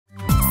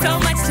So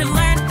much to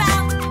learn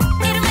about.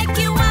 It'll make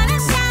you wanna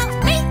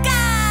shout,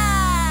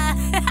 Meekah!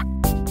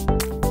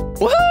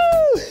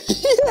 Woohoo!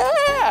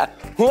 Yeah!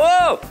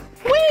 Whoa!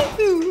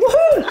 Woo!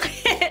 Whoa!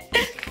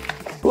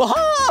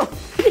 Whoa!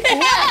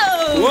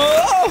 Yeah!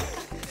 Whoa!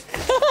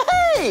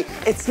 Hey!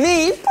 It's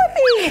me,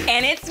 Blippi!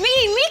 And it's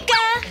me,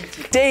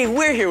 Meekah! Today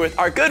we're here with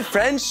our good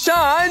friend,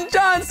 Shawn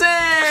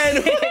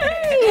Johnson!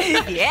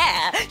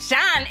 Yeah,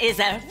 Shawn is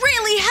a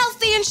really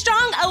healthy and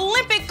strong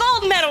Olympic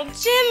gold medal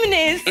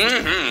gymnast.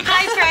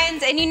 Hi,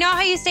 friends. And you know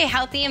how you stay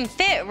healthy and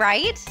fit,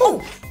 right?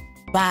 Oh!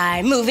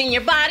 By moving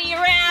your body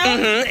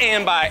around.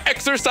 And by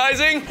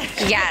exercising.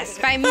 Yes,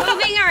 by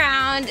moving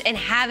around and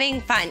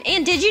having fun.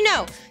 And did you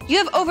know you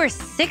have over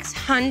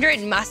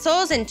 600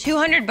 muscles and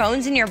 200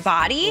 bones in your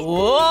body?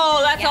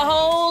 Whoa, that's a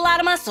whole lot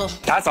of muscle.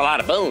 That's a lot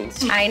of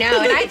bones. I know,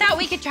 and I thought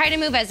we could try to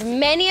move as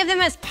many of them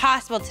as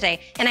possible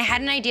today, and I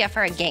had an idea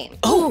for a game.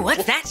 Oh,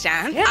 what's that,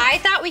 Shawn? I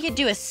thought we could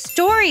do a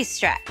story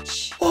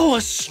stretch. Oh,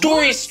 a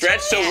story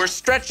stretch. So we're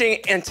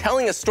stretching and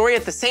telling a story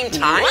at the same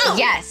time? Wow.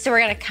 Yes, so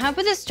we're gonna come up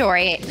with a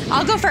story.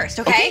 I'll go first,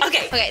 okay?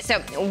 Okay. Okay,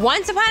 so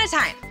once upon a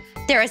time,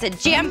 there was a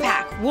jam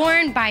pack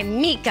worn by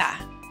Meekah.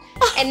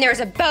 And there's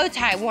a bow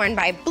tie worn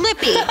by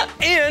Blippi.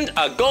 And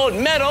a gold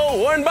medal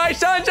worn by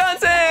Shawn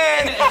Johnson!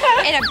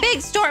 And a big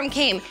storm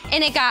came,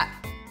 and it got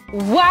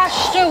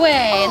washed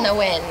away in the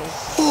wind.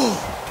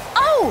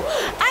 Oh,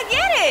 I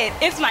get it.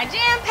 It's my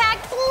jam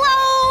pack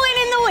blowing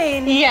in the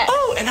wind. Yes.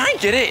 Oh, and I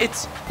get it.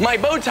 It's my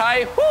bow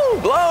tie,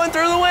 blowing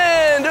through the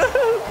wind.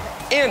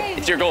 And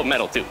it's your gold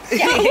medal, too.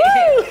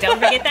 Don't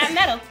forget that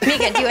medal.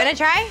 Meekah, do you wanna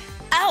try?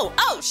 Oh,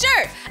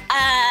 sure.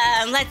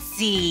 Let's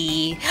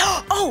see.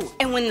 Oh,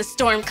 and when the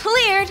storm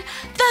cleared,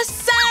 the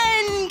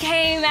sun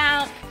came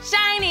out,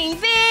 shining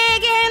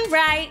big and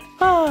bright.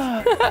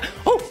 Oh,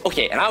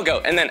 okay, and I'll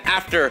go. And then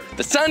after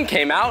the sun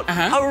came out,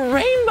 a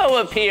rainbow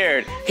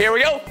appeared. Here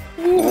we go.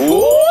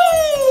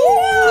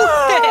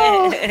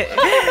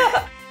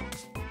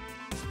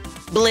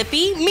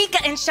 Blippi,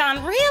 Meekah, and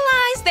Shawn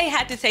realized they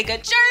had to take a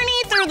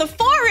journey through the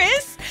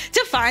forest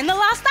to find the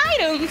lost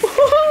items.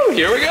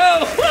 Here we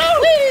go.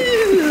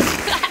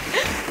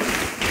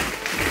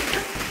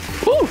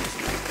 Woo.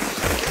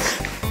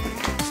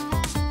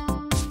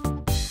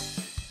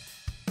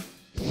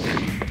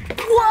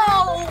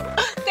 Whoa,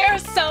 there are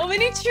so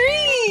many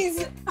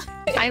trees.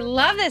 I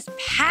love this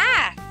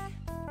path.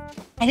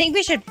 I think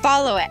we should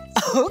follow it.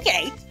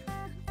 Okay.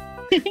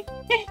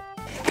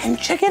 And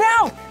check it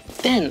out.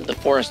 Then the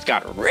forest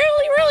got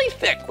really, really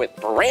thick with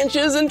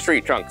branches and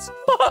tree trunks.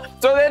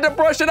 So they had to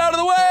brush it out of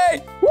the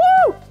way.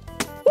 Woo!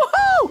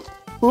 Woohoo!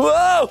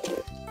 Whoa!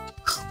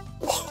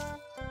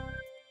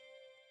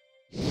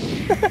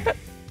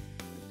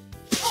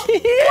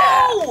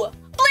 Whoa!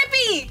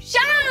 Blippi,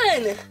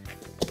 Shawn!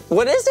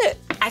 What is it?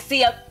 I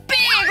see a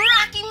big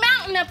rocky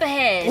mountain up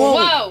ahead.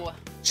 Whoa.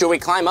 Should we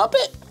climb up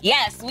it?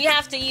 Yes, we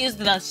have to use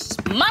the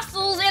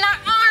muscles in our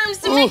arms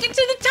to make it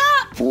to the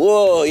top.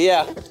 Whoa,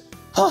 yeah.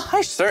 Oh,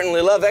 I certainly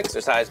love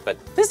exercise, but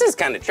this is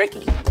kind of tricky.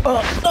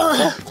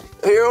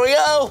 Here we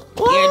go.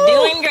 You're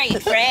doing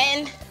great,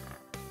 friend.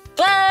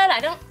 But I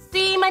don't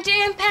see my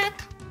jam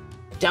pack,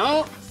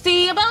 don't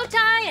see a bow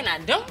tie, and I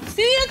don't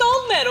see a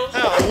gold medal.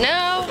 Oh,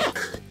 no.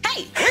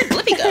 Hey, where'd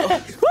Blippi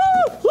go?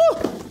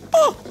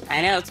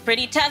 I know it's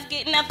pretty tough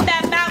getting up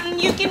that mountain.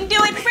 You can do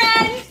it,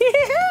 friend.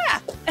 Yeah.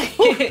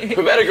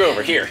 We better go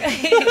over here.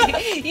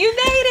 You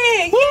made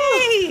it,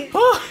 yay.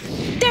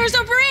 There's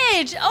a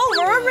bridge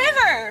over a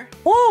river.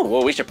 Whoa,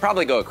 well, we should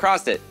probably go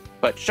across it.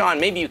 But Shawn,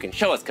 maybe you can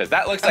show us, because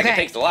that looks like it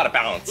takes a lot of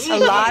balance. A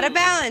lot of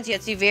balance. You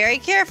have to be very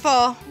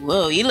careful.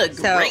 Whoa, you look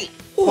great.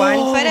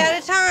 One foot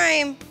at a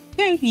time.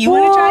 You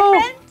want to try,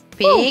 friend?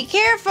 Be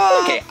careful.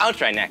 Okay, I'll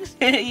try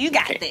next. You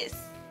got this.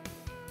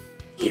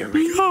 Here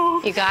we go.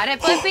 You got it,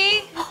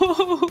 Blippi?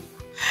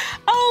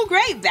 Oh,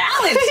 great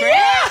balance,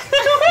 friend.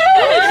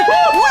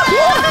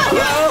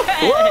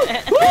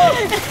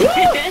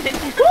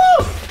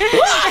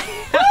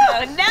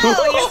 Oh, no,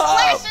 you're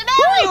splashing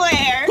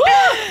everywhere.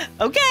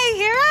 Okay,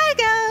 here I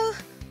go.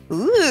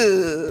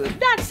 Ooh,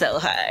 not so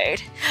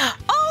hard.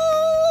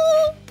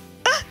 Oh,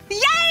 yay,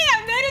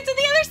 I made it to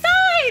the other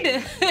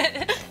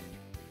side.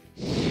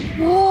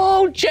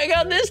 Whoa, check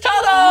out this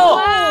tunnel.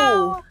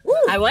 Wow.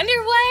 I wonder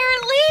where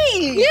it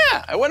leads.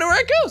 Yeah, I wonder where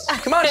it goes.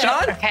 Come on,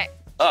 Shawn. Okay.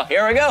 Oh,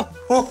 here we go.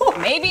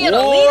 Maybe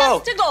it'll lead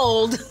us to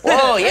gold.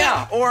 Whoa,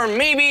 yeah. Or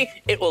maybe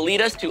it will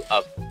lead us to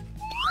a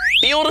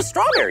field of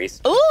strawberries.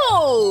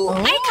 Ooh,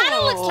 it kind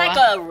of looks like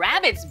a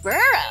rabbit's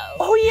burrow.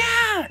 Oh,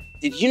 yeah.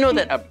 Did you know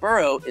that a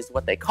burrow is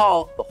what they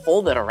call the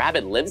hole that a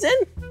rabbit lives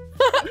in?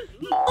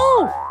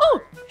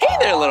 Hey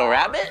there, little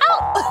rabbit.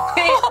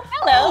 Oh,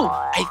 hello.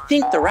 I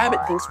think the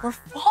rabbit thinks we're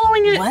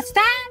following it. What's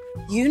that?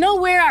 You know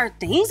where our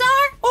things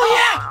are? Oh,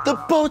 yeah. The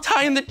bow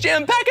tie and the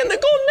jam pack and the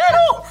gold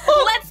medal.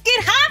 Let's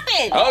get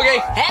hopping. Okay,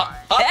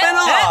 up and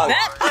along.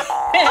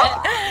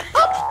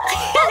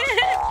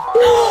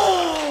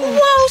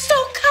 Whoa, so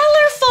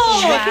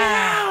colorful. Check it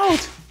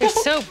out. They're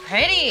so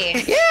pretty.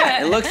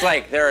 Yeah, it looks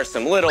like there are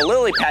some little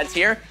lily pads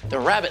here. The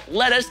rabbit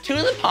led us to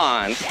the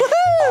pond.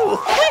 Woohoo!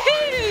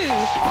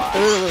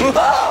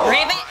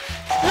 Ribbit.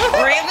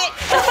 Ribbit.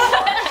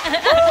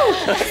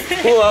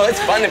 Whoa, it's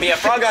fun to be a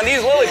frog on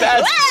these lily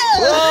pads.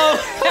 Whoa.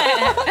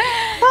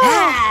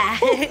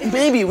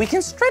 Maybe we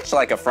can stretch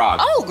like a frog.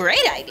 Oh,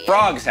 great idea.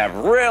 Frogs have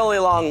really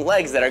long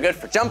legs that are good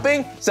for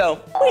jumping, so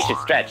we should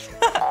stretch.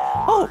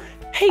 Oh,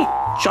 hey,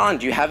 Shawn,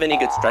 do you have any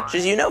good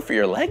stretches you know for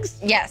your legs?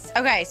 Yes.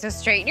 Okay, so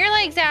straighten your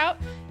legs out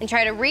and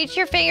try to reach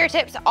your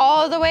fingertips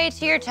all the way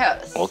to your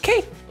toes.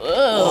 Okay.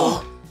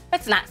 Whoa.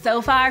 That's not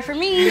so far for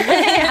me.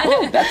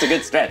 Whoa, that's a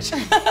good stretch.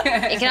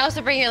 You can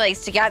also bring your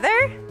legs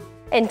together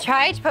and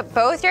try to put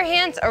both your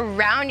hands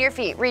around your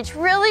feet. Reach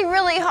really,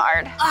 really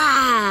hard.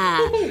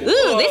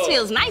 Ooh, this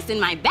feels nice in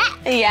my back.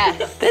 Yes.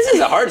 This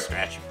is a hard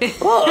stretch. You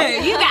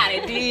got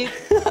it, dude.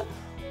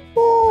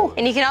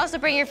 And you can also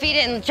bring your feet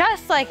in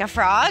just like a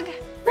frog.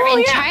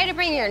 And try to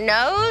bring your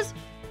nose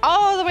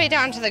all the way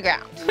down to the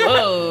ground.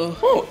 Whoa.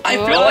 Oh, I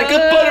feel like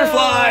a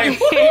butterfly.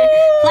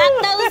 Flap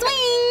those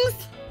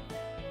wings.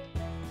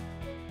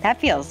 That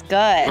feels good.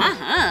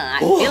 I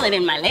feel it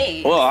in my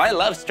legs. Well, I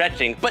love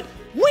stretching, but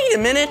wait a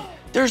minute.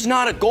 There's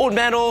not a gold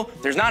medal,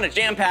 there's not a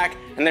jam pack,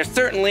 and there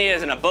certainly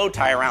isn't a bow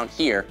tie around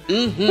here.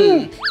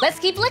 Let's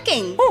keep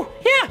looking. Oh,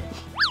 yeah.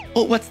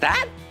 Oh, what's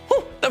that?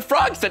 Oh, the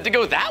frog said to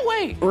go that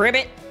way.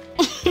 Ribbit.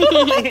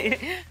 Ribbit.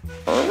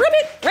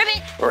 Ribbit.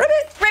 Ribbit.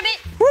 Ribbit. Ribbit.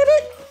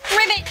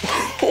 Ribbit.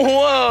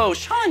 Whoa,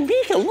 Shawn,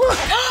 Meekah, look.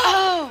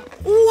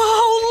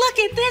 Whoa, look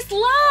at this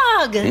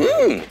log.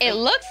 It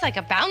looks like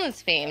a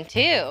balance beam,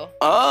 too.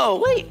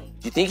 Oh, wait.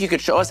 Do you think you could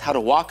show us how to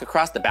walk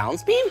across the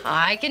balance beam?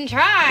 I can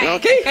try.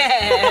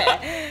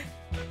 Okay.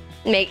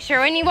 Make sure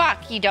when you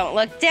walk, you don't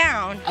look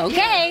down.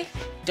 Okay,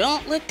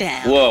 don't look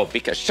down. Whoa,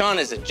 because Shawn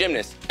is a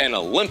gymnast, an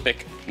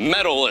Olympic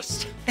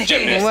medalist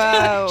gymnast.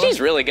 Whoa. She's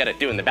really good at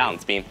doing the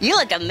balance beam. You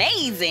look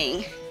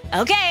amazing.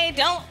 Okay,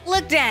 don't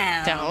look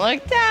down. Don't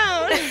look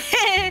down.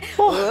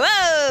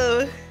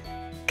 Whoa.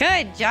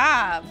 Good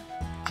job.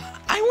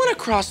 I want to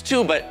cross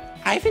too, but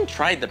I haven't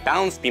tried the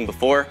balance beam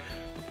before.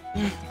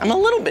 I'm a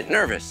little bit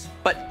nervous,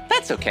 but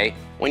that's okay.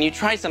 When you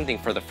try something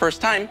for the first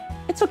time,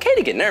 it's okay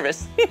to get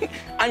nervous.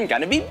 I'm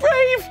gonna be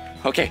brave.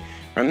 Okay,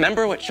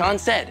 remember what Shawn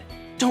said.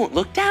 Don't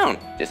look down,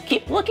 just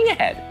keep looking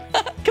ahead.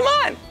 Come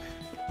on.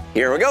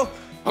 Here we go.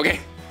 Okay.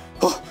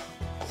 Whoa,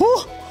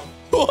 whoa,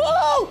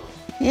 whoa,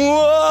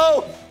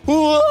 whoa,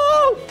 whoa,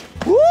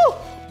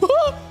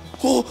 whoa,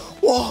 whoa,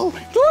 whoa.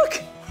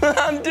 Look,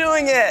 I'm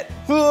doing it.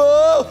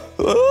 Whoa,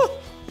 whoa,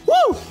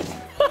 whoa.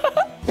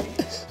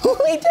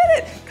 We did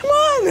it! Come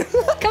on!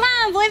 Come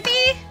on,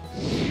 Blippi.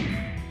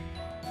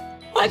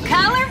 A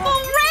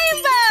colorful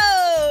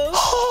rainbow!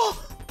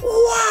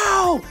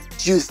 Wow!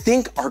 Do you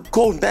think our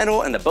gold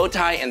medal and the bow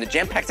tie and the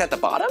jam pack's at the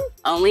bottom?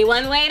 Only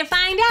one way to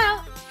find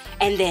out.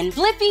 And then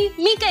Blippi,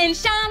 Meekah, and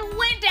Shawn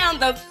went down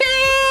the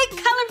big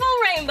colorful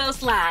rainbow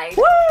slide.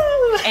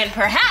 Woo! And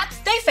perhaps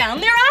they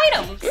found their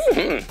items.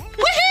 Woohoo!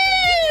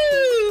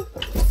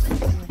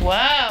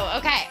 Whoa,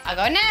 okay, I'll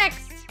go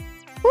next.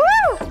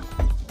 Woo!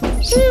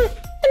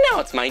 And now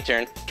it's my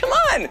turn. Come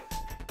on!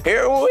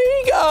 Here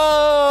we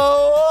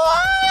go!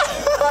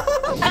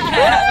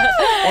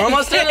 We're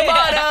almost to the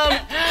bottom!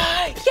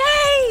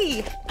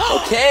 Yay!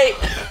 Okay.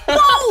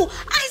 Whoa!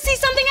 I see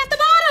something at the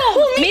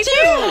bottom! Me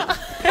too!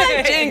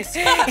 Hi, Jinx!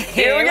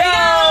 Here we go!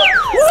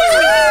 Whoa!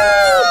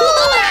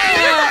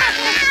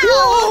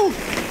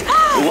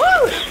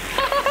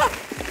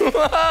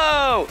 Whoa!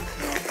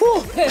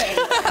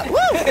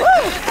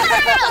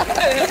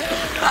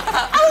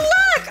 Oh,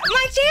 look!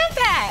 My jam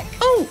pack!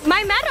 Oh,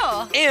 my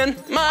medal. And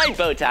my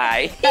bow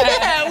tie.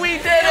 Yeah, we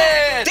did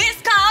it!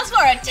 This calls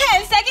for a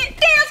 10-second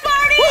dance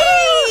party!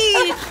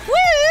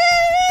 Woo!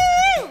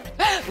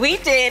 We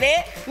did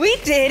it! We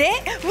did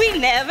it! We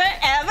never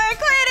ever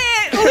quit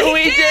it!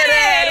 We did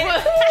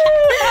it!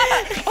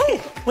 Oh,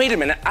 wait a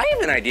minute, I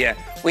have an idea.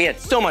 We had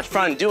so much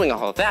fun doing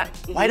all of that.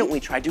 Why don't we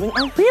try doing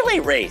a relay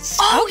race?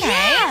 Oh,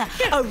 yeah!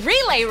 A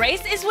relay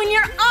race is when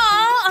you're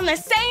all on the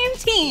same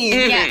team.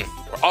 Yes.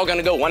 We're all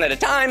gonna go one at a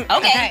time.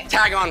 Okay.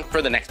 Tag on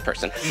for the next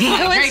person. Who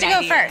wants to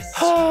go first?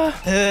 I'll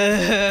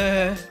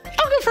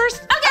go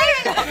first.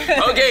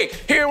 Okay. Okay,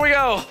 here we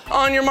go.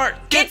 On your mark,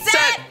 get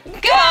set,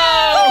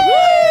 go!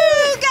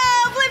 Woo!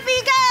 Go,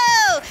 Blippi,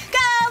 go!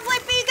 Go,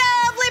 Blippi, go,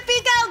 Blippi,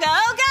 go, go,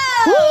 go!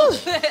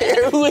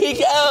 Here we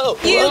go.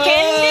 You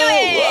can do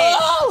it.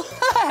 Whoa.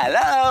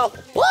 Hello.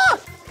 Whoa.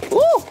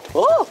 Woo.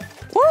 Woo.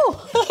 Woo.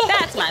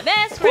 That's my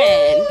best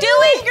friend.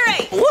 Doing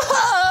great.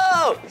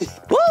 Whoa.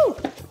 Woo.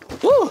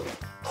 Woo.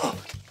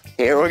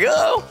 Here we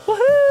go.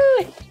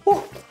 Woohoo.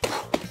 Woo.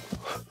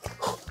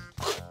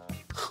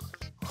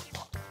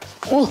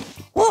 Woo.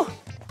 Woo.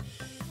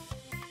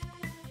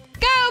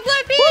 Go,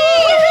 Blippi!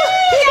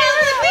 Go,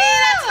 Blippi,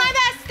 that's my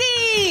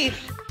bestie.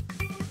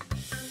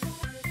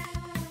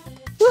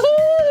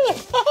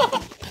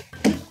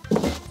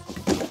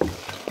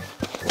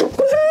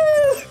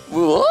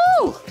 Woo. Woo.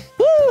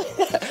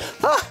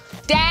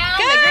 Down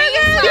Go, the green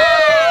go, slide. go.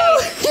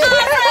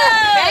 Awesome.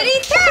 Ready,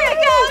 turn,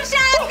 go,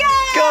 Shawn, go.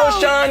 Go,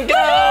 Shawn,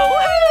 go.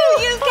 Woo,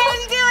 you can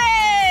do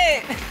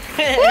it.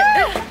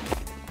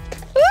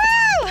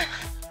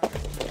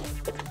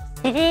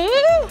 Woo!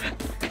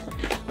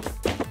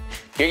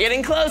 You're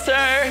getting closer.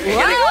 You're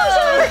Whoa. getting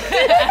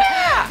closer.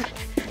 Yeah.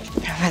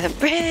 Over the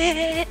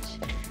bridge.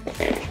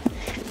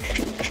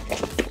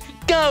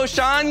 Go,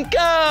 Shawn,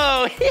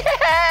 go.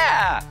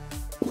 Yeah.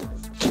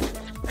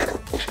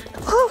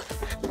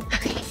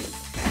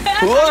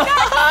 Whoa!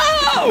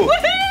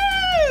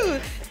 Woohoo!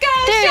 Go,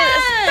 Dude, Shawn!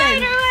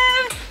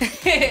 spiderweb.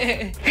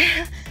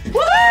 Woo!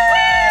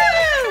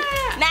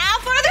 Now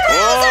for the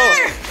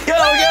cruiser! Go,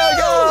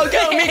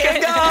 Meekah,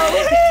 go!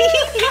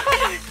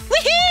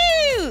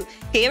 Woohoo!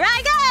 Here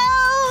I go!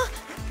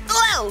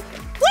 Whoa!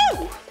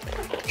 Woo!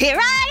 Here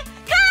I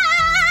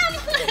come!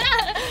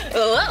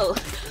 Whoa!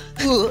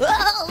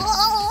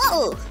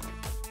 Whoa!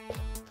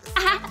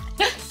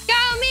 Go,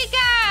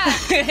 Meekah!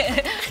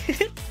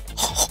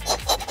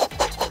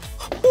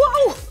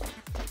 Whoa!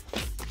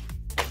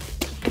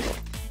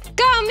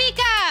 Go,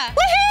 Meekah!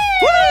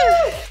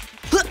 Woohoo!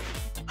 Woo!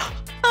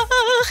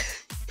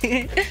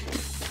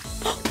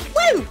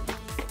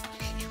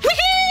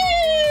 Woohoo!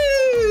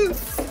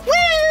 Woo!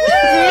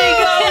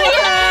 Meekah!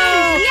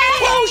 Yay!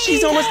 Whoa,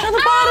 she's almost on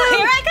the bottom.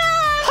 Here I go!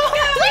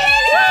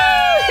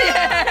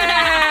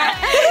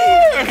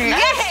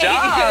 Nice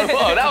job.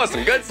 Whoa, that was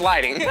some good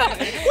sliding. We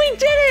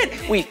did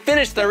it. We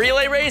finished the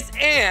relay race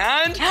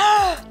and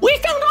we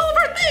found all of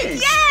our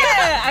things.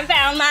 Yeah! I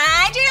found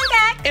my jam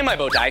pack. And my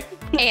bow tie.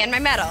 And my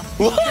medal.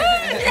 What?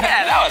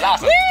 Yeah, that was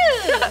awesome. Woo!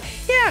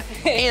 Yeah,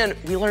 and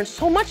we learned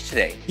so much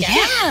today.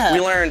 Yeah. We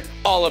learned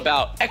all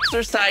about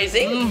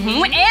exercising.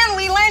 And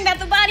we learned that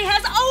the body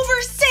has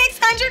over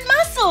 600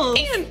 muscles.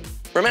 And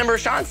remember,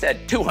 Shawn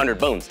said 200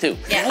 bones too.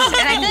 Yes.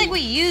 And I feel like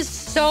we used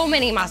so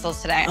many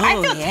muscles today. I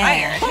Oh, feel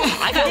yeah. tired.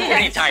 I got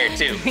pretty tired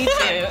too. Me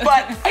too.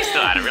 But I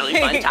still had a really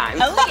fun time.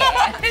 Oh,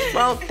 yeah.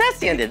 Well, that's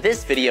the end of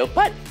this video,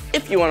 but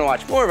if you want to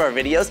watch more of our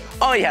videos,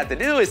 all you have to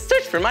do is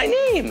search for my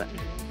name.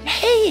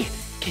 Hey,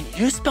 can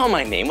you spell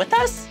my name with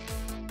us?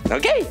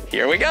 Okay,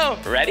 here we go.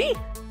 Ready?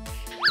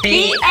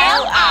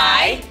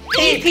 B-L-I-P-P-I.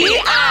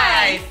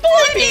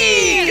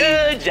 Blippi!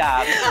 Good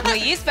job. Will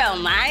you spell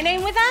my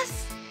name with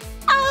us?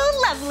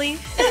 Oh, lovely.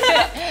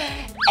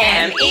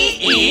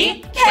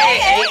 M-E-E-K-A-H.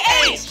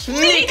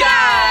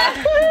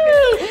 Meekah!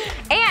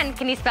 And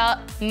can you spell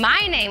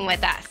my name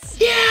with us?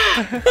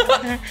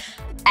 Yeah.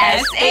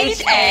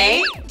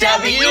 S-H-A-W-N.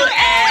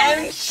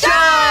 Shawn!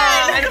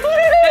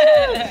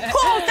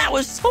 Oh, that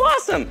was so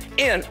awesome.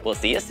 And we'll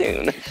see you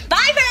soon.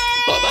 Bye,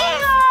 friends. Bye-bye.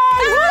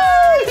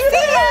 Woo!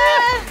 See ya.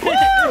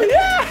 Woo,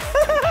 yeah.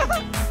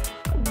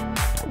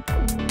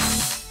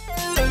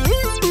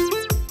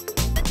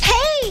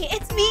 Hey,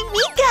 it's me,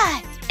 Meekah.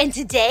 And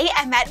today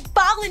I'm at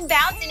Ball and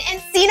Bounce in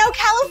Encino,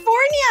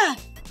 California.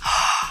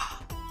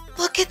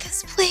 Look at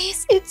this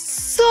place. It's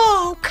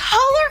so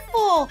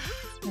colorful.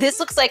 This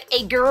looks like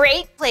a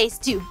great place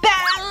to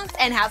bounce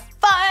and have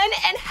fun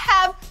and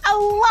have a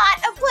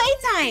lot of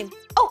playtime.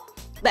 Oh,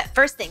 but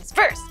first things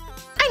first,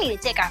 I need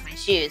to take off my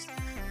shoes.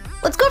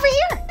 Let's go over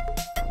here.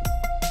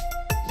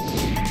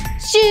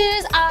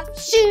 Shoes off,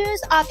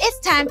 it's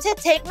time to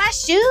take my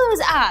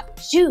shoes off.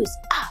 Shoes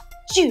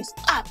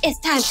off, it's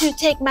time to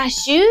take my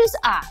shoes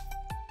off.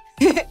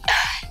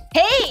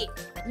 Hey,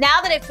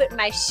 now that I've put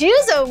my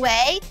shoes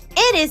away,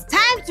 it is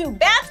time to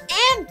bounce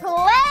and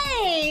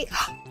play.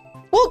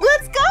 Well,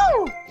 let's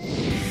go.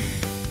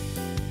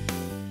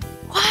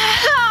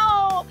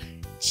 Wow,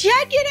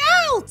 check it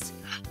out.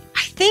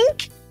 I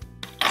think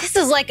this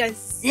is like a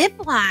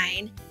zip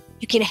line.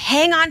 You can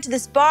hang on to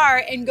this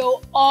bar and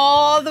go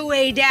all the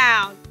way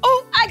down.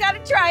 Oh, I gotta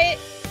try it.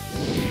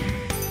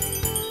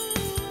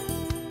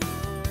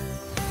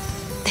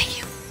 Thank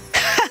you.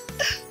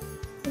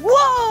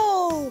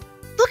 Whoa,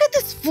 look at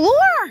this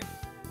floor.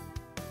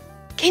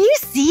 Can you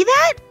see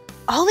that?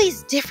 All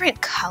these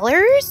different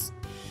colors?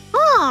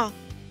 Oh,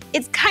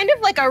 it's kind of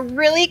like a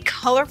really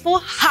colorful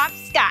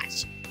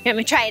hopscotch. Here, let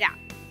me try it out.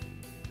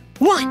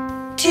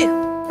 1, 2,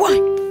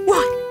 1,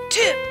 1,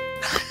 2.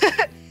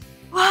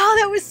 Wow,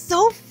 that was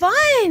so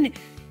fun.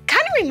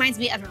 Kind of reminds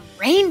me of a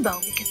rainbow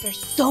because there's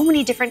so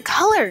many different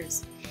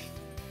colors.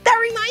 That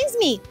reminds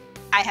me,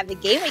 I have a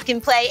game we can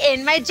play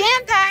in my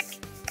jam pack.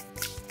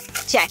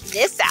 Check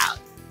this out.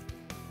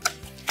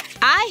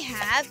 I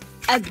have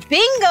a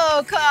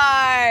bingo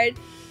card.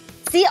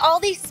 See all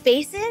these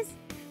spaces?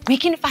 We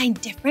can find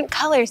different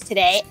colors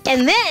today,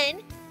 and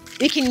then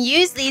we can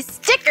use these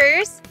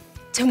stickers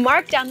to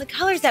mark down the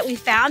colors that we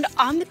found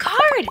on the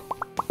card.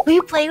 Will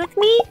you play with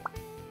me?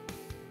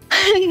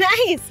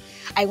 Nice.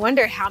 I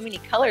wonder how many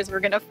colors we're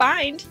gonna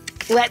find.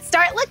 Let's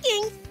start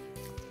looking.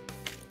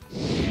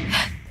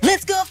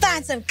 Let's go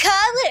find some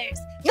colors.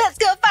 Let's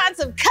go find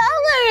some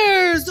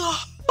colors.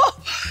 Oh,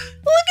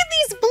 look at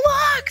these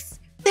blocks.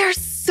 They're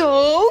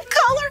so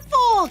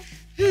colorful.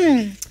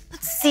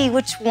 Let's see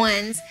which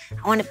ones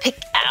I want to pick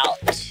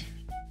out.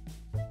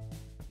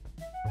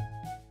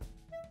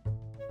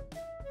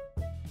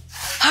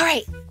 All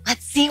right,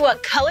 let's see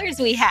what colors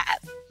we have.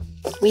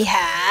 We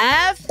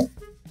have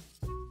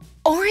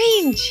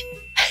orange.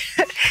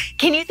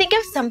 Can you think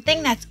of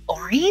something that's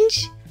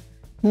orange?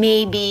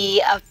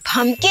 Maybe a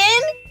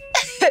pumpkin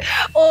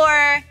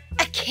or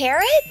a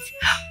carrot?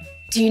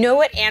 Do you know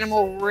what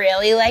animal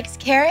really likes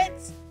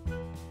carrots?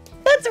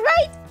 That's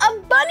right, a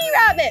bunny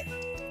rabbit.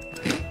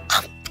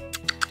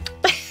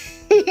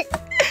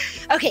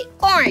 Okay,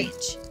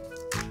 orange.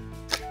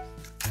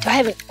 Do I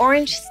have an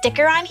orange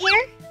sticker on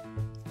here?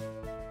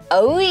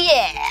 Oh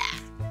yeah.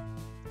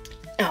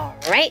 All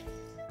right,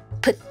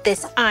 put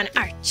this on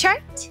our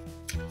chart.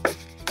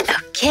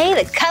 Okay,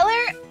 the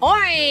color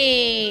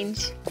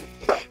orange.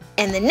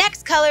 And the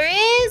next color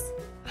is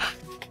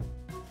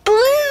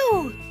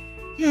blue.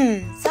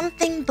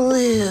 Something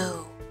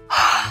blue.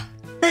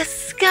 The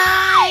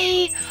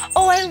sky.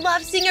 Oh, I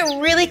love seeing a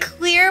really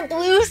clear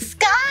blue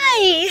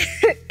sky.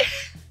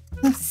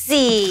 Let's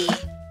see.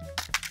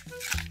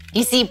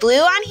 You see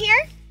blue on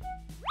here?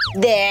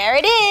 There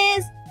it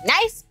is.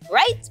 Nice,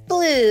 bright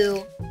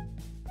blue.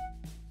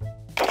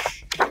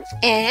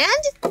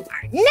 And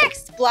our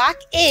next block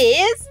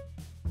is,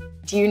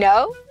 do you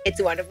know?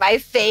 It's one of my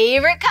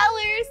favorite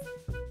colors.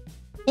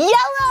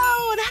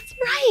 Yellow, that's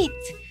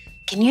right.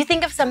 Can you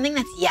think of something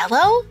that's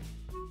yellow?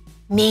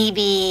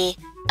 Maybe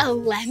a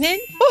lemon?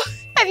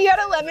 Have you had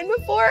a lemon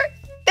before?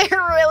 They're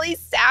really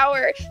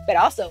sour, but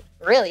also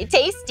really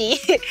tasty.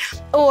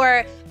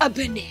 Or a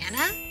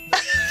banana?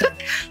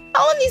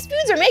 All of these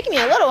foods are making me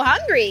a little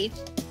hungry.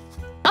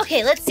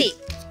 Okay, let's see.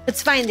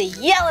 Let's find the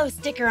yellow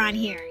sticker on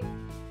here.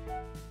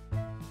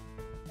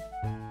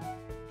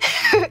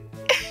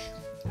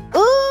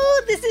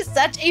 Ooh, this is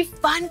such a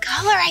fun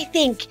color, I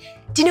think.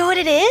 Do you know what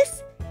it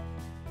is?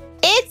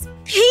 It's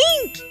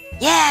pink.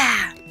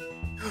 Yeah.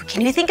 Ooh,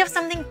 can you think of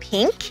something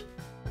pink?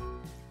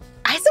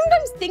 I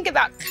sometimes think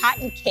about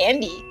cotton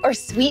candy or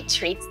sweet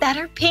treats that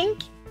are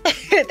pink.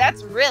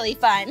 That's really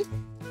fun.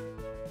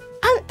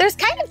 There's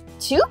kind of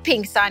two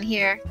pinks on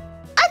here.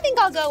 I think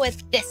I'll go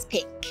with this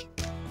pink.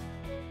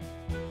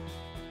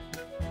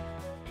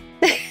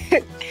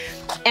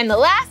 And the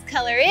last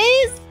color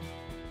is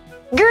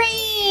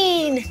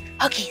green.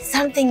 Okay,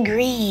 something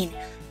green.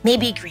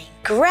 Maybe green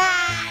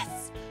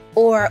grass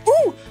or,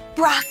 ooh,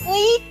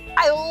 broccoli.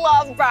 I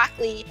love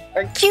broccoli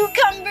or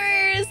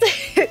cucumbers.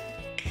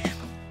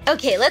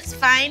 Okay, let's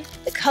find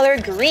the color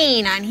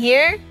green on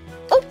here.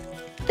 Oh,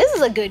 this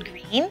is a good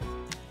green.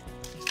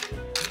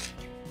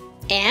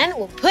 And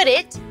we'll put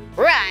it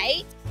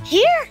right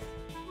here.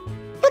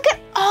 Look at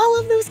all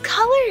of those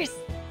colors.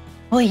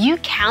 Will you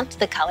count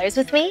the colors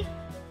with me?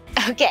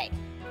 Okay,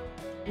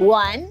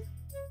 1,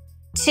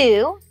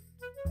 2,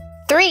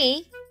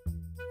 3,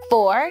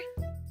 4,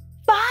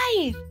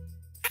 5.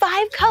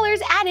 5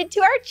 colors added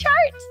to our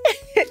chart.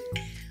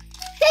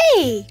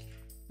 Hey,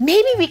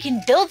 maybe we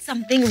can build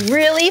something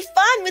really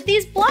fun with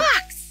these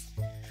blocks.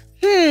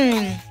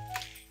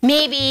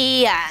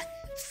 Maybe a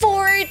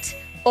fort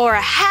or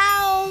a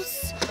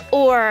house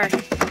or a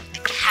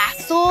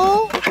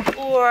castle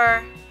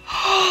or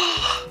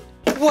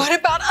what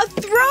about a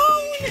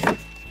throne?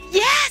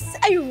 Yes,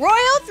 a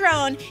royal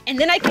throne, and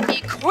then I can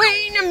be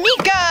Queen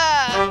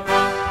Meekah.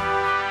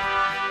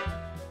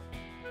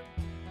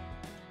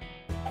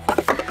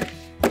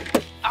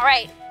 All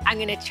right, I'm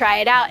gonna try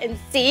it out and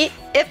see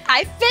if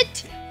I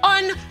fit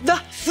on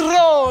the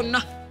throne.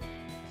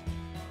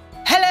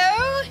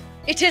 Hello,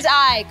 it is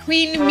I,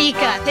 Queen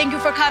Meekah. Thank you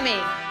for coming.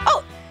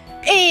 Oh,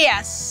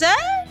 yes, sir?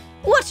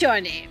 What's your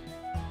name?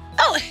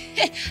 Oh,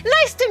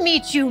 nice to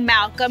meet you,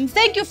 Malcolm.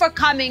 Thank you for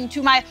coming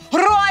to my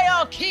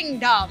royal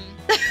kingdom.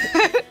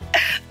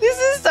 This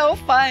is so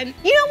fun.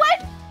 You know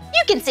what?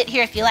 You can sit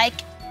here if you like.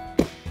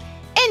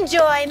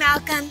 Enjoy,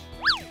 Malcolm.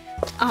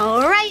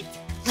 All right,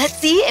 let's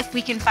see if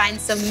we can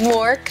find some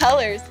more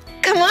colors.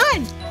 Come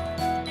on.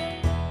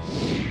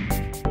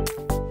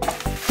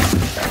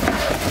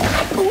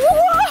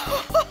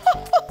 Whoa!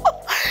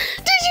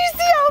 Did you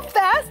see how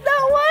fast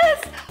that was?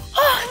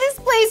 Oh, this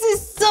place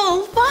is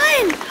so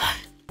fun.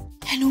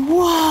 And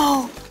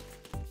whoa,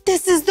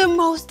 this is the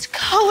most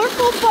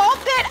colorful ball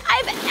pit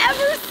I've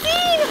ever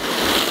seen.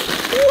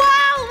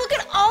 Wow, look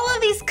at all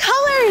of these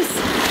colors.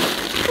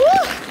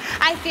 Woo,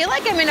 I feel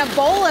like I'm in a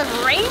bowl of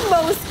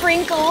rainbow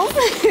sprinkles.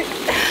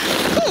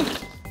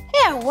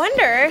 Yeah, I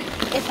wonder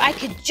if I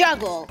could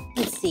juggle.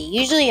 Let's see,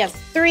 usually you have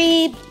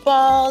 3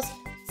 balls.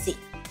 Let's see.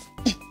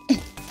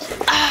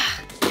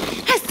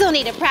 I still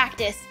need to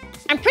practice.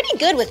 I'm pretty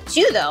good with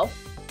 2 though.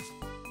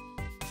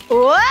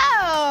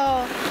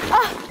 Whoa!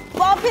 Oh,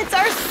 ball pits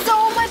are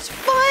so much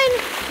fun.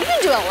 You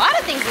can do a lot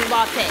of things with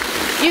ball pits.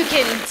 You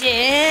can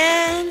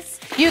dance,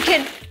 you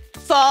can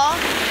fall,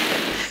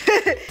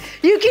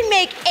 you can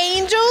make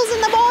angels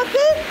in the ball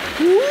pit.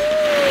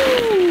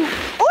 Ooh.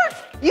 Or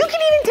you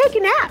can even take a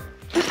nap.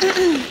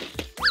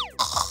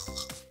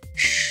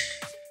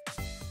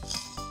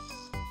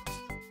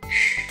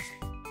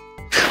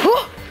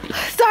 Whew,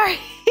 sorry.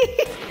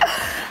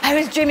 I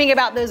was dreaming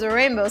about those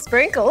rainbow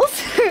sprinkles.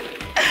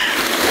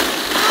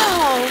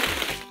 Oh.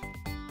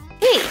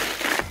 Wait,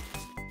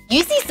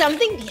 you see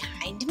something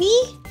behind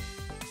me?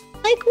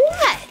 Like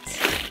what?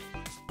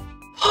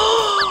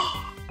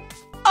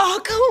 A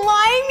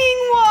climbing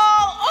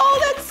wall! Oh,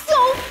 that's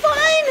so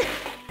fun!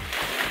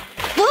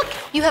 Look,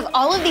 you have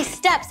all of these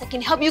steps that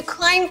can help you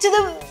climb to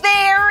the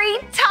very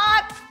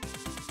top.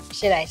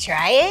 Should I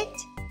try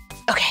it?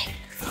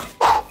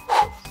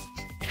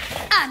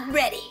 I'm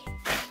ready.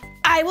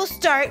 I will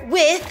start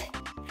with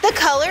the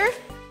color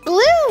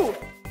blue.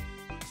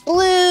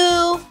 Blue.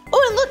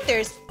 Oh, and look,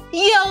 there's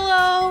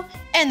yellow,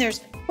 and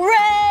there's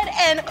red,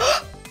 and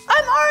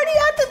I'm already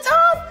at the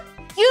top.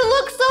 You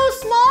look so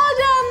small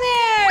down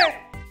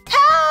there.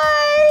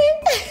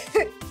 Hi.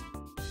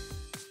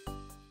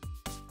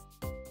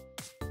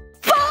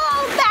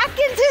 Fall back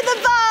into the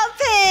ball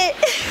pit.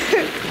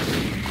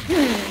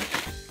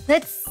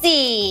 Let's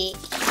see.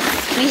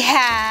 We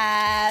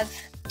have,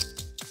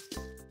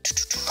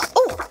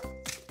 oh,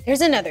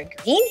 there's another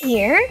green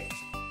here.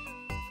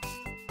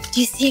 Do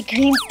you see a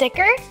green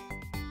sticker?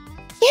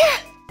 Yeah,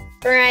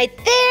 right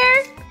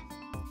there.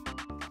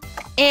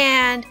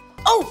 And,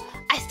 oh,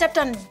 I stepped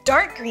on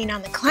dark green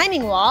on the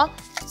climbing wall,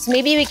 so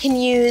maybe we can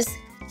use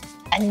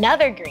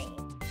another green.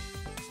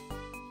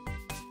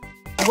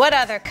 What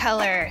other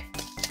color?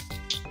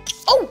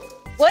 Oh,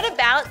 what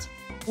about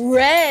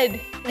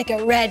red? Like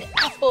a red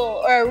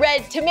apple or a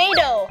red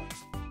tomato.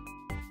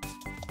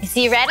 You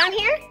see red on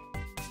here?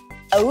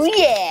 Oh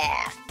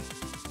yeah.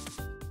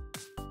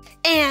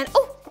 And,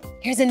 oh,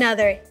 here's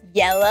another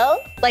yellow,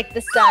 like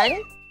the sun.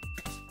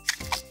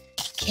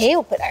 Okay,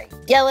 we'll put our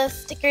yellow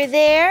sticker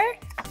there.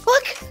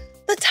 Look,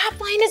 the top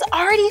line is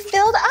already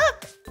filled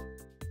up.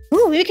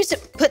 Ooh, we could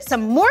put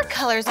some more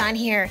colors on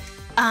here.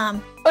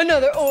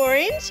 Another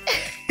orange.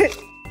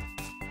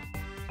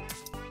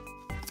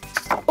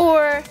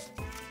 Or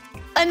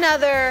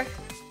another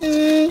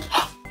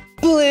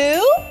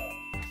blue.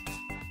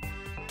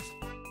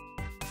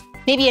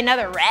 Maybe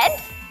another red.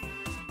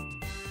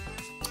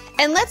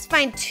 And let's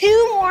find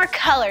 2 more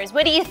colors.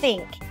 What do you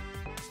think?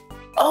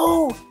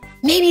 Oh,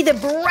 maybe the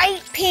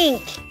bright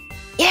pink.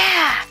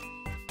 Yeah.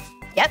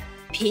 Yep,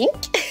 pink.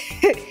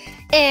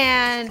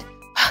 And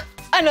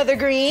another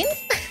green.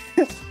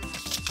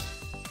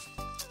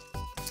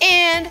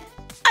 And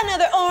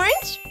another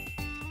orange.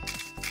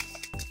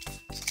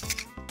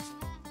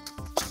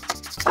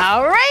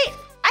 All right,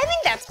 I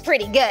think that's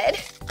pretty good.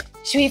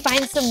 Should we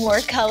find some more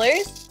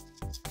colors?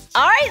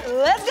 All right,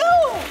 let's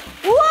go.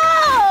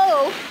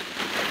 Whoa!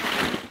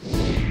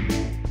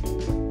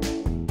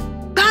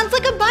 Bounce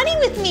like a bunny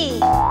with me.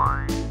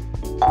 Oh,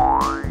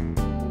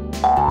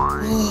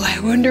 I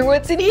wonder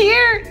what's in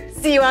here.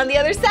 See you on the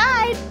other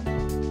side.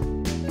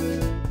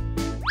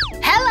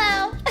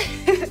 Hello.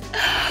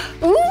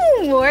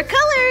 Ooh, more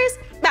colors.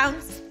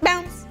 Bounce,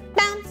 bounce,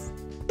 bounce,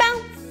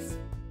 bounce.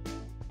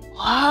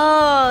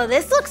 Whoa,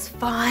 this looks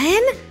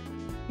fun.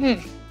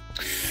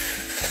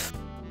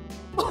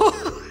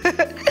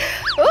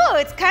 Oh,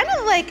 it's kind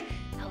of like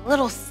a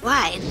little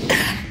slide.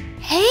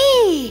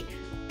 Hey,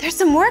 there's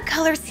some more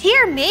colors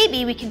here.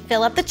 Maybe we can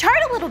fill up the chart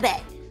a little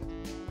bit.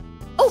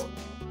 Oh,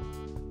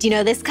 do you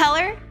know this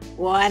color?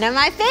 One of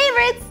my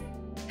favorites.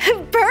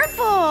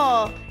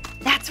 Purple.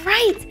 That's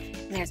right.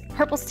 And there's a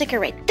purple sticker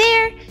right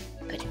there.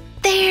 Put it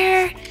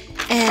there.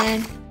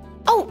 And,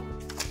 oh,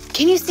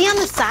 can you see on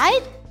the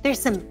side? There's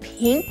some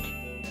pink.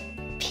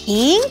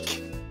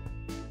 Pink.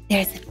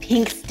 There's a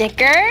pink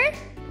sticker.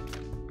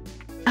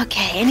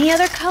 Okay, any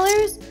other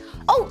colors?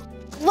 Oh,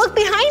 look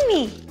behind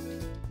me.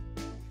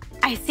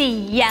 I see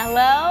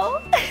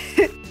yellow.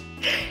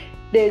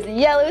 There's a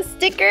yellow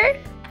sticker.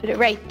 Put it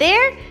right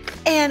there.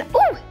 And,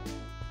 oh,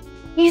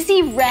 you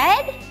see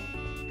red?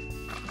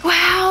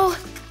 Wow,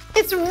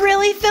 it's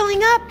really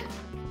filling up.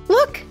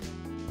 Look,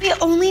 we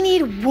only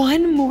need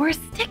 1 more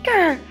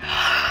sticker.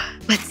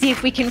 Let's see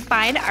if we can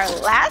find our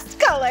last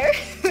color.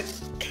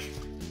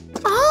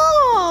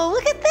 Oh,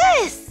 look at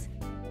this.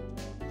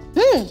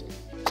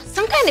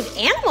 Some kind of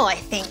animal, I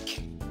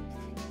think.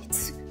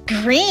 It's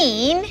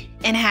green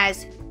and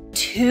has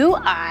 2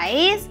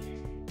 eyes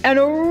and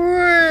a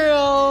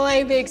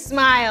really big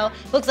smile.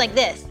 Looks like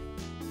this.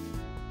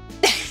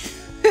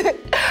 Hey,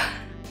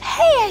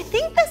 I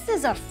think this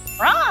is a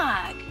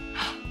frog.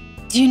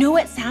 Do you know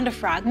what sound a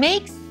frog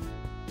makes?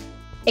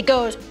 It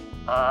goes,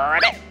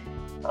 ribbit,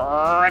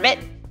 ribbit,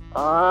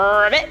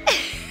 ribbit.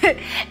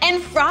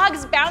 And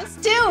frogs bounce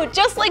too,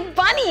 just like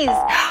bunnies.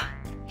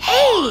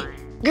 Hey,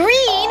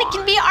 green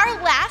can be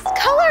our last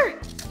color.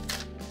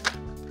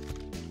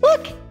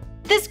 Look,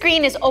 this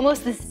green is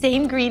almost the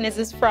same green as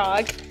this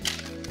frog.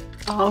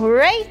 All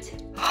right,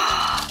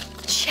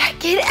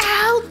 check it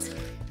out.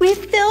 We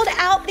filled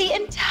out the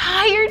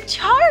entire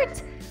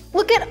chart.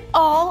 Look at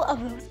all of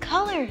those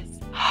colors.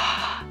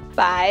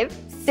 5,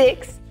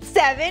 6,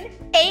 7,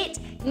 8.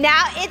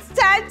 Now it's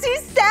time to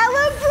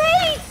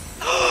celebrate.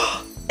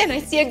 And I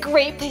see a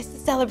great place to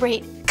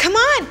celebrate. Come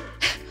on,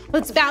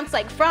 let's bounce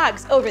like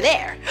frogs over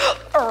there.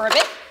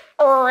 Ribbit,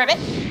 ribbit,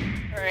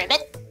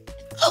 ribbit,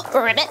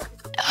 ribbit,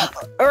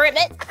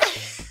 ribbit.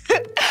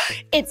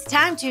 It's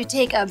time to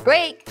take a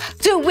break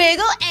to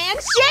wiggle and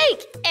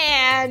shake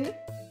and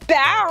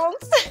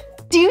bounce.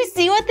 Do you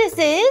see what this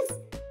is?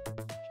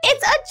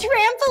 It's a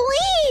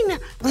trampoline.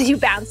 Will you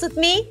bounce with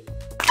me?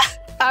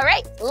 All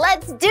right,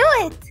 let's do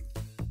it.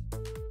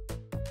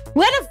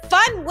 What a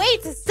fun way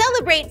to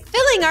celebrate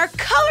filling our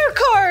color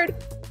card.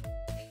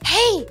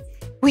 Hey,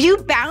 will you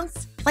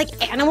bounce like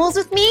animals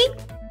with me?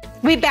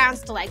 We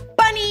bounced like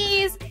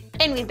bunnies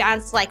And we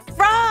bounce like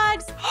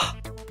frogs.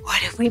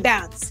 What if we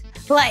bounce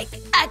like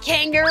a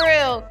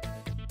kangaroo?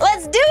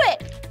 Let's do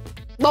it.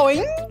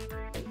 Boing,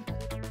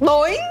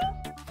 boing,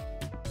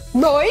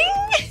 boing.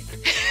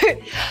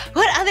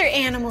 What other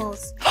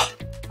animals?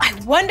 I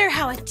wonder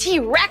how a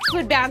T-Rex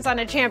would bounce on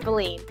a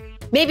trampoline.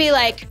 Maybe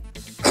like,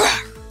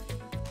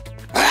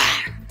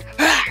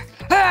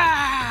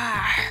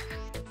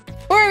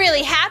 or a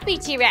really happy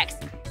T-Rex.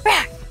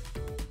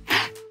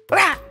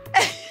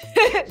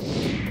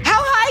 How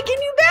high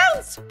can you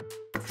bounce?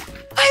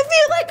 I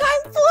feel like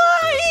I'm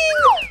flying.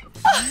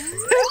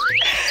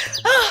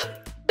 Oh,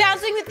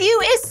 bouncing with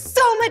you is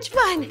so much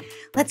fun.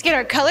 Let's get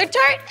our color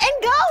chart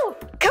and go.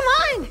 Come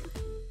on.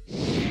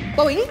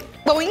 Boing,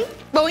 boing,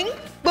 boing,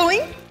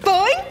 boing,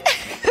 boing.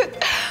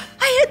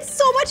 I had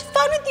so much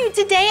fun with you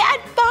today at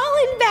Ball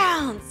and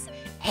Bounce.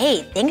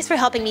 Hey, thanks for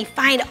helping me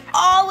find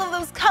all of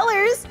those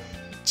colors.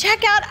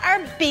 Check out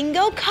our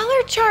bingo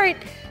color chart.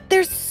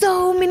 There's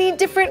so many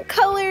different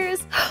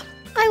colors.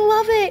 I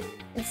love it.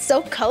 It's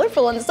so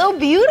colorful and so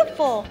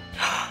beautiful.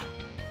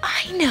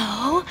 I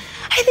know.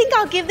 I think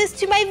I'll give this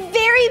to my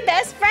very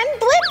best friend,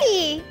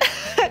 Blippi.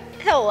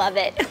 He'll love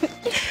it.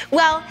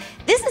 Well,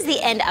 this is the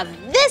end of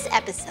this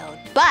episode,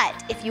 but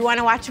if you want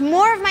to watch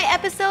more of my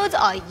episodes,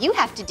 all you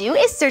have to do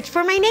is search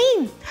for my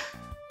name.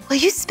 Will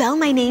you spell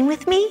my name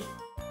with me?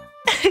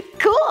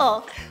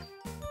 Cool.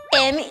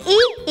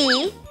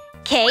 M-E-E-K-A-H.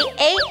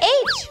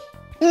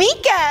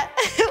 Meekah.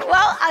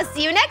 Well, I'll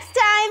see you next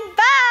time.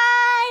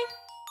 Bye.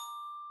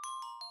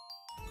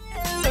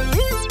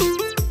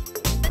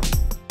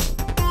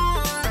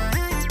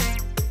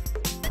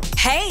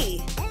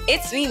 Hey,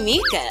 it's me,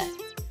 Meekah.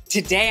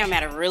 Today I'm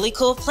at a really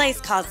cool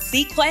place called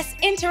SeaQuest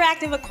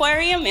Interactive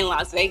Aquarium in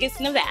Las Vegas,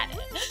 Nevada.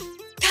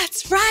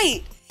 That's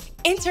right.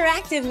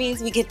 Interactive means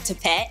we get to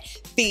pet,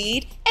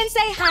 feed, and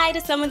say hi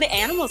to some of the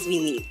animals we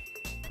meet.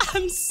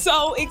 I'm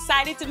so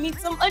excited to meet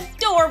some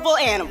adorable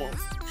animals.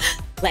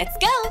 Let's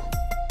go.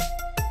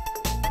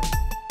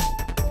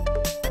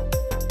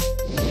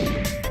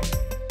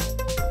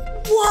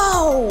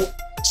 Whoa,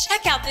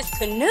 check out this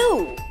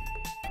canoe.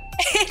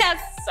 It has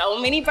so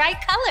many bright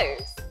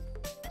colors.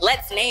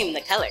 Let's name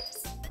the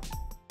colors.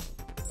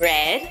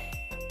 Red,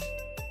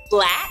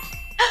 black,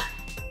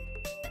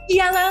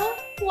 yellow,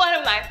 one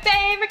of my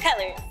favorite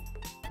colors,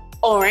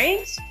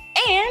 orange,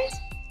 and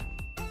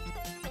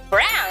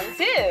brown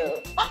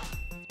too.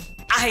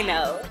 I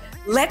know.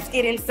 Let's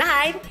get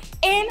inside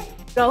and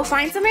go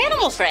find some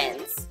animal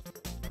friends.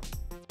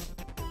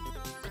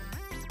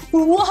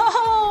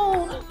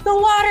 Whoa, the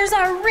waters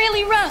are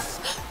really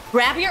rough.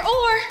 Grab your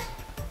oar.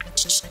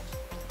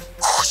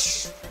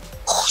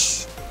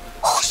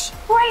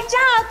 Great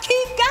job,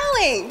 keep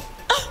going.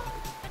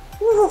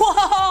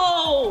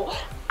 Whoa,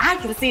 I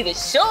can see the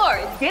shore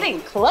is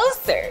getting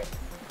closer.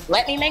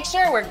 Let me make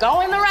sure we're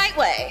going the right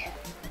way.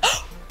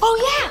 Oh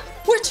yeah,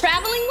 we're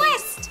traveling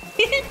west.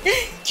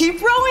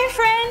 Keep rowing,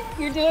 friend.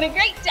 You're doing a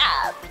great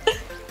job.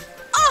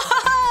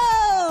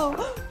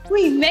 Oh,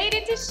 we made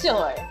it to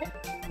shore.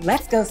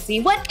 Let's go see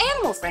what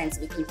animal friends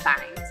we can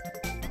find.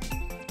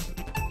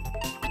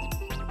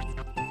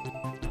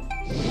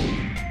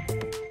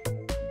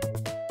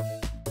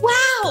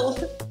 Wow,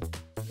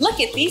 look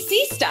at these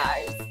sea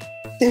stars.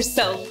 They're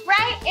so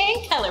bright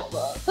and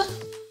colorful.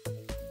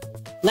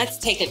 Let's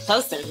take a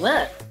closer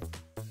look.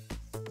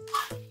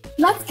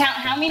 Let's count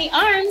how many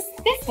arms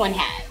this one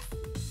has.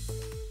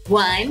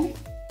 1,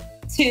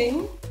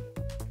 2,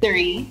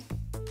 3,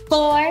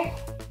 4,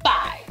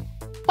 5.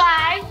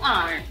 5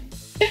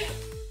 arms.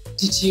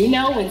 Did you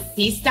know when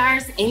sea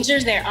stars injure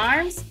their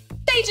arms,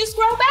 they just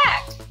grow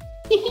back?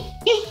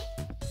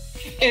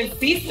 And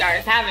sea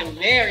stars have a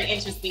very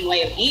interesting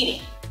way of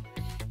eating.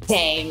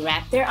 They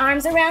wrap their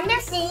arms around their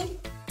food,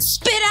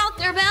 spit out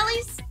their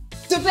bellies.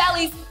 The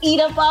bellies eat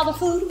up all the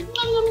food, yum,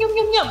 yum, yum,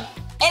 yum, yum.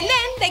 And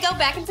then they go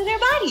back into their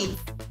bodies.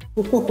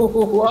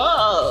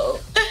 Whoa.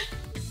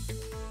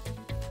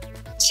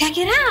 Check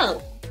it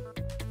out.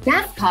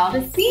 That's called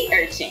a sea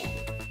urchin.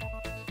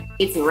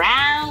 It's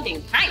round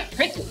and kind of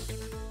prickly.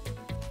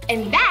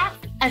 And that's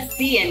a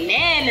sea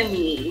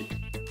anemone.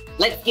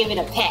 Let's give it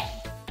a pet.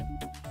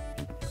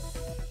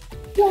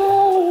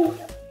 Whoa,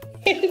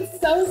 it's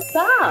so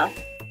soft.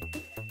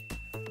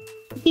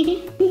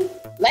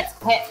 Let's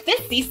pet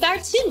this sea star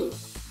too.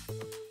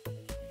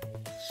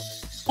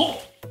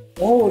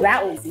 Oh,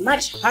 that was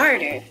much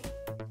harder.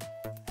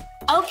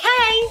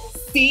 Okay,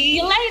 see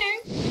you later.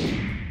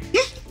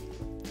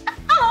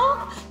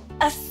 Oh,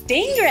 a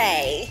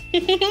stingray.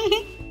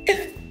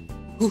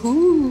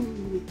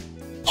 Ooh.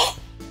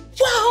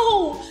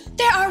 Whoa,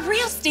 there are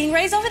real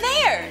stingrays over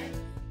there.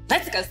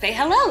 Let's go say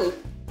hello.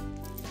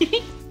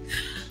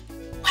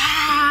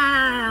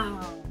 Wow.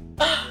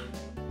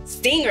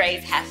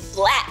 Stingrays have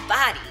flat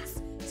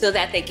bodies so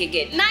that they can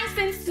get nice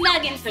and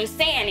snug in some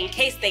sand in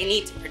case they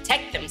need to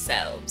protect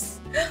themselves.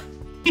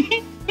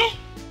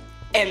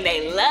 And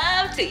they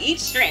love to eat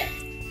shrimp.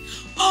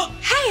 Oh,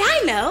 hey,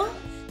 I know.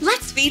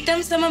 Let's feed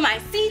them some of my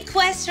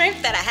SeaQuest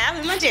shrimp that I have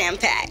in my jam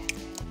pack.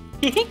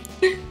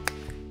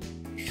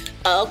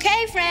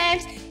 Okay,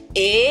 friends,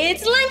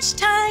 It's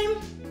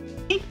lunchtime.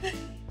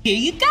 Here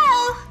you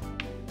go.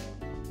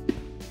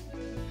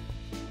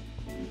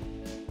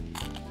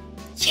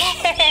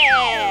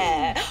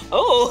 Yeah!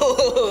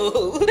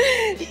 Oh!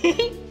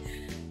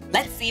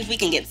 Let's see if we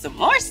can get some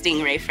more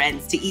stingray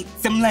friends to eat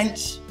some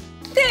lunch.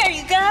 There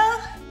you go.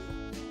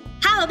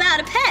 How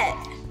about a pet?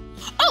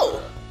 Oh,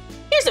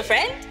 here's a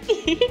friend.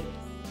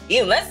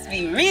 You must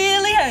be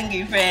really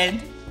hungry,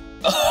 friend.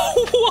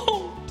 Oh,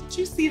 whoa! Did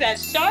you see that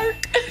shark?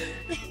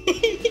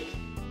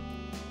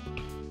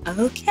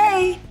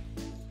 Okay.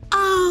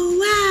 Oh,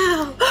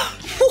 wow!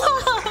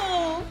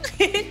 Whoa!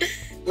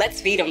 Let's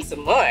feed him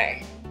some more.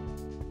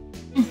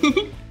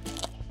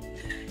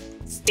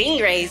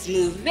 Stingrays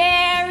move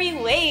very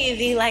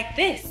wavy like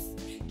this.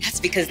 That's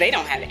because they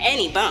don't have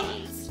any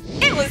bones.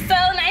 It was so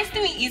nice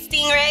to meet you,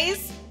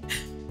 stingrays.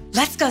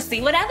 Let's go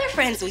see what other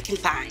friends we can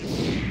find.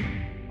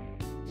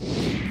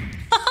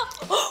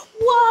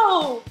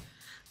 Whoa!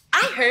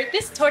 I heard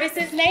this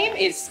tortoise's name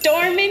is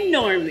Stormin'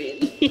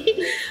 Norman.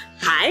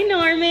 Hi,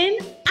 Norman.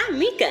 I'm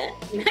Meekah.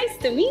 Nice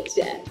to meet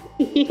you.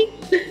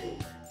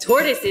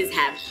 Tortoises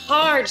have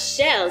hard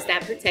shells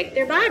that protect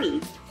their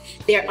bodies.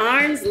 Their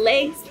arms,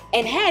 legs,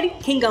 and head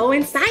can go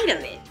inside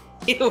of it.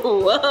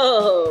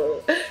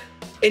 Whoa!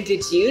 And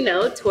did you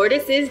know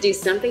tortoises do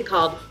something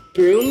called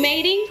brood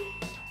mating?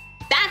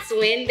 That's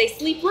when they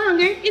sleep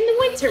longer in the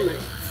winter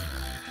months.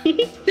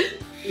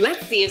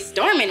 Let's see if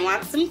Stormin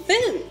wants some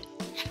food.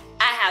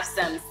 I have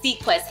some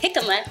Sequest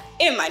jicama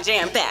in my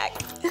jam pack.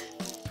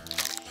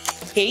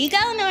 Here you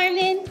go,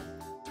 Norman.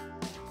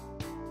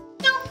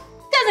 No,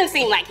 doesn't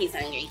seem like he's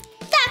hungry.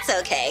 That's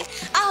okay.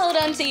 I'll hold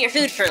on to your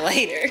food for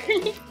later.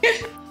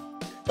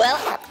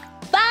 Well,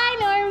 bye,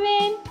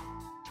 Norman.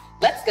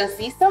 Let's go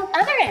see some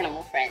other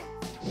animal friends.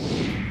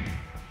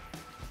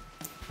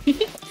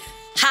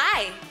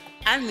 Hi,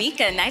 I'm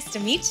Meekah. Nice to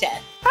meet you.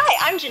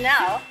 Hi, I'm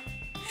Janelle.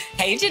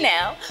 Hey,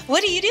 Janelle.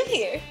 What do you do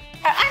here?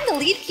 I'm the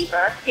lead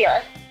keeper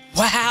here.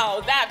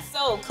 Wow, that's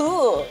so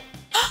cool.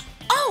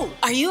 Oh,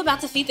 are you about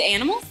to feed the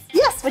animals?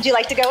 Yes, would you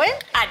like to go in?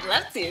 I'd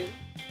love to.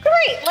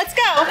 Great, let's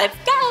go. Let's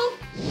go.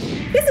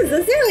 This is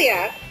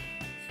Azalea.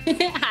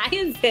 Hi,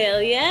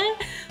 Azalea.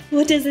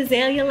 What does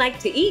Azalea like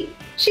to eat?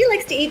 She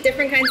likes to eat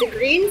different kinds of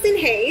greens and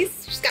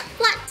hays. She's got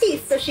flat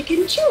teeth, so she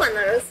can chew on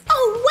those.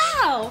 Oh,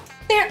 wow.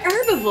 They're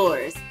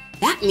herbivores.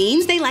 That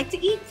means they like to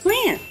eat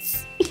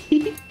plants.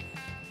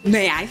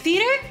 May I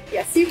feed her?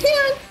 Yes, you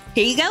can.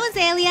 Here you go,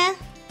 Azalea.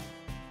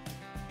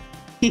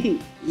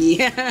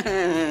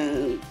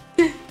 Yeah.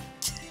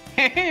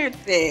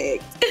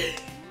 Perfect.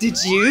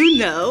 Did you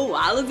know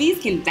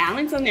wallabies can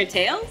balance on their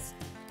tails?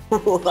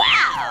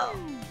 Wow.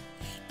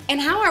 And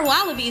how are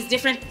wallabies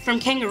different from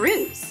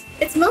kangaroos?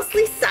 It's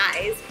mostly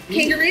size.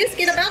 Kangaroos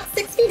get about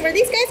 6 feet, where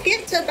these guys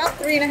get to about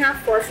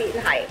 3.5, 4 feet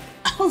in height.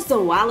 Oh,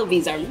 so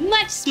wallabies are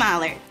much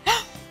smaller.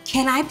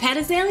 Can I pet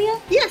Azalea?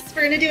 Yes,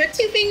 we're gonna do a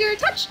 2-finger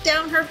touch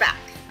down her back.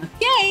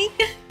 Okay.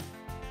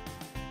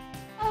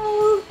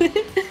 Oh,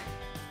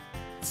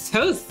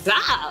 so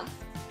soft.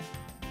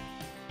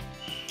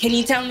 Can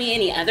you tell me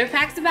any other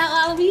facts about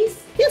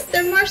wallabies? Yes,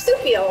 they're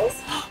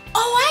marsupials. Oh,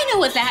 I know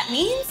what that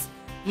means.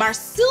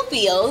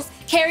 Marsupials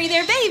carry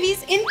their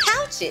babies in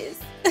pouches.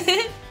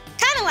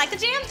 Kind of like a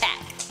jam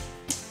pack.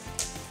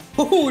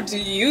 Oh, do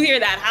you hear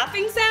that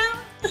hopping sound?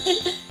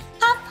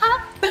 Hop,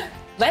 hop.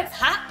 Let's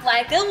hop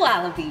like a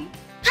wallaby.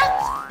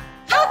 Hop,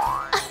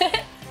 hop.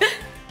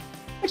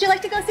 Would you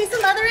like to go see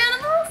some other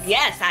animals?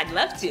 Yes, I'd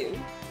love to.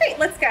 Great,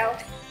 let's go.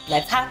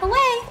 Let's hop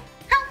away.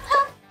 Hop,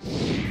 hop.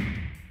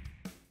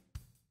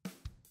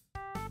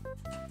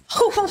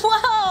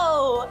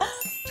 Whoa!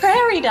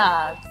 Prairie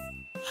dogs.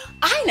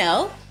 I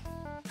know.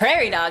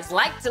 Prairie dogs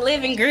like to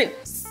live in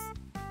groups.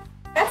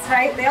 That's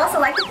right, they also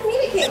like to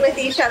communicate with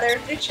each other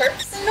through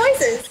chirps and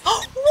noises.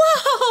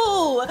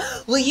 Whoa!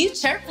 Will you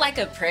chirp like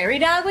a prairie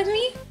dog with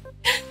me?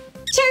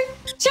 Chirp,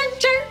 chirp,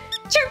 chirp,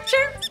 chirp,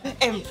 chirp.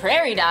 And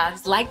prairie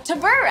dogs like to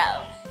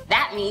burrow.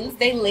 That means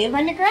they live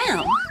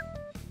underground.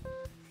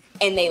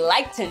 And they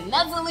like to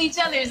nuzzle each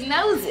other's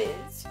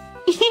noses.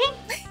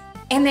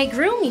 And they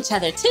groom each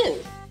other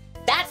too.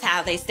 That's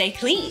how they stay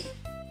clean.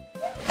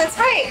 That's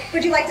right.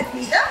 Would you like to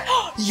feed them?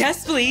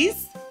 Yes,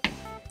 please.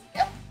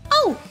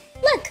 Oh,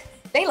 look,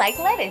 they like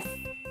lettuce.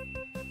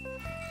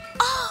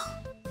 Oh,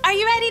 are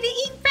you ready to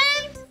eat,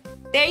 friend?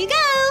 There you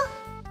go.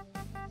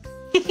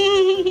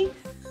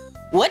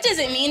 What does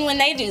it mean when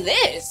they do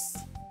this?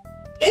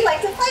 They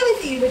like to play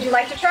with you. Would you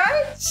like to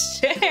try?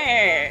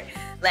 Sure.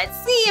 Let's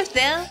see if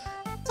they'll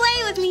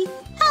play with me.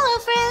 Hello,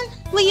 friend.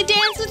 Will you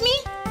dance with me?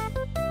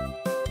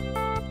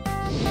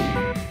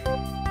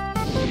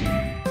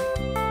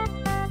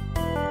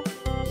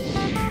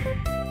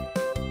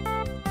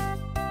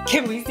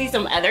 Can we see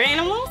some other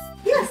animals?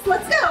 Yes,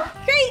 let's go.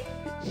 Great.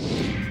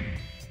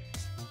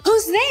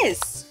 Who's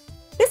this?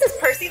 This is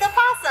Percy the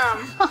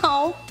possum.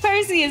 Oh,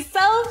 Percy is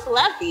so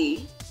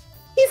fluffy.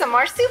 He's a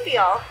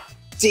marsupial.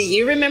 Do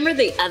you remember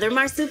the other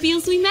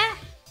marsupials we met?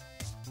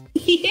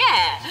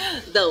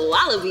 Yeah, the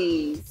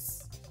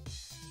wallabies.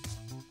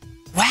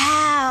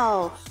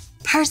 Wow,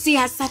 Percy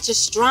has such a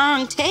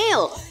strong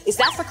tail. Is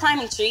that for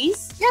climbing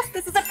trees? Yes,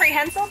 this is a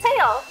prehensile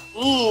tail.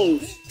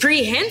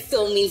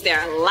 Prehensile means there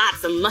are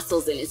lots of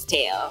muscles in his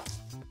tail.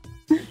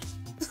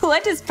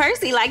 What does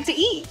Percy like to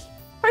eat?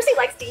 Percy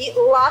likes to eat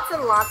lots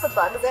and lots of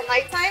bugs at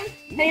nighttime,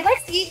 and he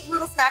likes to eat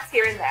little snacks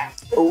here and there.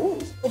 Ooh.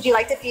 Would you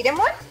like to feed him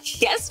one?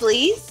 Yes,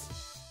 please.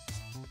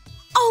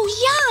 Oh,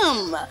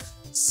 yum!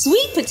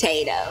 Sweet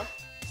potato.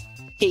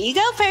 Here you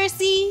go,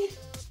 Percy.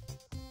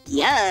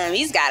 Yum,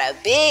 he's got a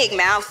big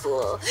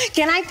mouthful.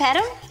 Can I pet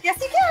him?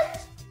 Yes, you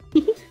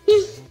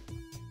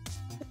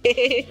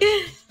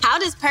can. How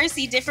does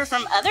Percy differ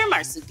from other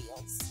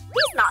marsupials?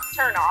 He's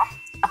nocturnal.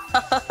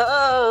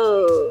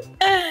 Oh,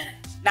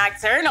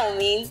 nocturnal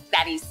means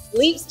that he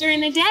sleeps during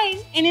the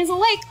day and is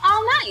awake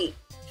all night.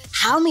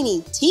 How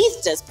many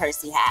teeth does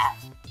Percy have?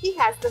 He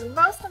has the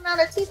most amount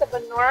of teeth of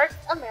a North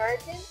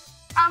American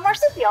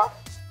marsupial,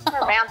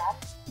 or mammal.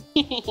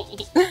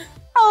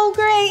 Oh,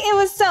 great. It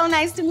was so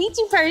nice to meet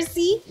you,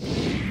 Percy.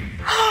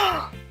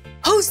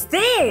 Who's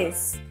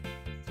this?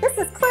 This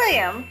is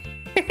Quilliam.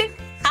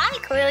 Hi,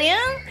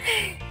 Quilliam.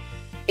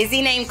 Is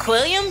he named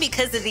Quilliam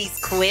because of these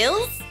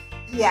quills?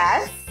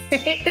 Yes.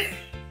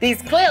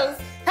 These quills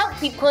help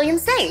keep Quilliam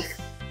safe.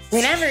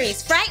 Whenever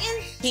he's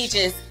frightened, he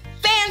just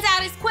fans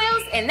out his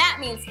quills, and that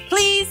means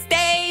please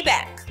stay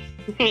back.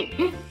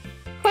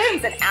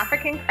 Quilliam's an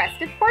African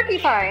crested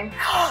porcupine.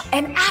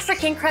 An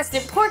African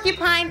crested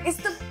porcupine is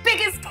the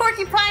biggest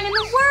porcupine in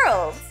the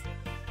world.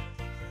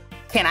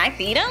 Can I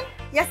feed him?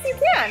 Yes, you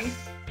can.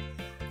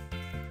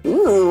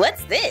 Ooh,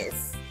 what's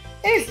this?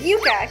 There's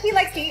yucca. He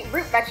likes to eat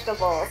root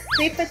vegetables.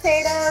 Sweet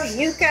potato,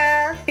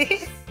 yucca.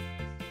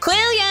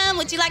 Quilliam,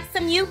 would you like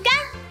some yucca?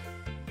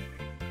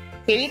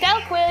 Here you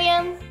go,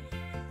 Quilliam.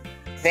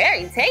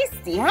 Very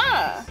tasty,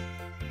 huh?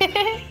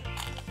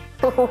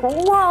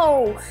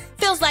 Whoa,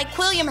 feels like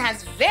Quilliam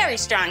has very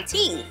strong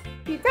teeth.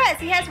 He does.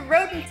 He has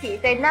rodent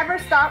teeth. They never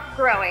stop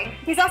growing.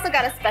 He's also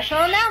got a special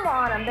enamel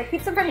on him that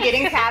keeps him from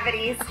getting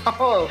cavities.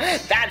 Oh,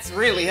 that's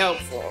really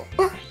helpful.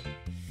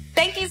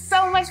 Thank you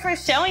so much for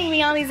showing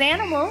me all these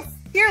animals.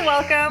 You're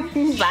welcome.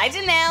 Bye,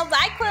 Janelle.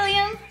 Bye,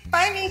 Quilliam.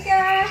 Bye,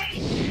 Meekah.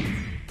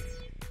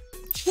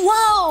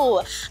 Whoa,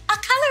 a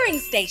coloring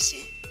station.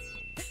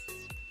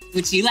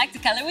 Would you like to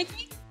color with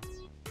me?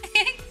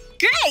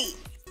 Great.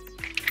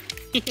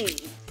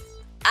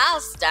 I'll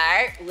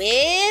start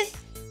with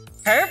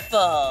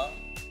purple.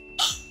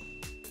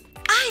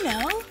 I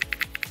know.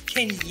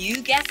 Can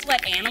you guess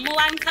what animal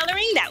I'm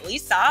coloring that we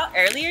saw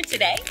earlier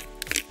today?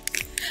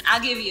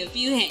 I'll give you a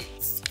few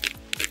hints.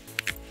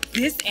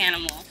 This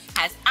animal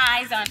has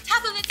eyes on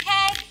top of its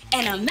head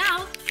and a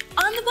mouth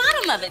on the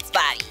bottom of its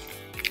body.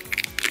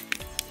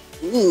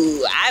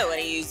 Ooh, I want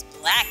to use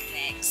black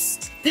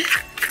next.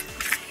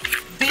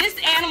 This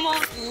animal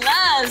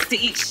loves to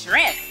eat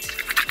shrimp.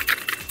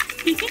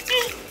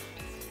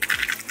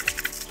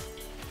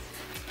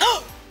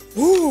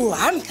 Ooh,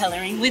 I'm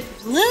coloring with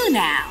blue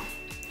now.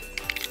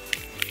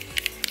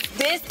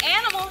 This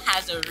animal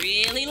has a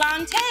really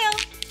long tail.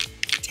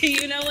 Do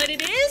you know what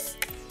it is?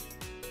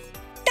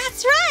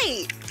 That's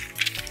right,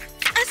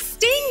 a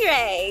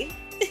stingray.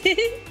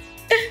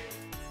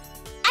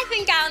 I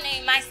think I'll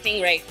name my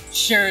stingray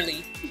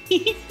Shirley.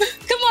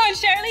 Come on,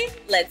 Shirley,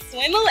 let's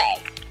swim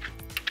away.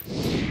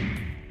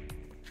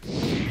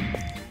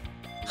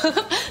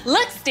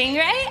 Look,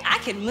 Stingray, I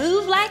can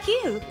move like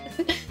you.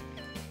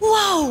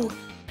 Whoa,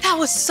 that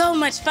was so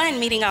much fun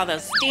meeting all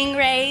those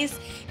stingrays,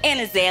 and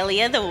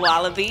Azalea the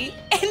wallaby,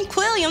 and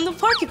Quilliam the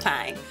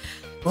porcupine.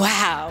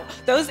 Wow,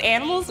 those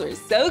animals were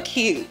so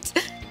cute.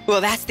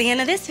 Well, that's the end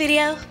of this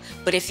video,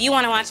 but if you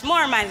want to watch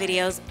more of my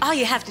videos, all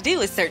you have to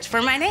do is search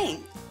for my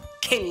name.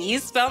 Can you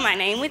spell my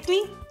name with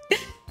me?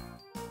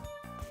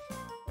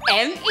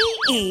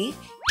 M-E-E-K-A-H,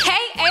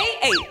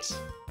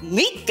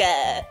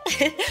 Meekah.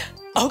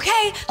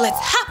 Okay, let's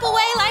hop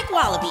away like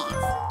wallabies.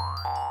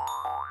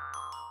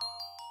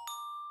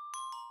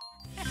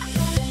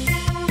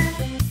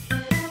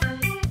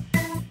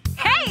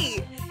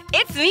 Hey,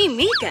 it's me,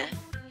 Meekah.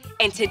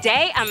 And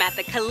today I'm at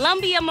the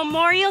Columbia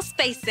Memorial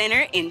Space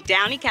Center in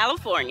Downey,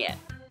 California.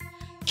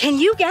 Can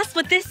you guess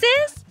what this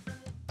is?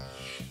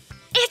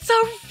 It's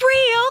a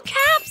real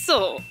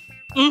capsule.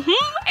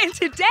 And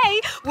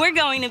today we're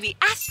going to be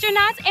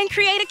astronauts and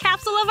create a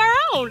capsule of our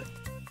own.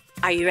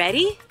 Are you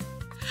ready?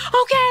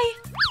 Okay,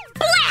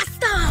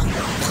 blast off!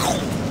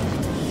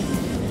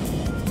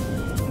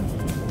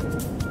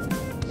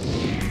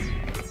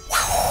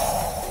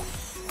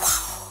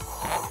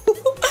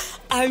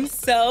 I'm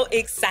so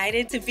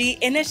excited to be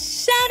in a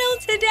shuttle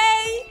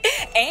today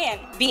and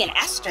be an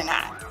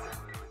astronaut.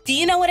 Do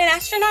you know what an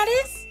astronaut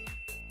is?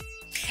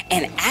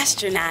 An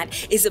astronaut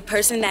is a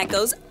person that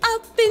goes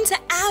up into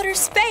outer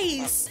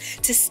space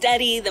to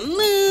study the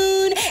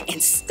moon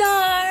and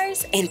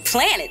stars and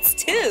planets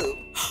too.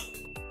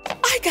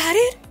 I got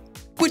it.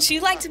 Would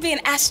you like to be an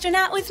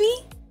astronaut with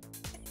me?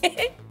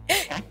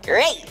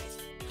 Great.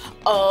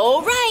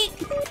 All right.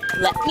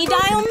 Let me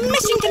dial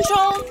mission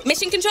control.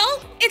 Mission control,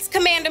 it's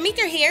Commander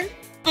Meekah here.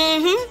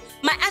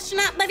 My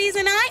astronaut buddies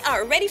and I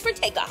are ready for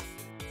takeoff.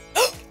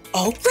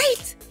 Oh,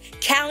 great.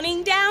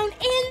 Counting down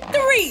in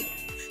 3,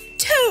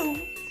 2,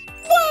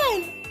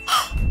 1.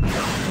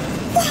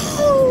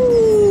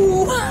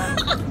 Whoa!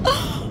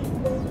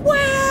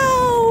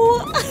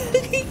 Wow!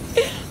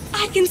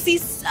 I can see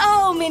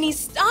so many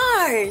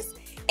stars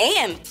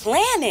and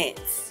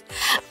planets.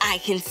 I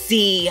can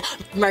see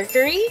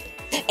Mercury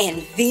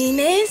and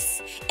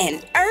Venus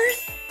and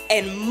Earth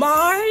and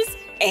Mars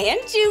and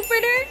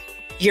Jupiter,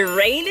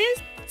 Uranus,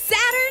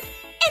 Saturn,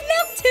 and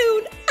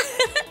Neptune.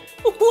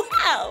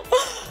 Wow!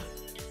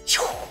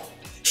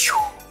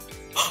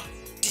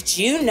 Did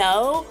you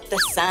know the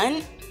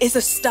sun is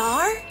a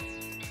star?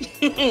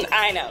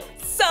 I know,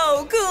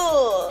 so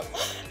cool.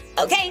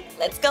 Okay,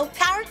 let's go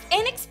park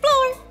and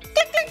explore.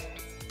 Click,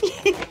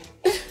 click.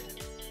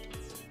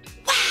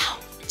 Wow,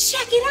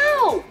 check it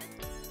out.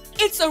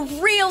 It's a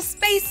real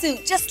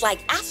spacesuit, just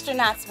like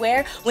astronauts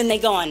wear when they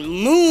go on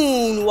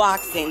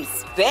moonwalks in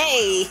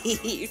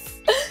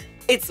space.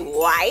 It's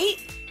white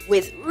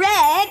with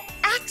red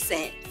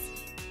accents.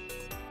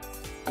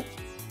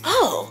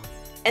 Oh,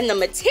 and the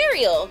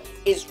material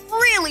is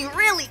really,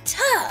 really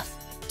tough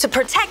to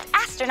protect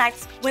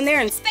astronauts when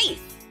they're in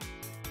space.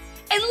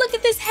 And look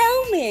at this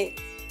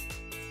helmet.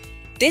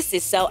 This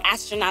is so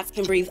astronauts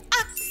can breathe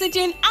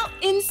oxygen out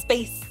in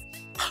space.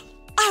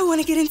 I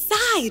want to get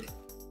inside.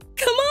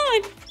 Come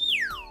on.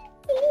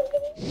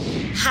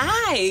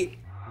 Hi,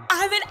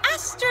 I'm an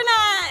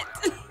astronaut.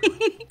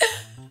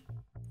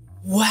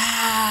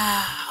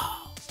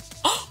 Wow.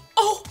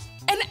 Oh,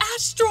 an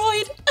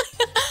asteroid.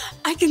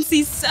 I can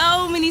see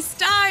so many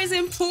stars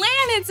and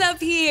planets up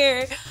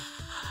here.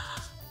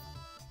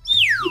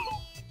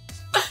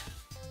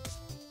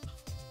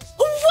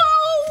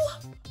 Whoa!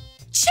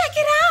 Check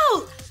it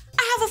out!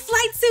 I have a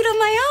flight suit of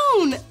my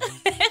own.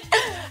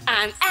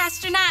 I'm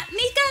astronaut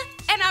Meekah,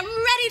 and I'm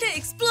ready to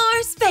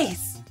explore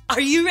space.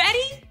 Are you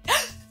ready?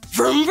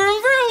 Vroom,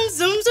 vroom, vroom,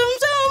 zoom, zoom,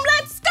 zoom,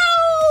 let's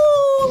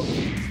go!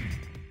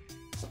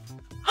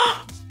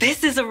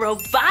 This is a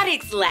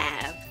robotics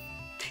lab.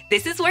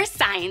 This is where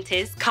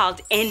scientists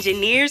called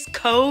engineers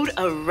code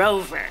a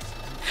rover.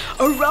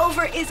 A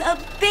rover is a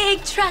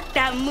big truck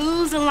that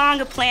moves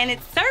along a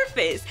planet's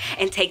surface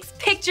and takes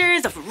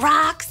pictures of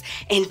rocks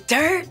and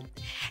dirt.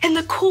 And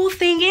the cool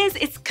thing is,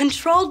 it's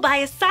controlled by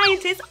a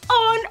scientist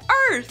on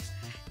Earth.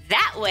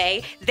 That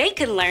way, they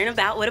can learn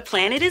about what a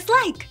planet is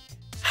like.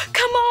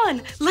 Come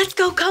on, let's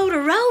go code a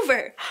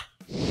rover.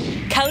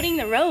 Coding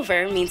the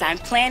rover means I'm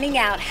planning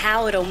out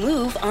how it'll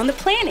move on the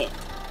planet.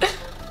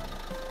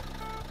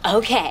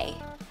 Okay,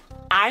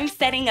 I'm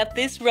setting up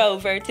this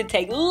rover to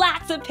take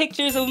lots of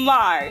pictures of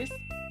Mars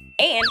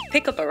and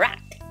pick up a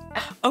rock.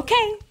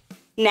 Okay,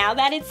 now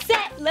that it's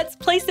set, let's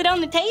place it on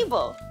the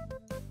table.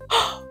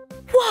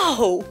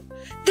 Whoa,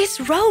 this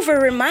rover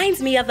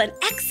reminds me of an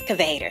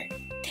excavator.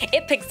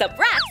 It picks up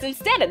rocks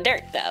instead of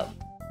dirt, though.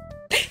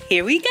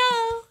 Here we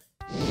go.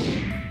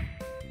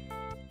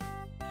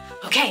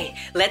 Okay,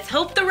 let's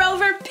hope the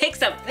rover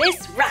picks up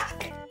this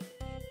rock.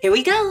 Here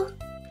we go.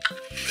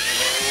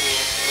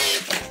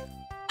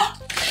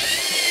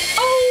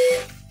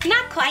 Oh,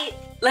 not quite.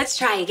 Let's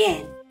try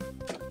again.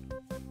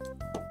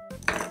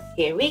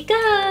 Here we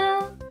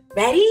go.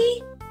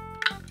 Ready?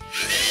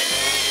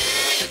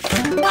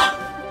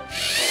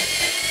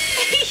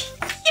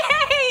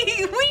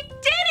 Yay! We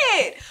did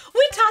it!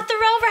 We taught the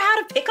rover how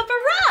to pick up a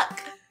rock.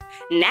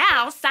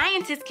 Now,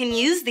 scientists can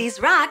use these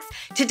rocks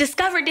to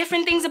discover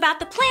different things about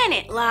the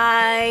planet,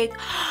 like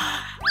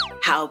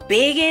how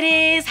big it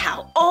is,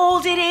 how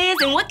old it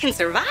is, and what can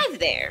survive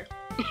there.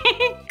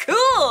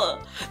 Cool!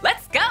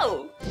 Let's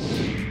go!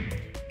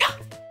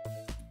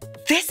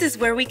 This is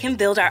where we can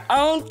build our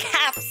own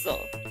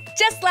capsule,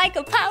 just like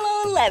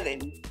Apollo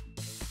 11.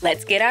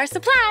 Let's get our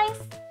supplies.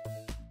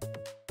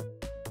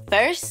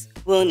 First,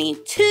 we'll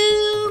need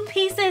 2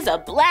 pieces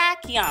of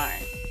black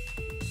yarn.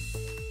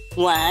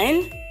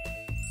 1,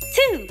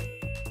 2.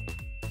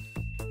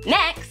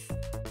 Next,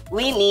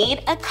 we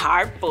need a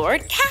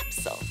cardboard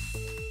capsule.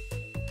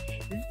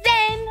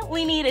 Then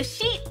we need a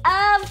sheet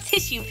of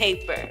tissue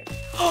paper.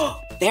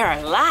 There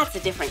are lots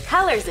of different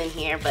colors in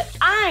here, but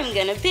I'm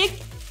gonna pick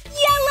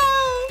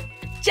yellow,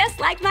 just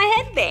like my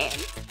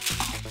headband.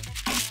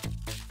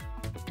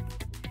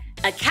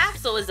 A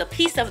capsule is a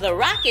piece of the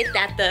rocket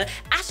that the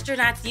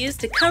astronauts use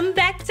to come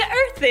back to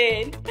Earth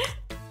in.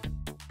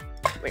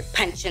 We're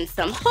punching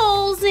some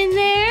holes in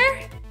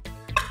there.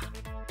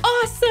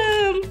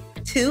 Awesome!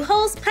 2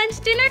 holes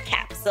punched in our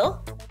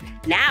capsule.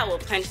 Now we'll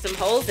punch some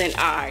holes in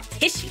our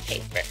tissue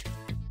paper.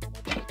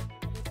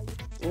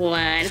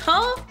 1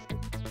 hole.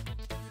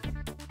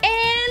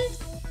 And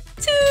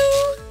 2.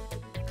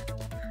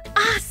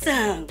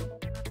 Awesome!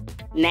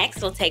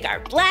 Next, we'll take our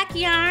black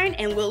yarn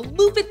and we'll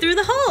loop it through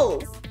the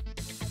holes.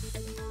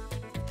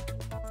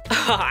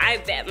 Oh,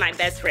 I bet my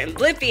best friend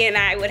Blippi and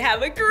I would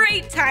have a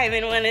great time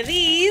in one of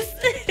these.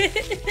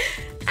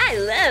 I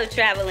love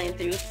traveling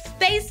through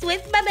space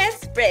with my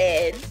best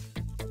friend.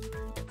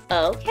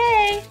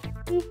 Okay.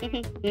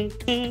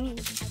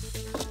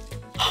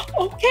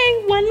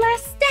 Okay, one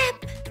last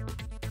step.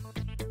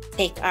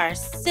 Take our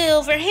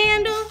silver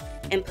handle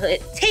and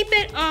tape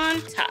it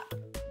on top.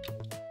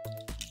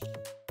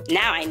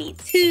 Now I need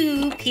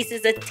 2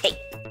 pieces of tape.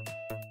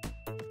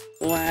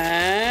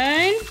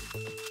 1.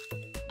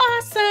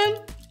 Awesome.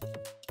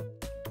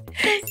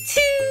 2.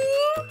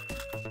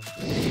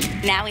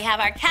 Now we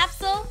have our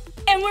capsule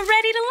and we're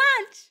ready to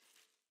launch.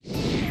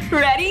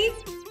 Ready?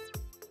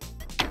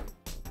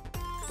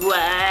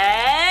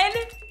 1,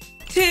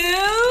 2,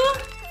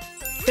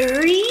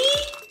 3,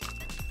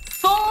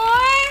 4,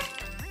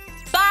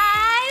 5,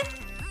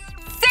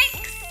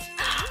 6,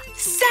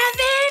 7,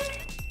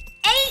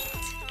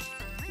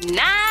 8, 9,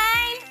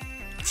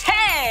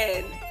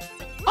 10.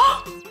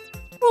 Wow!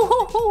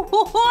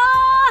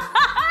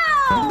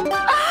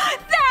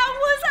 That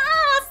was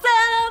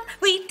awesome!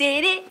 We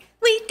did it!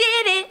 We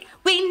did it!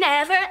 We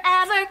never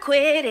ever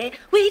quit it!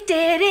 We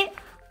did it!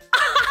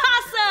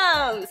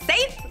 Awesome!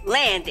 Safe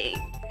landing.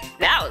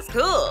 That was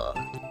cool.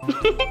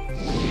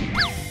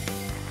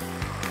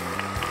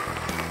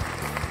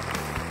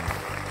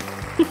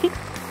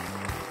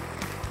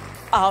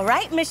 All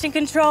right, Mission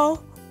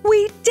Control,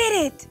 we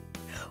did it.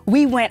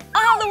 We went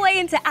all the way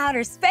into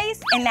outer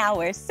space and now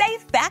we're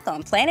safe back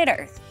on planet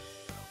Earth.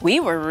 We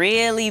were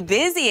really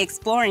busy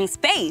exploring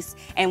space,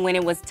 and when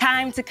it was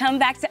time to come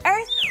back to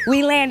Earth,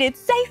 we landed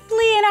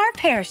safely in our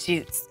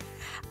parachutes.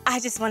 I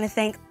just want to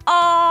thank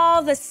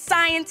all the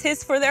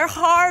scientists for their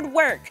hard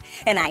work,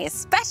 and I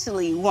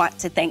especially want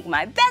to thank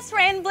my best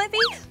friend, Blippi,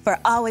 for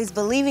always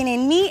believing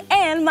in me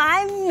and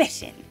my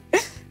mission.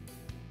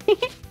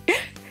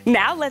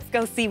 Now let's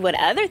go see what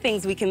other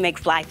things we can make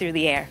fly through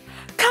the air.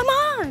 Come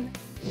on!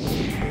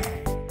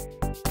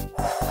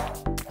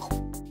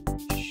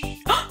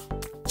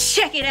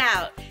 Check it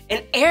out,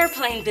 an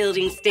airplane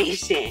building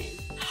station.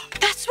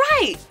 That's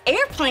right,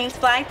 airplanes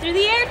fly through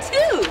the air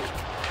too.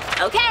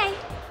 Okay,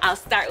 I'll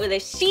start with a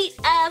sheet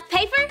of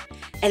paper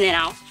and then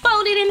I'll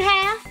fold it in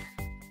half.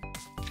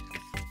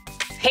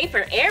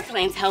 Paper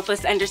airplanes help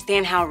us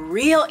understand how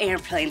real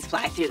airplanes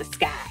fly through the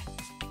sky.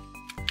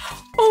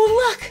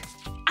 Oh look,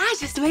 I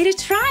just made a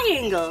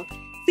triangle.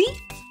 See?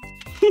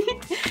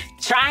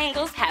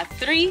 Triangles have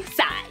 3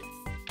 sides.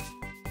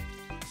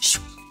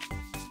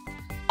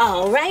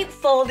 All right,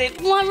 fold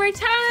it one more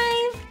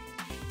time.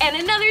 And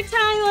another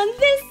time on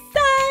this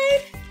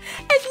side.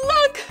 And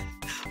look,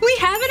 we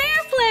have an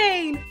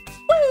airplane.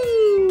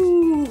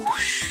 Woo!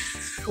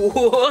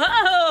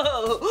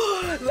 Whoa!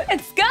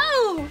 Let's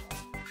go!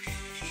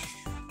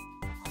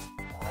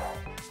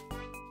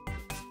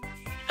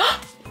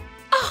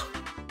 Oh,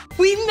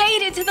 we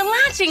made it to the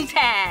launching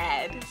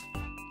pad.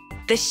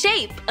 The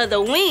shape of the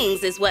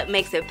wings is what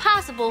makes it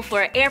possible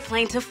for an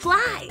airplane to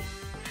fly.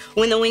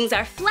 When the wings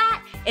are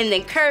flat and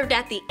then curved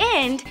at the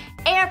end,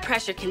 air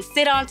pressure can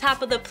sit on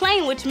top of the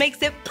plane, which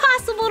makes it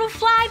possible to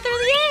fly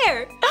through the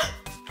air.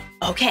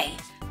 Okay,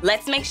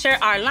 let's make sure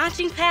our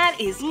launching pad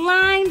is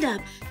lined up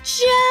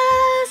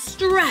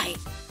just right.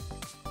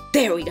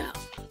 There we go.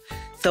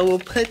 So we'll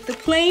put the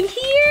plane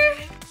here,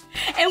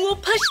 and we'll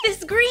push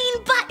this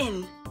green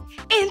button.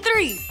 In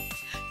 3,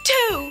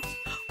 2,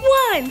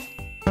 1.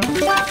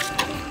 Wow!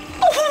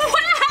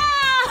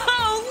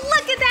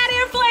 Look at that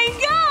airplane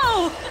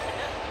go!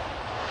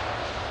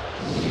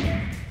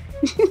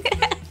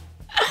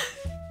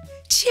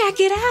 Check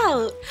it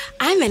out.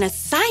 I'm in a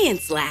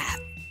science lab.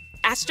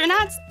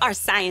 Astronauts are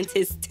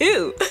scientists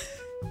too.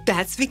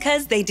 That's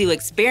because they do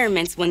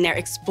experiments when they're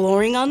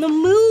exploring on the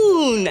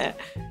moon.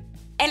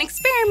 An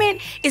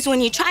experiment is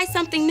when you try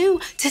something new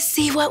to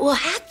see what will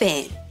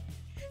happen.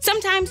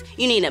 Sometimes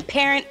you need a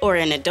parent or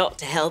an adult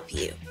to help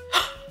you.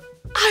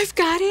 I've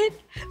got it.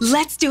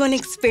 Let's do an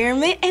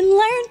experiment and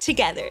learn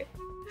together.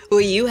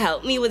 Will you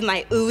help me with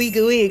my ooey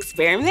gooey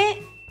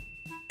experiment?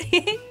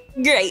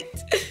 Great.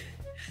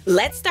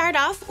 Let's start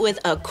off with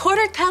a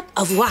 1/4 cup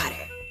of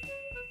water.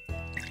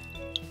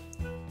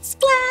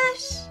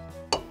 Splash.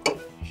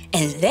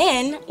 And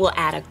then we'll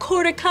add a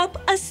 1/4 cup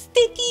of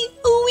sticky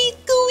ooey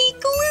gooey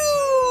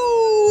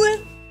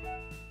glue.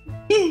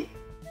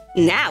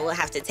 Now we'll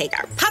have to take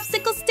our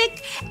popsicle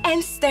stick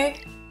and stir,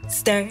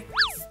 stir,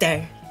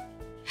 stir.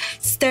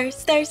 Stir,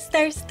 stir,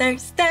 stir, stir,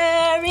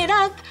 stir it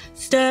up.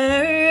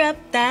 Stir up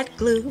that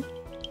glue.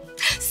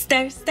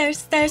 Stir, stir,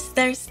 stir,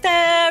 stir,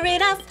 stir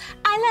it up.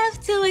 I love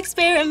to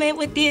experiment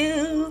with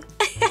you.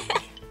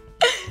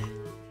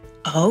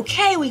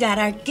 Okay, we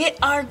gotta get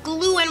our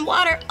glue and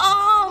water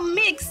all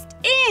mixed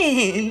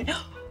in.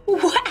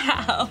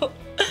 Wow,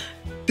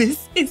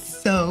 this is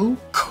so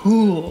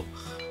cool.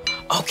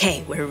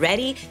 Okay, we're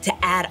ready to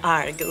add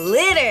our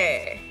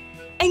glitter.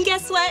 And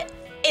guess what?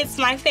 It's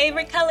my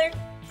favorite color,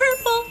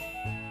 purple.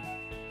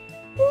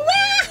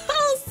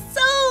 Wow,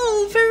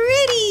 so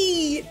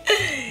pretty.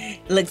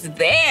 Looks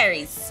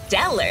very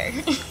stellar.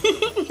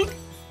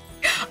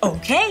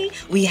 Okay,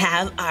 we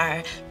have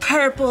our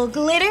purple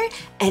glitter,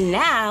 and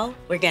now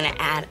we're gonna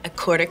add a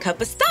 1/4 cup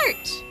of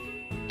starch.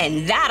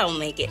 And that'll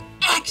make it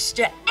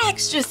extra,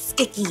 extra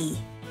sticky.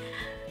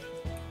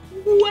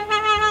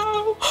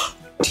 Wow,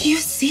 do you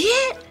see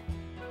it?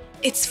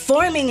 It's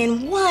forming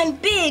in one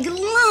big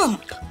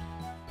lump.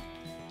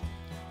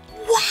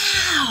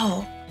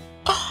 Wow.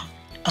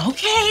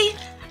 Okay,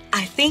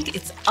 I think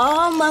it's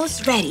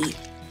almost ready.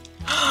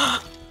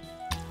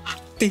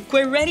 think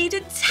we're ready to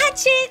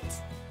touch it.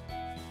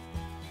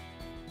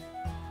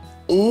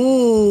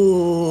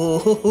 Ooh,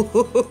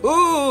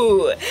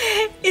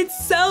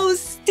 it's so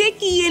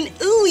sticky and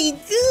ooey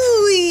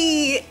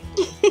gooey.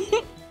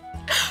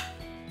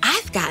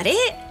 I've got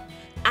it.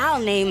 I'll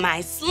name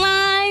my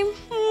slime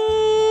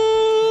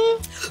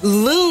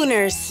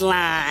Lunar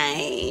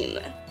Slime.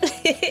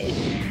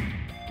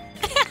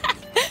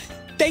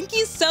 Thank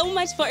you so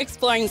much for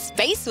exploring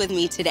space with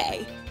me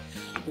today.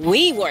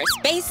 We wore a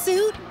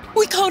spacesuit,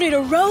 we coded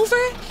a rover,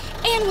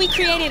 and we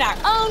created our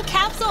own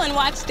capsule and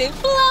watched it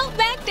float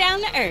back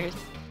down to Earth.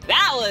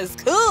 That was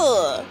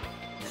cool.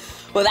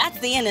 Well, that's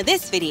the end of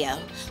this video.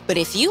 But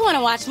if you want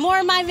to watch more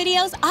of my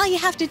videos, all you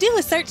have to do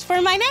is search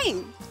for my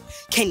name.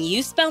 Can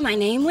you spell my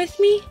name with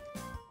me?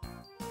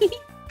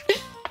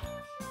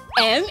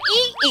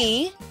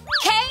 M-E-E-K-A-H.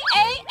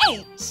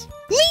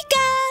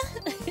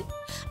 Meekah.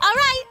 All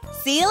right,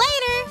 see you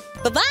later.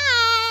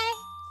 Bye-bye.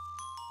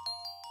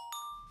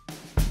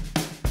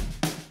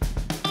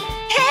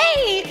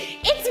 Hey,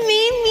 it's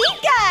me,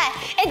 Meekah,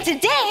 and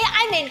today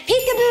I'm in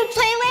Peekaboo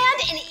Playland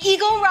in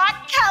Eagle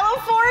Rock,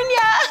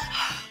 California.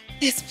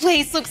 This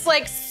place looks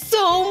like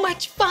so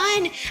much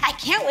fun. I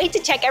can't wait to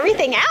check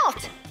everything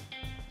out.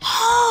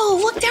 Oh,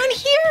 look down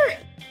here.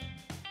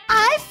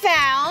 I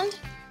found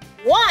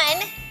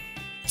 1,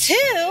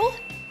 2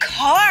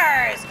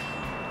 cars.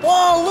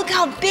 Whoa, look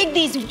how big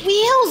these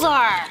wheels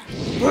are.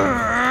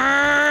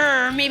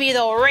 Brrr, maybe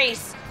they'll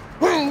race.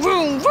 Vroom,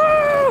 vroom,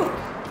 vroom.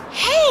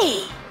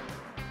 Hey,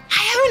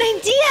 I have an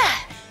idea.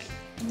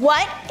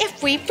 What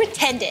if we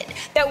pretended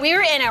that we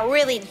were in a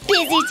really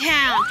busy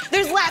town?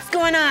 There's lots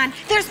going on.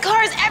 There's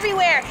cars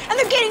everywhere, and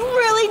they're getting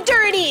really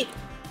dirty.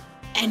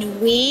 And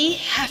we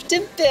have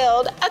to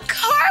build a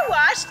car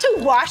wash to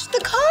wash the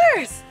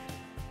cars.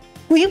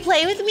 Will you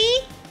play with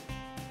me?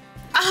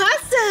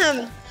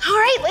 Awesome. All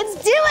right, let's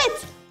do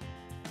it.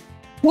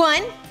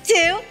 1,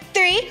 2,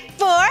 3,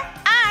 4.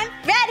 I'm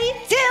ready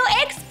to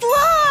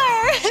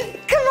explore.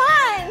 Come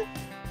on.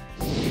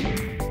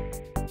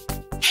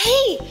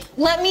 Hey,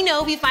 let me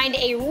know if you find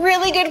a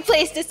really good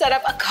place to set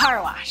up a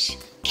car wash.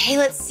 Okay,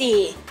 let's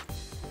see.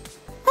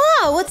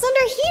 Oh, what's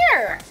under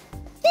here?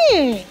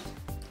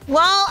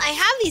 Well, I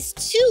have these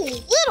 2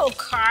 little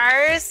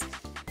cars.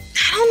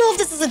 I don't know if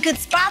this is a good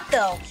spot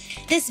though.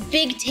 This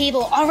big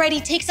table already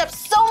takes up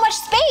so much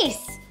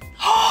space.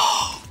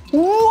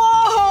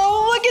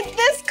 Whoa, look at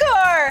this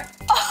car.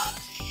 Oh,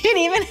 it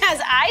even has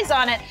eyes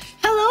on it.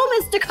 Hello,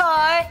 Mr.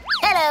 Car.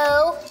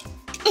 Hello.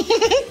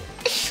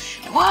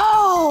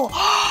 Whoa,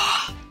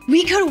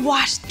 we could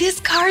wash this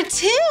car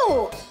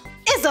too.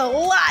 It's a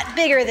lot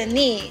bigger than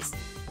these.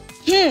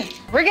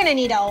 We're gonna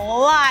need a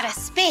lot of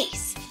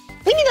space.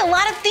 We need a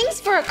lot of things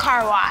for a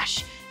car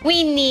wash.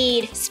 We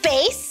need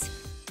space,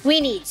 we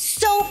need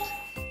soap,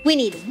 we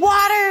need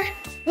water,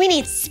 we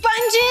need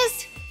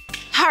sponges.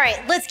 All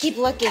right, let's keep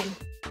looking.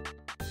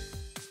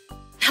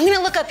 I'm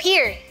gonna look up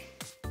here.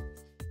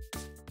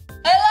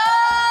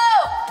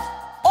 Hello!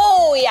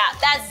 Oh yeah,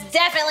 that's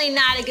definitely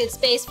not a good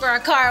space for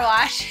a car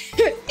wash.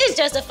 It's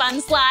just a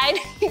fun slide.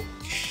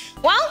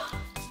 Well,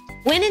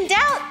 when in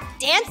doubt,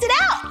 dance it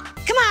out.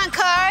 Come on,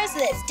 cars,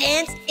 let's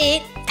dance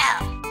it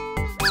out.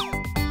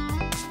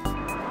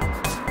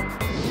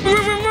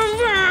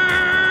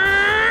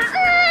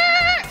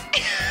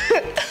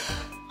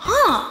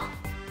 Huh,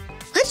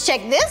 let's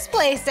check this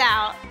place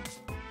out.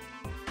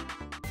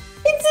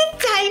 It's a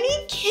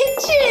tiny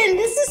kitchen.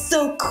 This is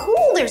so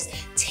cool. There's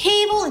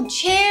table and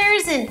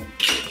chairs and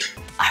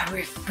a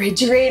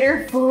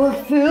refrigerator full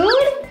of food.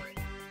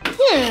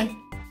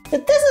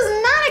 But this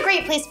is not a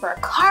great place for a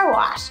car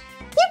wash.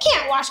 You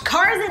can't wash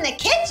cars in the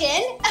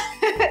kitchen.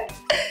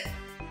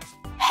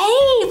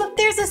 Hey, look,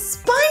 there's a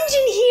sponge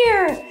in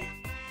here.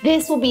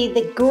 This will be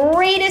the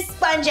greatest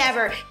sponge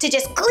ever to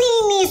just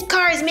clean these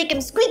cars, make them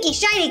squeaky,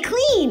 shiny,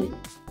 clean.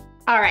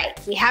 All right,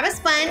 we have a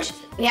sponge,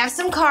 we have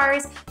some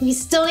cars, we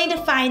still need to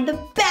find the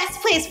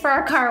best place for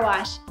our car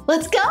wash.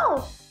 Let's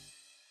go.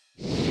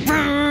 Wait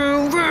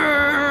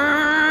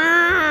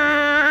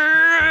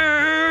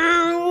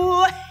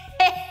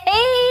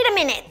a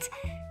minute.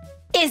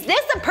 Is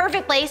this the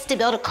perfect place to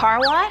build a car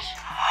wash?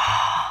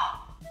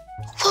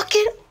 Look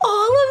at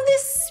all of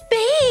this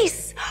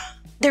space.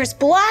 There's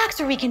blocks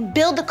where we can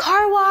build the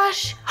car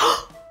wash.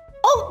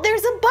 Oh,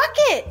 there's a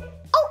bucket.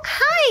 Oh,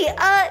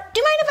 hi.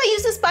 Do you mind if I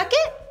use this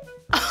bucket?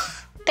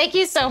 Oh, thank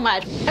you so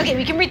much. Okay,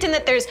 we can pretend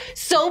that there's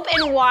soap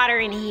and water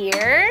in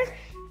here.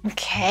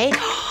 Okay.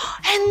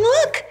 And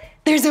look,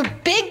 there's a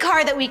big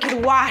car that we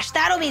could wash.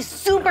 That'll be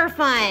super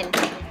fun.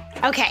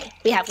 Okay,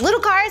 we have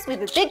little cars, we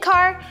have a big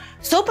car,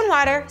 soap and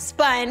water,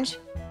 sponge.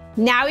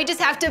 Now we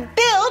just have to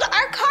build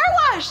our car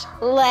wash.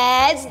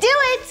 Let's do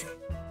it.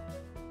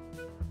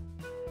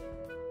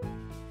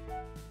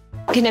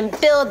 I'm gonna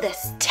build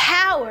this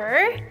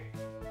tower.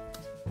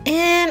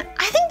 And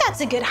I think that's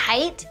a good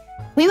height.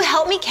 Will you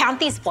help me count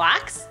these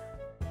blocks?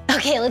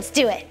 Okay, let's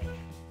do it.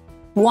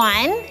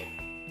 1,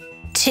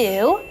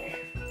 2,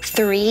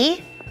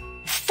 3,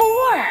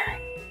 4.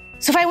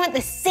 So if I want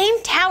the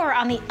same tower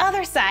on the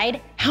other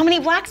side, how many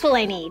blocks will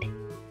I need?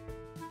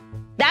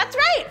 That's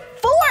right,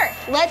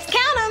 4. Let's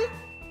count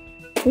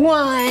them.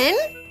 1,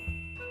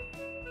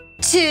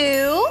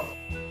 2,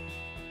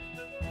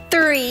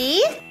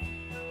 3,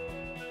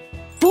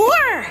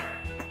 4.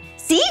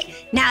 See?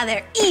 Now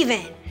they're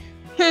even.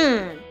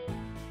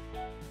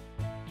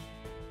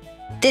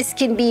 This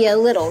can be a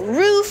little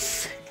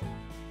roof.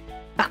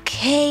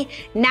 Okay,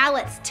 now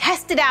let's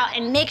test it out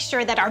and make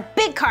sure that our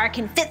big car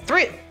can fit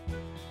through.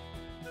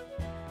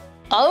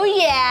 Oh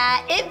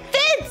yeah, it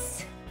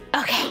fits.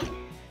 Okay,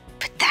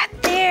 put that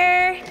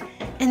there,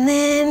 and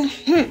then,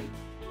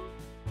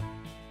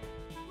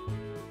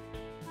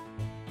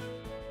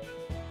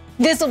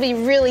 This will be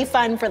really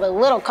fun for the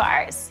little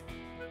cars.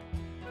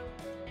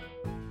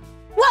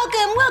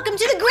 Welcome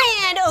to the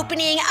grand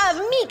opening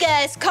of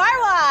Meekah's Car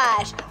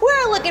Wash.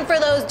 We're looking for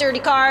those dirty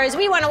cars.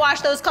 We want to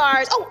wash those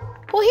cars. Oh,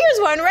 well, here's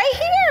one right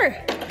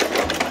here.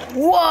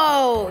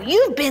 Whoa,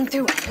 you've been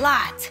through a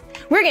lot.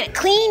 We're gonna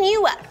clean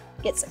you up.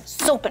 Get some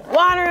soap and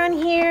water on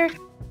here.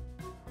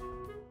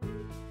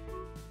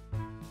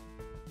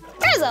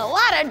 There's a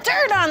lot of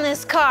dirt on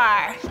this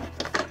car.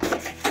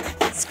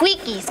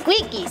 Squeaky,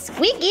 squeaky,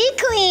 squeaky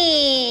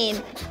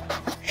clean.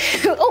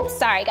 Oh,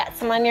 sorry, got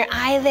some on your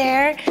eye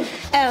there.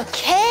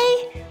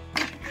 Okay,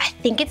 I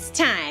think it's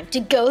time to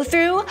go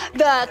through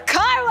the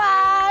car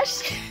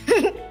wash.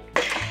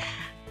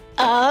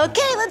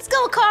 Okay, let's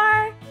go,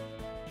 car.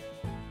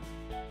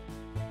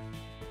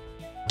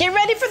 Get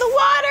ready for the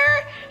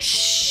water.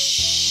 Shh.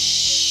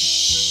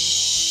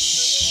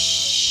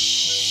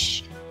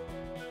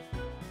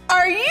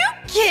 Are you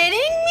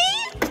kidding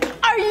me?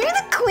 Are you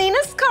the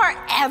cleanest car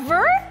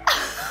ever?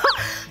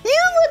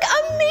 You look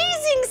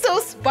amazing, so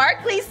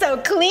sparkly, so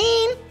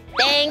clean.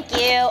 Thank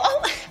you.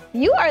 Oh,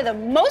 you are the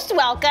most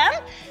welcome.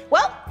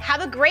 Well,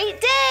 have a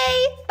great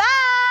day.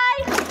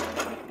 Bye.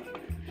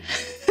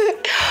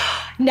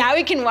 Now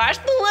we can wash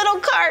the little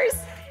cars.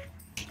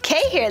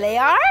 Okay, here they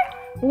are.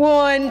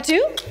 1,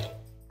 2.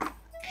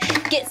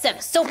 Get some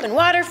soap and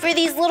water for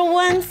these little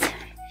ones.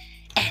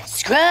 And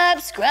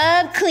scrub,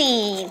 scrub,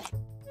 clean.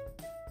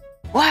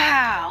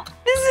 Wow,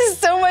 this is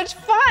so much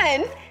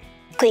fun.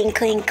 Clean,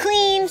 clean,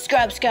 clean,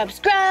 scrub, scrub,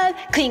 scrub,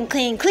 clean,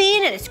 clean,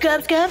 clean, and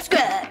scrub, scrub,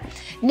 scrub.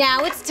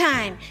 Now it's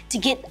time to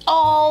get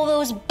all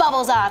those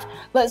bubbles off.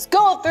 Let's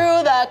go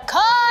through the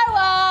car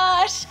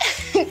wash.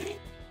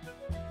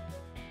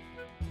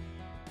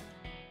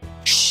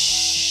 Shh.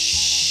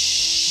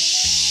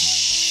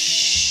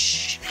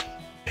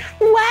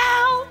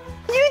 Wow,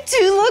 you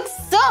two look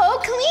so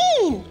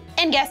clean.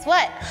 And guess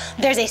what?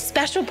 There's a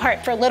special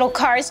part for little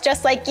cars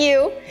just like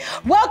you.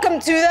 Welcome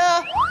to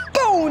the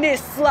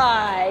bonus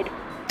slide.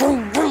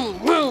 Vroom, vroom,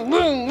 vroom,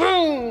 vroom,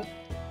 vroom.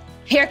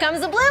 Here comes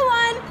the blue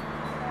one.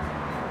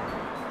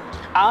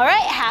 All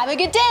right, have a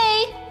good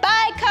day.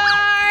 Bye,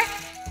 car.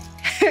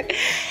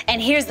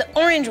 And here's the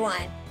orange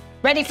one.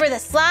 Ready for the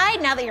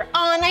slide now that you're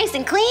all nice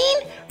and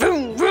clean?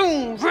 Vroom,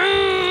 vroom,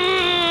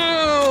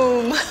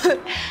 vroom.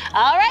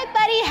 All right,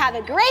 buddy, have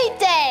a great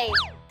day.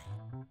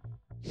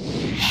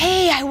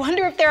 Hey, I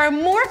wonder if there are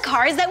more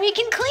cars that we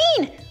can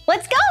clean.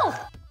 Let's go.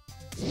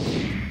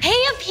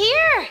 Hey, up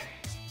here.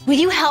 Will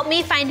you help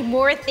me find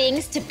more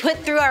things to put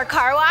through our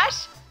car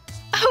wash?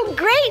 Oh,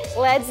 great.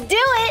 Let's do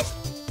it.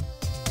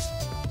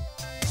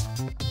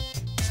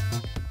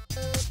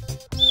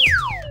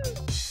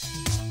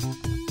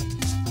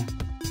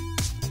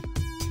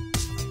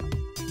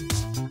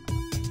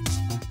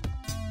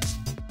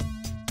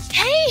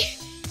 Hey,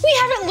 we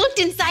haven't looked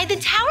inside the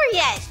tower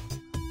yet.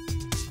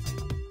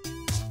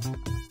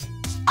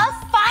 A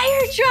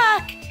fire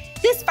truck!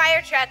 This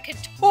fire truck could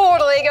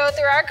totally go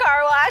through our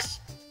car wash.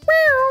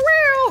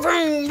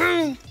 Vroom,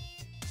 vroom.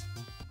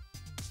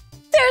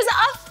 There's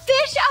a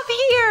fish up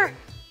here.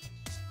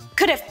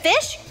 Could a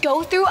fish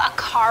go through a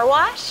car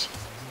wash?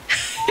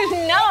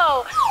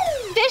 No,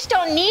 fish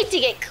don't need to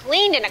get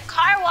cleaned in a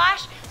car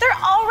wash. They're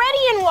already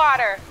in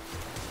water.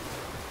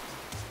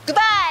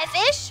 Goodbye,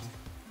 fish.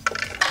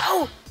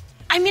 Oh,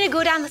 I'm gonna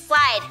go down the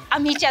slide. I'll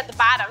meet you at the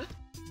bottom.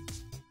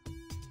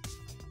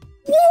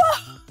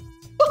 Whoa!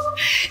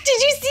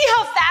 Did you see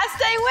how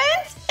fast I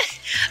went?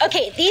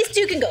 Okay, these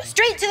two can go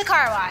straight to the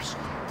car wash.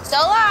 So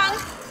long.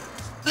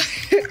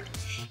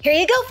 Here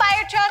you go,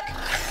 fire truck.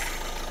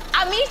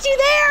 I'll meet you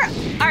there.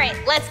 All right,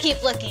 let's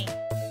keep looking.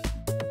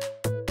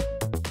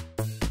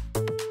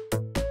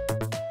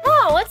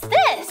 Oh, what's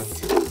this?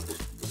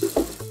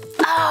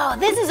 Oh,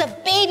 this is a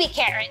baby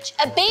carriage.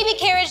 A baby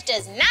carriage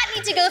does not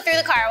need to go through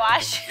the car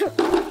wash.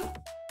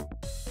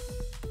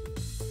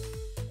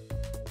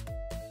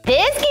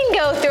 This can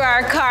go through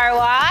our car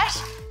wash.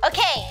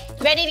 Okay,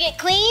 ready to get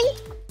clean?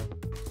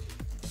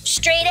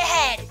 Straight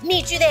ahead,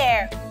 meet you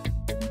there.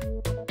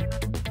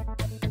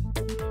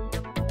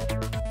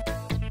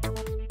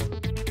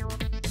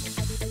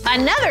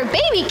 Another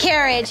baby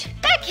carriage.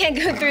 That can't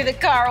go through the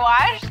car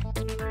wash.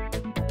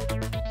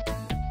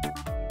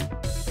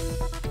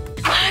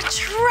 A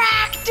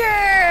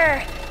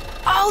tractor.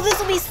 Oh, this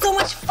will be so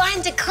much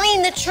fun to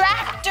clean the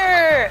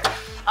tractor.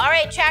 All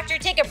right, tractor,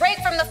 take a break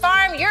from the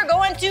farm. You're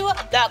going to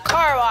the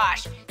car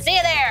wash. See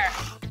you there.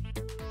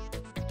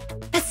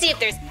 The see if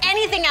there's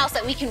anything else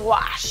that we can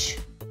wash.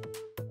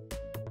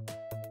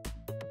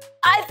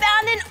 I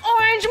found an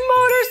orange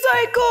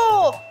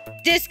motorcycle!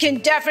 This can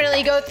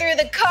definitely go through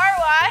the car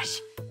wash.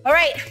 All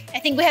right, I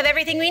think we have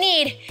everything we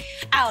need.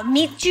 I'll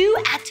meet you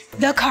at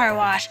the car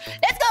wash.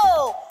 Let's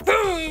go!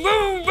 Boom,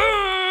 boom,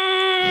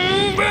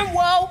 boom, boom.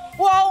 Whoa,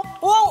 whoa,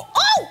 whoa,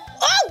 oh,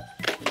 oh,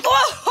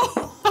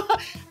 oh!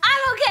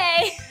 I'm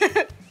okay.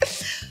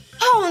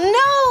 Oh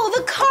no,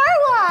 the car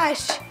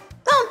wash.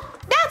 Oh,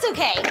 that's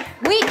okay.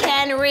 We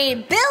can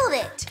rebuild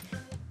it.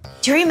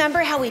 Do you remember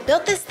how we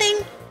built this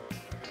thing?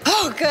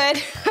 Oh,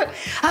 good.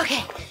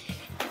 Okay,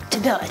 to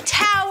build a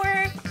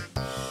tower.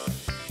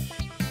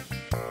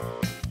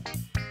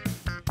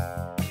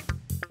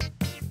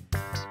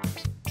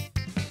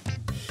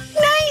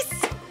 Nice!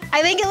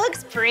 I think it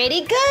looks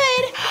pretty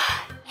good.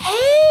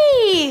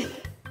 Hey!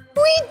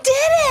 We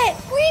did it!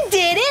 We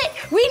did it!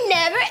 We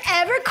never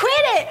ever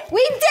quit it!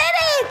 We did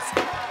it!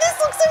 This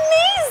looks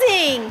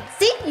amazing!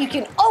 See, you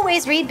can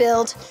always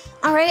rebuild.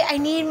 All right, I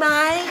need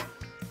my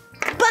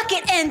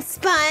bucket and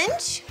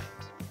sponge.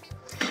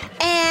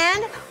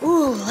 And,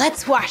 ooh,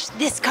 let's wash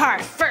this car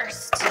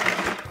first.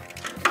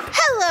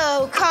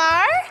 Hello,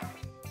 car.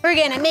 We're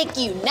gonna make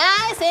you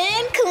nice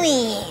and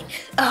clean.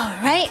 All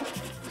right.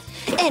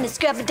 And a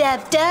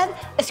scrub-a-dub-dub,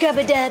 a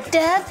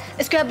scrub-a-dub-dub,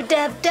 a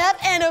scrub-a-dub-dub,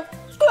 and a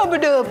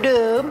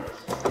scrub-a-dub-dub.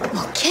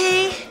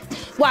 Okay,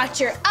 watch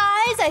your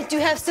eyes. I do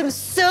have some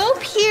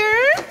soap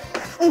here.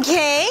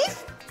 Okay.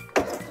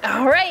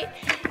 All right,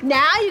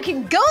 now you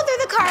can go through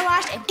the car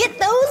wash and get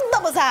those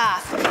bubbles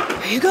off.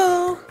 Here you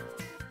go.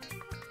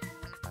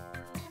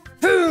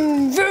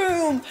 Vroom,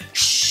 vroom.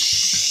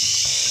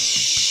 Shh.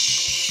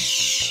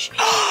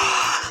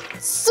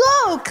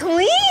 So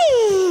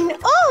clean.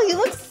 Oh, you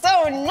look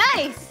so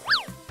nice.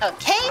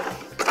 Okay,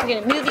 we're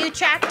gonna move you,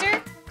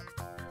 tractor.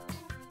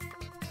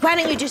 Why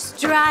don't you just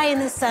dry in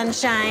the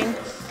sunshine?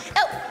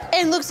 Oh,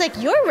 and it looks like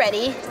you're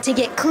ready to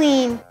get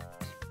clean.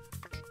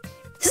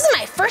 This is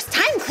my first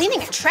time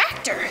cleaning a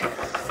tractor.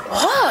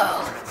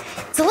 Whoa,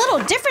 it's a little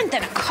different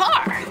than a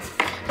car.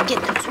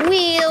 Get those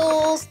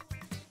wheels.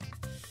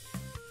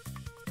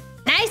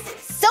 Nice and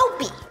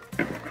soapy.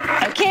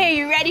 Okay, are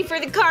you ready for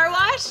the car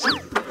wash?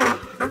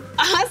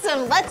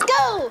 Awesome, let's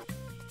go.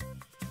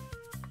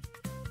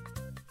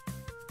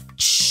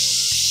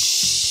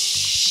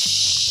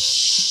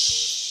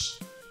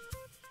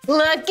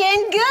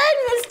 Looking good,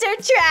 Mr.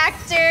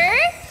 Tractor.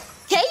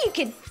 Okay, you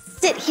can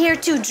sit here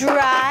to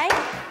dry.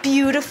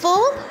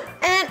 Beautiful.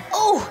 And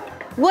oh,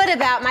 what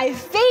about my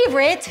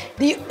favorite,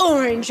 the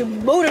orange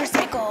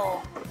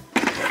motorcycle?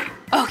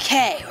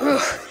 Okay,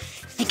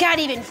 it got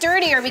even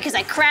dirtier because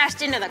I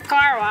crashed into the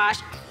car wash.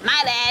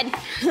 My bad.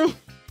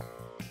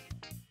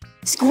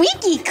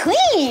 Squeaky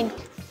clean.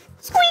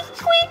 Squeak,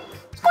 squeak,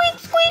 squeak,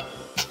 squeak.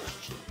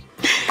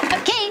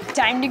 Okay,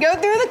 time to go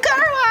through the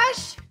car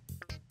wash.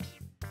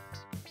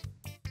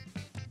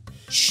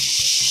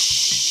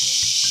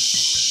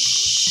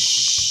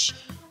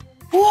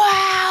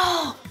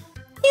 Wow,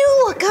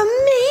 you look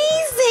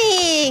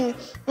amazing.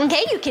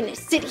 Okay, you can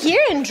sit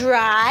here and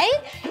dry.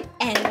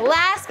 And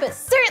last but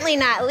certainly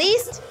not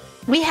least,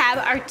 we have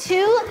our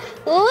two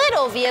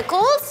little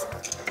vehicles,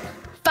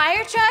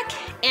 fire truck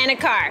and a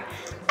car.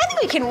 I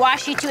think we can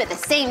wash you two at the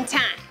same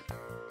time.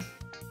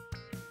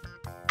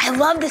 I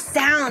love the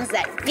sounds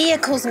that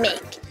vehicles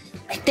make.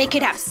 Like they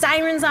could have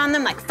sirens on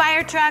them like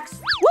fire trucks,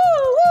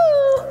 woo,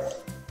 woo.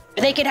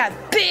 Or they could have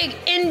big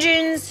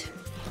engines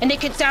and they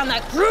could sound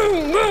like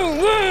vroom, vroom,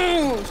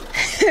 vroom.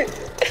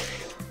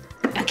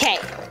 Okay,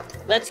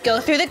 let's go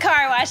through the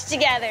car wash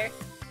together.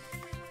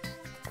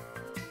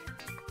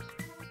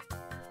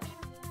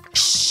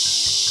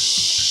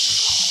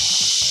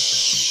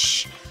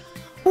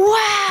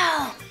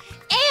 Wow!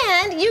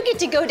 And you get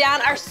to go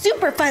down our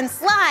super fun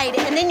slide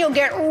and then you'll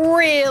get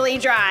really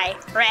dry.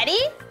 Ready?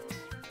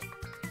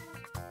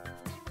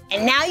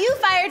 And now you,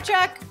 fire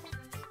truck.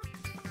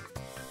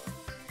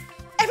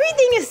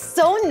 Everything is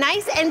so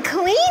nice and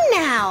clean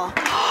now.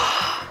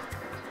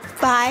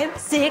 5,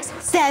 6,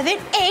 7,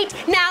 8.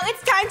 Now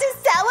it's time to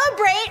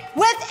celebrate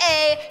with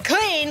a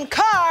clean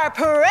car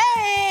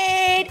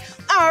parade.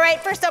 All right,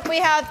 first up we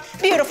have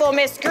beautiful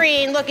Miss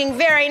Green looking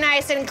very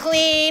nice and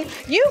clean.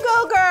 You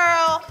go,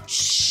 girl.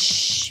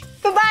 Shh.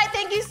 Bye-bye,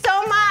 thank you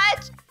so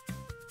much.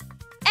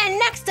 And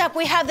next up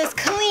we have this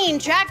clean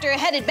tractor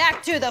headed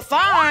back to the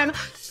farm.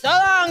 So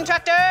long,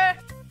 tractor.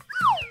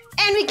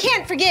 And we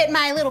can't forget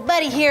my little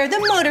buddy here, the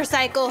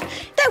motorcycle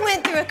that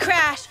went through a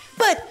crash,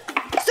 but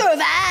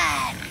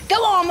survived.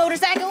 Go on,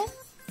 motorcycle.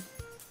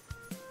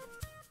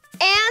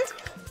 And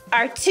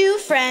our two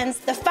friends,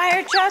 the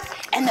fire truck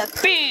and the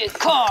big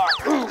car.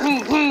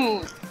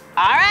 All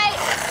right,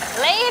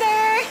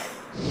 later.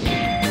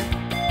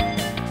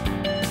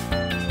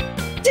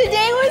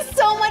 Today was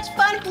so much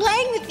fun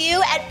playing with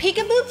you at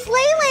Peekaboo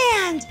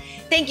Playland.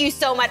 Thank you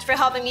so much for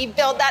helping me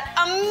build that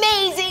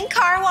amazing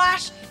car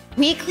wash.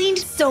 We cleaned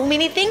so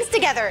many things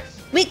together.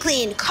 We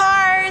cleaned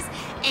cars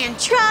and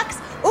trucks,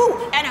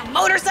 ooh, and a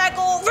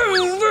motorcycle,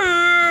 vroom,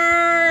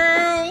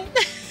 vroom.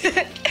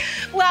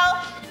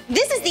 Well,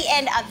 this is the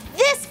end of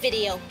this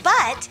video,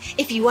 but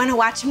if you want to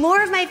watch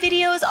more of my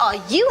videos, all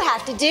you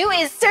have to do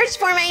is search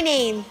for my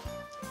name.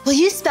 Will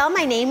you spell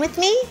my name with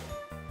me?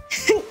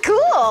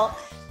 Cool.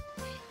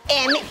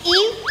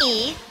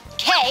 M-E-E-K-A-H.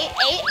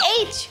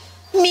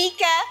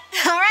 Meekah.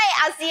 All right,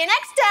 I'll see you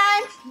next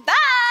time.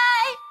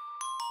 Bye.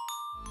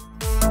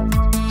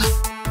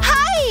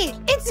 Hi,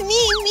 it's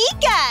me,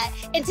 Meekah.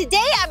 And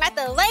today I'm at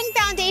the Lang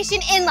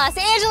Foundation in Los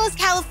Angeles,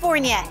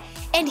 California.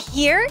 And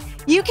here,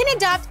 you can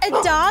adopt a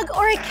dog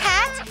or a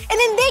cat, and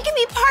then they can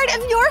be part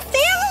of your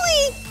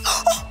family.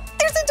 Oh,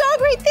 there's a dog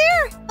right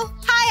there. Oh,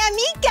 hi, I'm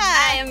Meekah.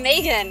 Hi, I'm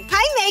Megan.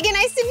 Hi, Megan.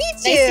 Nice to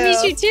meet you. Nice to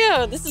meet you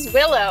too. This is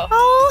Willow.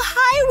 Oh,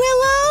 hi,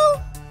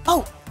 Willow.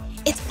 Oh,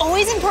 it's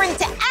always important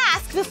to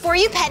ask before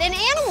you pet an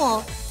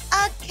animal.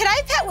 Can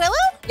I pet Willow?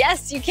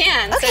 Yes, you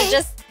can. Okay. So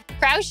just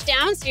crouch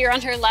down so you're on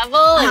her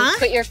level and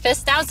put your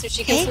fist out so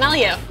she can smell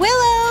you.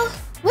 Willow,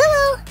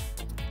 Willow.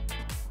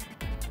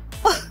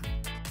 Oh,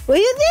 what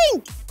do you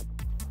think?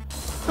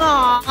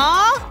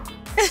 Aww.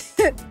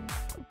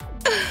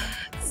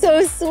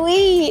 So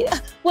sweet.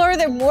 Well, are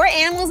there more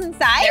animals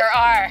inside? There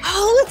are.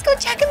 Oh, let's go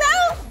check them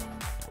out.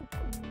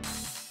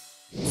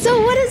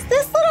 So what is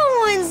this little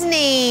one's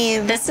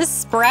name? This is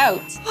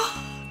Sprout.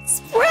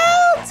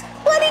 Sprout!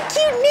 What a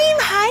cute name.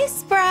 Hi,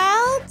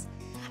 Sprout.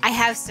 I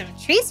have some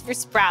treats for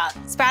Sprout.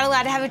 Sprout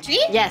allowed to have a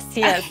treat? Yes,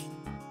 he is.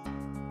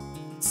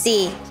 Let's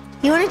see.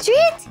 You want a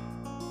treat?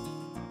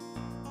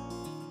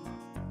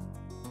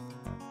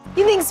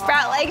 You think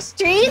Sprout likes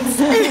treats?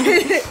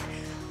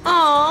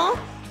 Aw.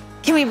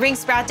 Can we bring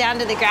Sprout down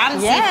to the ground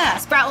and see if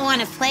Sprout will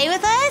want to play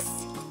with us?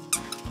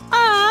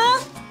 Aw.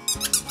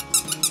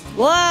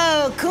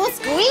 Whoa, cool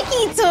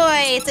squeaky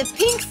toy. It's a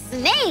pink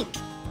snake.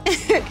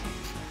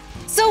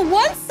 So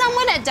once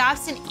someone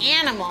adopts an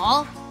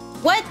animal,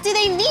 what do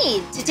they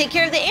need to take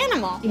care of the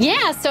animal?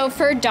 Yeah, so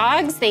for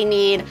dogs, they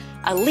need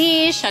a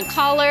leash, a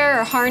collar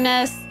or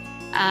harness,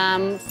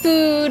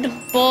 food,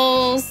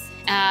 bowls,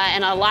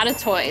 and a lot of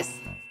toys.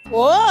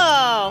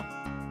 Whoa.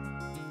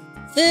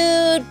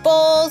 Food,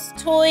 bowls,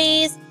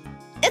 toys.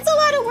 It's a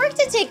lot of work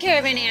to take care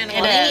of an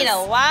animal. They need a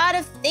lot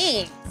of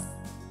things.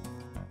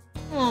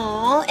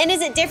 Aww, and is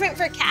it different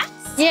for cats?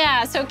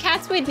 Yeah, so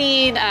cats would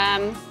need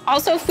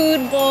also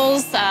food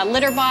bowls,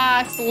 litter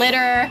box,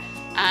 litter,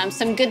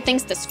 some good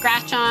things to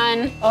scratch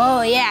on.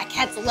 Oh yeah,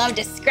 cats love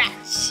to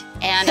scratch.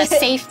 And a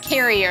safe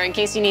carrier in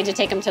case you need to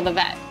take them to the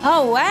vet.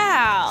 Oh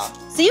wow.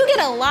 So you get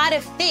a lot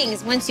of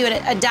things once you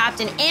adopt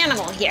an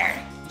animal here.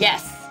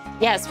 Yes,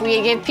 yes,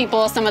 we give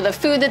people some of the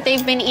food that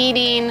they've been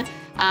eating,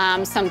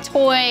 some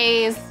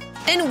toys.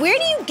 And where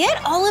do you get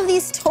all of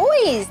these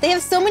toys? They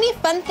have so many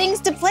fun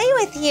things to play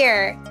with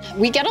here.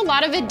 We get a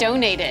lot of it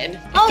donated.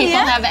 If people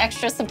have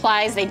extra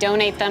supplies, they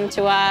donate them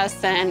to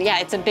us, and yeah,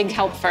 it's a big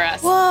help for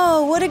us.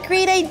 Whoa, what a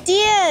great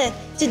idea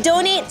to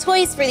donate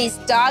toys for these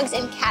dogs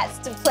and cats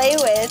to play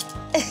with.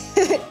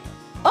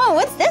 Oh,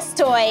 what's this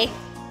toy?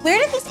 Where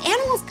did these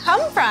animals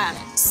come from?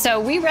 So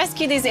we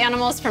rescue these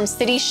animals from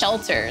city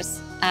shelters.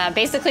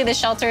 Basically, the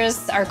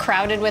shelters are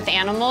crowded with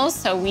animals,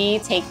 so we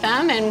take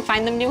them and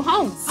find them new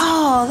homes.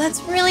 Oh, that's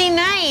really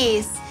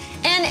nice.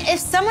 And if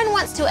someone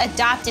wants to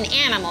adopt an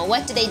animal,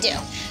 what do they do?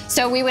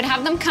 So we would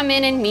have them come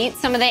in and meet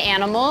some of the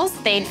animals.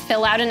 They'd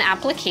fill out an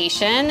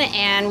application,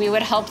 and we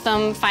would help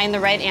them find the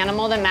right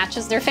animal that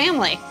matches their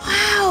family.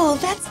 Wow,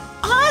 that's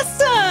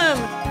awesome.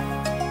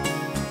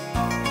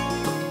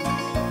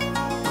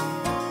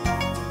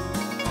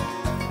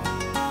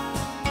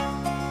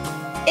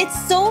 It's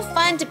so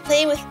fun to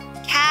play with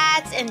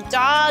cats and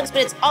dogs,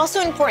 but it's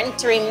also important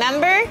to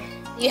remember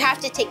you have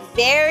to take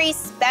very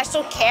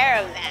special care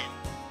of them.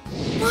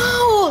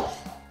 Whoa,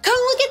 come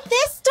look at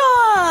this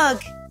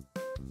dog.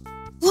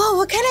 Whoa,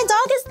 what kind of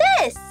dog is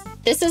this?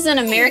 This is an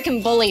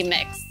American Bully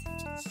mix.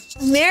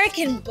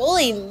 American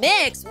Bully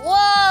mix,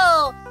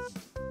 whoa.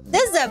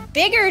 This is a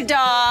bigger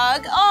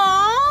dog,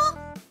 aw.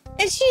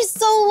 And she's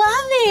so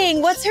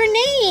loving. What's her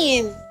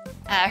name?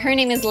 Her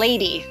name is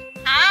Lady.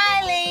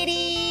 Hi,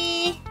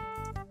 Lady.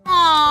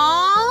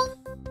 Aww.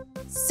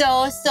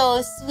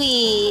 So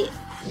sweet.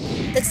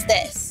 What's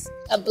this?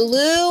 A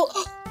blue,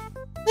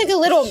 like a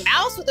little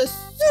mouse with a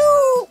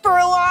super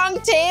long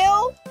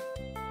tail.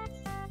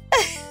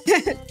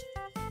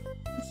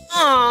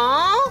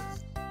 Aww.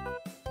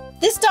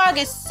 This dog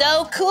is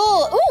so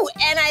cool. Ooh,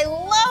 and I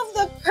love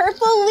the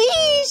purple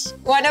leash.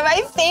 One of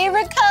my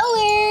favorite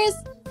colors.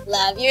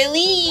 Love your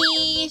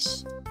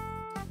leash.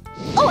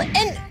 Oh,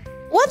 and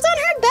what's on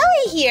her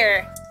belly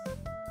here?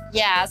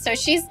 Yeah, so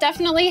she's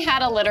definitely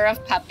had a litter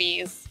of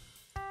puppies.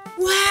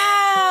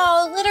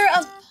 Wow, a litter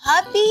of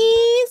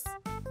puppies?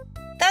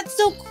 That's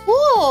so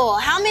cool.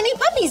 How many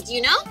puppies do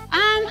you know?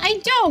 I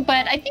don't,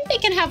 but I think they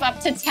can have up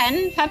to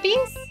 10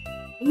 puppies.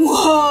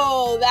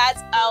 Whoa,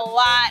 that's a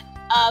lot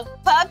of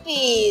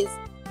puppies.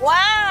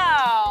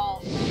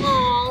 Wow.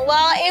 Oh,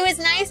 well, it was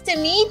nice to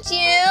meet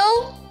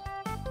you.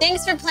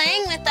 Thanks for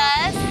playing with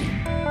us.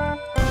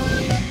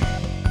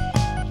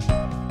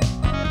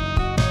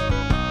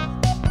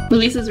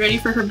 Lisa's ready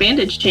for her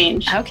bandage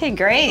change. Okay,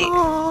 great.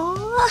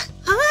 Aww,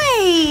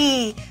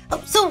 hi.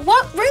 So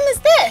what room is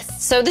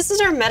this? So this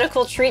is our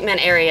medical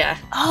treatment area.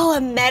 Oh,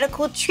 a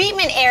medical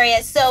treatment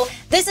area. So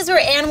this is where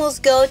animals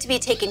go to be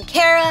taken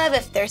care of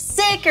if they're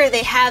sick or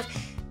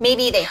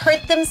maybe they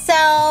hurt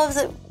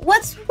themselves.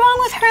 What's wrong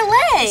with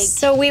her leg?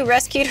 So we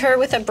rescued her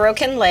with a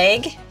broken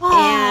leg. Aww.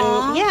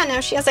 And yeah, now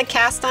she has a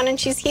cast on and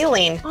she's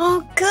healing.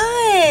 Oh,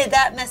 good.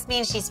 That must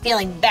mean she's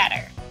feeling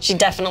better. She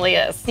definitely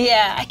is.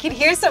 Yeah, I could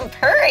hear some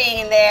purring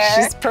in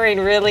there. She's purring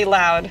really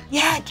loud.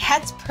 Yeah,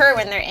 cats purr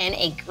when they're in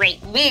a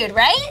great mood,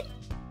 right?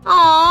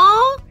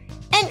 Aww.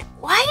 And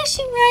why is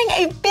she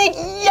wearing a big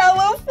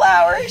yellow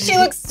flower? She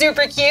looks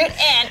super cute,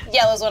 and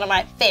yellow is one of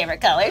my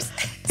favorite colors.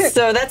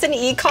 So that's an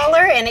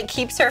e-collar, and it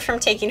keeps her from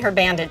taking her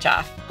bandage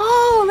off.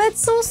 Oh, that's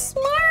so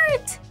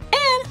smart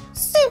and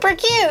super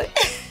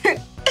cute.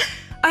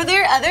 Are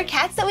there other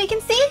cats that we can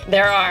see?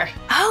 There are.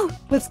 Oh,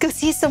 let's go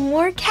see some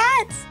more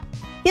cats.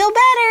 Feel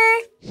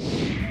better.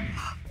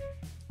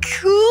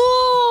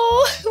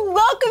 Cool.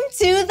 Welcome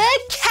to the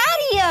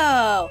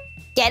catio.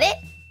 Get it?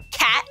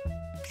 Cat,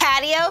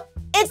 patio.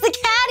 It's the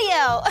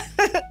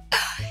catio.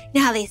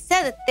 Now, they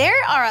said that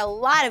there are a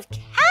lot of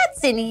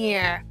cats in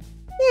here.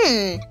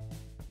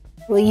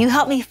 Will you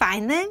help me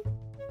find them?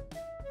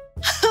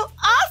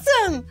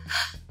 Awesome.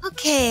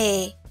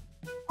 Okay.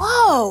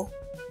 Whoa.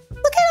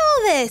 Look at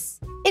all this.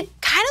 It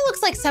kind of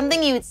looks like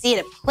something you would see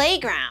at a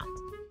playground.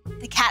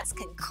 The cats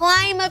can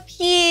climb up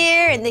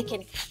here and they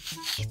can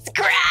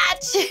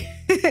scratch.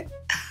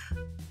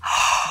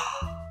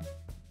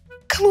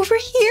 Come over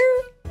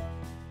here.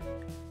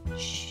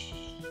 Shh.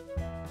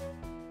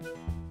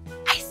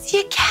 I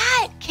see a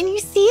cat. Can you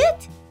see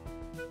it?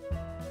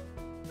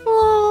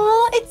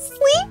 Oh, it's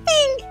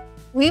sleeping.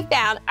 We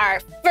found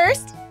our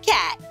first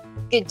cat.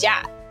 Good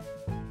job.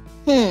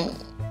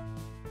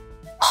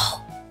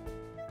 Oh,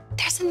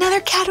 there's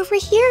another cat over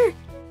here.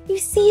 You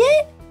see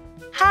it?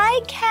 Hi,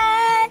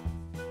 cat.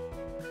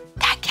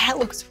 That cat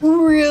looks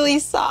really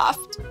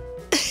soft.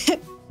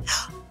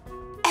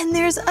 And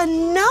there's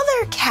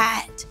another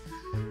cat.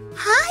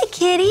 Hi,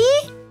 kitty.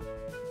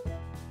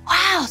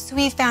 Wow, so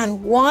we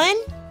found 1,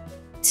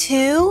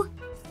 2,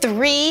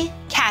 3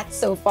 cats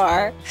so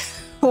far.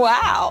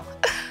 Wow.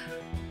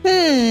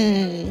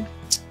 Do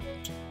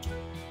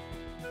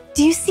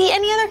you see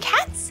any other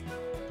cats?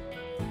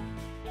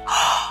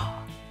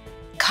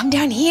 Come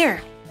down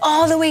here,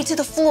 all the way to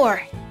the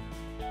floor.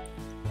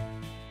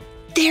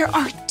 There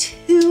are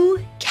 2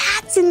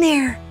 cats in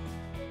there.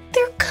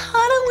 They're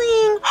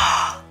cuddling.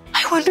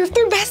 I wonder if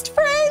they're best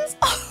friends.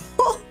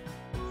 Oh.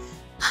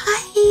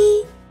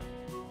 Hi.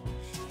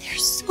 They're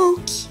so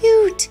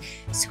cute.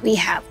 So we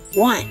have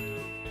 1,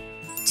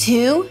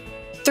 2,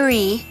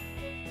 3,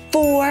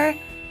 4,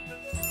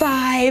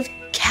 5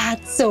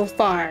 cats so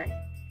far.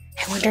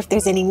 I wonder if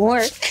there's any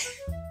more.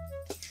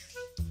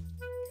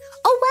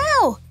 Oh,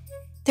 wow.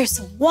 There's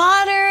some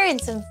water and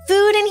some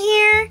food in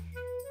here.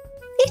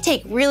 They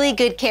take really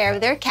good care of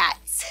their cats.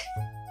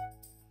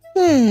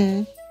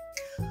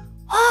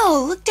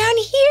 Oh, look down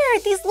here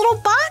at these little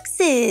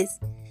boxes.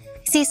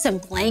 I see some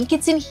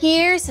blankets in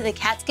here so the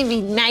cats can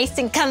be nice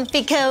and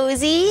comfy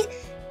cozy.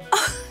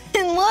 Oh,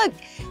 and look,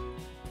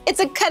 it's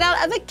a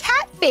cutout of a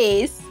cat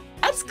face.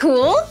 That's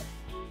cool.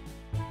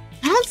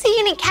 I don't see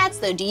any cats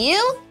though, do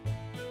you?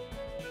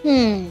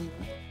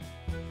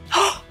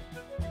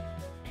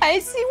 I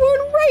see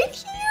one right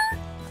here.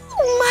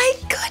 Oh my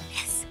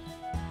goodness.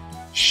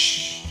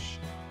 Shh,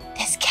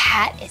 this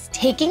cat is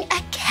taking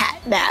a cat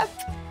nap.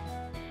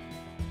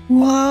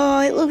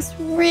 Whoa, it looks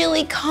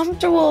really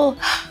comfortable.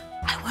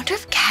 I wonder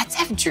if cats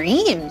have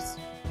dreams.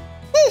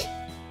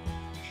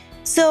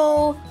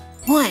 So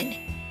 1,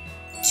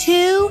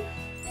 2,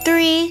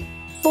 3,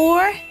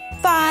 4,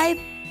 5,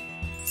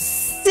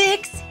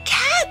 6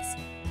 cats.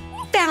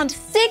 We found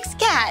 6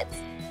 cats.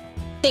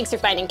 Thanks for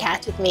finding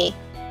cats with me.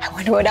 I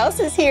wonder what else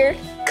is here.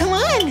 Come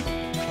on.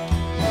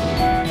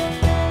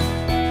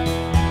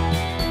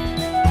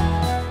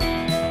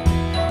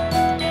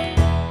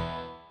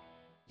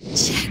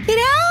 Check it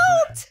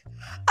out.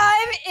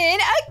 I'm in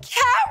a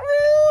cat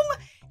room.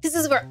 This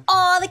is where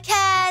all the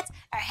cats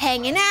are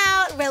hanging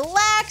out,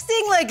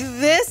 relaxing like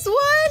this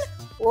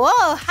one.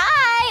 Whoa,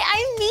 hi,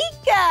 I'm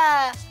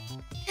Meekah.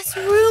 This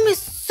room is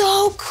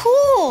so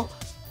cool.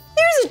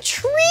 There's a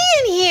tree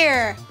in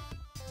here.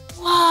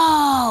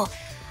 Whoa,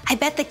 I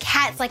bet the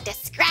cats like to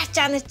scratch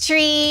on the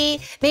tree.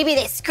 Maybe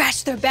they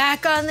scratch their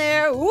back on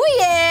there. Oh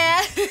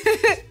yeah.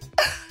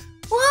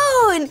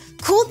 Whoa, and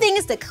cool thing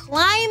is to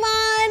climb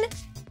on.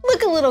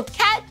 Look, a little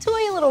cat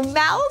toy, a little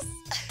mouse.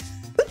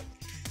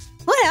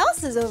 What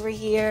else is over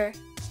here?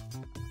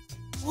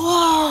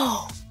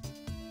 Whoa,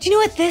 do you know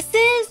what this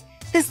is?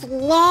 This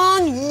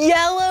long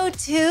yellow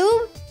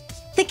tube?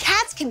 The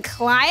cats can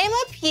climb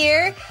up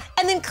here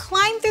and then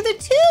climb through the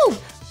tube.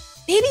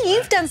 Maybe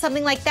you've done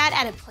something like that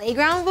at a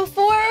playground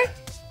before.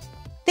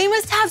 They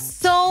must have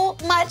so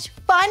much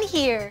fun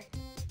here.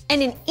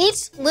 And in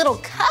each little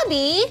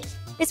cubby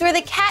is where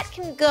the cat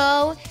can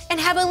go and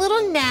have a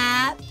little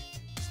nap.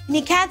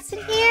 Any cats in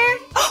here?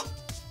 Oh,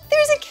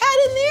 there's a cat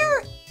in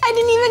there. I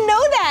didn't even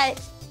know that.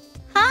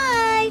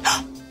 Hi.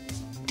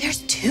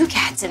 There's 2 2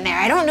 cats in there.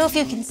 I don't know if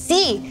you can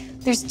see.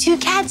 There's 2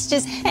 cats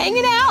just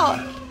hanging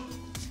out.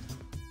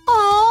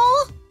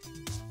 Aw,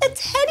 a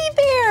teddy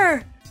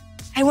bear.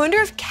 I wonder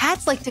if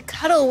cats like to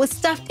cuddle with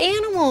stuffed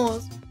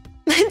animals.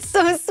 That's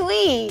so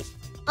sweet.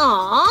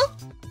 Aw.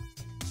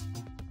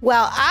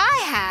 Well,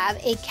 I have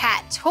a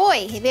cat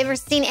toy. Have you ever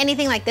seen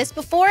anything like this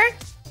before?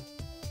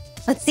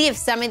 Let's see if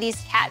some of these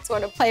cats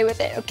want to play with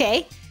it,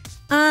 okay?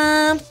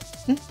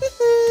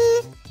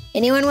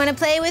 Anyone want to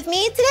play with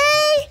me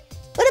today?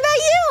 What about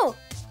you?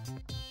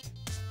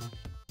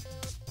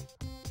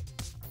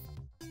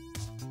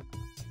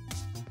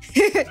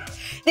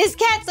 This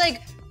cat's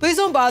like, please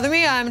don't bother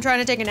me. I'm trying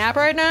to take a nap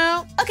right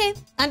now. Okay,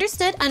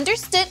 understood,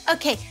 understood.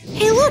 Okay,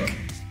 hey look,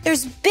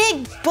 there's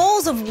big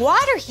bowls of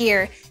water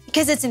here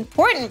because it's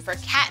important for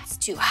cats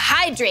to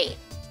hydrate,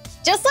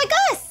 just like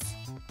us.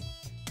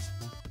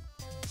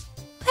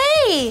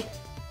 Hey,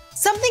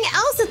 something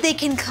else that they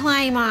can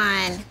climb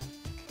on.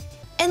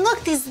 And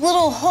look, these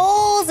little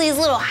holes, these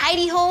little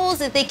hidey holes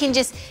that they can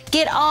just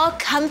get all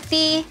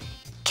comfy.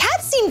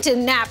 Cats seem to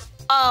nap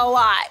a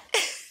lot.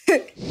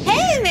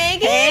 Hey,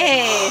 Megan.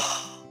 Hey.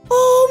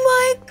 Oh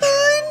my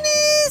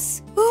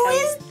goodness. Who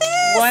is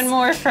this? One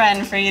more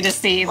friend for you to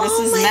see. This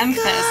is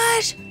Memphis. Oh my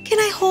gosh. Can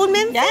I hold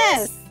Memphis?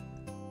 Yes.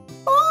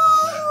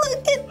 Oh,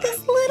 look at this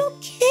little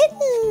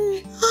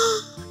kitten.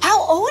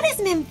 How old is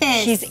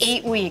Memphis? He's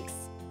 8 weeks.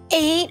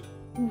 8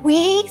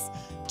 weeks?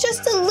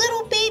 Just a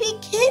little baby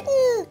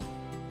kitten.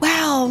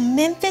 Wow,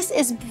 Memphis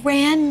is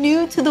brand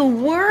new to the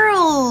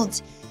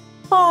world.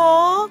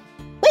 Aw.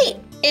 Wait,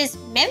 is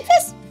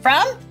Memphis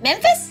from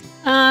Memphis?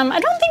 I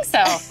don't think so.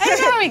 I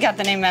don't know how we got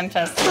the name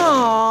Memphis.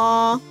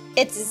 Aw,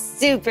 it's a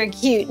super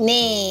cute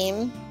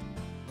name.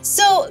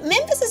 So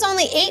Memphis is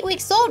only 8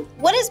 weeks old.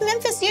 What does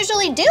Memphis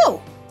usually do?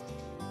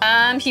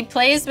 He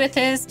plays with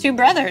his 2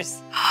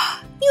 brothers.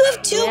 You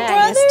have 2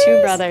 brothers? He has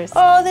 2 brothers.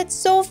 Oh, that's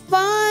so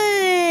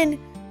fun.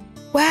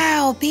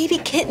 Wow, baby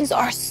kittens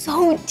are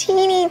so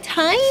teeny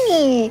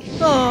tiny.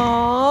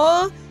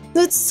 Aw,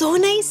 it's so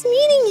nice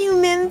meeting you,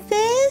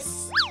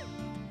 Memphis.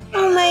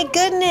 Oh my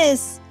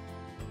goodness.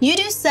 You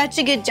do such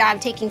a good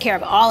job taking care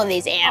of all of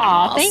these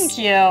animals. Aw, thank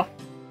you.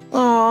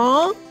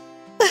 Aw.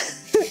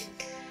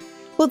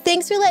 Well,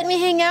 thanks for letting me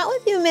hang out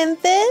with you,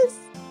 Memphis.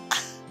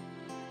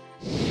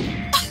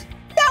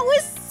 That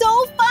was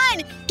so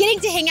fun, getting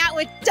to hang out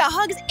with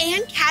dogs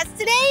and cats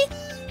today.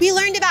 We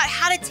learned about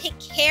how to take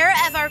care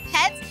of our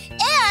pets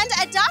and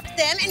adopt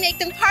them and make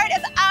them part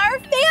of our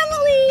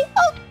family.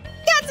 Oh,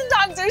 cats and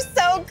dogs are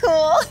so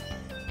cool.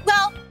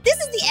 Well, this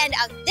is the end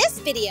of this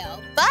video,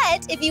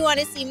 but if you want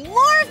to see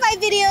more of my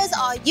videos,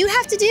 all you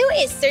have to do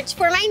is search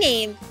for my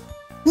name.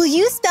 Will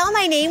you spell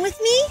my name with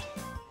me?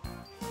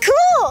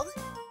 Cool.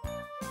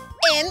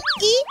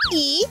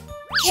 M-E-E-K-A-H.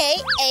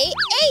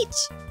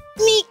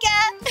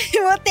 Meekah.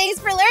 Well, thanks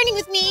for learning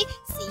with me.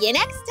 See you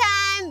next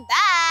time.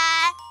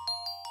 Bye.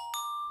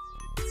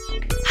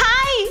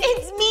 Hi,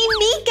 it's me,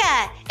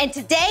 Meekah. And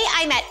today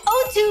I'm at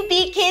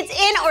O2B Kids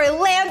in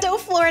Orlando,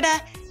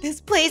 Florida. This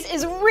place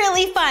is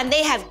really fun.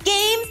 They have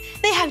games,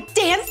 they have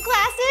dance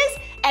classes,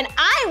 and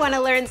I want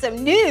to learn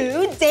some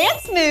new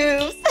dance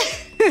moves.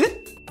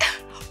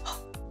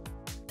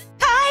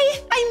 Hi,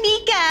 I'm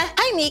Meekah.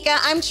 Hi, Meekah.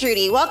 I'm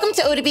Trudy. Welcome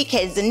to O2B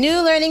Kids, the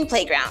new learning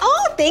playground.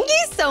 Oh, thank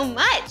you so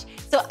much.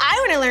 So I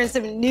want to learn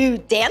some new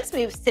dance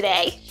moves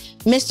today.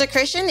 Mr.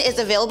 Christian is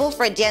available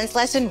for a dance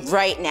lesson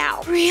right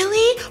now.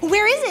 Really?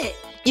 Where is it?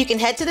 You can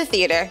head to the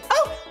theater.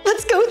 Oh,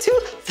 let's go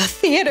to the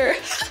theater.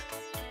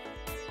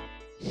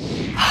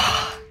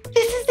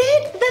 This is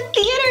it, the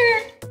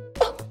theater.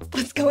 Oh,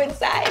 let's go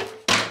inside.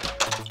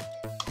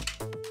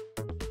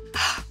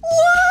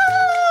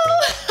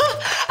 Whoa!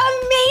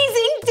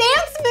 Amazing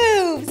dance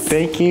moves.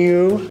 Thank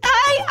you.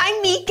 Hi,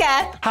 I'm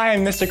Meekah. Hi,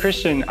 I'm Mr.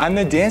 Christian. I'm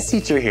the dance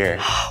teacher here.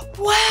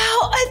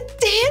 Wow, a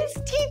dance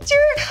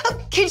teacher.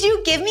 Could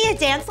you give me a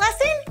dance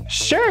lesson?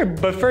 Sure,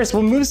 but first,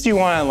 what moves do you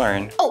want to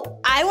learn? Oh,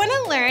 I want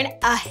to learn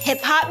a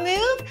hip-hop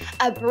move,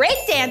 a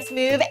break dance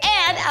move,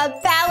 and a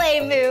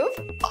ballet move.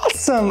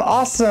 Awesome,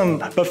 awesome.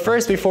 But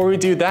first, before we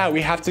do that,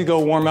 we have to go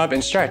warm up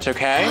and stretch,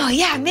 okay? Oh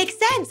yeah, makes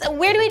sense.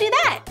 Where do we do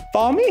that?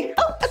 Follow me.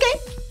 Oh, okay.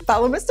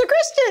 Follow Mr.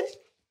 Christian.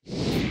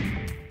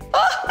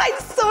 Oh, I'm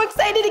so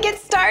excited to get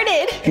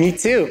started. Me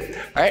too.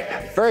 All right,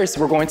 first,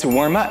 we're going to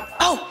warm up.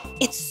 Oh,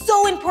 it's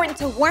so important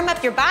to warm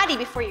up your body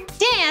before you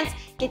dance,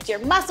 get your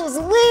muscles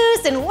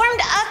loose and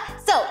warmed up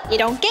so you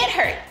don't get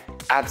hurt.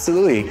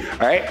 Absolutely.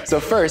 All right, so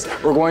first,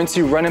 we're going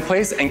to run in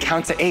place and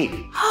count to 8.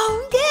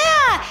 Oh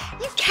yeah,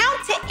 you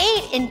count to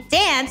 8 in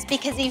dance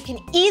because you can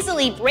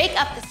easily break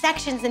up the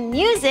sections in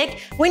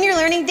music when you're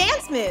learning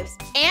dance moves.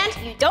 And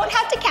you don't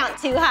have to count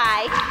too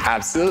high.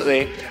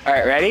 Absolutely. All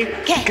right, ready?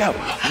 Okay. Go.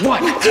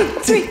 1, 2,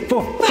 3,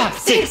 4, 5,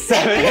 6,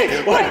 7,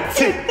 8. 1,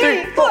 2,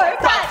 3, 4,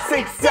 5,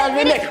 6,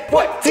 7, 8.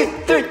 1, 2,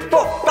 3,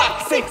 4,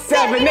 5, 6,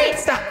 7, 8.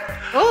 Stop.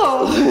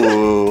 Oh,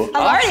 Ooh,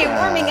 I'm already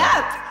warming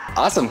up.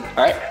 Awesome.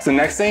 All right, so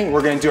next thing,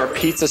 we're gonna do our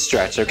pizza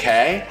stretch,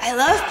 okay? I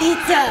love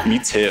pizza. Me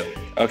too.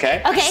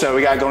 Okay? Okay. So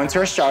we gotta go into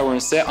our straddle. We're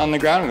gonna sit on the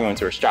ground. We're going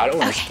to our straddle.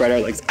 We're gonna spread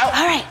our legs out.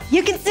 All right,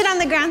 you can sit on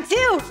the ground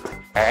too.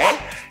 All right,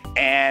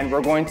 and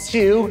we're going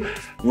to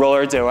roll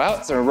our dough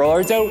out. So roll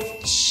our dough,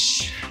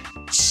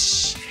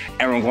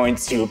 and we're going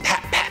to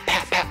pat, pat,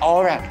 pat, pat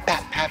all around.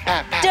 Pat, pat,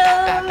 pat, pat,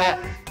 pat, pat, pat.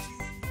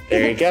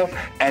 There you go.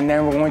 And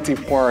then we're going to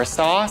pour our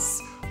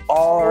sauce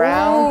all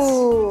around.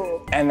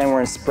 Ooh. And then we're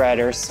gonna spread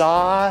our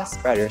sauce,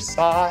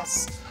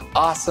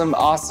 Awesome,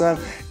 awesome.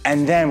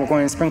 And then we're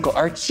going to sprinkle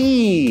our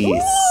cheese.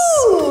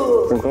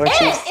 Ooh. Sprinkle our and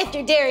cheese. if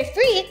you're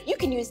dairy-free, you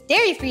can use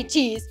dairy-free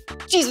cheese.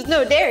 Cheese with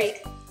no dairy.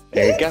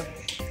 There you go.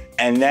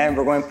 And then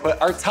we're going to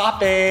put our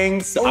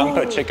toppings. So I'm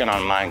gonna put chicken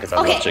on mine because I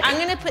love chicken. I'm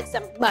gonna put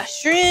some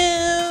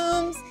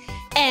mushrooms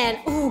and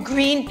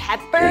green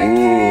pepper.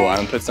 Ooh, I'm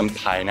gonna put some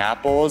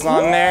pineapples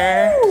on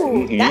there.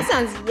 That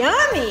sounds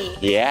yummy.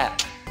 Yeah.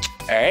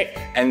 All right,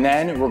 and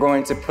then we're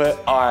going to put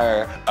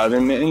our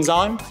oven mittens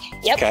on.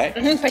 Yep.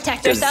 Okay.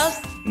 Protect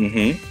ourselves.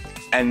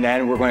 And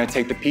then we're going to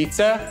take the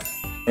pizza.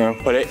 We're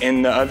gonna put it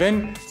in the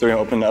oven. So we're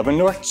gonna open the oven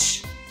door.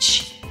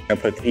 We're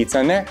gonna put the pizza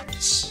in there.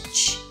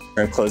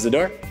 We're gonna close the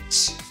door.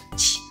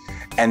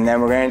 And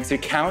then we're going to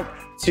count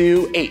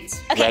to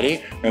 8. Okay.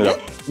 Ready? We're gonna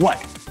go 1,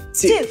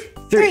 2,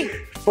 3,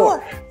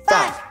 4,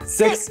 5,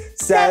 6,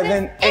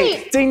 7,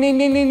 8. Ding, ding,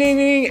 ding, ding, ding,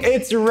 ding.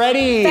 It's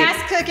ready.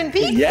 Fast cooking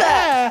pizza.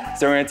 Yeah.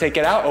 So we're gonna take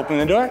it out, open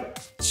the door.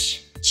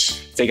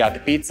 Take out the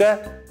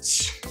pizza.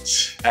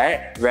 All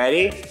right,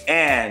 ready?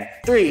 And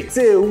 3,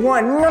 2,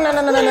 1. No, no,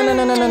 no, no, no, no, no,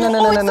 no, no, no,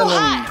 no, no, no, no.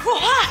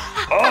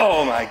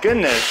 Oh my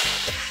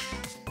goodness.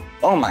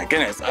 Oh my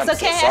goodness. I'm so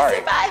sorry. I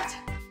survived.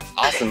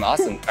 Awesome,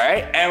 awesome. All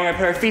right, and we're gonna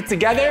put our feet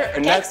together.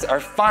 Next, our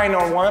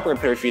final warm-up, we're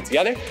gonna put our feet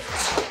together.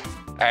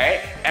 All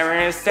right, and we're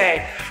gonna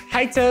say,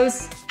 hi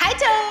toes. Hi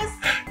toes.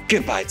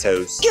 Goodbye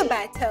toes.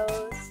 Goodbye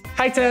toes.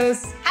 Hi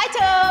toes. Hi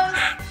toes.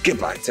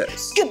 Goodbye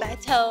toes. Goodbye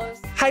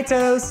toes. Hi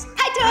toes.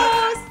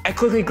 Hi toes. And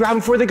quickly grab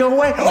before they go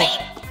away. Wait.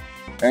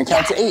 We're gonna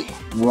count to 8.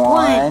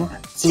 1,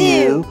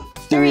 2,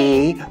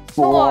 3,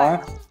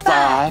 4,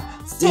 5,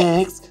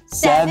 6,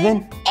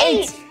 7,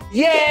 8.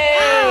 Yay!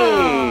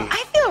 Oh,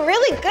 I feel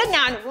really good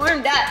now and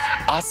warmed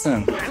up.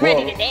 Awesome. I'm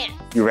ready to dance.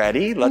 You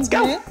ready? Let's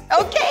go.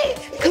 Okay,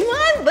 come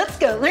on, let's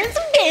go learn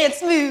some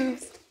dance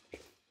moves.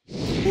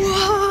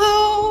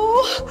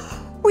 Whoa,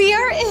 we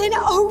are in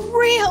a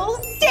real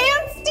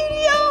dance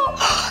studio.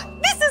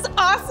 This is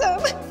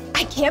awesome.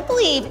 I can't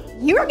believe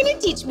you are gonna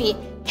teach me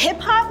hip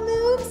hop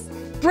moves,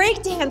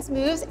 break dance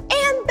moves,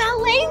 and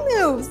ballet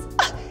moves.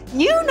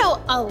 You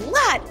know a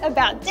lot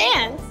about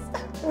dance.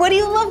 What do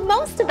you love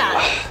most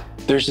about it?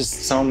 There's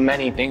just so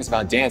many things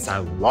about dance I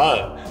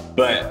love,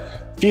 but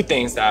a few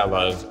things that I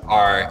love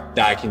are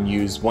that I can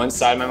use one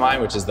side of my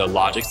mind, which is the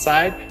logic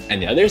side,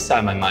 and the other side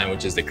of my mind,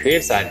 which is the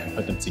creative side, and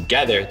put them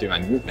together through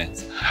my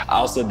movements.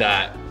 Also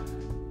that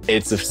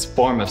it's a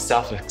form of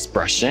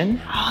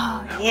self-expression.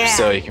 Oh, yeah.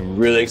 So you can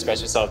really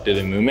express yourself through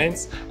the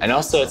movements. And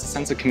also it's a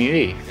sense of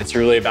community. It's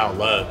really about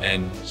love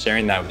and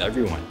sharing that with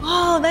everyone.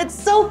 Oh, that's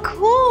so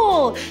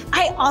cool.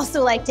 I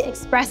also like to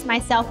express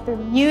myself through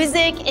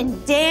music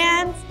and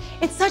dance.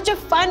 It's such a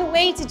fun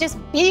way to just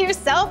be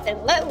yourself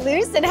and let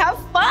loose and have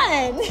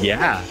fun.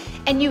 Yeah.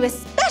 And you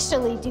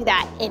especially do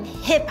that in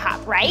hip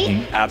hop,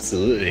 right?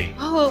 Absolutely.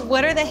 Oh,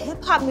 what are the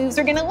hip hop moves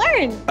we're gonna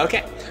learn?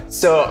 Okay,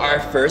 so our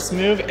first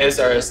move is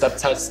our step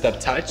touch, step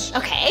touch.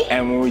 Okay.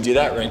 And when we do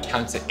that, we're gonna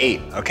count to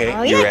 8, okay?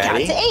 Oh You yeah,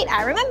 ready? count to 8,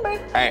 I remember.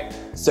 All right,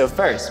 so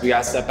first we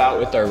gotta step out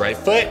with our right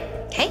foot.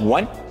 Okay.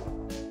 1,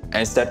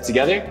 and step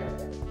together,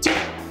 2.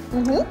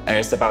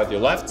 And step out with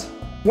your left,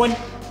 1,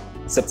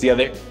 step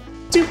together,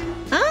 2.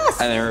 Ah,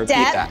 and then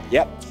repeat that.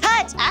 Yep.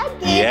 Touch, I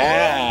get it.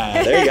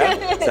 Yeah, there you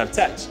go. Step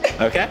touch.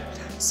 Okay.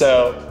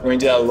 So we're gonna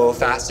do that a little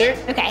faster.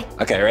 Okay.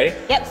 Okay, ready?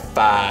 Yep.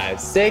 5,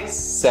 6,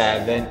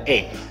 7,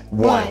 8.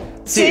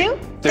 1, 2,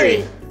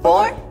 3,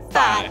 4,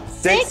 5,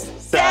 6,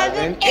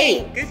 7,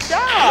 8. Good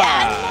job.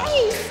 Yeah,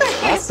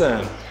 nice.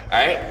 Awesome.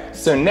 All right.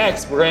 So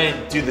next we're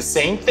gonna do the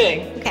same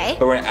thing. Okay.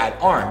 But we're gonna add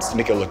arms to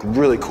make it look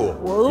really cool.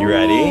 Whoa. You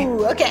ready?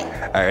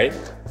 Okay. All right.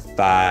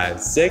 5,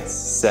 6,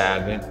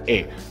 7,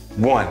 8.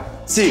 1,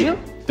 2,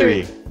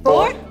 3,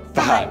 4,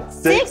 5,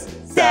 6,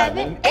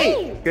 7,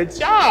 8. Good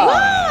job.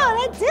 Wow,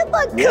 that did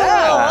look cool.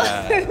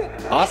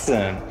 Yeah.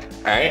 Awesome.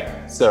 All right,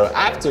 so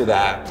after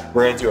that,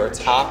 we're gonna do our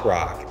top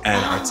rock.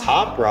 And our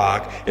top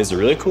rock is a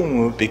really cool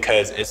move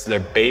because it's the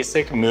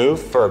basic move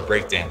for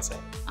breakdancing.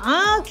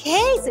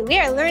 Okay, so we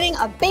are learning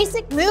a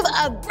basic move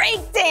of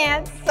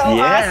breakdance. So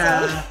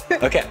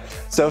awesome. Okay,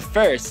 so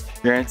first,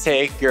 you're gonna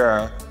take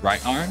your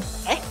right arm,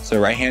 so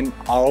right hand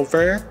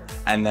over,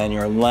 and then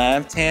your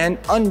left hand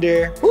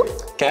under,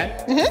 okay?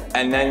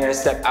 And then you're gonna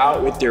step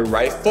out with your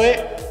right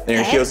foot, then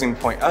your heels gonna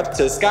point up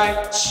to the sky,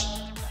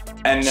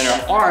 and then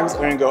our arms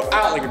are gonna go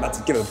out like you're about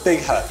to give a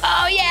big hug.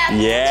 Oh yeah,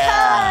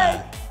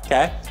 Yeah,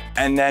 okay?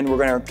 And then we're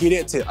gonna repeat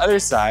it to the other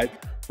side.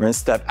 We're gonna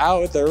step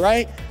out with the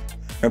right,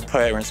 we're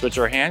gonna switch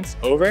our hands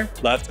over,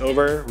 left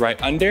over, right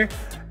under,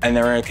 and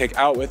then we're gonna kick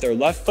out with our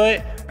left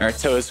foot, and our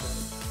toes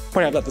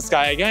pointing up at the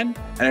sky again,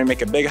 and then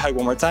make a big hug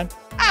one more time.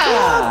 Big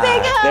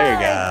hug. There you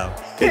go.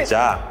 Good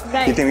job.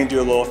 Nice. You think we can do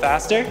it a little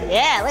faster?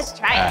 Yeah, let's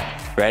try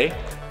it. Ready?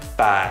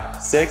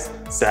 5, 6,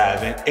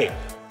 7, 8.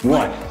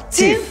 1,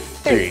 2,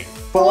 3,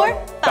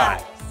 4,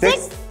 5,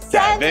 6,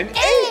 7, 8.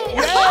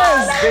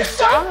 Yes, good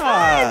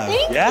job.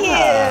 Thank you.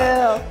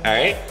 All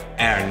right,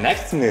 and our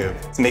next move,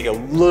 to make it a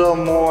little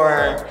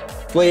more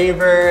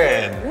flavor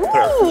and put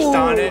our first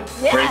on it,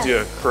 we're gonna do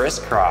a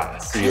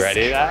crisscross. You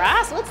ready for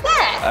that? Crisscross, what's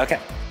that? Okay,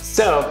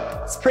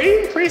 so it's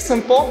pretty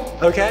simple,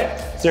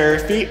 okay? So your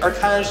feet are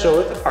kind of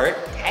shoulder width apart.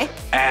 Okay.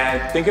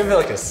 And think of it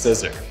like a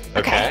scissor,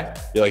 okay?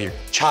 You're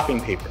chopping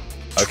paper,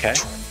 okay?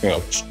 You're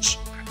gonna go, so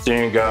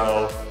you're gonna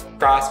go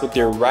cross with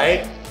your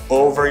right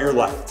over your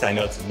left. I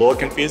know it's a little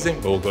confusing,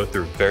 but we'll go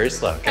through very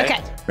slow, okay? Okay.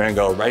 We're gonna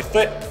go right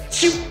foot,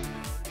 shoot,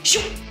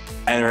 shoot,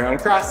 and we're gonna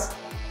cross,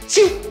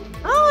 shoot.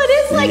 Oh, it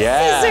is like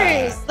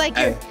scissors, like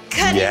you're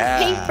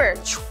cutting paper.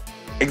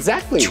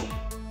 Exactly.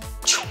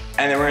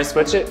 And then we're gonna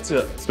switch it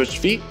to switch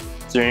feet.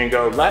 So you're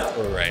gonna go left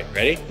or right.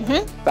 Ready?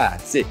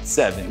 5, 6,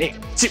 7, 8.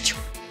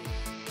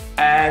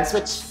 And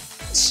switch.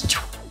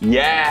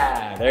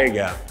 Yeah, there you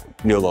go.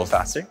 Do a little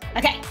faster.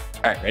 Okay.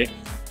 All right, ready?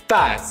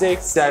 5,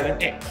 6,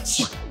 7, 8.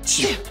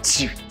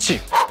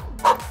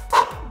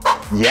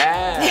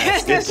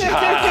 Yes, good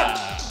job.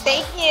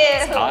 Thank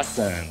you.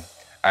 Awesome.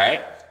 All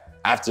right,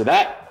 after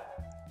that,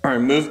 we're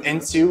gonna move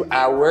into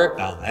our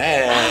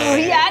ballet. Oh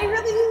yeah, I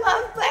really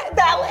love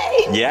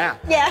ballet. Yeah.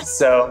 Yeah.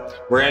 So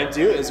what we're gonna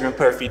do is we're gonna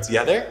put our feet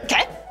together.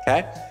 Okay.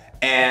 Okay.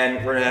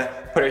 And we're gonna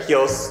put our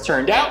heels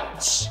turned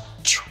out.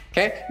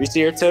 Okay. Reach to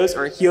your toes.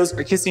 Our heels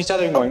are kissing each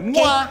other and going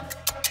mwah.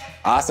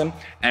 Awesome.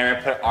 And we're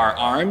gonna put our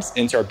arms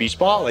into our beach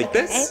ball like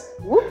this.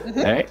 All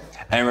right.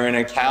 And we're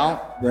gonna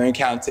count. We're gonna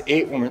count to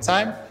 8 one more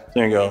time. So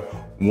we're gonna go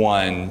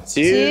 1,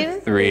 2,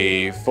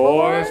 3,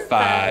 4,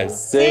 5,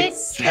 6,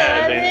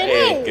 7,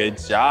 8. Good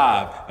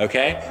job.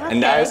 Okay.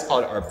 And that is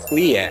called our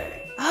plie.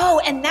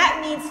 Oh, and that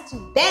means to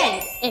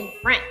bend in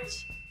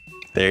French.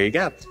 There you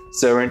go.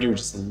 So we're gonna do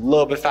just a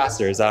little bit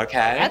faster. Is that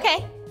okay?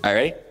 Okay. All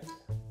right.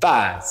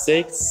 5,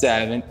 6,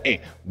 7,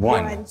 8.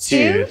 1,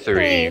 2,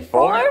 3,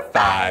 4,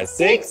 5,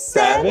 6,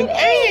 7,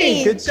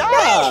 8. Good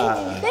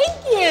job.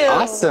 Thank you.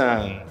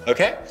 Awesome.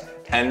 Okay.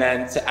 And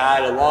then to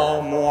add a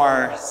little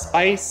more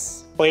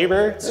spice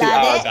flavor to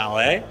our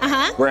ballet,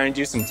 we're gonna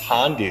do some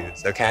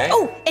tendus, okay?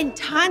 Oh, and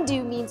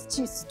tendu means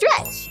to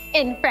stretch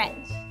in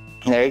French.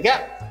 There you go.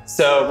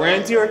 So we're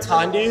gonna do our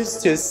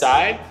tendus to the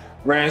side.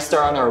 We're gonna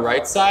start on our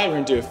right side. We're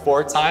gonna do it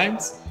 4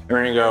 times. And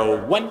we're gonna go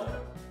 1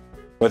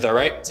 with our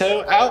right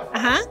toe out.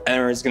 And then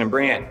we're just gonna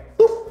bring it in.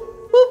 Boop,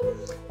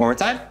 boop. One more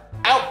time.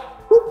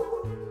 Out.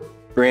 Boop.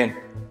 Bring in.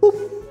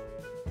 Boop.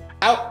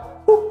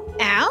 Out. Boop.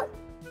 Out.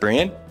 Bring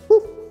in.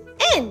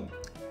 In.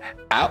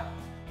 Out.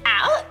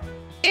 Out.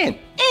 In.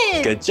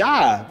 In. Good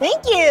job.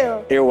 Thank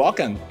you. You're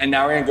welcome. And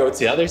now we're gonna go to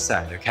the other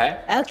side, okay?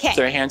 Okay.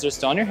 So our hands are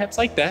still on your hips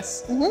like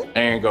this. And you're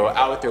gonna go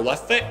out with your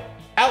left foot,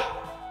 out.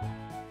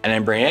 And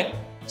then bring it.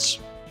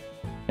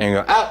 And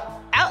go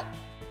out. Out.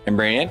 And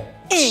bring it.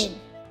 In.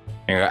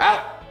 And go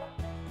out.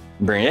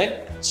 Bring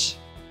it.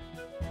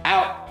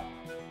 Out.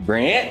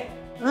 Bring it.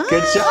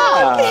 Good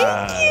job.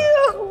 Thank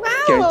you.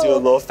 Wow. Can we do a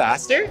little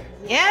faster?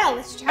 Yeah,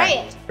 let's try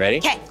it. Ready?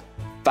 Okay.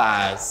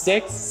 5,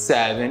 6,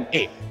 7,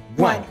 8.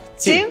 1,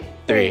 2,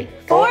 3,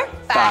 4,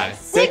 5,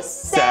 6,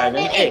 7,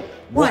 8.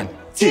 1,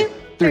 2,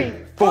 3,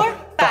 4,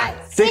 5,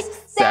 6,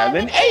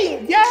 7, 8.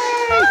 Yay! Good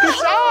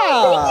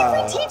job.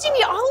 Thank you for teaching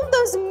me all of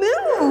those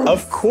moves.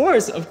 Of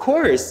course, of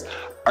course.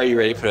 Are you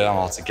ready to put it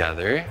all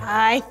together?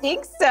 I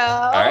think so.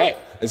 All right.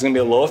 It's gonna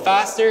be a little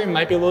faster. It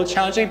might be a little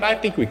challenging, but I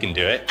think we can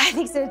do it. I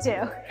think so too.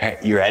 All right,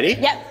 you ready?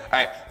 Yep. All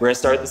right, we're gonna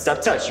start with the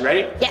step touch. You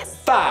ready? Yes.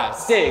 5,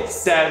 6,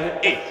 7,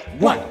 8.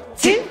 1,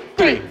 2,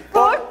 3,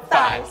 4,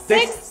 5,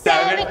 6,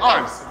 7,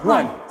 arms.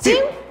 1,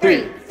 2,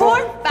 3,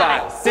 4,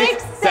 5,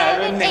 6,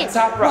 7, 8.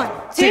 Top right.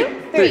 1,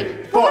 2,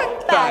 3,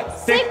 4, 5,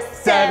 6,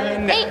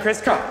 7, 8.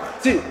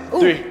 Crisscross. 2,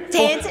 3,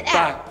 4,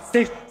 5,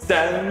 6,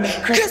 7,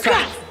 8.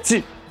 Crisscross.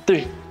 2,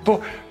 3,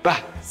 4,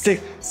 5,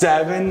 6,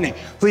 7, 8.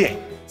 Plie.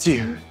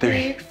 2,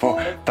 3,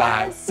 4,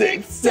 5,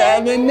 6,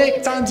 7,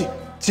 8. Time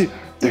 2,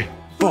 3,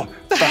 4,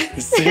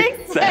 5,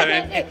 6,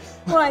 7, 8.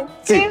 1,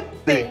 2,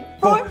 3,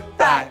 4,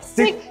 5,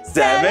 6,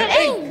 7,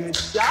 8. Good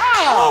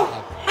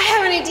job. I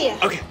have an idea.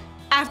 Okay.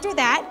 After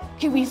that,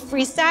 can we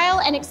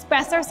freestyle and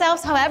express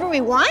ourselves however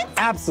we want?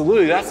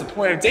 Absolutely. That's the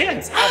point of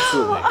dance.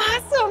 Absolutely.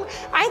 Awesome.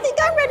 I think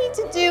I'm ready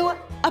to do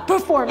a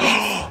performance.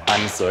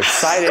 I'm so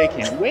excited. I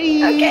can't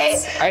wait. Okay.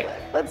 All right.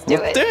 Let's do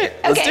it. Let's do it.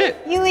 Let's do it.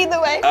 You lead the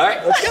way. All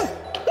right. Let's go.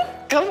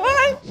 Come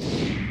on.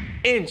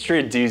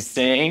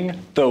 Introducing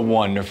the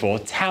wonderful,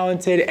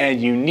 talented,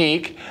 and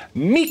unique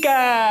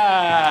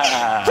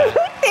Meekah.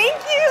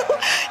 Thank you.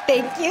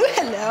 Thank you.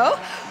 Hello.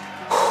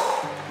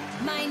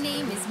 My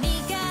name is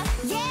Meekah.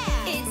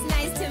 Yeah. It's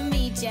nice to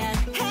meet ya.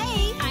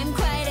 Hey, I'm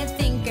quite a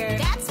thinker.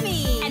 That's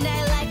me. And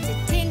I like to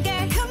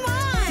tinker. Come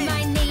on.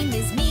 My name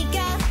is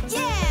Meekah.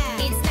 Yeah.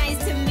 It's nice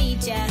to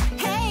meet ya.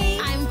 Hey,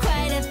 I'm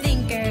quite a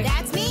thinker.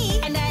 That's me.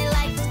 And I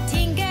like to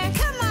tinker.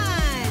 Come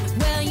on.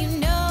 Well, you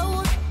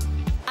know,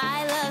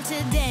 I love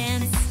to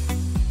dance.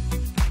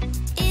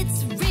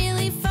 It's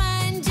really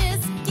fun.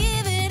 Just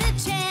give it a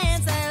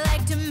chance. I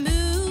like to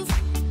move.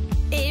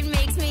 It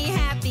makes me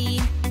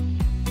happy.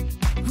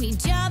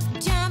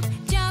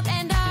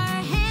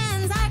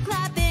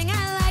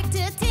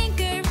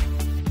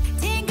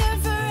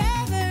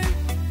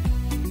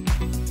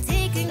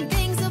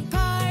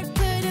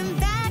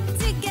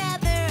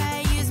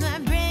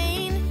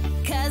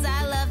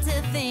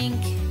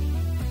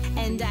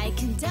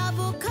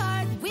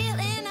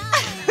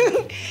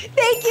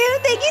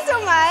 Thank you so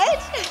much.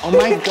 Oh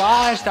my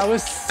gosh, that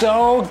was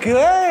so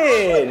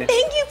good.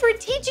 Thank you for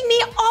teaching me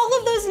all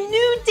of those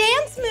new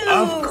dance moves.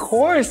 Of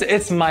course,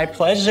 it's my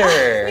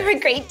pleasure. You're a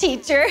great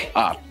teacher.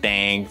 Oh,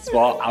 thanks.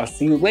 Well, I'll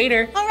see you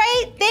later. All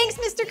right, thanks,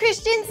 Mr.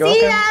 Christian. You're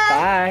See welcome. ya.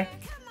 Bye.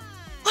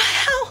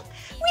 Wow,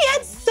 we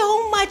had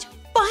so much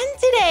fun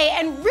today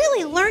and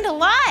really learned a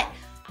lot.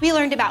 We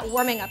learned about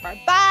warming up our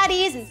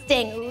bodies and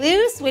staying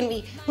loose when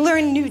we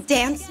learn new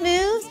dance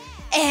moves.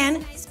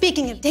 And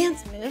speaking of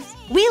dance moves,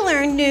 we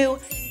learned new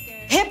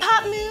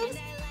hip-hop moves,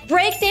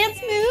 break dance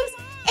moves,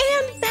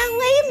 and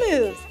ballet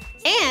moves.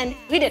 And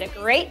we did a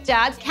great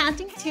job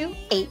counting to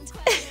 8.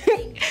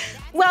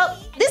 Well,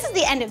 this is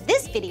the end of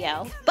this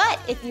video, but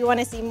if you want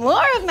to see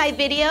more of my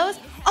videos,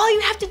 all you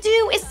have to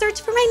do is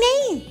search for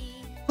my name.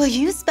 Will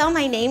you spell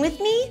my name with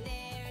me?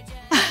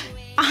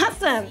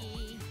 Awesome.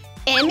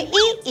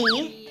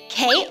 M-E-E-K-A-H.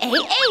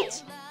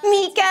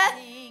 Meekah.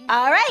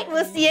 All right,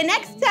 we'll see you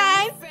next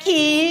time.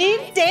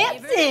 Keep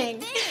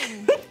dancing.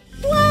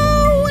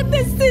 Whoa,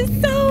 this is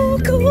so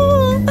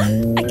cool.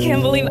 I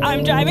can't believe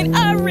I'm driving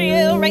a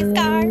real race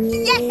car.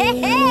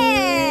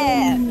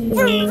 Yeah!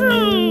 Vroom,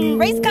 vroom.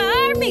 Race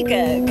car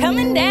Meekah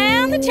coming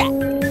down the track.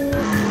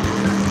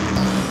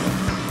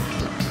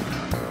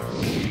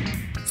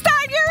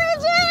 Start your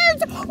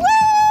engines! Woo!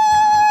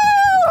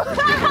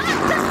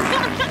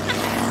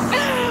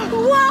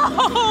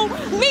 Whoa!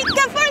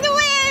 Meekah for the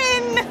win!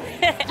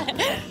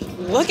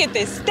 Look at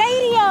this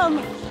stadium.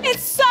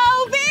 It's so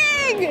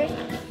big.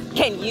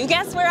 Can you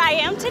guess where I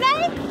am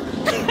today?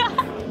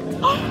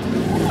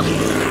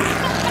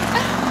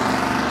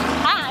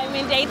 I'm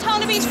in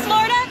Daytona Beach,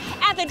 Florida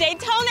at the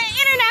Daytona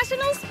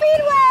International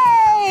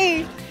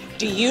Speedway.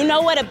 Do you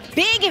know what a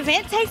big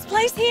event takes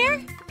place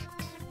here?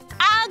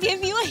 I'll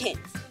give you a hint.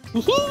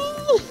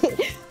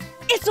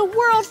 It's a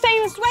world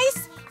famous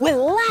race with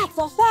lots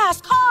of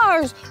fast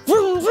cars.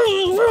 Vroom,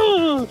 vroom,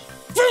 vroom.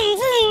 Vroom,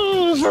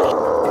 vroom, vroom.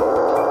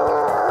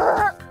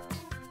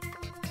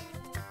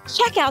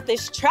 Check out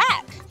this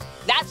track.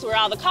 That's where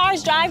all the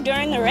cars drive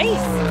during the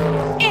race.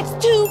 It's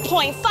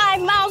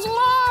 2.5 miles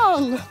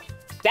long.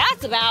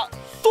 That's about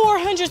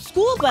 400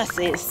 school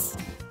buses.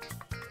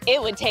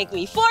 It would take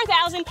me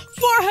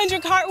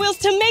 4,400 cartwheels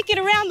to make it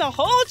around the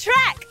whole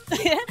track.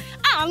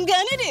 I'm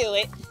gonna do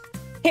it.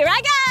 Here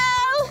I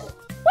go.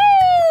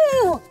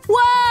 Woo!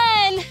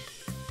 1,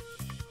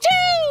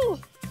 2,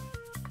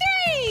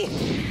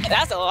 3.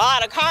 That's a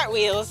lot of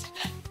cartwheels.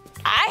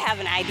 I have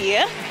an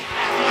idea.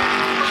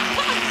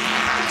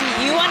 Do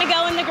you want to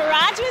go in the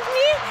garage with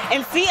me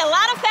and see a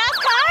lot of fast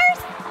cars?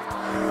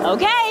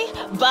 Okay,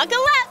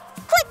 buckle up.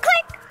 Click,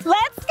 click.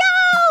 Let's go.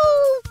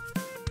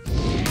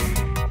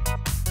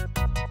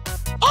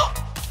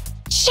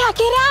 Check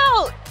it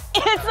out.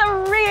 It's a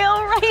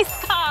real race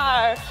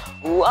car.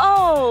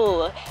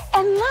 Whoa.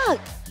 And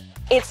look,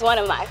 it's one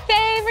of my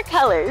favorite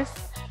colors,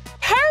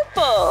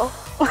 purple.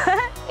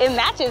 It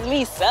matches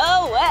me so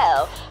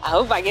well. I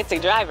hope I get to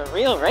drive a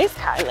real race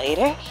car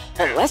later.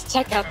 But let's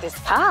check out this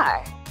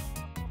car.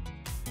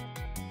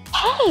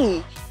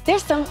 Hey,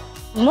 there's some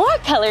more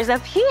colors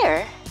up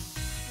here.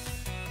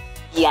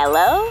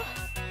 Yellow,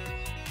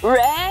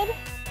 red,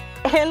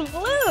 and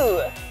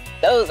blue.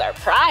 Those are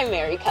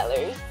primary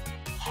colors.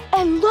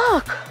 And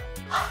look,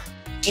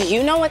 do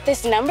you know what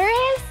this number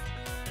is?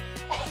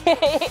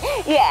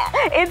 Yeah,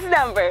 it's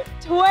number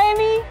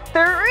 23.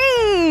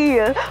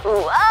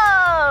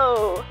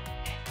 Whoa!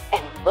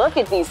 And look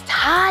at these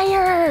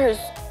tires.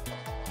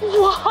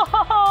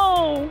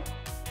 Whoa!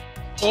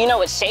 Do you know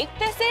what shape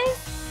this is?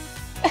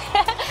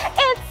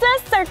 It's a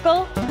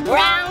circle,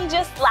 round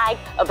just like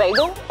a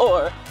bagel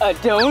or a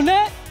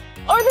donut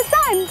or the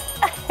sun.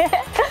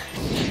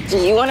 Do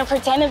you want to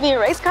pretend to be a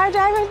race car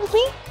driver with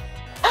me?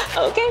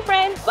 Okay,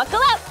 friend,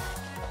 buckle up.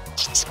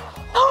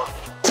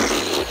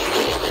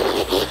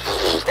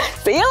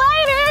 See you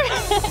later.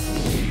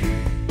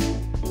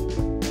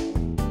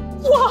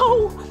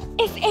 Whoa,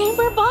 it's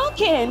Amber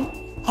Balkan.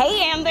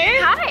 Hey, Amber.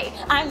 Hi.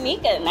 I'm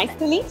Meekah. Nice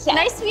to meet you.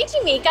 Nice to meet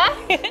you, Meekah.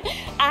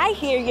 I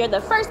hear you're the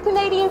first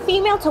Canadian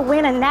female to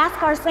win a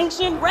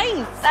NASCAR-sanctioned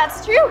race.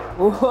 That's true.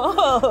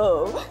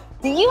 Whoa.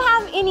 Do you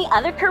have any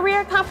other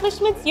career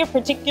accomplishments you're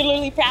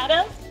particularly proud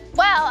of?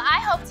 Well, I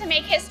hope to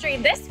make history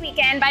this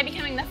weekend by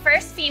becoming the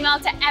first female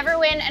to ever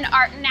win an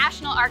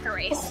national ARCA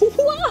race.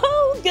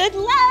 Whoa, good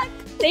luck.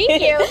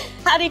 Thank you.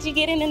 How did you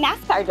get into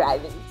NASCAR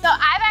driving? So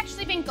I've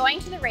actually been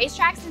going to the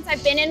racetrack since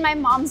I've been in my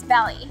mom's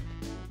belly.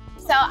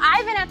 So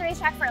I've been at the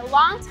racetrack for a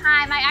long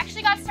time. I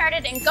actually got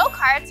started in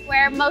go-karts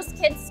where most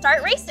kids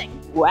start racing.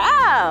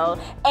 Wow.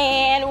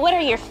 And what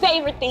are your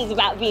favorite things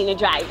about being a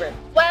driver?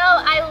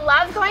 Well, I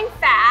love going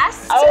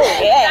fast. Oh,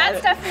 yeah.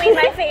 That's definitely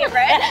my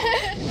favorite.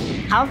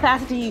 How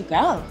fast do you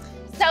go?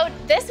 So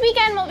this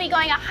weekend we'll be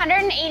going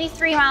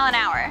 183 miles an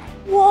hour.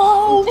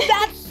 Whoa,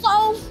 that's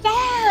so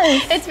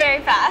fast. It's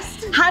very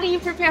fast. How do you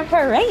prepare for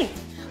a race?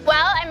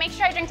 Well, I make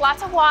sure I drink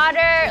lots of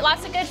water,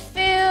 lots of good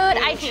food.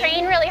 I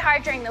train really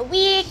hard during the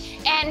week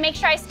and make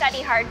sure I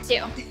study hard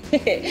too.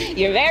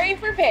 You're very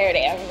prepared,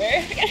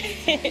 Amber.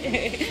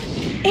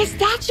 Is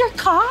that your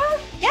car?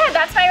 Yeah,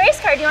 that's my race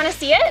car. Do you want to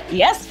see it?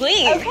 Yes,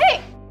 please.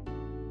 Okay.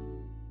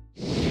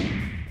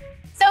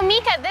 So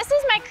Meekah, this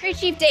is my crew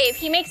chief Dave.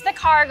 He makes the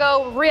car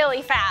go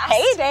really fast.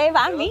 Hey Dave,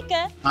 I'm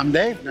Meekah. I'm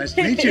Dave. Nice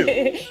to meet you.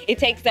 It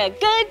takes a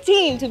good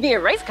team to be a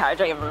race car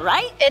driver,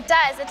 right? It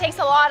does. It takes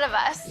a lot of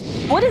us.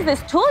 What is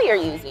this tool you're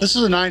using? This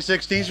is a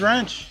 9/16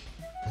 wrench.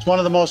 It's one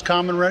of the most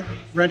common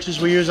wrenches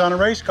we use on a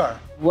race car.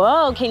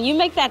 Whoa, can you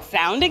make that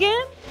sound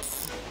again?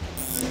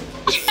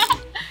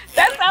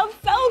 That sounds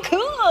so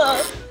cool.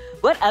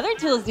 What other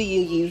tools do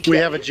you use? We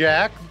have a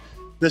jack.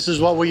 This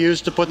is what we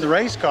use to put the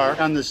race car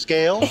on the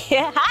scale.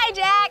 Hi,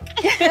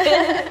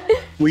 Jack.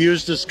 We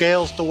use the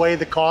scales to weigh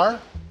the car.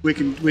 We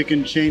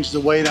can change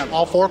the weight on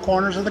all four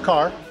corners of the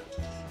car,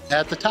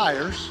 at the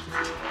tires,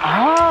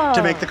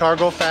 to make the car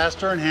go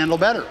faster and handle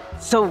better.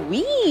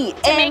 Sweet.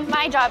 To make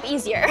my job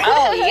easier.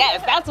 Oh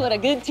yes, that's what a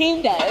good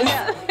team does.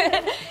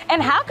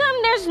 And how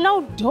come there's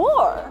no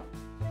door?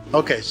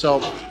 Okay,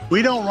 so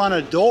we don't run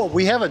a door.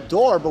 We have a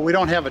door, but we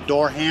don't have a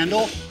door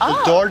handle.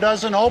 The door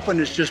doesn't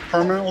open. It's just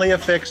permanently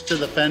affixed to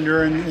the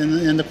fender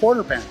in the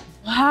quarter panel.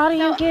 How do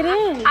you get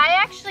in? I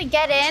actually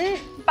get in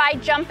by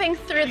jumping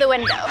through the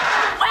window.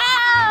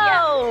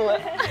 Wow!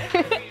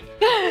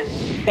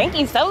 Thank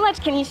you so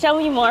much. Can you show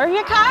me more of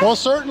your car? Well,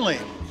 certainly.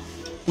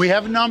 We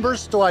have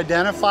numbers to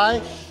identify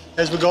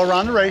as we go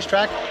around the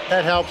racetrack.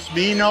 That helps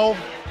me know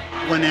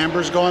when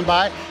Amber's going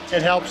by.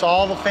 It helps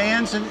all the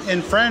fans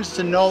and friends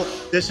to know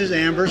this is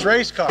Amber's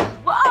race car.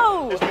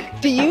 Whoa!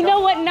 Do you know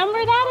what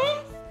number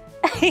that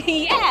is?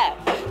 Yeah,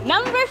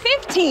 number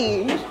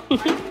 15.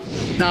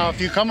 Now,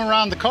 if you come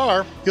around the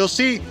car, you'll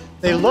see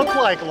they look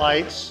like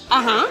lights,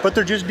 but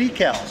they're just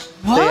decals.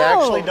 Whoa. They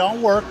actually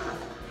don't work,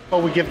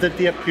 but we give it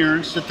the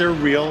appearance that they're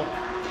real.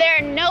 There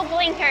are no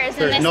blinkers in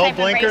There's this no type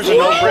blinkers of and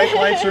race. no brake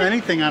lights or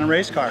anything on a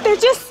race car. They're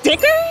just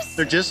stickers?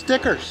 They're just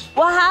stickers.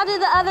 Well, how do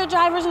the other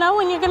drivers know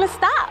when you're gonna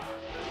stop?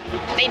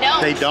 They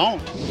don't. They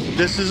don't.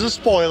 This is a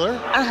spoiler.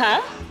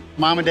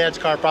 Mom and Dad's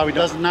car probably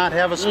does not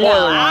have a spoiler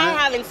No, on I it.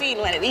 haven't seen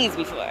one of these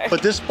before.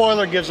 But this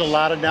spoiler gives a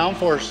lot of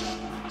downforce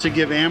to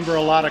give Amber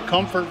a lot of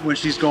comfort when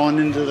she's going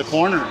into the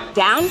corner.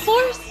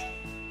 Downforce?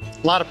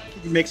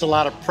 It makes a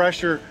lot of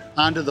pressure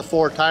onto the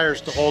four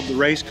tires to hold the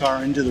race car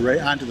onto the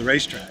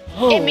racetrack.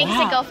 It makes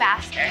it go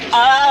faster.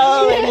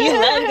 Oh, and you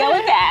love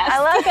going fast. I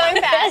love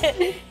going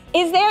fast.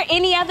 Is there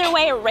any other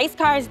way a race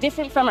car is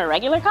different from a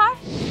regular car?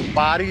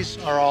 Bodies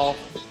are all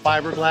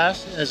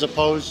fiberglass as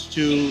opposed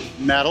to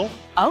metal.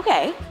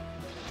 Okay.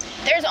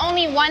 There's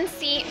only one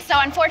seat, so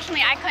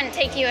unfortunately I couldn't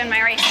take you in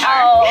my race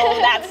car. Oh,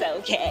 that's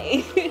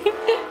okay.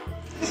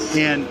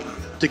 And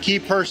to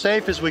keep her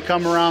safe as we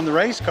come around the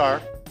race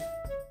car,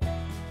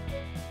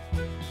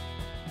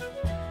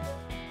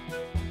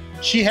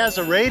 she has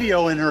a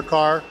radio in her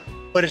car,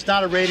 but it's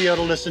not a radio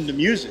to listen to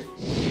music.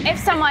 If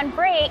someone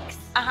brakes,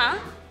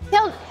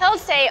 he'll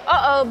say,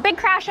 uh-oh, big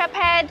crash up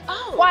ahead,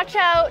 watch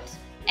out.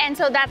 And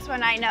so that's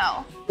when I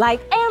know. Like,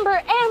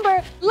 Amber,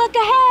 look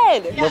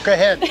ahead. Look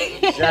ahead,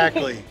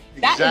 exactly.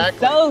 That is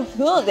so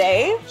cool,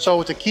 Dave.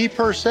 So to keep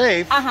her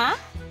safe,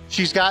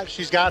 she's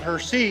got her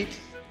seat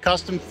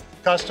custom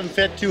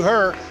fit to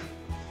her,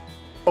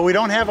 but we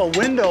don't have a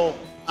window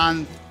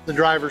on the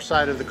driver's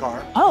side of the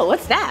car. Oh,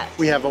 what's that?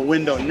 We have a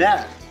window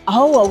net.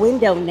 Oh, a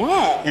window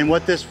net. And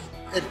what it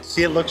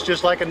looks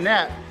just like a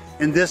net.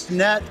 And this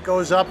net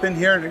goes up in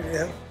here and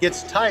it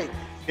gets tight.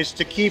 It's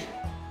to keep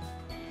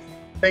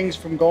things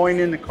from going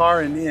in the car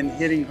and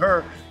hitting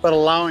her, but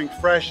allowing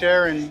fresh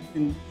air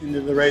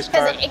into the race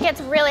car. Because it gets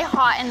really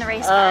hot in the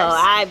race cars. Oh,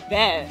 I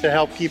bet. To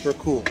help keep her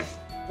cool.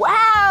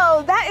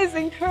 Wow, that is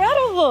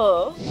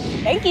incredible.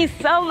 Thank you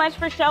so much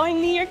for showing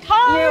me your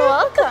car. You're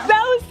welcome.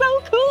 That was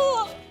so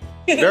cool.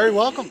 Very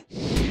welcome.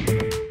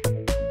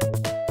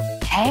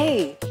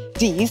 Hey,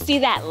 do you see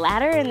that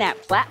ladder and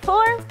that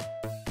platform?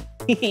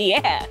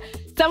 Yeah,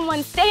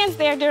 someone stands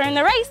there during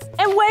the race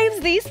and waves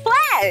these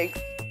flags.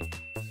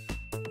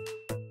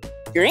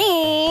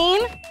 Green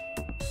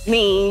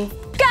means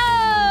go!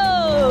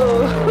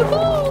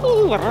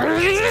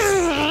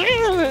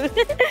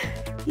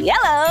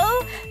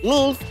 Yellow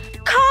means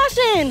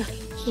caution,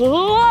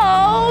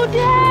 slow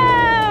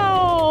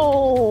down.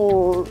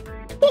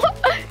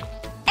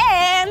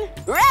 And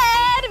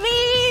red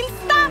means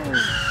stop.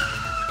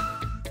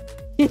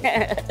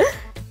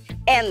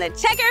 And the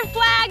checkered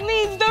flag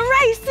means the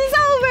race is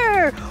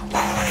over.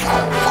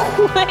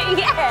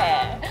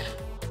 Yeah.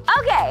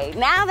 Okay,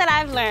 now that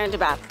I've learned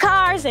about the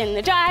cars and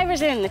the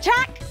drivers and the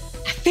track,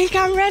 I think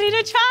I'm ready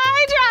to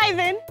try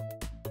driving.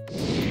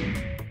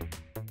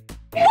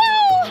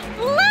 Whoa,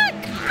 look!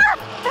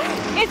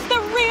 It's the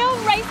real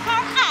race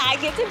car I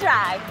get to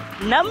drive,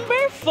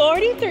 number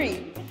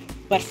 43.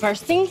 But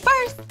first things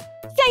first,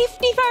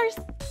 safety first.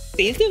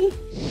 See you soon.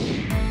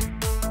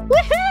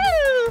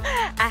 Woohoo!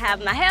 I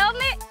have my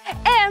helmet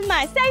and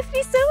my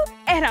safety suit,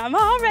 and I'm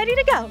all ready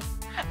to go.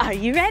 Are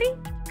you ready?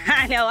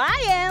 I know I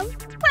am.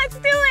 Let's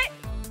do it.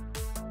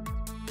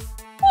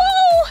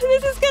 Whoa,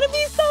 this is gonna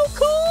be so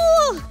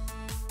cool.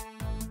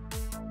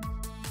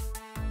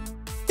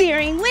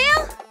 Steering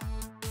wheel.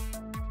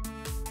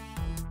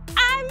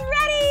 I'm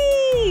ready.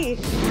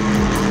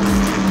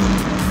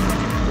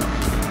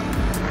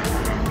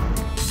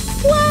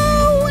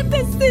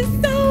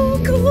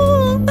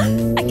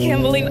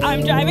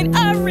 I'm driving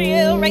a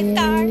real race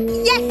car.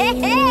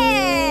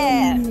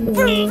 Yeah!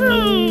 Vroom,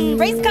 vroom.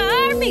 Race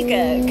car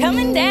Meekah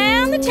coming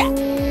down the track.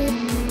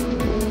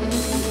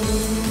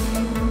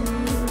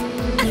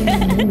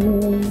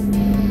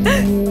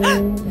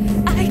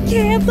 I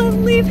can't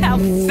believe how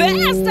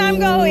fast I'm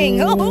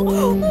going. Oh,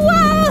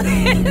 whoa,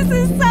 this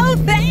is so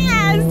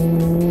fast.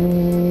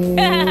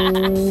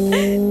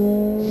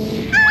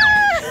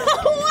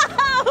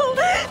 Wow,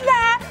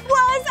 that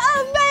was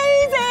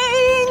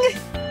amazing.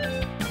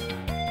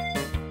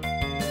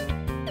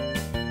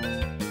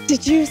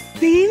 Did you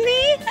see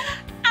me?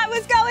 I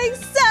was going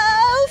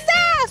so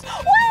fast.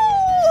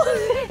 Woo!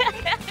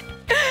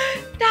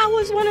 That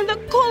was one of the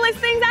coolest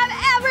things I've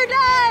ever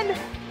done.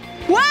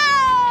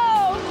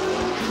 Whoa!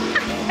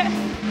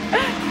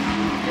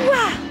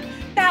 Wow,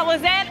 that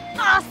was an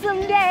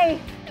awesome day.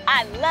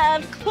 I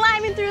loved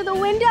climbing through the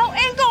window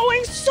and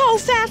going so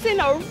fast in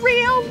a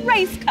real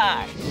race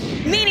car.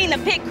 Meeting the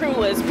pit crew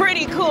was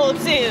pretty cool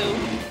too.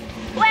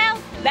 Well,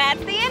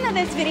 that's the end of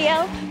this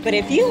video. But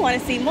if you want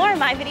to see more of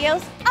my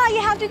videos, all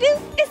you have to do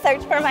is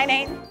search for my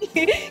name.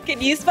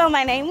 Can you spell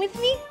my name with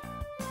me?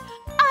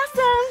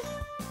 Awesome.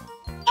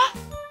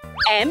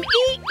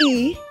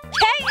 M-E-E-K-A-H.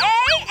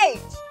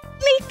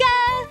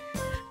 Meekah.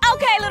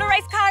 Okay, little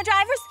race car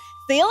drivers,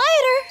 see you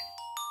later.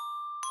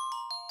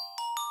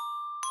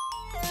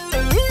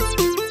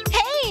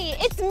 Hey,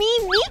 it's me,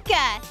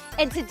 Meekah.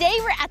 And today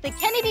we're at the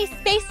Kennedy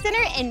Space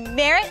Center in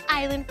Merritt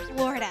Island,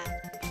 Florida.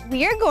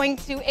 We are going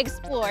to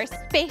explore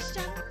space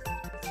shuttles,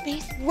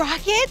 space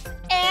rockets,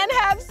 and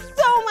have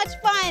so much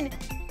fun.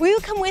 Will you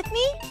come with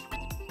me?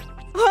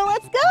 Well,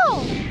 let's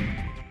go.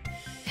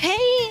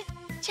 Hey,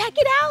 check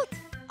it out,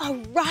 a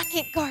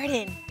rocket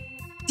garden.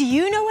 Do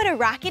you know what a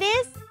rocket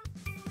is?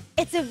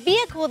 It's a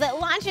vehicle that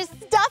launches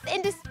stuff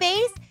into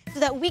space so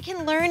that we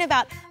can learn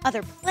about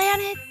other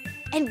planets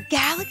and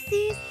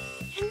galaxies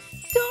and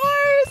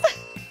stars.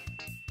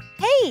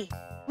 Hey,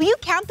 will you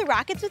count the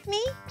rockets with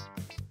me?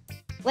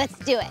 Let's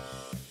do it.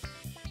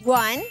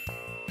 1,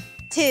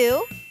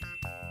 2,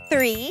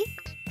 3,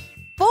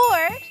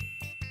 4,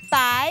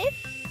 5,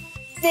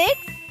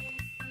 6,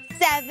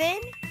 7,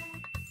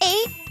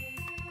 8.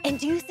 And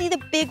do you see the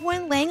big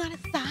one laying on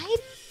its side?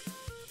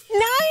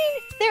 9!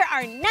 There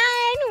are 9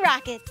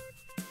 rockets.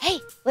 Hey,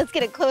 let's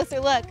get a closer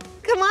look.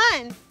 Come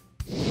on.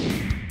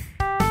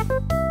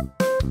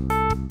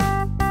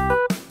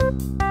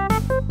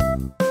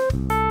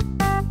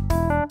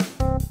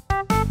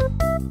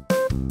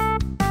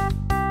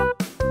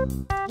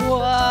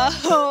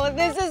 Whoa,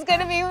 this is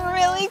gonna be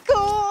really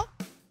cool.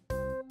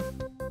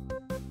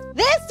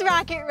 This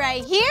rocket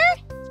right here,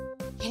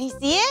 can you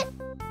see it?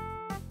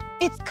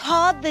 It's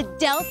called the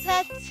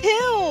Delta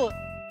II.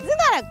 Isn't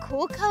that a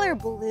cool color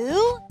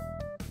blue?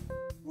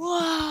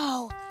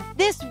 Whoa,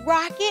 this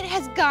rocket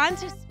has gone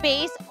to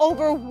space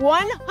over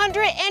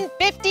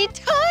 150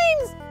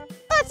 times.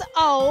 That's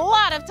a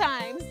lot of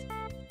times.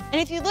 And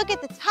if you look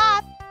at the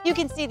top, you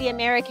can see the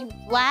American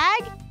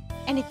flag.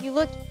 And if you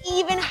look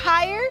even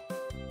higher,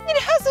 it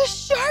has a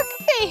shark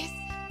face.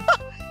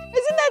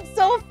 Isn't that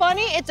so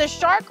funny? It's a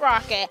shark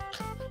rocket.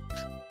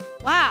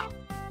 Wow,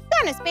 it's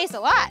gone to space a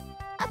lot.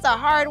 That's a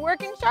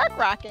hard-working shark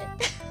rocket.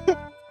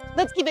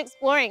 Let's keep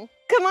exploring.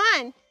 Come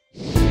on.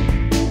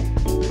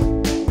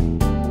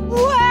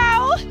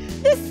 Wow,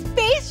 the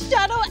space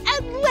shuttle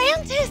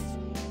Atlantis.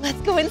 Let's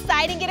go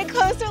inside and get a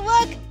closer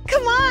look.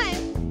 Come on.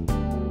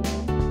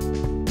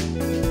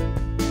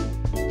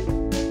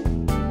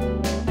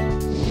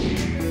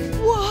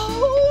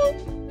 Whoa,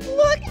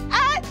 look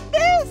at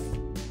this.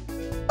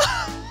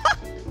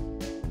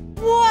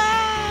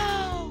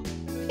 Wow,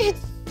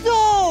 it's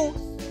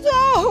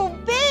so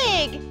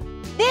big.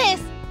 This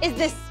is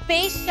the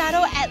Space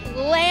Shuttle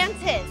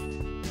Atlantis.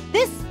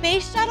 This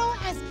space shuttle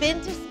has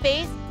been to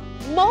space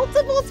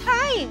multiple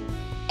times.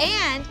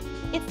 And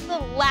it's the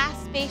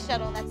last space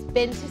shuttle that's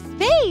been to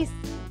space.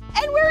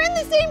 And we're in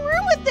the same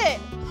room with it.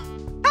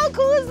 How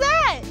cool is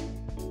that?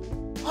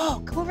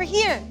 Oh, come over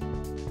here.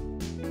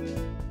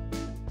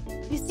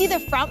 You see the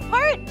front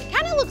part? It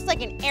kind of looks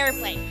like an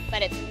airplane,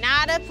 but it's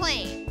not a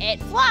plane.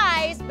 It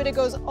flies, but it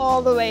goes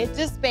all the way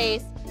to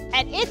space.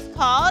 And it's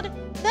called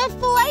the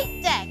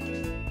flight deck.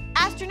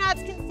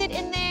 Astronauts can sit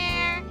in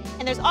there,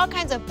 and there's all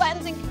kinds of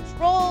buttons and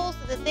controls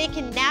so that they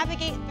can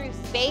navigate through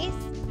space.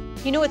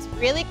 You know what's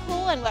really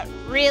cool and what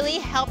really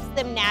helps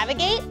them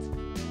navigate?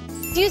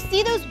 Do you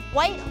see those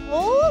white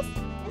holes?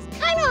 It's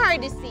kind of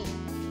hard to see.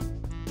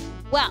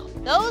 Well,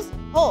 those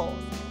holes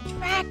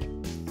track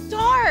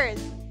stars.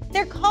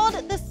 They're called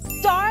the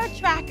star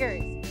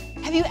trackers.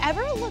 Have you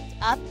ever looked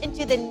up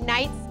into the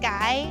night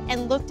sky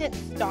and looked at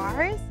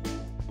stars?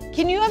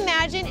 Can you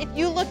imagine if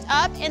you looked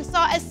up and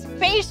saw a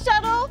space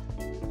shuttle?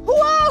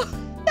 Whoa,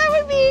 that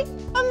would be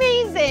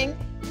amazing.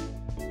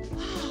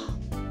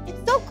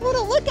 It's so cool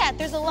to look at.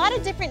 There's a lot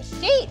of different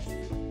shapes.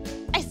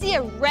 I see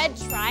a red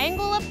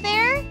triangle up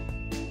there,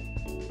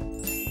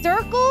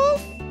 circles,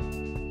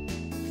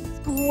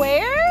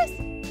 squares.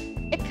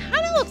 It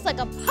kind of looks like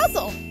a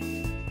puzzle.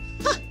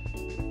 Huh.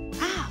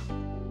 Wow,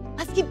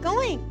 let's keep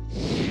going.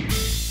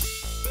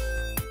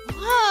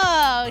 Whoa.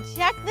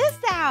 check this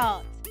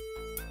out.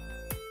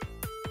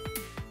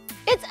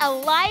 It's a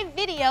live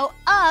video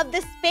of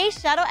the Space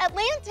Shuttle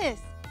Atlantis.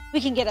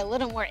 We can get a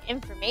little more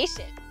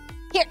information.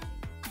 Here,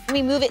 let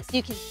me move it so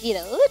you can see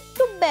it a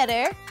little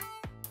better.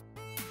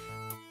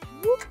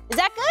 Is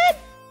that good?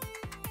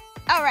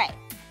 All right.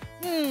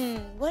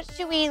 What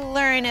should we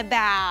learn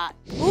about?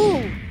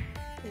 Ooh,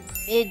 the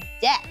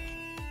mid-deck.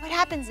 What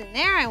happens in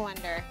there, I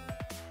wonder?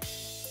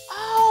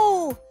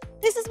 Oh,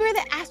 this is where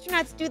the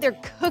astronauts do their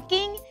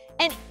cooking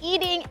and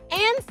eating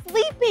and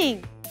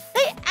sleeping.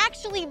 They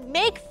actually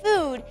make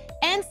food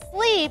and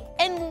sleep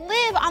and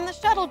live on the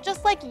shuttle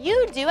just like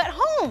you do at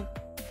home.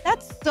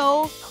 That's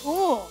so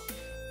cool.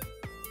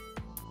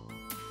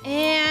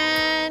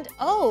 And,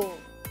 oh,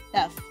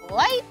 the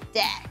flight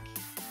deck.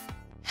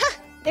 Huh,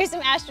 there's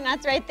some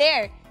astronauts right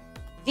there.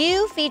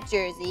 View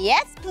features,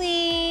 yes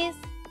please.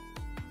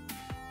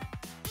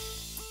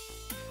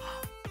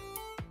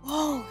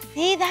 Whoa,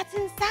 see, that's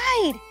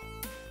inside.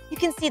 You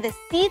can see the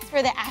seats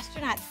where the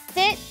astronauts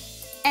sit,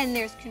 and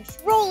there's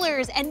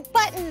controllers and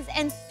buttons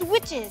and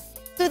switches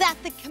so that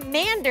the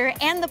commander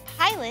and the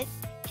pilot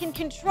can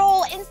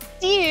control and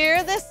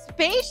steer the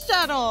space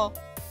shuttle.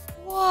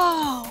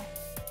 Whoa,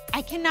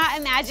 I cannot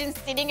imagine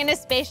sitting in a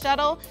space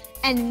shuttle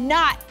and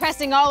not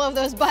pressing all of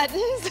those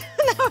buttons.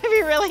 That would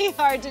be really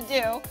hard to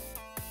do.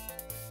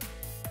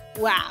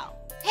 Wow.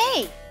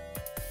 Hey,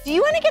 do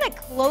you want to get a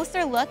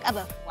closer look of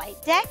a flight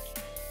deck?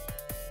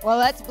 Well,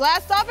 let's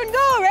blast off and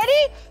go.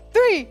 Ready?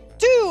 3,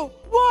 2,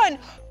 1.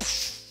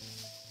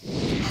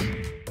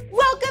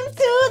 Welcome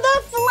to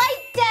the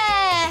flight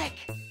deck.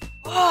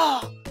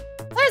 Whoa,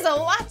 there's a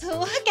lot to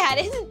look at,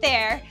 isn't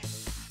there?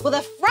 Well,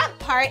 the front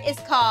part is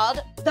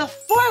called the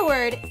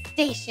forward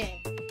station,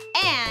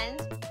 and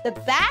the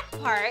back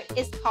part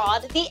is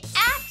called the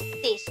aft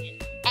station,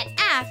 and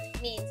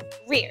aft means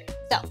rear,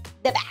 so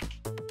the back.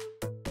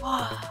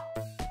 Whoa.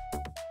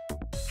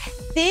 I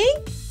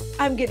think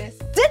I'm gonna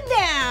sit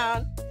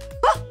down.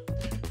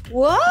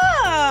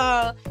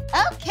 Whoa,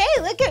 okay,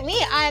 look at me.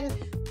 I'm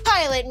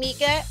Pilot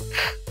Meekah.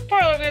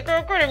 Pilot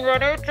Meekah, getting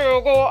ready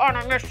to go on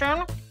a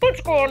mission. Let's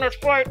go on this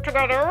flight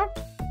together.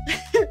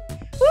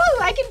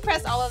 Woo, I can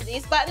press all of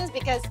these buttons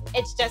because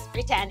it's just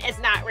pretend, it's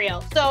not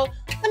real. So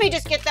let me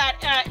just get that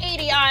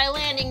ADI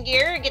landing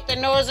gear, get the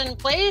nose in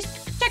place,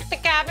 check the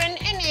cabin,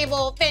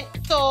 enable, vent,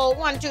 so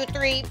 1, 2,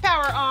 3,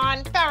 power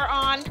on, power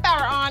on,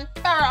 power on,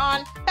 power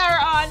on, power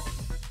on.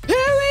 Here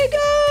we go!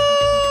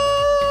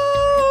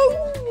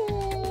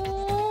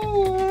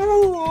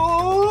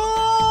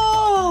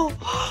 Whoa!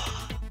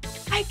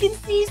 I can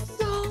see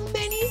so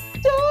many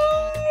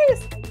stars!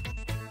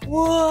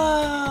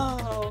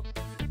 Whoa!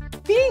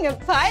 Being a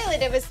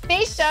pilot of a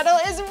space shuttle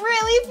is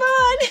really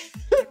fun!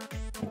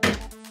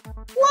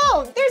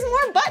 Whoa, there's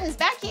more buttons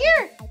back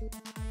here!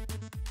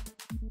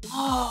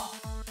 Oh!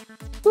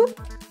 Boop,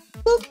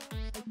 boop,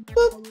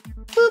 boop,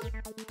 boop, boop,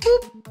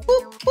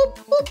 boop, boop,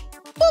 boop,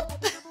 boop.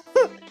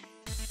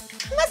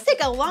 It must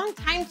take a long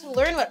time to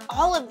learn what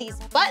all of these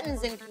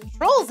buttons and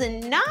controls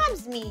and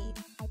knobs mean.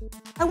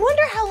 I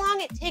wonder how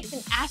long it takes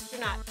an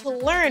astronaut to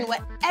learn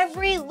what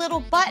every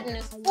little button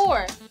is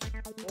for.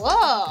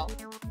 Whoa.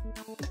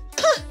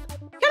 Huh,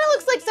 kind of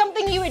looks like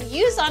something you would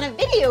use on a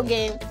video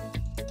game.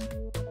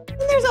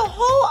 And there's a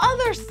whole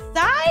other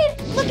side.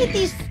 Look at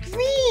these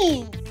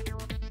screens.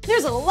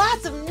 There's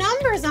lots of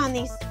numbers on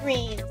these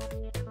screens.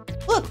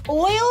 Look,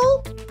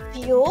 oil,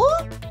 fuel.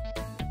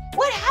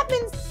 What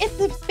happens if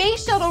the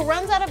space shuttle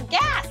runs out of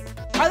gas?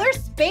 Are there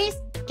space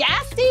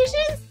gas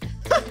stations?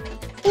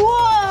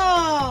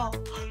 Whoa!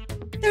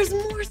 There's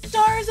more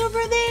stars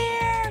over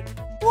there.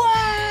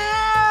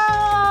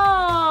 Wow!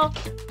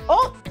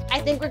 Oh, I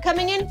think we're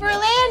coming in for a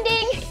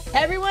landing.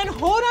 Everyone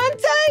hold on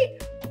tight.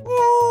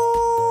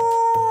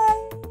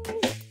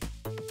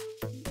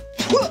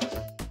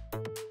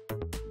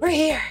 We're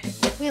here.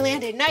 We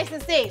landed nice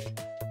and safe.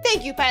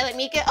 Thank you, Pilot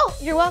Meekah. Oh,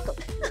 you're welcome.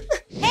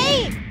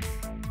 Hey!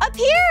 Up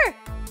here!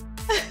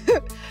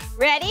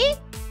 Ready?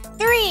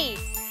 3,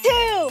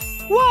 2,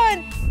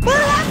 1,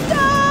 blast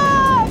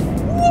off!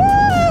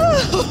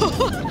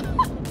 Woo!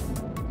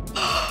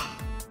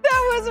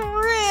 That was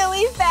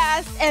really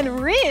fast and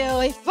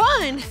really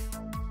fun.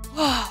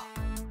 Whoa.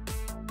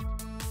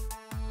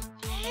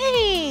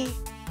 Hey,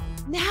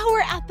 now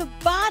we're at the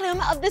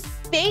bottom of the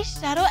Space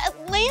Shuttle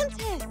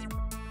Atlantis.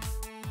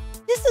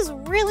 This is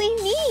really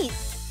neat.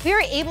 We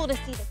were able to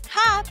see the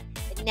top,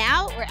 and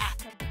now we're at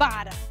the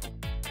bottom.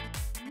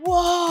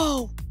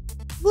 Whoa,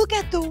 look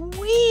at the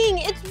wing.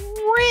 It's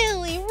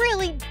really,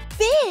 really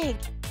big.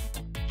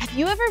 Have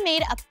you ever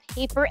made a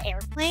paper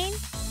airplane?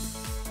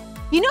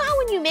 You know how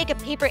when you make a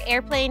paper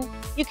airplane,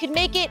 you can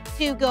make it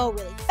to go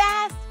really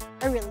fast,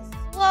 or really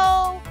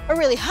slow, or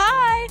really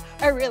high,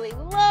 or really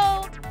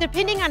low,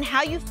 depending on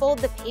how you fold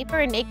the paper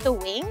and make the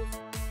wings?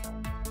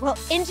 Well,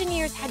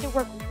 engineers had to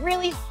work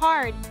really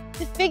hard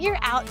to figure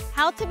out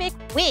how to make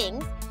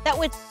wings that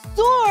would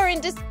soar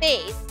into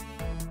space.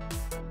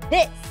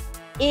 This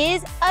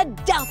is a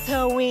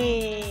delta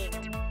wing.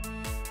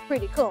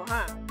 Pretty cool,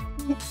 huh?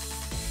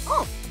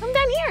 Oh, come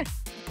down here.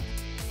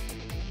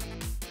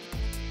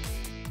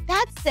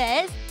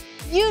 says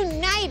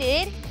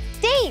United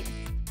States.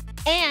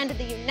 And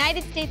the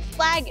United States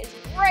flag is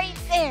right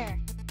there.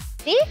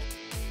 See?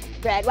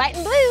 Red, white,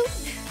 and blue.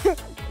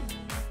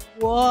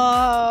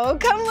 Whoa,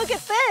 come look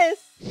at this.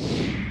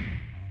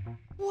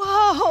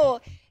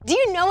 Whoa, do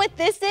you know what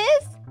this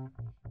is?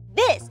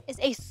 This is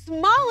a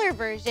smaller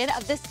version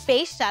of the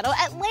space shuttle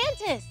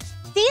Atlantis.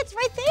 See, it's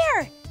right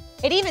there.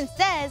 It even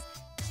says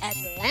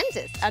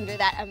Atlantis under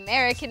that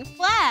American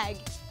flag.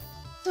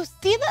 So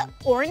see the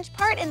orange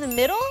part in the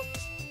middle?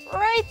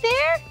 Right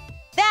there?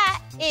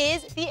 That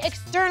is the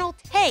external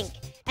tank.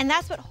 And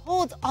that's what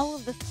holds all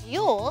of the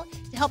fuel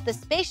to help the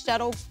space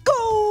shuttle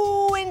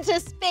go into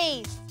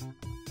space.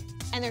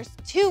 And there's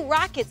 2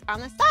 rockets on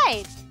the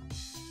side.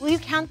 Will you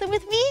count them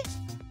with me?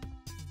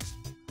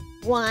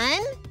 1,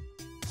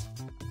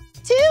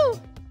 2.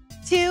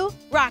 2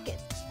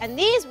 rockets. And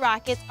these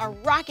rockets are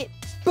rocket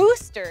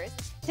boosters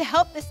to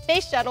help the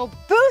space shuttle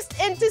boost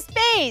into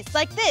space,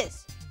 like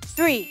this.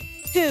 3,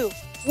 2,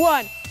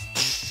 1.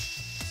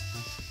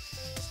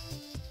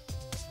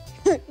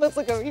 Let's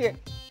look over here.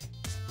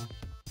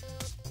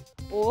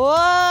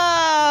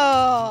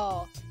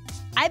 Whoa!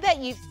 I bet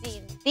you've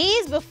seen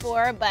these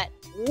before, but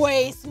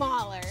way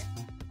smaller.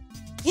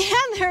 Yeah,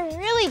 they're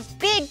really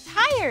big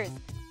tires.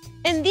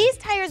 And these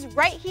tires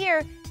right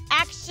here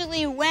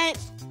actually went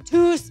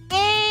to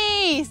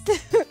space.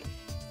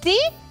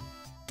 See?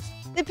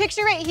 The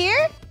picture right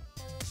here?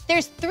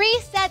 There's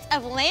 3 sets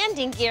of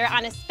landing gear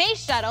on a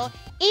space shuttle,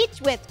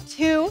 each with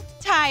 2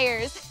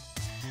 tires.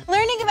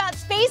 Learning about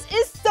space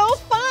is so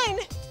fun.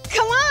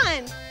 Come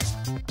on.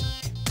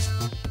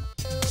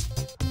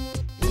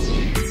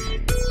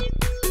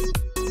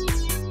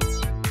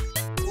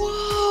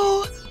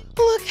 Whoa,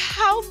 look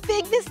how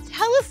big this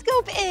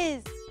telescope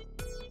is.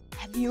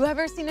 Have you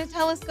ever seen a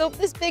telescope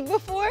this big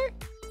before?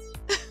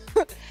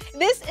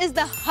 This is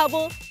the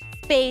Hubble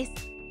Space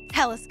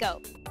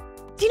Telescope.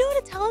 Do you know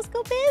what a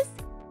telescope is?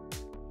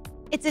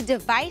 It's a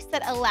device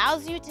that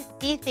allows you to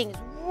see things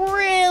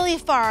really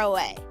far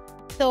away.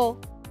 So,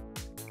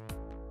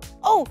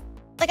 oh,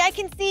 like I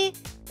can see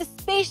the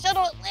space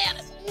shuttle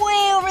Atlantis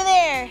way over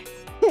there.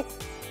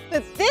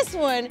 But this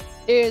one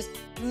is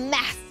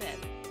massive,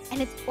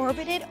 and it's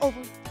orbited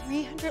over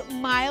 300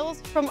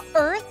 miles from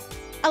Earth,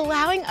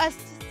 allowing us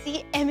to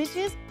see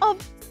images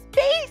of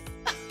space.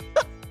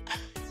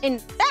 In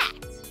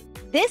fact,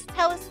 this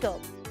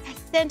telescope has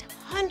sent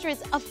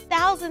hundreds of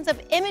thousands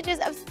of images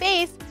of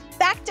space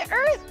back to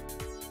Earth.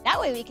 That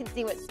way we can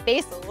see what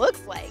space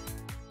looks like.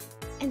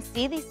 And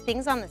see these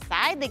things on the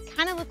side? They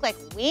kind of look like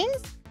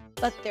wings,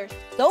 but they're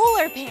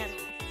solar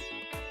panels.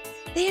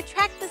 They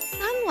attract the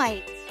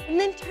sunlight and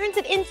then turns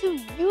it into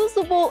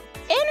usable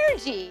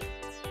energy.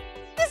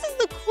 This is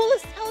the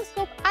coolest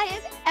telescope I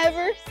have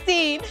ever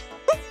seen.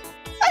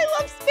 I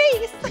love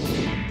space.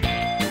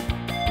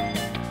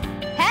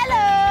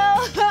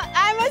 Hello,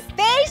 I'm a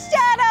space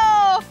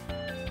shuttle.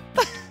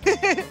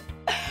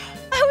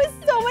 It was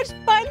so much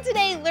fun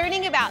today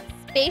learning about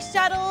space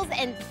shuttles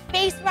and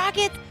space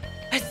rockets,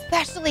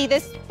 especially the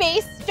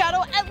space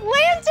shuttle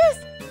Atlantis.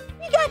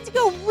 We got to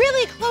go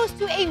really close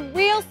to a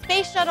real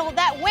space shuttle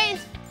that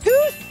went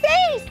to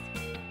space.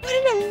 What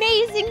an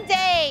amazing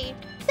day.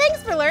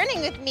 Thanks for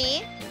learning with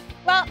me.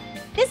 Well,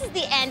 this is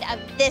the end of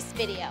this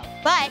video,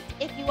 but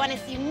if you want to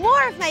see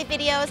more of my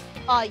videos,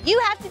 all you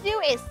have to do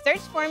is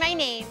search for my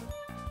name.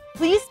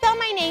 Will you spell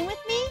my name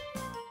with me?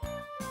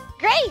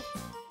 Great.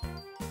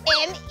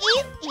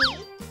 M-E-E-K-A-H,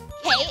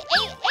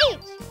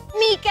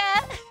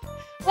 Meekah.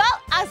 Well,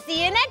 I'll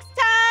see you next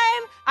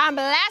time. I'm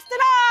blasting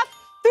off.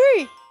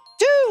 3,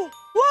 2,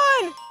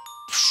 1.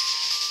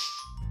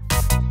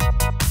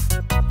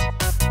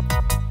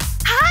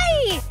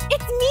 Hi,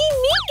 it's me,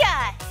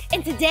 Meekah.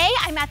 And today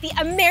I'm at the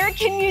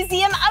American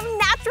Museum of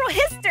Natural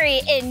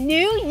History in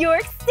New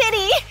York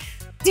City.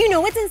 Do you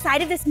know what's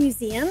inside of this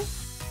museum?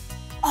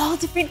 All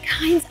different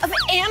kinds of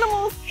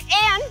animals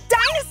and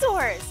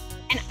dinosaurs.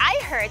 And I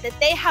heard that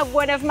they have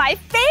one of my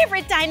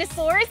favorite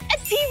dinosaurs, a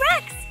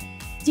T-Rex.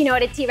 Do you know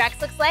what a T-Rex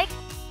looks like?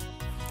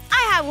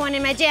 I have one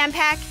in my jam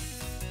pack.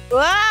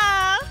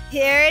 Whoa,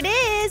 here it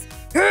is.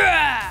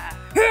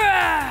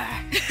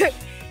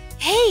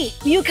 Hey,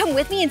 will you come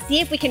with me and see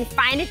if we can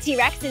find a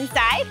T-Rex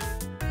inside?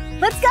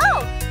 Let's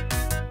go.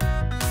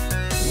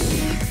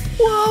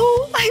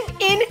 Whoa, I'm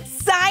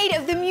inside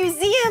of the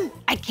museum.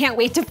 I can't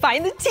wait to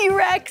find the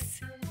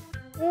T-Rex.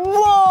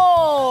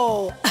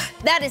 Whoa,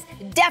 that is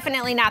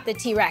definitely not the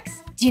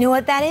T-Rex. Do you know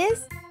what that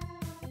is?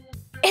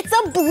 It's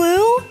a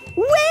blue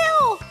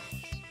whale.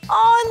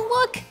 Oh, and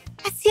look,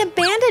 I see a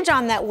bandage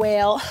on that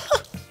whale.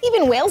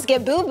 Even whales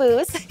get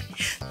boo-boos.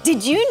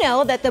 Did you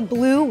know that the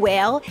blue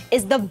whale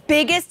is the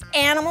biggest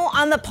animal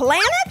on the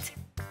planet?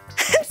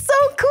 It's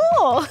so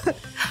cool.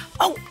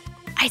 Oh,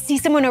 I see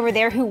someone over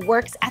there who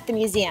works at the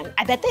museum.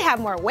 I bet they have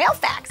more whale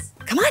facts.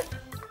 Come on.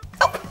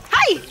 Oh,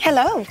 hi.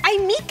 Hello.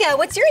 I'm Meekah.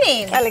 What's your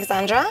name?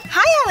 Alexandra.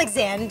 Hi,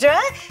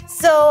 Alexandra.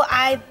 So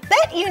I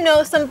bet you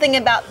know something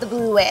about the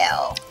blue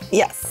whale.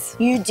 Yes.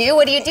 You do?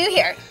 What do you do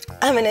here?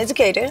 I'm an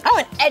educator. Oh,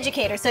 an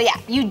educator. So yeah,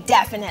 you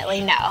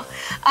definitely know.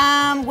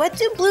 What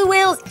do blue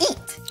whales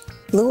eat?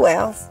 blue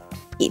whales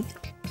eat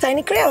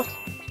tiny krill.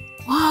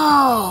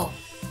 Whoa,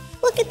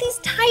 look at these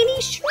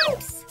tiny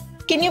shrimps.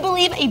 Can you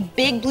believe a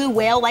big blue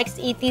whale likes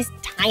to eat these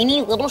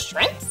tiny little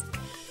shrimps?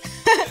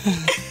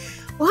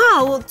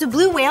 Wow, well, do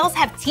blue whales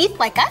have teeth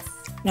like us?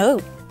 No,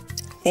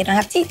 they don't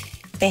have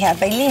teeth. They have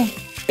baleen.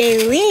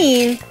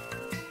 Baleen?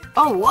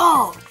 Oh,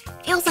 whoa,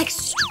 feels like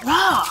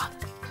straw.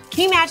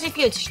 Can you imagine if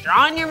you had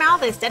straw in your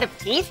mouth instead of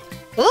teeth?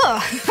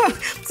 Ugh.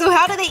 So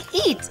how do they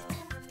eat?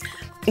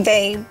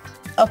 They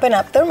open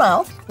up their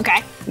mouth.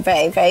 Okay.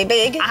 Very, very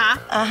big.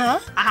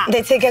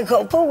 They take a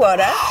gulp of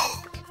water,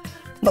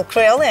 put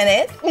krill in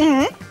it.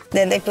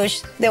 Then they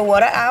push the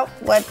water out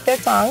with their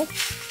tongue.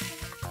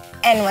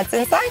 And what's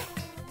inside?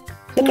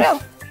 The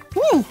krill.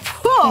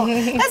 Whoa,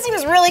 that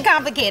seems really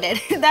complicated.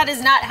 That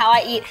is not how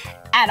I eat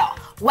at all.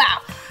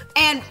 Wow.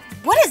 And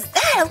what is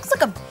that? It looks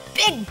like a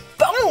big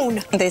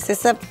bone. This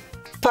is a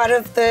part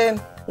of the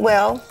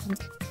whale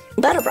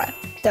vertebrae.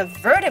 The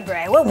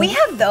vertebrae? Well, we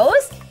have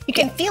those. You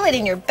can feel it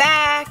in your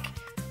back.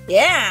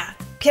 Yeah.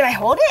 Can I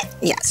hold it?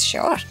 Yes,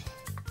 sure.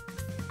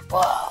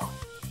 Whoa.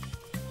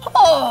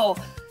 Oh,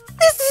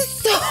 this is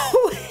so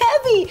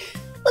heavy.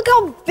 Look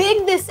how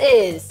big this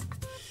is.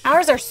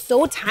 Ours are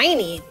so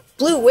tiny.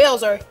 Blue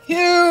whales are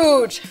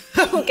huge.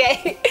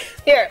 Okay,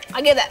 here,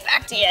 I'll give that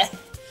back to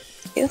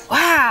you.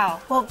 Wow,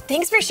 well,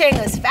 thanks for sharing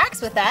those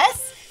facts with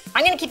us.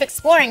 I'm gonna keep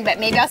exploring, but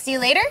maybe I'll see you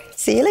later.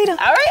 See you later.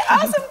 All right,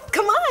 awesome,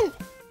 come on.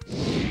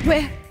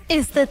 Where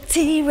is the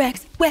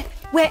T-Rex?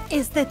 Where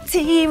is the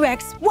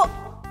T-Rex? Whoa.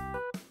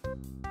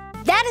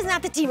 That is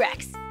not the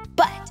T-Rex,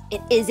 but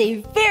it is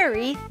a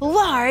very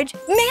large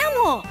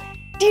mammal.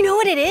 Do you know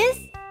what it is?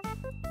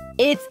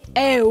 It's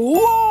a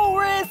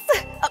walrus.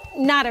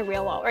 Not a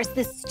real walrus,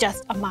 this is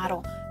just a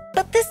model.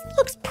 But this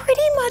looks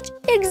pretty much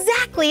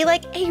exactly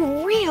like a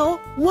real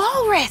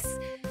walrus.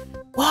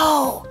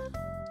 Whoa,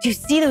 do you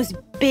see those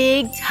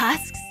big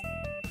tusks?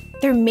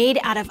 They're made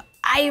out of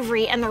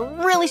ivory and they're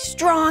really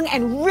strong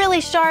and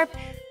really sharp.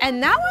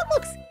 And that one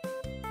looks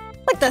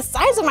like the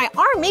size of my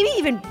arm, maybe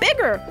even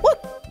bigger.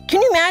 Look,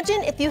 can you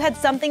imagine if you had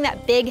something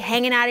that big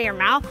hanging out of your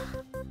mouth?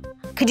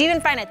 Could you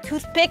even find a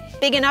toothpick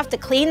big enough to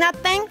clean that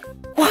thing?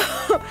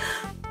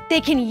 They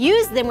can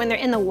use them when they're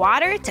in the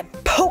water to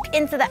poke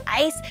into the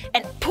ice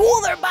and pull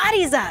their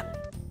bodies up.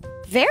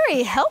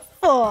 Very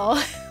helpful.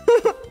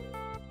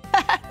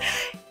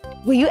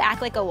 Will you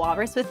act like a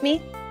walrus with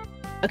me?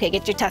 Okay,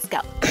 get your tusk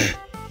out.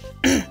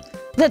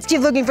 Let's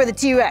keep looking for the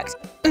T-Rex.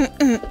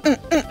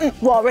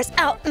 Walrus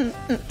out.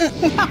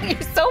 Wow,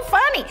 you're so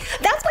funny.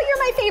 That's why you're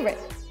my favorite.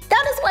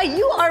 That is why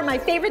you are my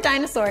favorite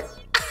dinosaur.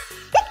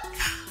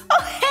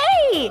 Oh,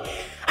 hey!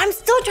 I'm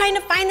still trying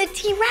to find the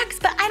T-Rex,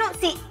 but I don't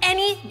see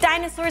any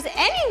dinosaurs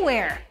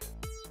anywhere.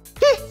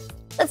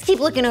 Let's keep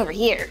looking over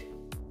here.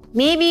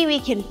 Maybe we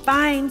can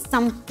find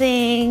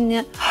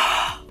something.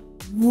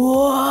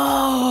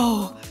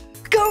 Whoa!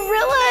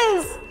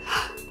 Gorillas!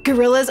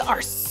 Gorillas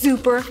are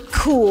super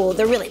cool.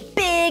 They're really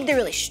big, they're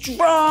really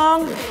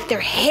strong, they're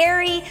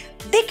hairy.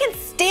 They can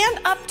stand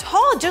up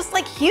tall just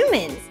like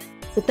humans.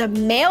 But the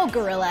male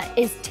gorilla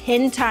is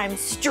 10 times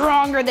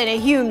stronger than a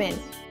human.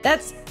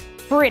 That's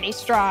pretty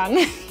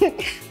strong.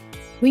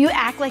 Will you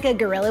act like a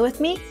gorilla with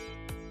me?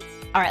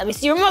 All right, let me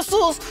see your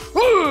muscles.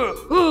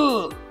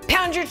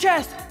 Pound your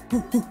chest.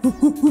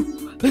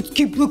 Let's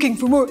keep looking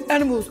for more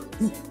animals.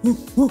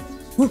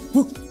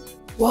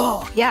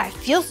 Whoa, yeah, I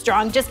feel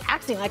strong just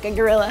acting like a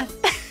gorilla.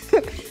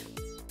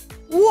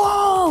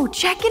 Whoa,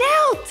 check it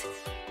out.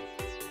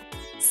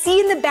 See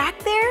in the back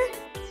there?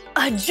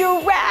 A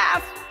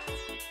giraffe.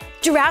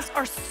 Giraffes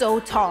are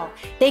so tall.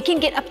 They can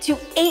get up to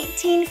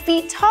 18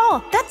 feet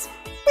tall. That's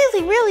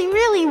really, really,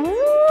 really,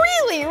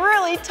 really,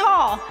 really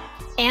tall.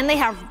 And they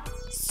have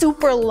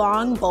super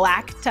long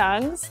black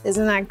tongues.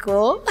 Isn't that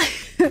cool?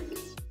 Do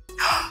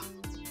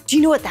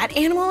you know what that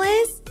animal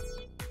is?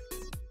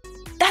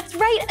 That's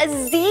right, a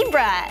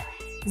zebra.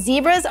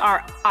 Zebras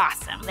are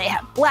awesome. They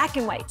have black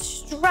and white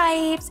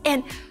stripes,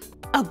 and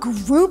a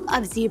group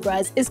of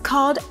zebras is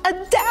called a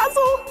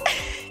dazzle.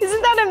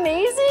 Isn't that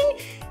amazing?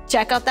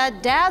 Check out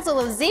that dazzle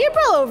of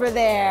zebra over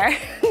there.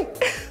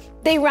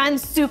 They run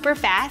super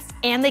fast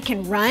and they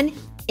can run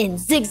in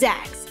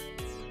zigzags.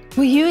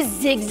 Will you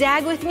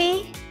zigzag with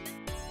me?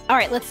 All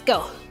right, let's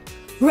go.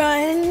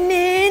 Run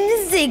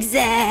in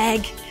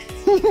zigzag.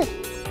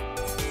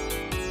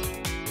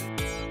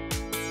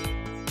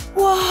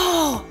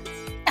 Whoa,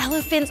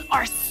 elephants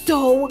are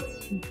so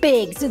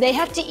big, so they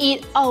have to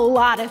eat a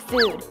lot of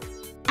food.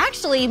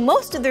 Actually,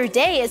 most of their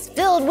day is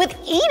filled with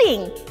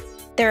eating.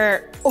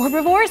 They're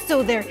herbivores,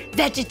 so they're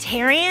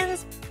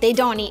vegetarians. They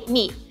don't eat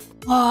meat.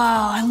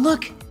 Wow, and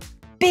look,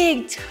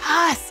 big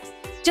tusks,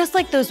 just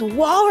like those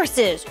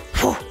walruses.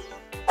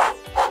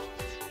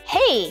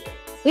 Hey,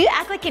 will you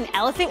act like an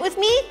elephant with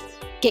me?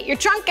 Get your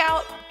trunk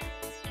out.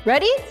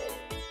 Ready?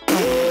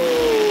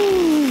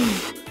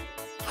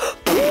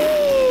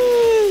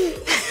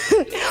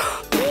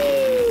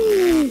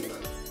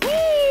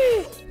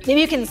 Maybe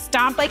you can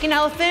stomp like an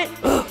elephant.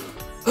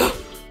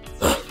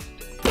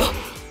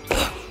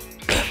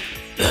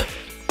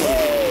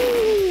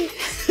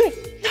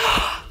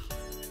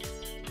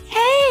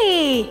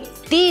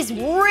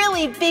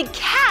 really big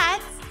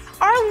cats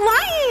are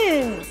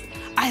lions.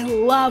 I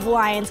love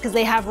lions because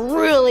they have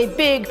really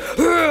big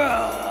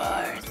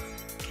roars.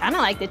 Kind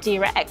of like the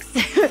T-Rex.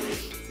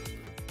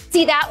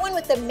 See that one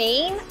with the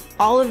mane,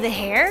 all of the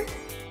hair?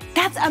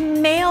 That's a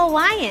male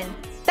lion.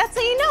 That's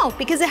how you know,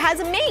 because it has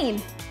a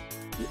mane.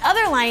 The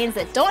other lions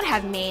that don't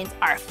have manes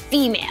are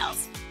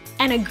females.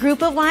 And a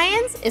group of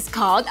lions is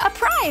called a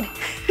pride.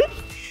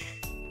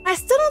 I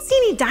still don't see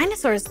any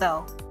dinosaurs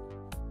though.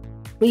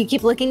 Will you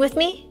keep looking with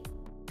me?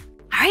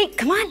 All right,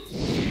 come on.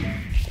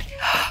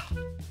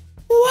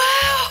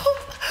 Wow,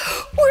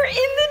 we're in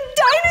the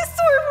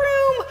dinosaur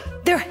room.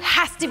 There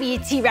has to be a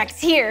T-Rex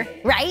here,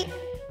 right?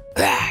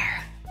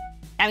 That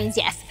means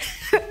yes.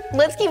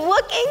 Let's keep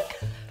looking.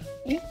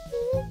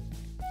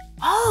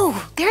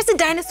 Oh, there's a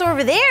dinosaur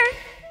over there.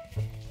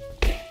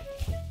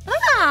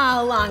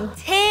 Ah, long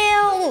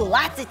tail,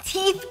 lots of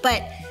teeth,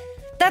 but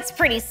that's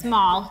pretty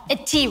small. A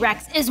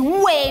T-Rex is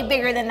way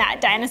bigger than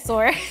that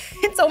dinosaur.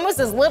 It's almost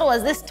as little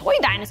as this toy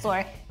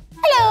dinosaur.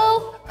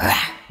 Hello.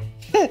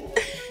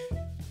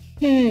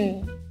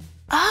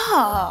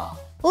 Oh,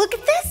 look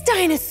at this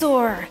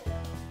dinosaur.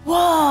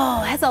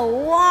 Whoa, it has a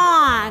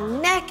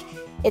long neck.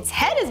 Its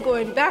head is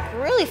going back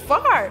really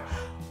far.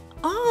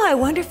 Oh, I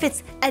wonder if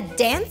it's a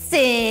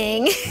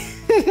dancing.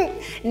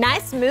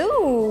 Nice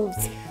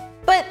moves,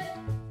 but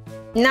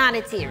not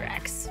a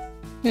T-Rex.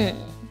 I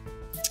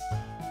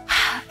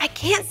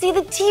can't see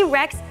the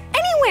T-Rex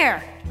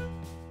anywhere.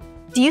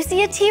 Do you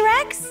see a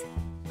T-Rex?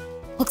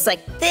 Looks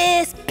like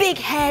this, big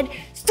head,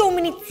 so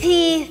many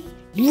teeth,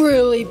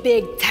 really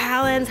big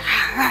talons. It's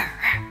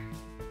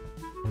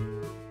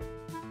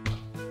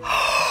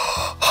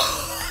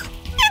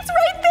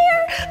right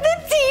there, the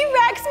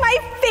T-Rex, my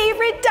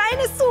favorite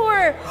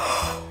dinosaur.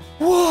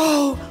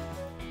 Whoa,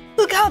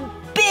 look how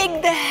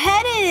big the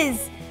head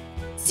is.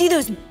 See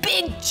those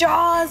big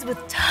jaws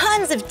with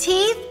tons of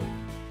teeth?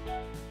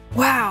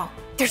 Wow,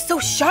 they're so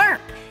sharp,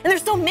 and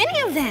there's so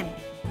many of them.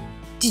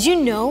 Did you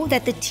know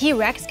that the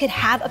T-Rex could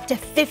have up to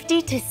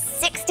 50 to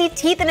 60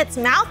 teeth in its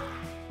mouth?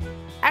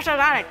 That's a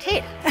lot of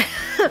teeth.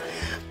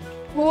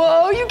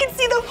 Whoa, you can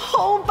see the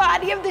whole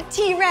body of the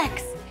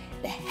T-Rex.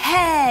 The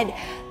head,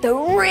 the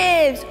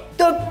ribs,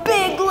 the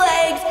big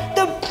legs,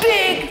 the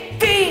big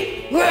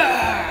feet.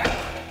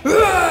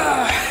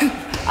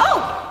 Oh,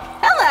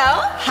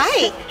 hello.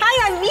 Hi. Hi,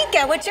 I'm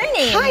Meekah. What's your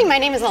name? Hi, my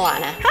name is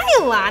Alana. Hi,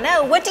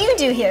 Alana. What do you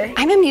do here?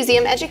 I'm a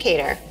museum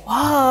educator.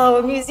 Whoa,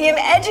 a museum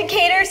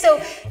educator.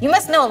 So you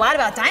must know a lot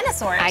about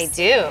dinosaurs. I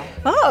do.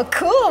 Oh,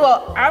 cool.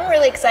 Well, I'm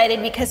really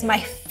excited because my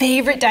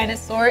favorite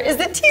dinosaur is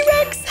the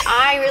T-Rex.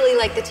 I really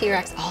like the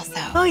T-Rex also.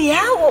 Oh,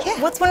 yeah? Well,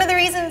 what's one of the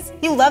reasons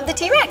you love the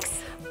T-Rex?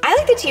 I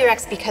like the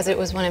T-Rex because it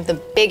was one of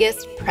the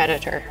biggest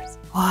predators.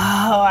 Whoa,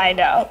 I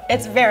know.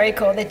 It's very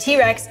cool. The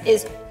T-Rex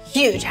is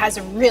huge, has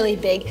a really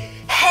big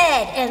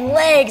head and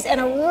legs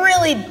and a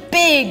really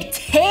big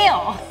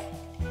tail.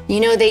 You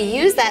know, they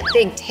use that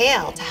big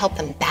tail to help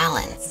them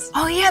balance.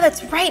 Oh yeah,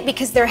 that's right,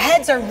 because their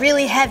heads are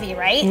really heavy,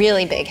 right?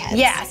 Really big heads.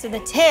 Yeah, so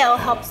the tail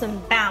helps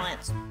them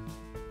balance.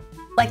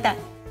 Like that.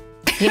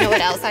 You know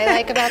what else I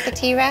like about the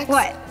T-Rex?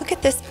 What? Look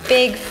at this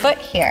big foot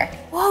here.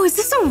 Whoa, is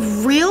this a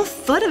real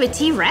foot of a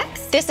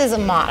T-Rex? This is a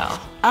model.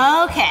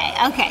 Okay,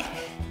 okay.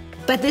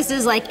 But this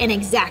is like an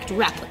exact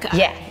replica.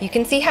 Yeah, you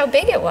can see how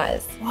big it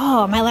was.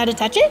 Whoa, am I allowed to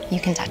touch it? You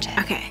can touch it.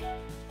 Okay.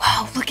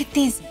 Wow, look at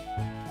these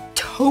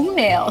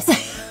toenails.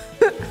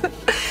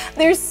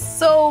 They're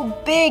so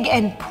big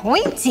and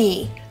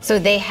pointy. So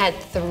they had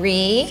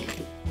 3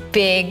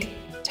 big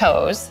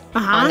toes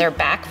on their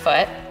back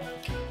foot.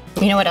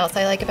 You know what else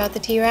I like about the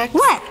T-Rex?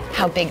 What?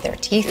 How big their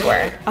teeth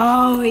were.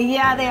 Oh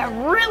yeah, they have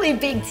really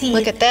big teeth.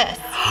 Look at this.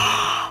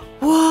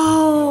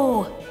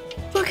 Whoa,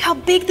 look how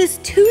big this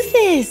tooth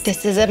is.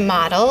 This is a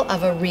model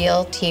of a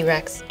real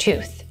T-Rex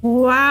tooth.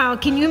 Wow,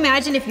 can you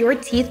imagine if your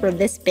teeth were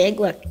this big?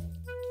 Look,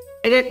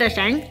 is it the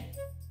same?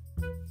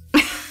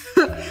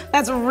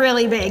 That's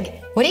really big.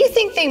 What do you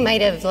think they might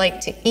have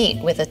liked to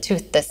eat with a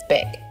tooth this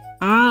big?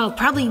 Oh,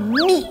 probably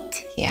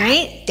meat,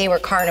 right? They were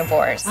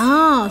carnivores.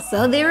 Oh,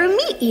 so they were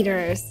meat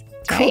eaters.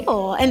 Right.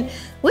 Cool, and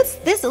what's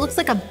this? It looks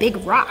like a big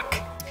rock.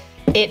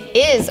 It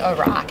is a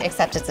rock,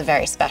 except it's a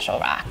very special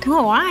rock.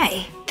 Oh,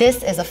 why?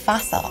 This is a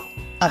fossil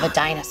of a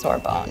dinosaur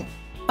bone.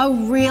 A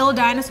real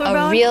dinosaur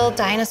bone? A real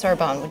dinosaur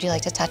bone. Would you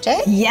like to touch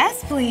it?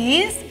 Yes,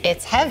 please.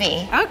 It's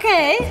heavy.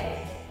 Okay.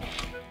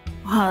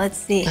 Well, let's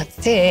see. Let's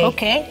see.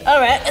 Okay,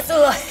 all right, it's a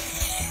little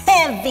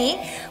heavy,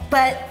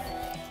 but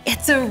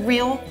it's a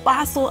real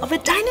fossil of a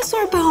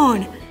dinosaur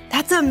bone.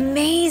 That's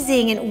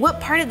amazing. And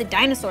what part of the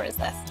dinosaur is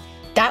this?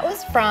 That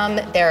was from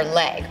their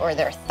leg or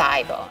their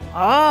thigh bone.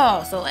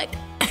 Oh, so like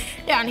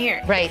down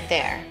here. Right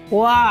there.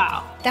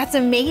 Wow, that's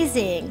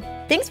amazing.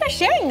 Thanks for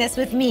sharing this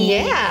with me.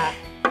 Yeah.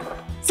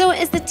 So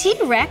is the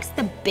T-Rex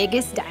the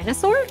biggest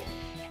dinosaur?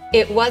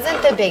 It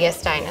wasn't the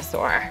biggest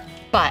dinosaur,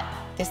 but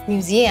this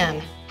museum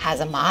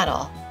has a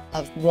model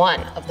of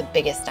one of the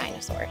biggest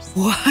dinosaurs.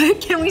 What?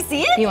 Can we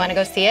see it? You want to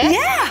go see it?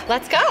 Yeah.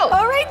 Let's go.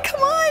 All right,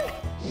 come on.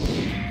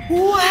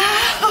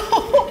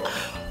 Wow.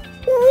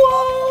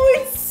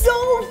 Whoa, it's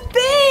so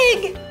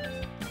big.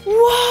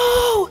 Whoa.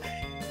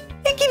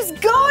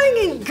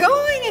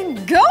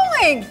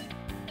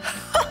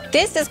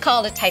 This is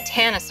called a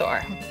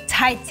titanosaur.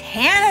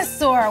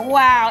 Titanosaur,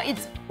 wow,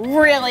 it's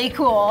really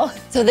cool.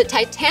 So the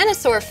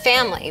titanosaur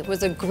family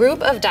was a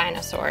group of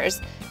dinosaurs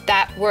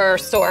that were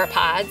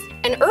sauropods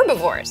and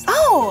herbivores.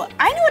 Oh,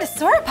 I know what a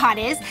sauropod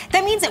is.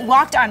 That means it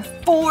walked on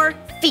 4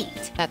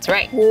 feet. That's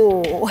right.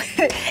 Whoa.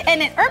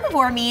 And an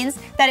herbivore means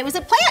that it was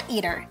a plant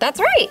eater. That's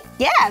right.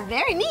 Yeah,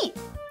 very neat.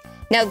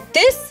 Now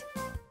this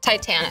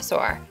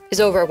titanosaur is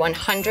over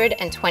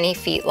 120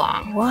 feet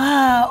long.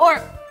 Whoa,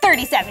 or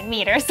 37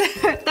 meters.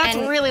 That's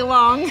really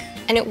long.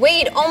 And it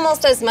weighed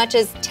almost as much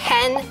as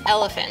 10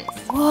 elephants.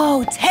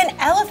 Whoa, 10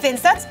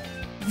 elephants, that's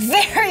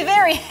very,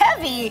 very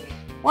heavy.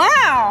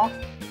 Wow.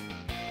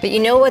 But you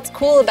know what's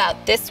cool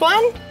about this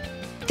one?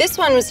 This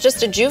one was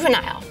just a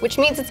juvenile, which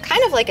means it's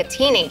kind of like a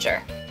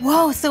teenager.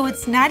 Whoa, so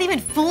it's not even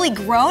fully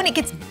grown? It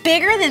gets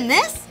bigger than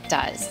this? It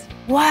does.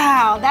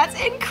 Wow, that's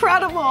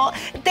incredible.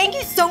 Thank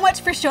you so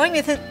much for showing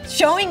me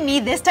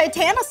this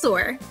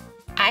titanosaur.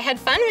 I had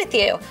fun with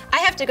you. I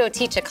have to go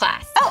teach a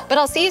class. Oh, but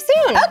I'll see you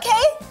soon.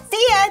 Okay,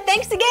 see ya.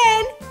 Thanks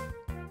again.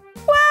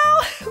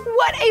 Wow,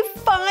 what a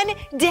fun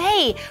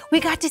day. We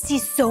got to see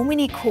so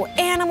many cool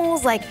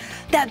animals like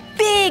that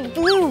big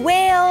blue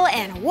whale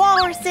and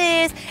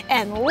walruses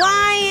and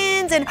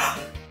lions, and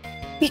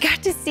we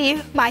got to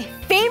see my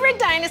favorite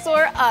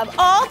dinosaur of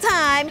all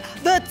time,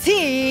 the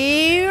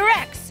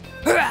T-Rex.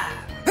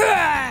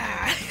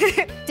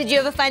 Did you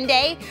have a fun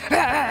day?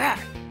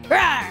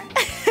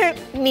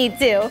 Me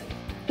too.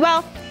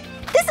 Well,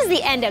 this is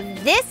the end of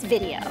this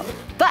video.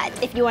 But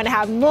if you want to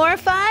have more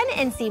fun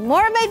and see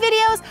more of my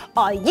videos,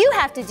 all you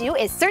have to do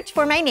is search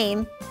for my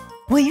name.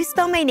 Will you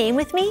spell my name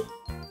with me?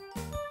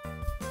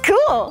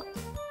 Cool.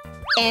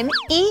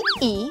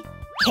 M-E-E-K-A-H.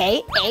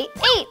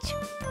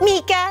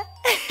 Meekah.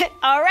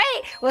 All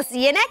right, we'll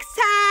see you next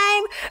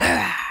time.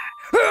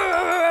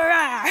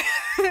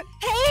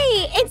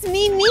 Hey, it's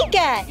me,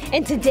 Meekah,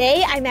 and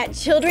today I'm at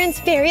Children's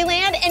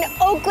Fairyland in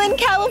Oakland,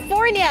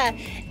 California,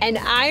 and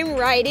I'm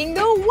riding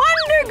the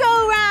Wonder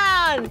Go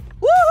Round.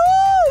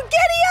 Woohoo!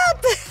 Giddy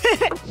up!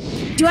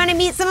 Do you want to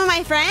meet some of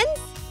my friends?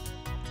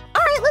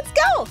 All right, let's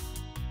go.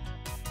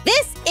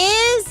 This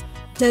is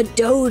the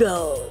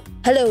Dodo.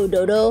 Hello,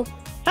 Dodo.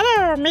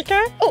 Hello,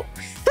 Meekah. Oh.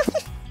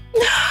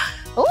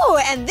 Oh,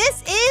 and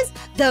this is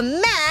the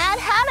Mad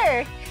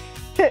Hatter.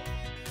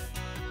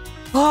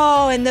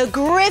 Oh, and the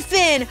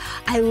Griffin.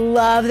 I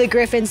love the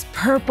Griffin's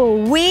purple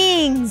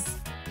wings.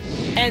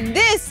 And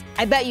this,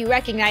 I bet you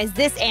recognize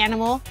this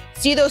animal.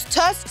 See those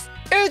tusks?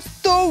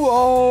 It's the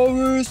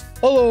walrus.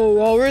 Hello,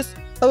 walrus.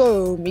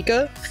 Hello,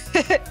 Meekah.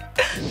 I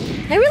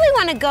really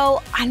want to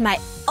go on my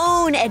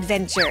own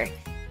adventure.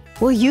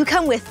 Will you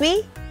come with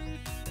me?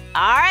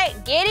 All right,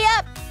 giddy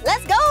up.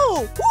 Let's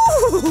go.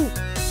 Woo!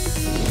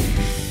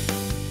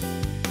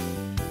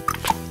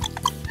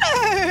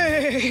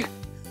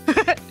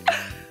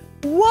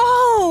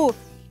 Whoa!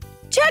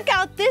 Check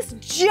out this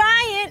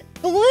giant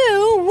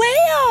blue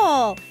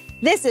whale.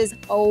 This is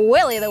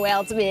Willie the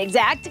whale, to be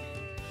exact.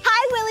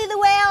 Hi, Willie the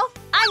whale.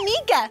 I'm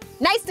Meekah.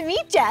 Nice to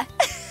meet ya.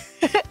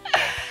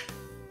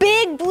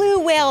 Big blue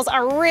whales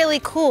are really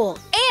cool,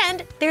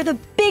 and they're the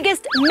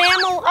biggest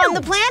mammal on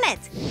the planet.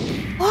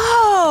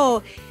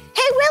 Whoa!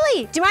 Hey,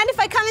 Willie, do you mind if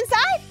I come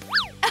inside?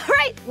 All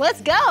right,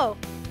 let's go.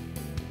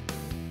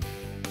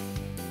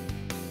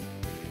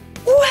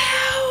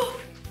 Wow!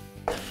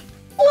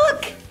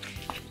 Look,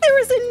 there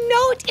is a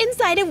note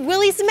inside of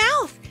Willie's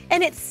mouth,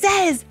 and it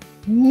says,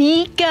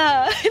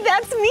 Meekah.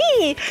 That's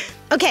me.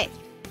 Okay.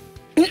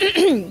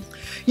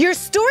 Your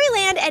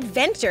Storyland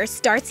adventure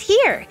starts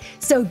here,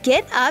 so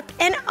get up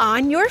and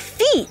on your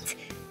feet.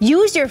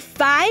 Use your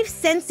 5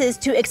 senses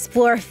to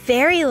explore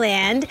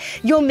Fairyland.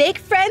 You'll make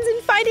friends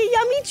and find a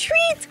yummy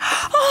treat.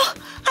 Oh,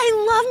 I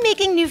love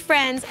making new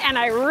friends, and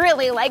I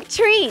really like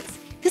treats.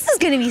 This is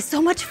gonna be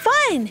so much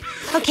fun.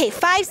 Okay,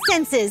 5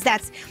 senses,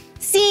 that's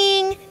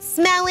seeing,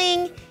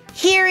 smelling,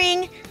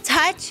 hearing,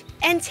 touch,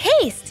 and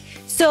taste.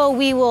 So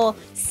we will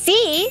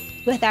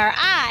see with our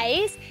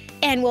eyes,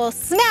 and we'll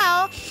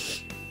smell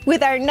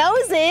with our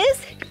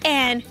noses,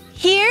 and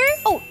hear.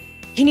 Oh,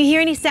 can you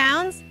hear any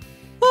sounds?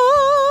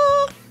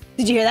 Oh,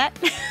 did you hear that?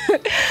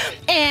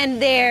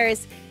 And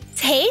there's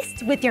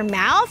taste with your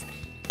mouth,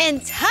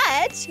 and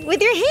touch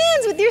with your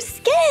hands, with your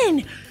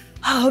skin.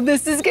 Oh,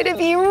 this is gonna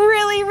be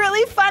really,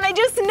 really fun. I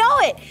just know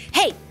it.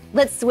 Hey,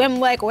 let's swim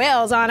like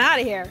whales on out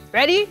of here.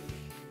 Ready?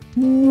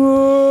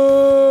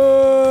 Whoa.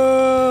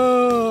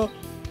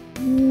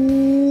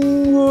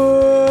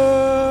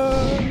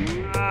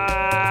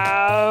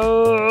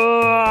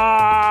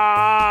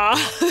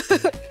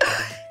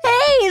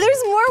 Hey,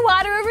 there's more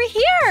water over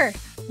here.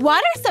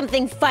 Water's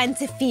something fun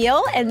to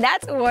feel, and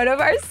that's one of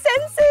our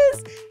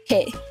senses.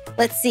 Okay,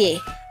 let's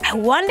see. I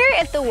wonder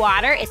if the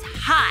water is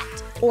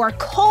hot or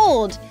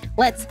cold.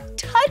 Let's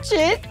touch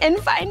it and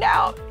find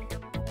out.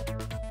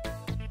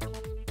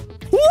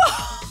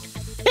 Whoa!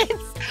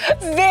 It's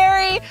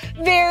very,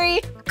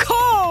 very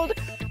cold.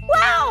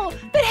 Wow,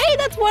 but hey,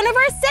 that's one of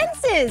our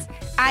senses.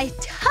 I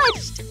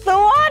touched the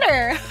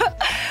water.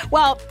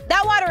 Well,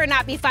 that water would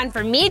not be fun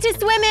for me to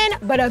swim in,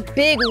 but a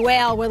big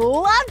whale would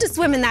love to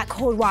swim in that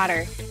cold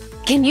water.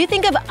 Can you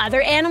think of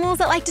other animals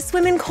that like to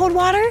swim in cold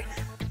water?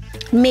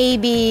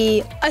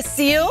 Maybe a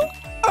seal?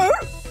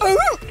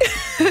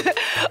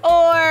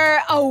 Or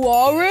a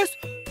walrus?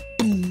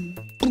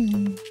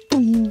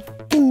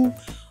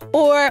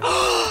 Or a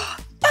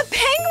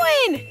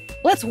penguin!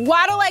 Let's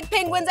waddle like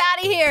penguins out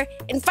of here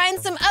and find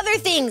some other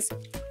things.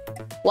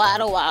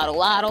 Waddle, waddle,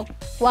 waddle.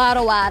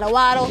 Waddle, waddle,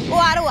 waddle.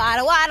 Waddle,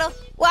 waddle, waddle.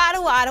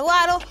 Waddle, waddle,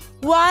 waddle.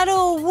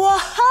 Waddle,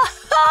 waddle.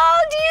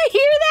 Do you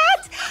hear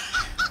that?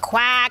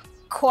 Quack,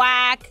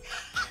 quack.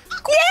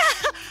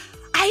 Yeah,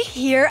 I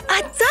hear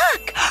a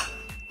duck.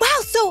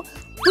 Wow, so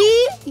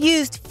we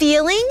used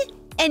feeling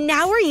and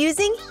now we're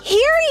using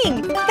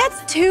hearing.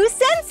 That's 2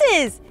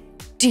 senses.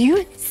 Do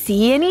you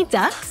see any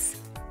ducks?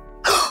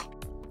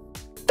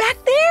 Back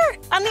there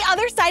on the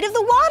other side of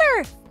the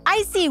water.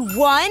 I see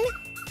 1,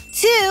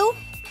 2,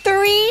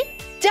 3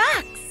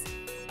 ducks.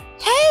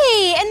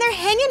 Hey, and they're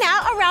hanging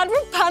out around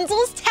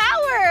Rapunzel's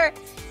tower.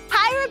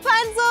 Hi,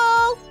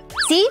 Rapunzel.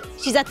 See,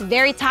 she's at the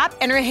very top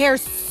and her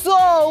hair's so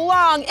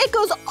long. It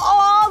goes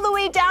all the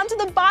way down to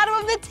the bottom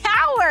of the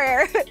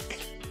tower.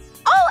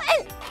 Oh,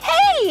 and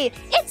hey,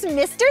 it's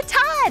Mr.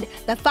 Todd,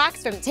 the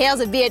fox from Tales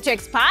of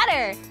Beatrix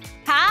Potter.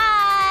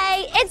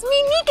 Hi, it's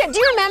me, Meekah. Do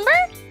you remember?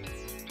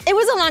 It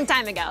was a long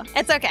time ago.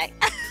 It's okay.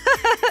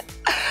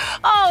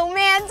 Oh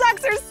man,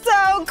 ducks are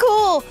so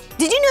cool.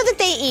 Did you know that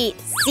they eat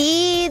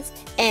seeds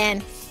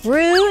and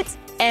fruit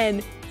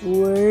and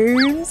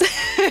worms?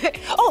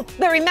 Oh,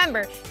 but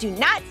remember, do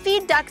not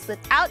feed ducks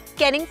without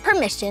getting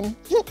permission.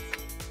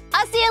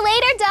 I'll see you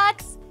later,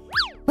 ducks.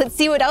 Let's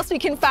see what else we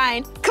can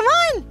find. Come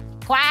on.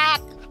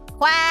 Quack,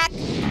 quack.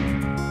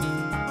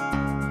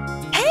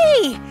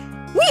 Hey,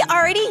 we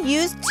already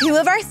used 2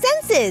 of our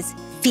senses,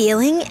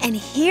 feeling and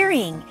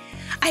hearing.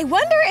 I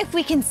wonder if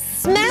we can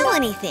smell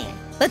anything.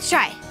 Let's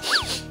try.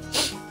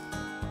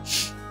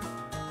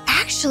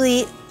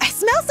 Actually, I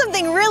smell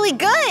something really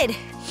good.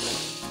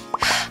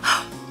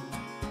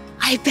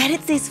 I bet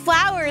it's these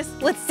flowers.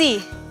 Let's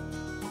see.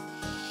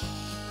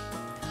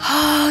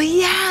 Oh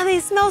yeah, they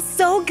smell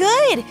so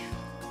good.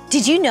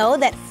 Did you know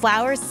that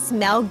flowers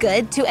smell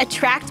good to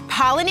attract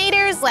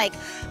pollinators like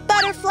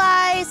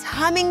butterflies,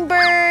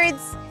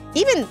 hummingbirds,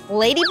 even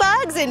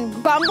ladybugs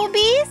and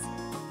bumblebees?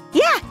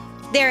 Yeah,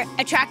 they're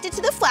attracted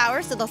to the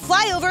flower, so they'll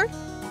fly over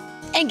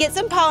and get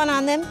some pollen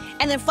on them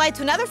and then fly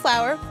to another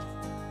flower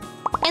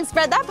and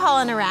spread that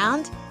pollen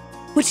around,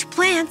 which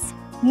plants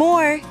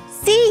more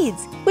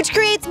seeds, which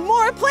creates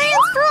more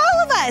plants for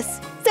all of us.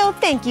 So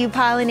thank you,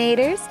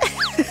 pollinators.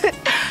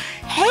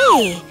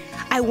 Hey,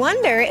 I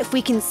wonder if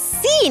we can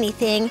see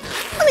anything.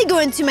 Let me go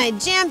into my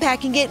jam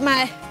pack and get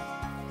my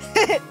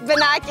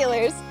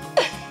binoculars.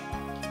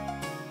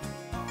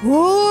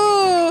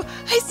 Ooh,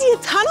 I see a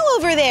tunnel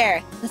over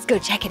there. Let's go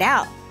check it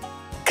out.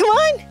 Come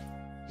on.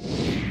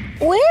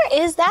 Where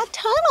is that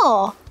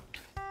tunnel?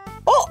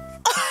 Oh,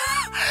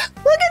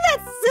 look at that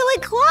silly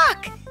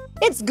clock.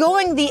 It's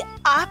going the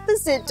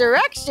opposite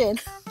direction.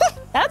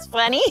 That's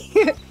funny.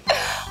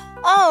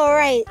 All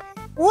right,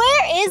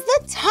 where is the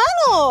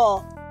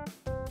tunnel?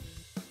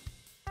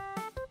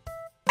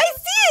 I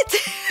see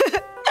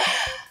it.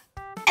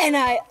 And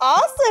I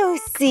also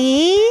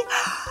see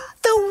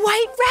the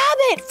white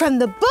rabbit from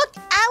the book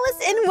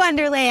Alice in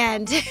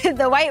Wonderland.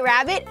 The white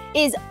rabbit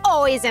is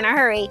always in a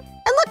hurry.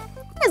 And look,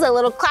 there's a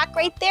little clock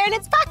right there in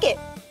its pocket.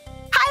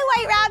 Hi,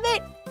 white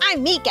rabbit.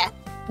 I'm Meekah.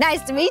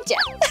 Nice to meet you.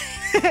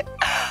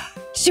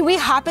 Should we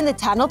hop in the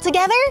tunnel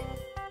together?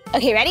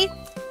 Okay, ready?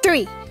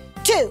 3,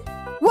 2,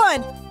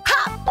 1,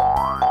 hop!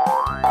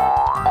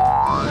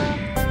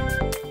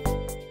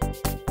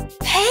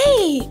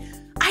 Hey,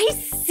 I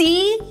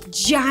see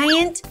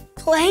giant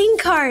playing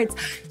cards.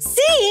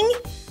 Seeing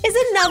is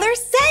another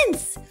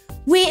sense.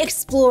 We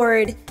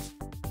explored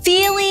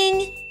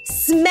feeling,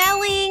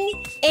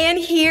 smelling, and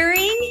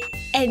hearing,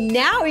 and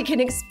now we can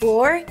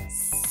explore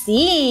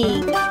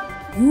seeing.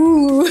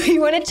 Ooh, you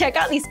wanna check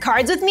out these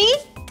cards with me?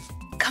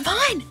 Come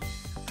on.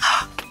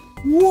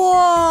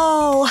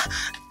 Whoa,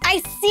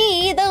 I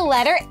see the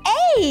letter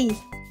A.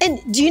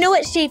 And do you know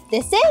what shape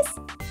this is?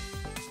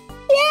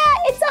 Yeah,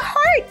 it's a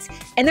heart.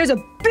 And there's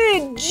a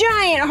big,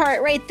 giant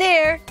heart right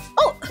there.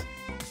 Oh,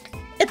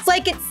 it's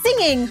like it's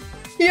singing.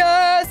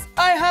 Yes,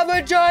 I have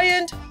a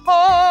giant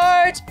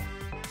heart.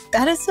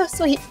 That is so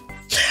sweet.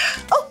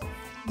 Oh,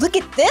 look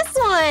at this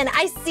one.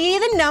 I see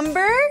the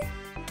number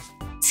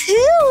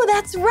 2,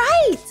 that's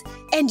right.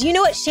 And do you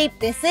know what shape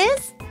this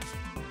is?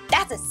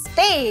 That's a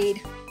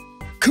spade.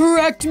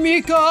 Correct,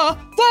 Meekah,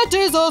 that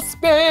is a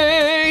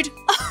spade.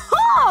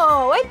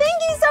 Oh,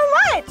 thank you so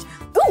much.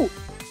 Ooh,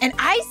 and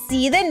I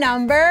see the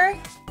number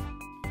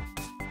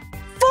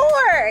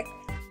 4.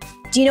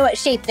 Do you know what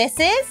shape this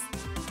is?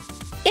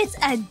 It's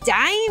a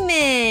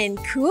diamond.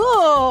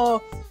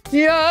 Cool.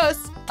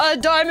 Yes, a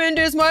diamond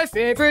is my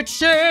favorite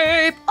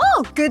shape.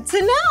 Oh, good to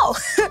know.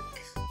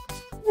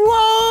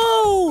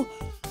 Whoa,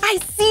 I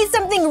see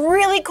something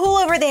really cool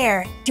over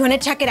there. Do you want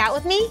to check it out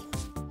with me?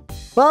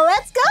 Well,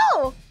 let's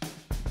go.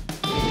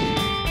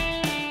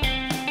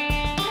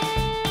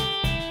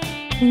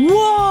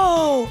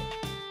 Whoa!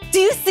 Do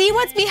you see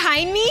what's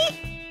behind me?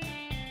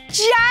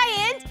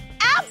 Giant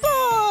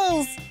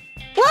apples!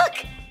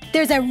 Look,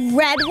 there's a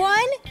red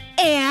one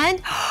and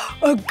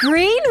a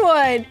green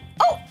one.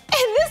 Oh,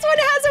 and this one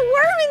has a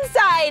worm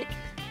inside.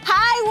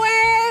 Hi,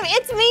 worm,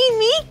 it's me,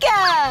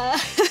 Meekah.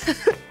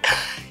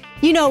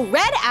 You know,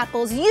 red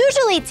apples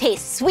usually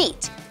taste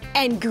sweet,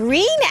 and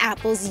green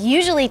apples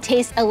usually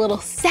taste a little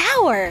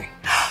sour.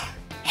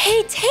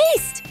 Hey,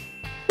 taste!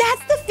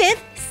 That's the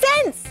fifth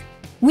sense.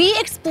 We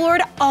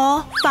explored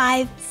all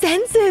 5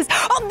 senses.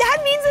 Oh,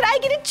 that means that I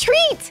get a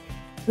treat.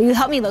 Will you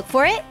help me look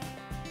for it?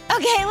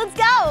 Okay, let's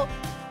go.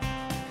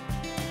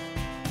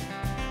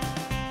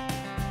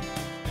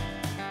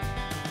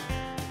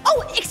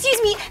 Oh, excuse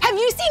me, have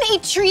you seen a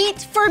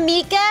treat for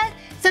Meekah?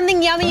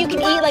 Something yummy you can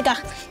eat, like a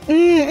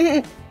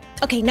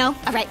Okay, no?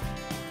 All right.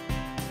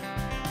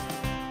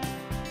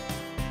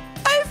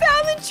 I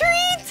found the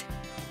treat!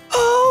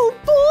 Oh,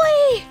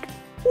 boy!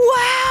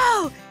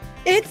 Wow!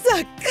 It's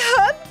a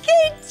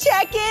cupcake,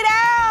 check it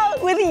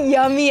out! With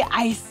yummy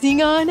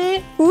icing on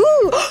it.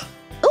 Ooh!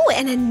 Oh,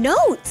 and a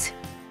note.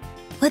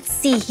 Let's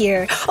see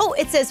here. Oh,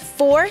 it says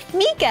for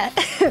Meekah.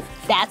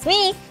 That's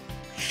me.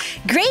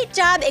 Great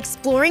job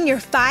exploring your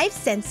 5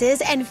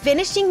 senses and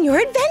finishing your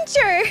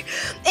adventure.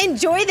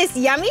 Enjoy this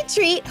yummy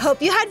treat.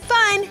 Hope you had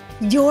fun.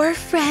 Your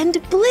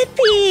friend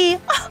Blippi.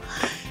 Oh,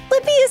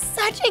 Blippi is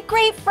such a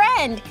great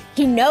friend.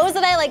 He knows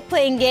that I like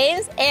playing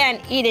games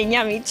and eating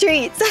yummy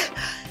treats.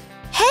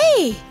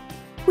 Hey,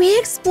 we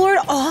explored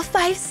all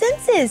 5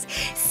 senses.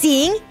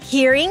 Seeing,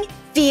 hearing,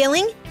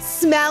 feeling,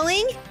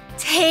 smelling,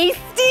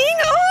 tasting.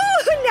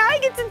 Oh, now I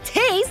get to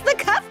taste the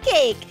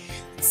cupcake.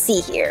 Let's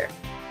see here.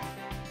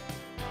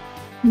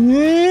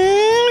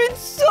 It's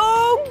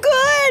so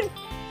good.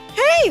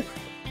 Hey,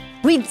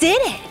 we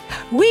did it.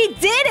 We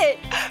did it.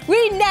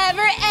 We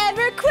never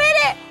ever quit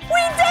it.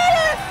 We did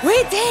it.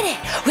 We did it.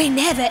 We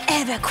never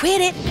ever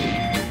quit it.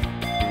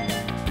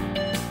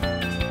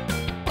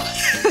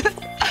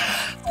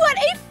 What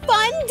a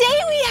fun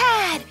day we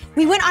had.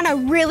 We went on a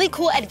really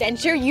cool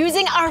adventure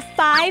using our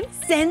 5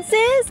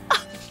 senses.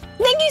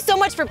 Thank you so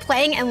much for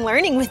playing and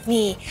learning with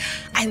me.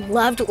 I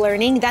loved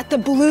learning that the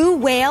blue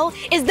whale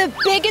is the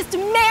biggest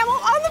mammal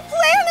on the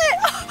planet.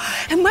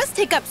 It must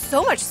take up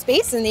so much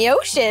space in the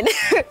ocean.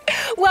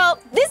 Well,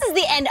 this is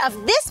the end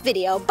of this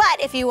video,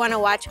 but if you want to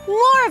watch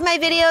more of my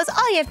videos,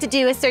 all you have to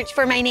do is search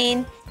for my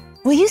name.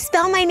 Will you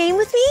spell my name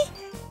with me?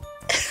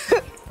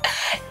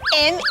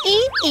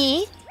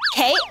 M-E-E-K-A-H.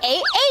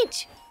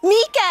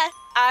 Meekah.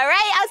 All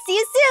right, I'll see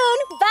you soon.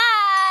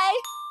 Bye.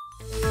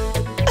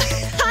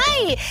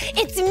 Hi,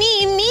 it's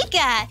me,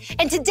 Meekah,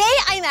 and today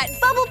I'm at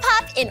Bubble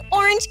Pop in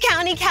Orange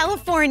County,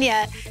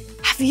 California.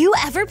 Have you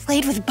ever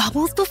played with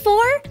bubbles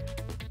before?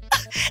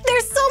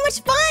 They're so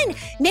much fun.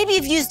 Maybe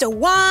you've used a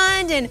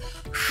wand and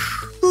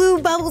blew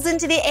bubbles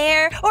into the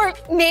air, or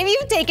maybe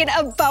you've taken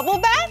a bubble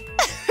bath.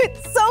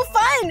 It's so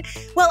fun.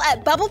 Well,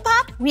 at Bubble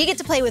Pop, we get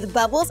to play with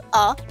bubbles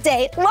all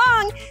day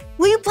long.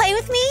 Will you play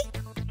with me?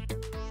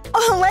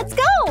 Oh, let's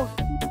go.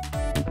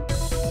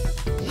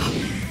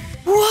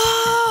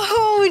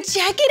 Whoa,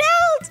 check it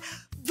out.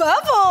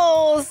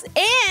 Bubbles.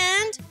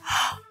 And,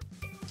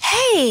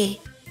 hey,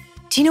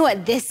 do you know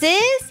what this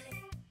is?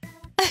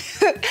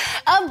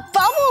 A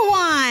bubble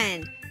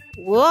wand.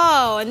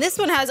 Whoa, and this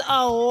one has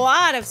a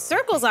lot of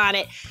circles on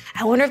it.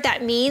 I wonder if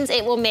that means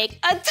it will make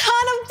a ton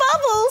of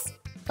bubbles.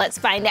 Let's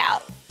find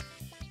out.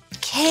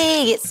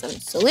 Okay, get some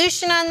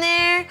solution on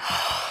there.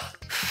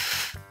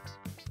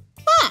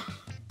 Huh.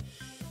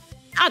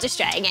 I'll just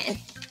try again.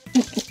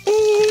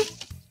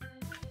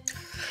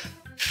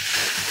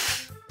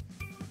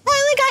 I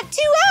only got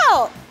 2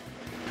 out.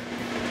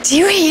 Do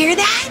you hear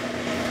that?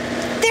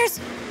 There's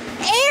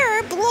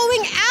air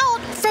blowing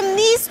out from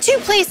these 2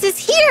 places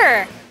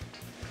here.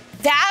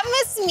 That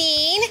must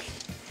mean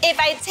if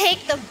I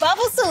take the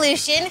bubble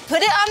solution,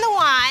 put it on the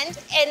wand,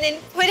 and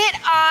then put it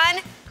on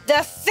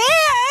the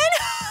fan.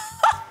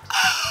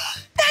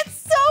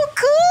 That's so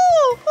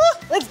cool.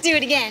 Let's do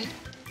it again.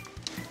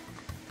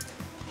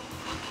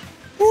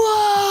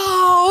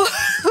 Whoa,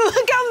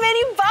 look how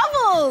many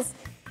bubbles.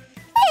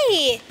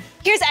 Hey,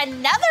 here's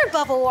another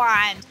bubble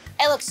wand.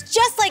 It looks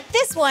just like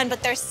this one,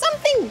 but there's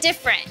something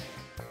different.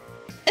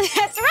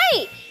 That's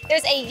right,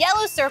 there's a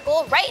yellow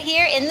circle right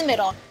here in the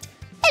middle.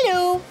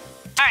 Hello. All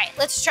right,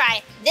 let's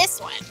try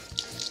this one.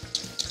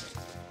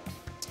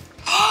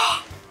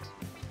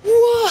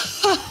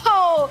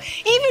 Whoa,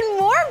 even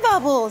more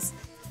bubbles.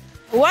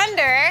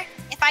 Wonder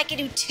if I could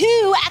do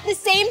 2 at the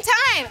same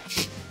time.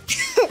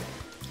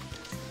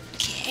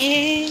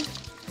 Okay.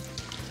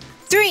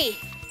 3,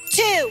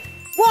 2,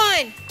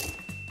 1.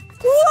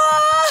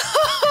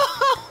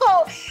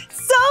 Whoa!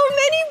 So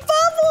many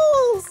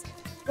bubbles!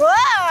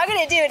 Whoa, I'm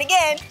gonna do it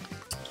again.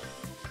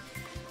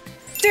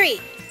 3,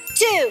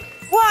 2,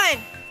 1.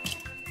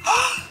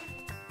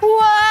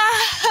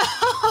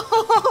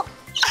 Whoa!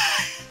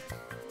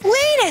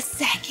 Wait a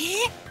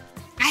second.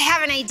 I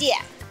have an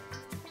idea.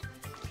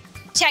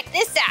 Check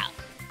this out.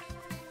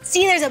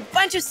 See, there's a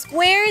bunch of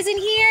squares in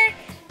here.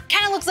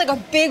 Kind of looks like a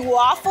big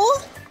waffle.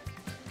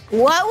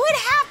 What would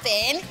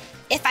happen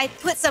if I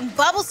put some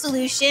bubble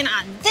solution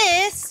on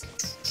this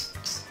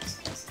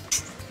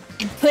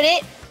and put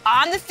it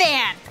on the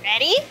fan?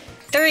 Ready?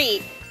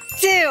 3,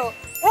 2,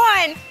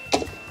 1.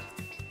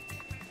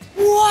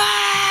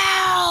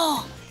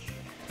 Wow!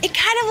 It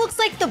kind of looks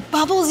like the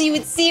bubbles you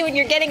would see when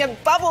you're getting a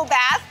bubble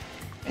bath.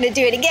 I'm gonna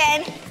do it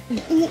again.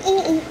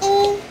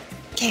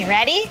 Okay,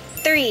 ready?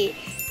 3,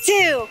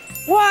 2,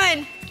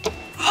 1.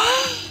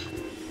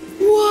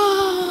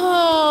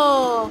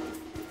 Whoa!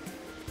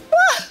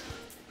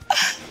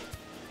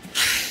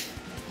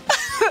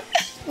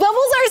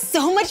 Bubbles are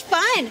so much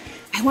fun.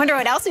 I wonder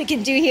what else we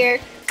can do here.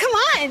 Come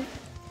on.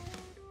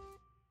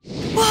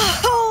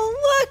 Whoa,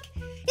 look,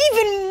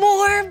 even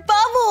more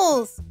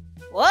bubbles.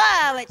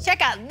 Whoa, but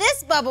check out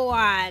this bubble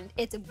wand.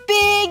 It's a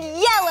big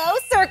yellow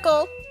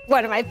circle,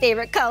 one of my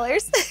favorite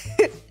colors.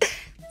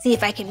 See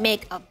if I can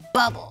make a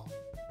bubble.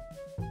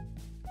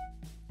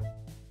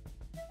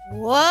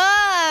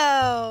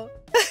 Whoa.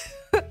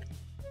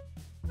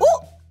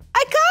 Oh,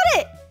 I caught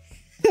it.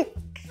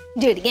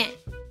 Do it again.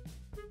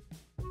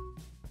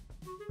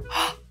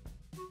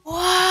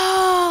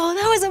 Whoa,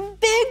 that was a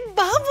big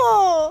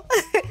bubble.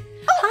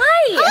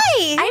 Hi.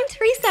 Hi. I'm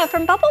Teresa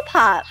from Bubble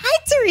Pop. Hi,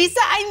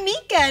 Teresa. I'm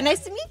Meekah.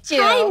 Nice to meet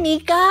you. Hi,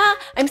 Meekah.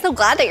 I'm so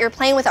glad that you're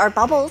playing with our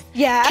bubbles.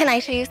 Yeah. Can I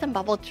show you some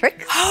bubble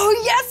tricks?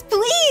 Oh, yes,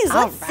 please.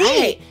 Let's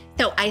see.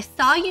 So I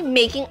saw you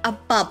making a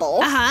bubble.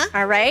 Uh-huh.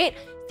 All right.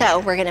 So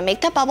we're going to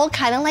make the bubble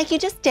kind of like you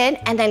just did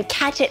and then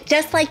catch it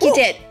just like you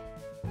did.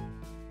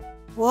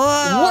 Whoa.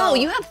 Whoa,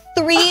 you have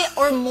 3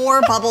 or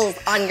more bubbles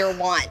on your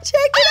wand. Check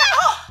it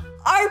out.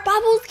 Our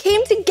bubbles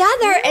came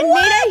together and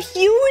made a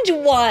huge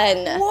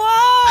one.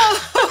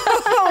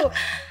 Whoa.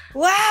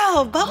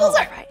 Wow, bubbles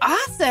are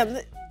awesome.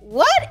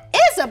 What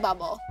is a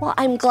bubble? Well,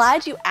 I'm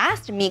glad you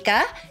asked,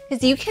 Meekah,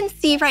 because you can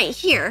see right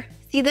here.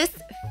 See this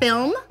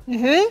film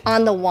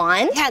on the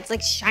wand? Yeah, it's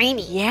like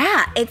shiny.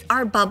 Yeah, it's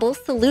our bubble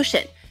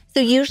solution. So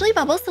usually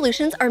bubble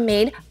solutions are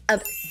made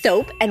of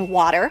soap and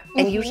water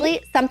and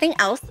usually something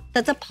else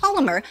that's a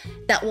polymer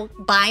that will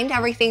bind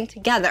everything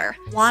together.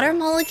 Water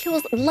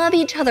molecules love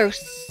each other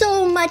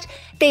so much.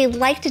 They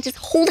like to just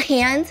hold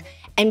hands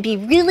and be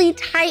really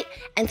tight,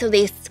 and so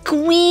they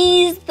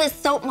squeeze the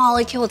soap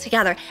molecule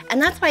together.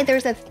 And that's why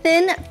there's a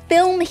thin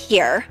film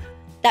here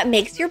that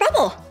makes your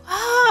bubble.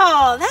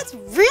 Oh, that's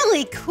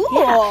really cool.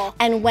 Yeah.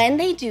 And when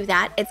they do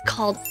that, it's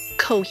called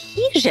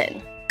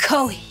cohesion.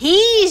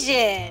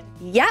 Cohesion.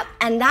 Yep,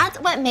 and that's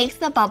what makes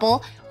the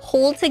bubble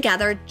hold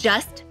together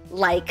just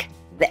like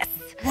this.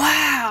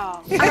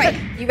 Wow. All right,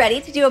 you ready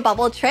to do a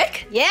bubble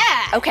trick?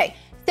 Yeah. Okay,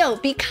 so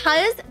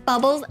because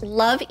bubbles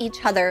love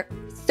each other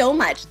so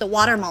much, the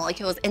water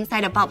molecules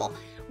inside a bubble,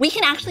 we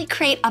can actually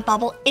create a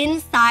bubble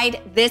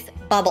inside this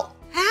bubble.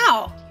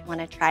 How? Do you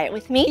want to try it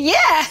with me?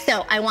 Yeah.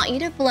 So I want you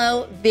to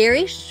blow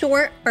very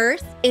short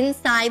bursts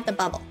inside the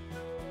bubble.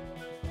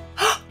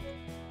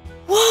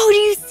 Whoa, do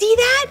you see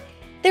that?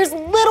 There's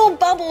little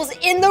bubbles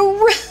in the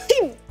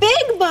really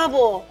big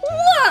bubble.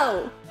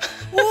 Whoa.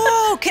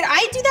 Whoa, could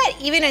I do that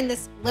even in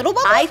this little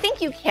bubble? I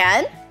think you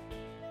can.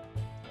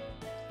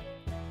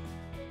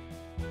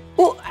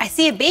 Oh, I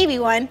see a baby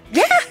one.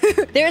 Yeah,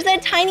 there's a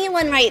tiny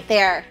one right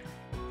there.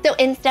 So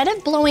instead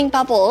of blowing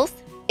bubbles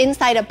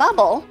inside a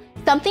bubble,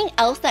 something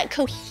else that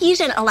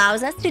cohesion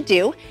allows us to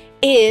do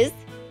is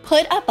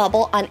put a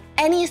bubble on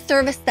any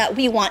surface that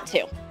we want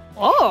to.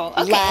 Oh,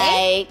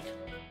 okay. Like,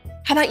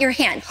 how about your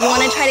hand? You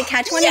want to try to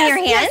catch one in your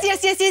hand? Yes.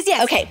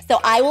 Okay, so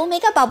I will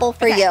make a bubble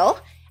for you,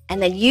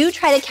 and then you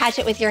try to catch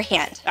it with your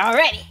hand.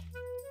 Alrighty.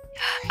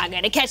 I'm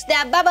gonna catch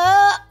that bubble.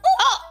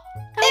 Oh,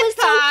 that was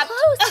so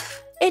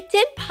close. It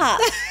did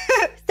pop.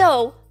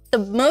 So the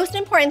most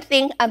important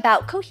thing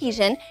about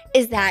cohesion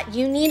is that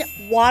you need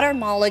water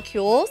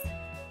molecules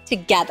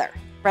together,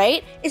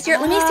 right? Let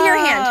me see your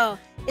hand.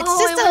 It's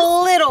just a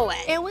little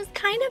wet. It was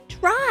kind of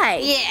dry.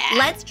 Yeah.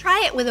 Let's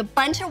try it with a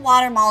bunch of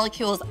water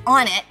molecules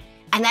on it,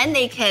 and then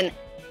they can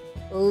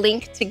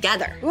link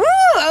together.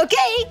 Ooh,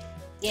 okay.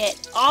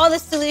 Get all the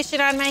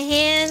solution on my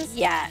hands.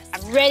 Yes.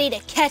 I'm ready to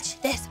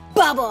catch this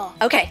bubble.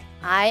 Okay,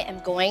 I am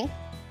going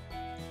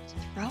to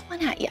throw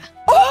one at you.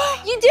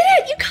 Oh, you did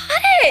it, you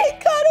caught it. I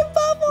caught a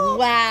bubble.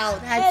 Wow,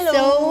 that's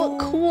so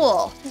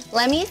cool.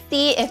 Let me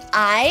see if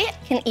I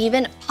can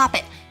even pop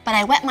it, but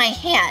I wet my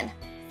hand.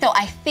 So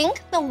I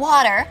think the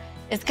water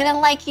is gonna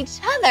like each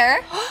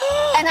other,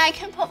 and I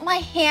can put my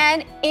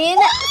hand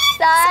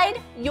inside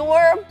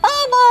your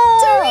bubble.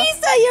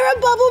 Teresa, you're a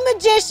bubble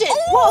magician.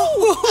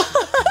 Whoa.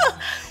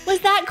 Was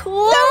that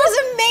cool? That was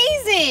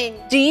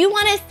amazing. Do you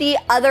wanna see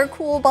other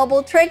cool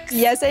bubble tricks?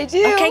 Yes, I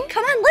do. Okay,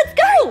 come on, let's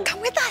go.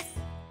 Come with us.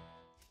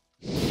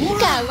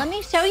 Meekah, let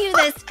me show you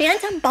this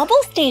phantom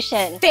bubble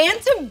station.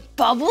 Phantom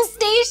bubble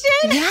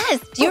station?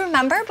 Yes. Do you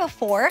remember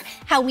before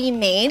how we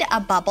made a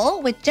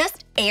bubble with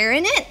just air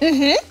in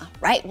it? All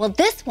right. Well,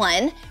 this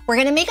one, we're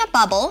going to make a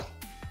bubble,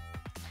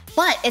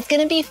 but it's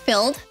going to be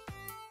filled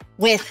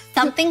with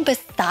something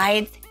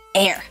besides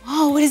air.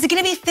 Oh, what is it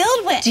gonna be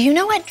filled with? Do you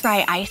know what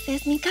dry ice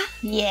is, Meekah?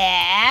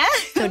 Yeah.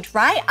 So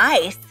dry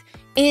ice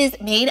is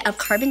made of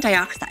carbon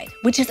dioxide,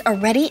 which is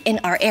already in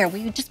our air.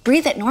 We would just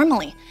breathe it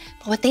normally.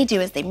 But what they do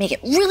is they make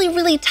it really,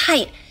 really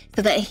tight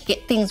so that you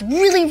get things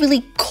really,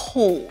 really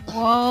cold.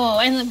 Whoa,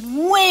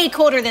 and way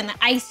colder than the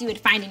ice you would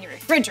find in your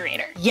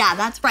refrigerator. Yeah,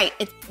 that's right.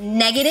 It's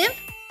negative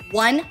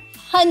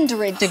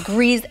 100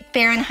 degrees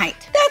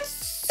Fahrenheit. That's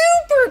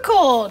super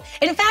cold.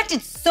 In fact,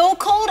 it's so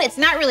cold, it's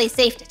not really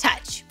safe to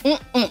touch.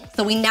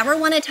 So we never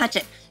want to touch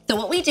it. So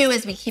what we do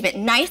is we keep it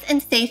nice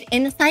and safe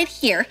inside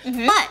here.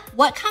 But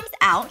what comes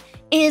out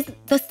is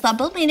the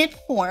sublimated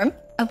form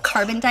of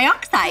carbon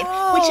dioxide,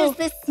 which is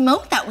this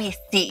smoke that we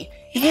see.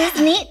 Isn't this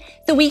neat?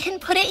 So we can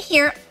put it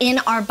here in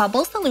our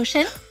bubble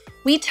solution.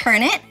 We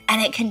turn it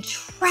and it can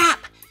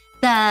trap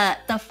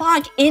the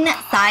fog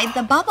inside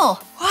the bubble.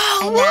 Wow,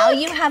 and now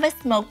you have a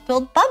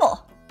smoke-filled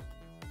bubble.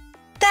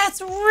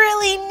 That's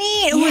really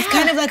neat. It was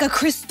kind of like a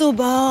crystal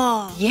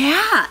ball.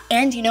 Yeah,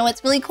 and you know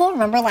what's really cool?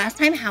 Remember last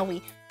time how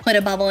we put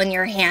a bubble in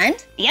your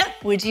hand?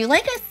 Yep. Would you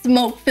like a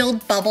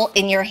smoke-filled bubble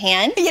in your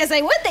hand? Yes,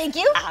 I would, thank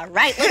you. All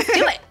right, let's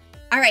do it.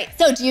 All right,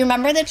 so do you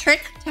remember the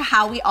trick to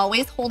how we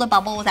always hold a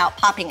bubble without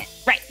popping it?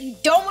 Right, you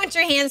don't want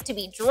your hands to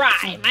be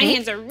dry. My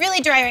hands are really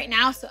dry right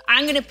now, so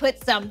I'm gonna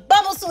put some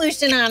bubble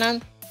solution on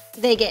them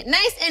so they get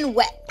nice and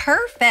wet.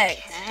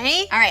 Perfect.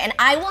 Okay. All right, and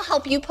I will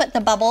help you put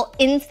the bubble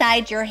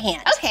inside your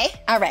hand. Okay.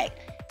 All right,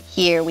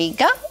 here we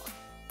go.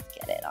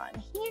 Get it on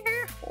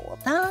here, hold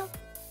on.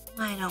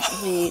 Why don't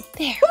we,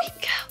 there we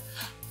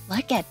go.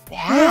 Look at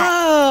that.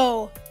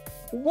 Whoa.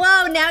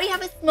 Whoa, now you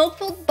have a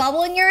smoke-filled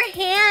bubble in your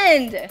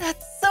hand.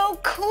 That's so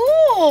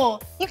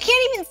cool. You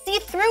can't even see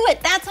through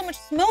it. That's how much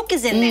smoke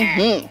is in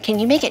there. Can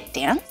you make it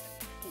dance?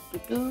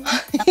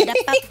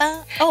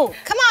 Oh,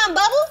 come on,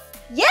 Bubble.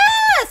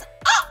 Yes.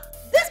 Oh,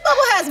 this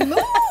bubble has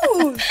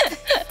moves.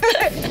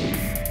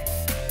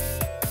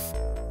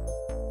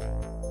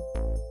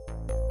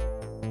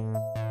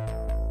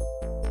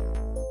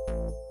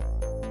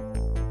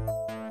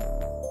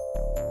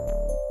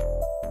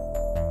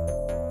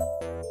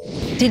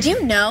 Did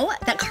you know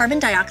that carbon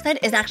dioxide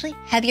is actually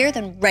heavier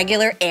than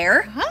regular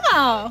air?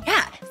 Oh.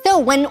 Yeah, so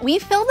when we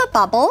fill the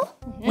bubble,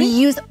 we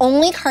use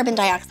only carbon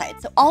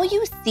dioxide. So all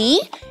you see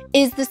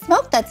is the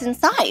smoke that's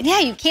inside.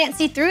 Yeah, you can't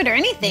see through it or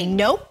anything.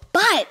 Nope,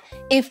 but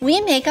if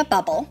we make a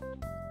bubble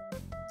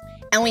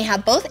and we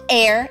have both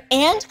air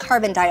and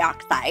carbon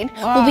dioxide,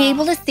 we'll be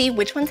able to see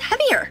which one's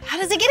heavier. How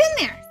does it get in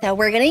there? So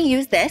we're gonna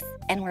use this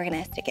and we're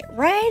gonna stick it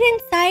right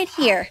inside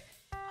here.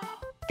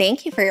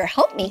 Thank you for your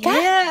help, Meekah.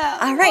 Yeah.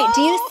 All right,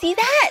 do you see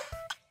that?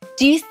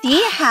 Do you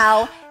see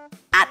how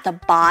at the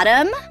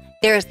bottom,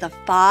 there's the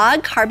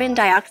fog, carbon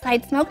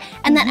dioxide smoke,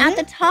 and then at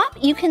the top,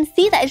 you can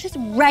see that it's just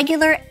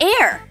regular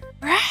air.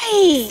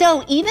 Right.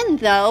 So even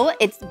though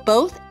it's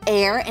both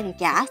air and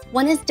gas,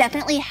 one is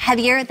definitely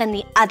heavier than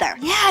the other.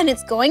 Yeah, and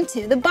it's going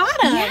to the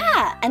bottom.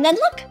 Yeah, and then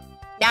look,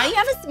 now you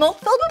have a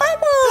smoke-filled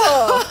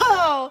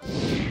bubble.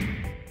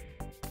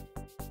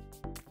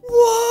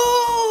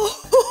 Whoa.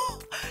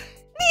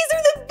 These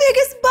are the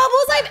biggest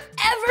bubbles I've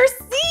ever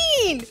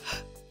seen.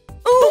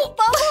 Ooh,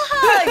 bubble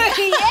hug.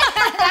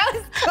 Yeah, that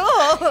was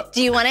cool.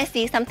 Do you want to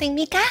see something,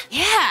 Meekah?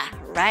 Yeah.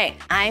 Right,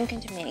 I'm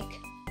going to make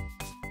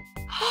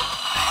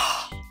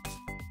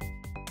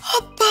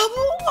a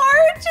bubble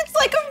arch. It's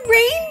like a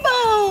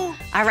rainbow.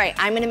 All right,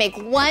 I'm gonna make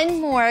one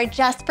more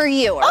just for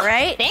you, all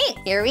right?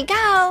 Thanks. Here we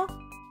go.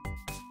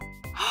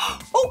 Oh.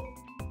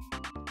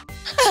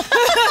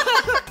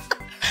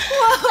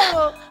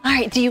 Whoa. All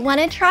right, do you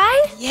wanna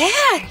try? Yeah,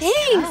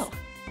 thanks.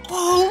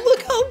 Oh,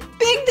 look how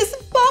big this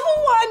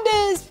bubble wand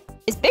is.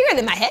 It's bigger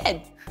than my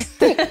head.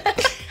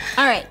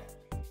 All right.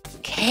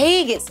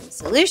 Okay, get some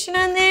solution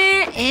on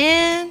there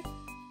and...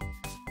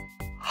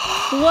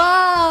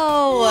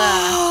 Whoa.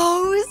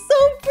 Whoa, it's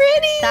so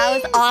pretty. That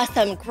was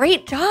awesome,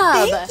 great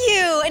job. Thank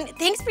you, and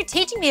thanks for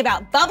teaching me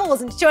about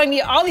bubbles and showing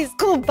me all these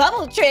cool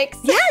bubble tricks.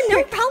 Yeah,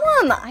 no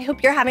problem. I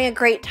hope you're having a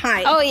great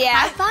time. Oh yeah.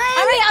 Have fun.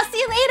 All right, I'll see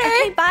you later.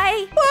 Okay,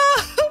 bye.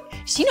 Whoa,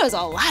 she knows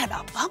a lot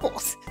about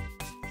bubbles.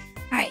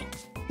 All right,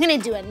 I'm gonna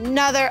do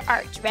another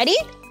arch. Ready?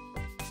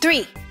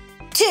 3,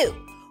 2,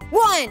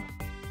 1.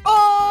 Arch!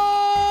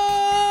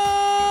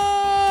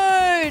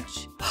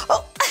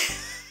 Oh.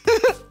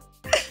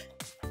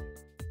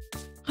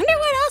 Wonder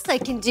what else I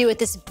can do with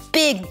this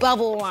big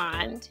bubble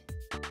wand.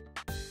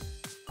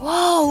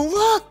 Whoa,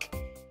 look!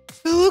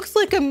 It looks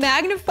like a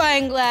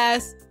magnifying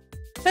glass.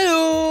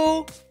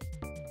 Hello.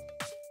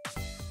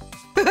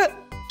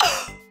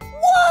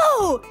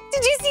 Whoa!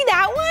 Did you see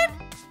that one?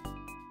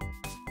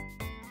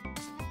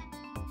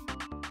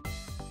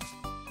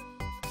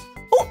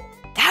 Oh,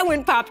 that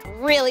one popped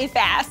really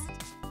fast.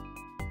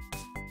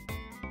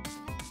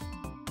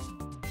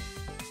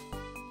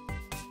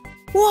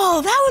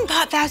 Whoa, that one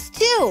popped fast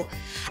too.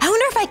 I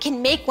wonder if I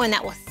can make one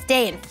that will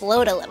stay and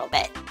float a little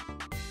bit.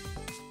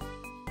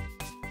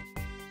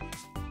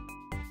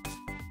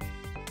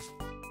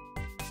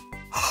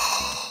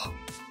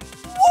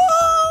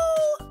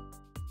 Whoa!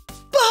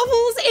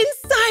 Bubbles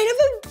inside of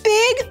a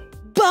big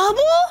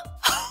bubble?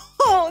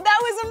 Oh, that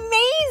was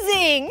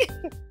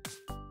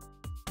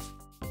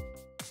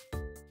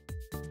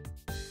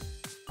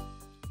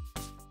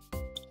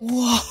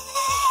Whoa.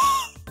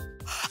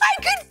 I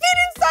could fit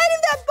inside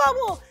of that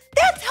bubble.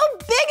 That's how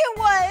big it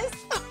was.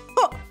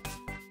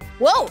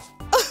 Whoa.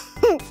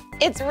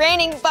 It's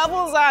raining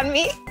bubbles on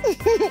me.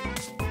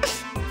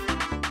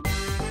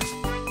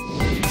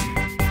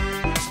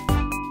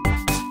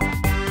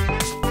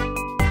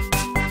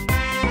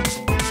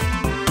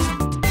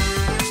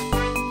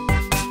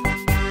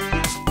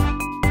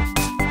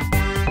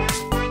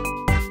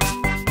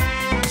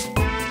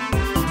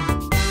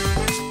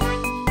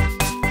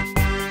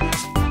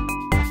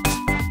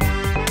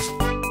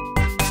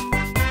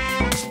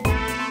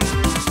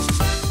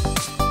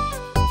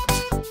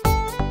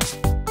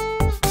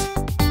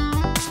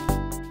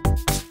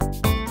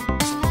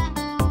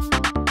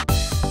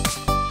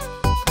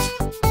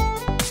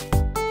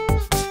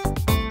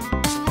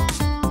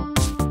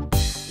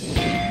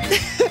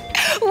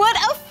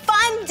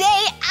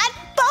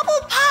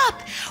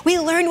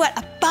 What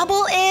a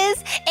bubble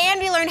is, and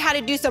we learned how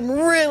to do some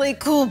really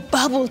cool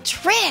bubble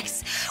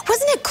tricks.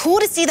 Wasn't it cool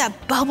to see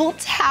that bubble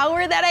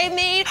tower that I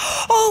made?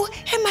 Oh,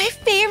 and my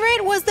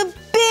favorite was the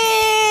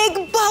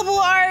big bubble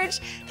arch.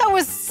 That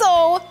was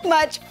so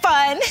much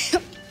fun.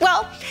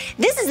 Well,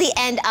 this is the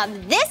end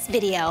of this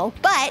video,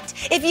 but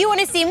if you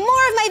want to see more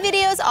of my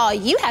videos, all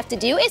you have to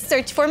do is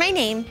search for my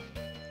name.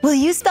 Will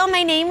you spell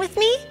my name with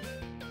me?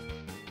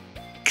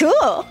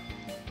 Cool.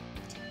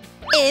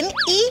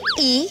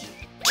 M-E-E-K-A-H.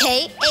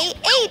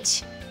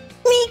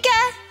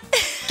 Meekah.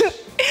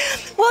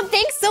 Well,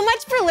 thanks so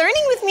much for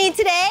learning with me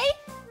today.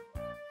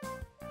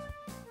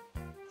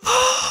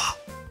 A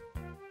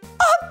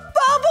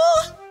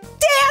bubble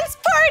dance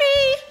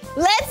party!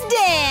 Let's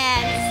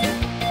dance!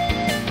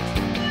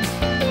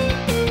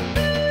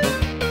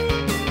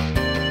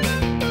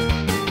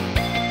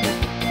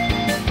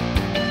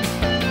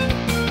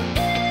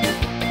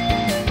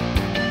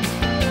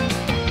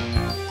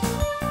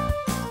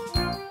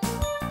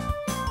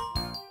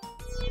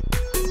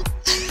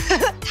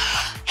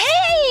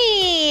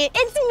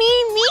 It's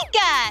me,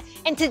 Meekah,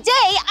 and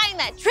today I'm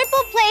at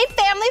Triple Play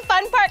Family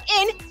Fun Park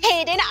in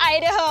Hayden,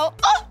 Idaho.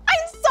 Oh,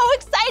 I'm so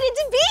excited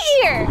to be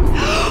here.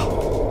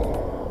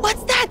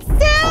 What's that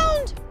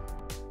sound?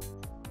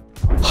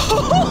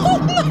 Oh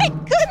my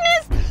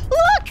goodness,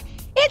 look,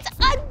 it's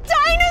a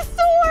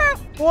dinosaur.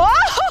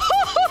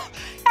 Whoa,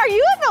 are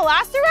you a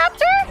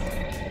velociraptor?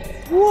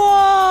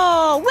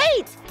 Whoa,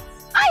 wait,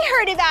 I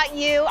heard about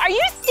you. Are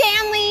you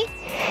Stanley?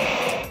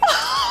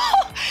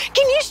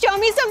 Can you show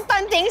me some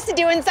fun things to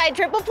do inside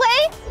Triple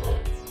Play?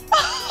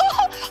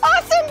 Oh,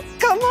 awesome,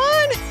 come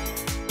on.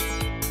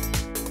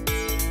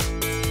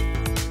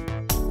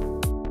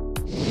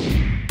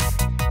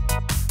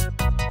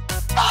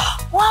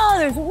 Whoa,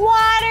 there's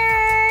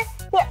water.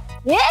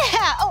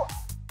 Yeah, oh,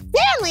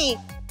 Stanley,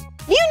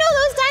 you know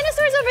those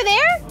dinosaurs over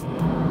there?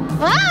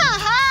 Ah,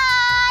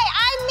 hi,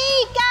 I'm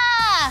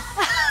Meekah.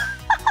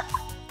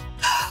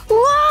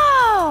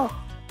 Whoa,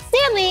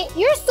 Stanley,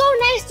 you're so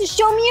nice to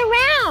show me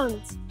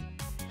around.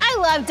 I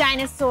love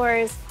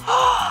dinosaurs.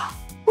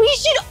 We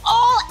should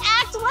all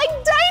act like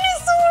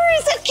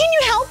dinosaurs. Can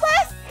you help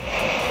us?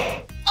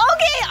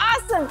 Okay,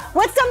 awesome.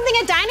 What's something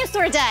a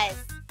dinosaur does?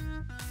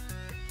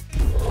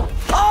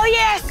 Oh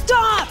yeah,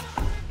 stomp.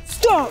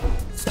 Stomp,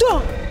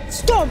 stomp,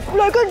 stomp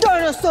like a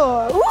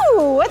dinosaur.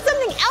 Ooh, what's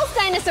something else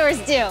dinosaurs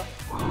do?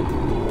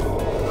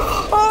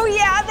 Oh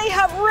yeah, they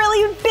have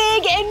really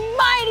big and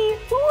mighty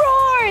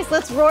roars.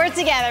 Let's roar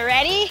together,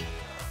 ready?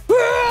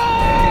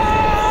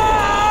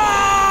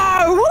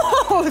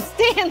 Whoa,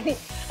 Stanley,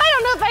 I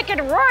don't know if I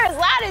can roar as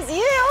loud as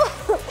you.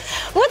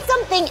 What's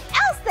something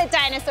else that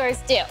dinosaurs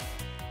do?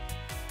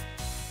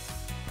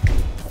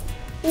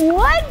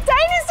 What?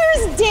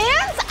 Dinosaurs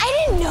dance?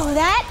 I didn't know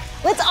that.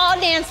 Let's all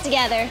dance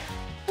together.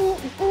 Yeah,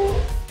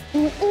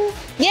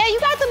 you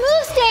got the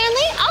move,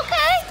 Stanley.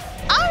 Okay,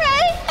 all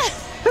right.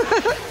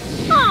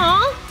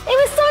 Aw, it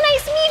was so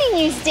nice meeting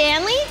you,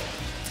 Stanley.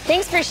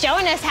 Thanks for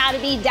showing us how to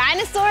be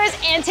dinosaurs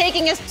and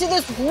taking us to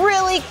this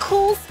really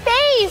cool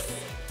space.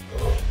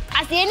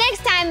 I'll see you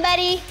next time,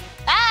 buddy.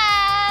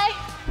 Bye.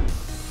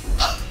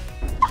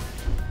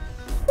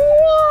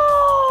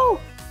 Whoa!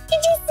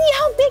 Did you see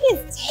how big his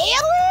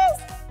tail is?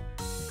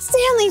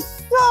 Stanley's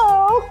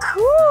so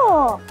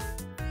cool.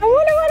 I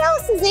wonder what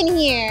else is in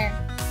here.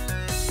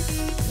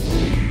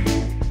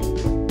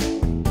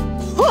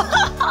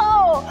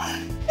 Whoa!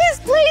 This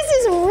place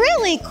is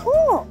really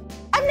cool.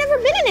 I've never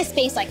been in a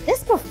space like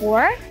this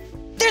before.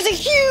 There's a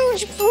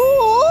huge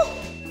pool.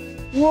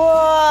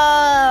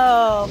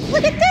 Whoa!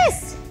 Look at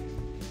this.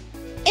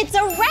 It's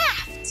a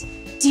raft.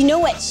 Do you know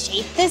what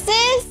shape this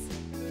is?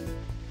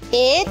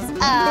 It's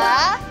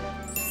a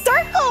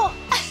circle.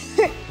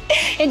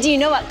 And do you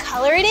know what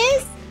color it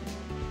is?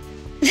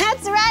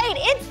 That's right,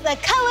 it's the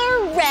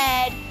color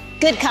red.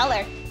 Good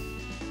color.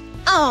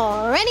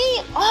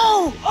 Alrighty.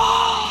 Oh,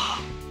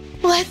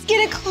 let's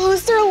get a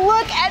closer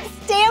look at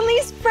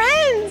Stanley's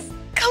friends.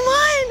 Come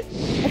on.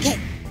 Okay,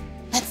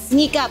 let's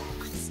sneak up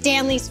on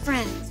Stanley's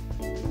friends.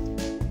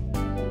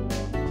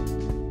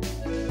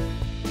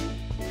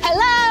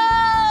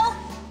 Hello.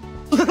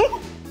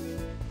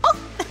 Oh,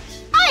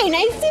 hi,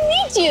 nice to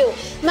meet you.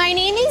 My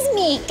name is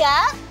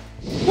Meekah.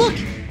 Look,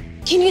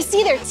 can you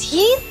see their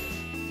teeth?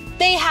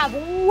 They have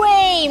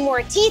way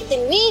more teeth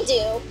than we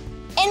do,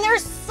 and they're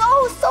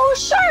so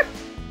sharp.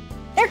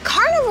 They're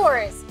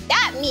carnivores.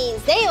 That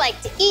means they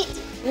like to eat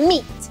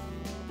meat.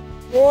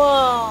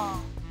 Whoa.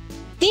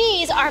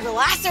 These are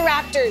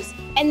velociraptors,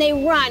 and they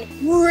run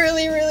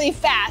really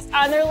fast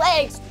on their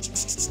legs.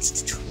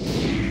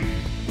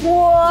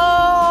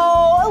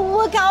 Whoa,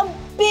 look how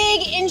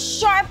big and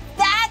sharp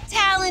that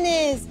talon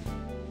is.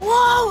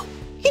 Whoa,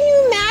 can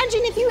you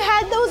imagine if you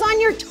had those on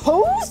your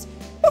toes?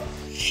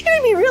 It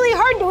would be really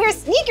hard to wear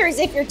sneakers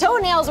if your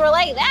toenails were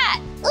like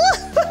that.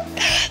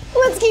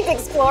 Let's keep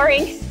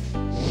exploring.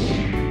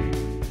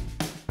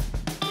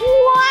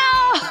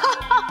 Wow!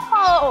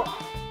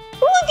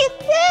 Look at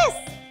this!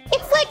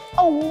 It's like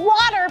a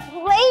water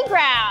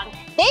playground.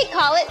 They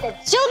call it the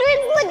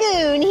Children's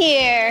Lagoon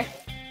here.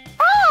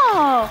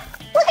 Oh,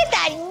 look at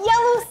that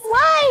yellow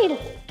slide.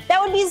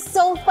 That would be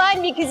so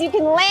fun because you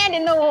can land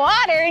in the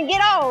water and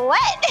get all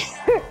wet.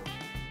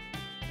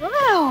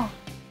 Wow.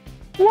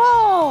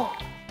 Whoa.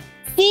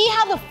 See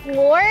how the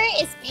floor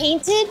is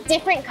painted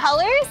different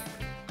colors?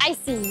 I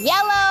see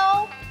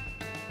yellow.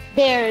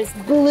 There's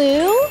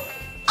blue.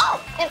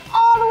 Oh, and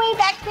all the way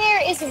back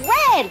there is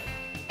red.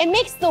 It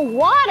makes the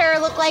water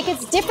look like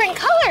it's different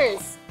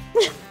colors.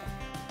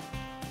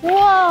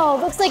 Whoa,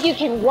 looks like you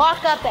can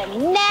walk up a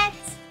net,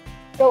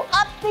 go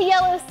up the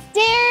yellow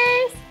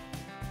stairs,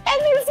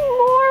 and there's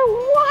more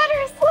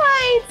water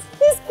slides.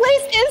 This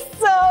place is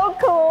so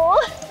cool.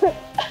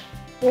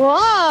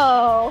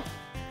 Whoa.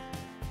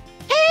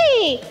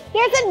 Hey,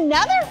 there's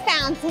another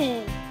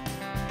fountain.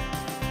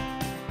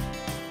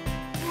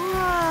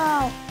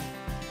 Wow.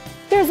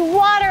 There's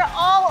water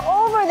all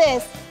over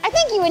this. I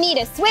think you would need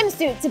a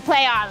swimsuit to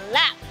play on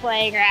that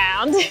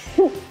playground.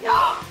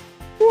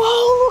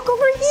 Whoa, look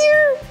over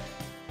here.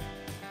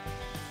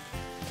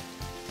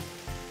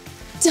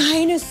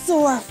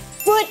 Dinosaur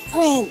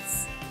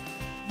footprints.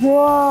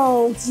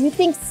 Whoa, do you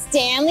think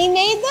Stanley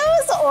made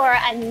those or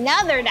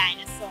another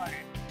dinosaur?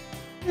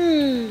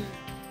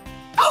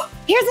 Oh,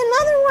 here's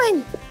another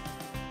one.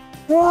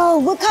 Whoa,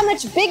 look how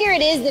much bigger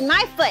it is than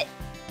my foot.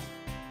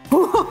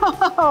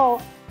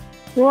 Whoa,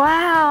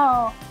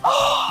 wow.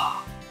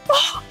 Oh,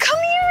 come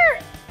here.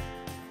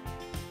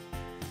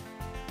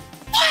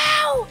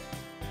 Wow,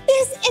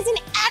 this is an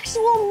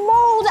actual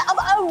mold of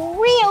a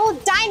real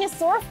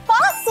dinosaur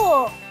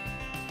fossil.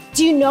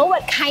 Do you know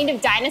what kind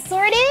of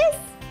dinosaur it is?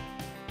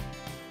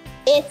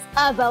 It's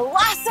a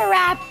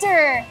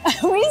velociraptor.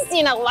 We've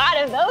seen a lot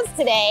of those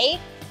today.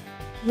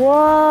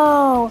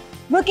 Whoa,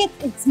 look at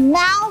its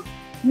mouth.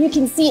 You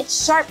can see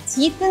its sharp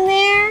teeth in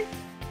there.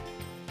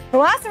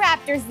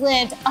 Velociraptors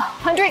lived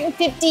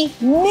 150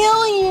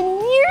 million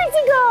years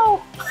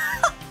ago.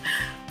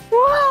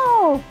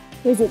 Whoa,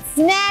 there's its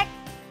neck.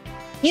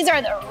 These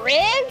are the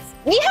ribs.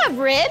 We have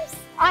ribs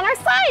on our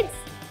sides.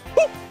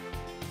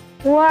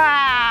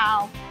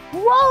 Wow.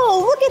 Whoa,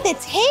 look at the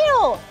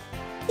tail.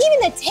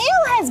 Even the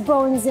tail has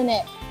bones in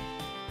it.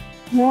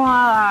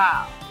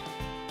 Wow.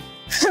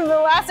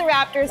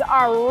 Velociraptors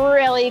are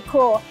really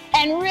cool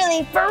and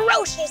really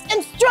ferocious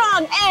and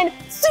strong and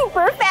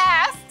super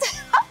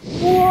fast.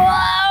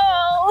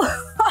 Whoa!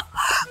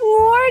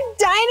 More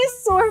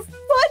dinosaur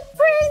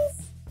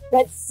footprints.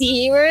 Let's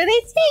see where they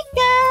take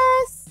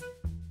us.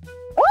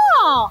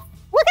 Oh,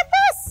 look at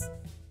this.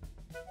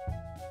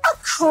 A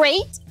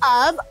crate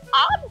of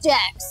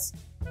objects.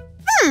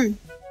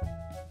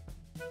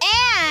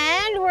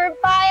 And we're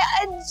by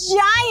a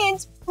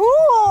giant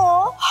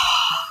pool.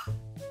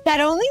 That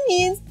only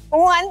means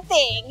one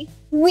thing.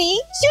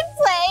 We should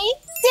play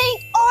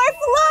Sink or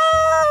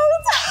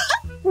Float.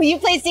 Will you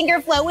play Sink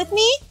or Float with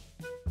me?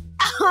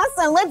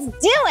 Awesome, let's do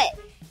it.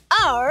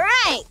 All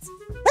right,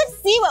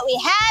 let's see what we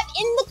have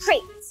in the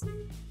crate.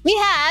 We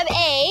have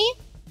a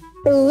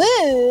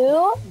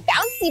blue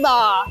bouncy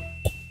ball.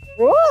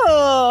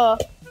 Ooh.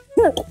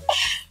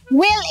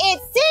 Will it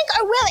sink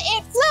or will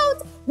it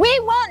float? We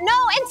won't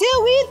know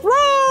until we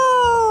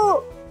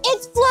throw.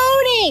 It's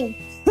floating.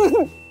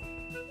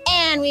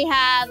 And we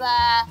have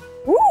a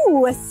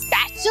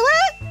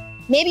spatula.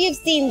 Maybe you've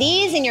seen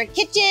these in your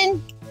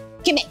kitchen.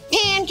 You can make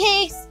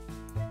pancakes.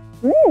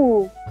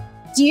 Ooh,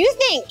 do you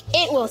think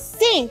it will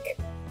sink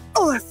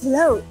or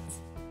float?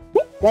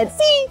 Let's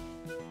see.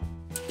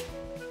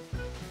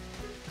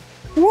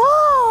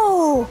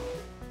 Whoa,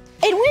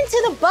 it went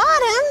to the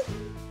bottom,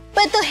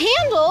 but the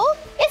handle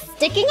is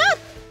sticking up.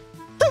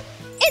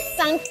 It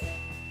sunk.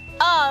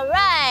 All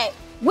right,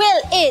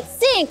 will it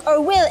sink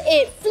or will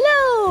it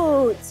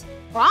float?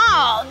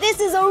 Wow, this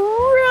is a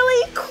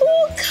really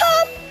cool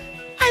cup.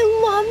 I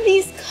love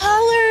these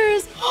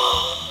colors.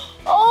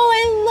 Oh,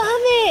 I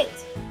love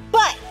it.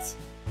 But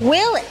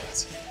will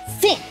it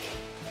sink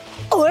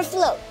or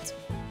float?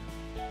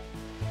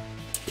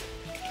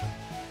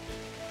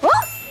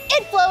 Oh,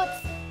 it floats.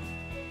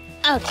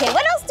 Okay,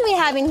 what else do we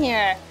have in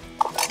here?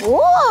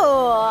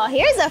 Whoa,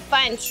 here's a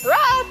fun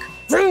truck.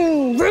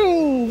 Vroom,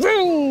 vroom,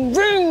 vroom,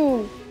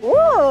 vroom.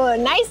 Ooh,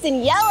 nice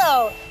and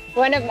yellow.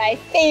 One of my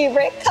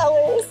favorite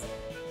colors.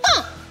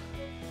 Huh,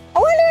 I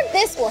wonder if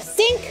this will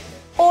sink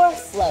or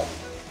float.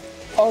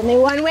 Only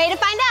one way to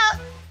find out.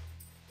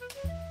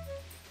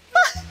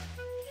 Ah,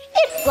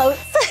 it floats.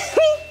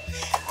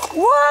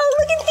 Whoa,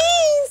 look at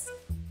these.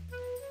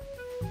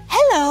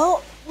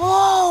 Hello.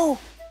 Whoa,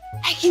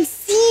 I can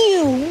see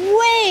you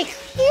way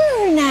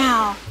clearer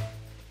now.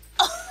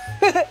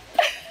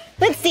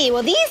 Let's see,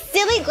 will these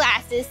silly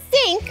glasses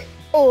sink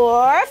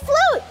or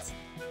float?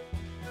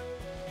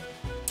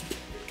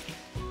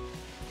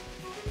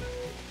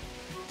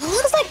 It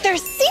looks like they're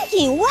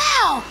sinking,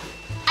 wow.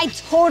 I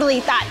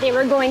totally thought they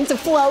were going to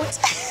float.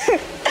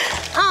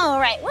 All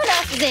right, what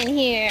else is in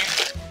here?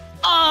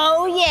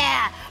 Oh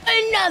yeah,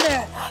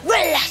 another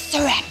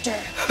velociraptor.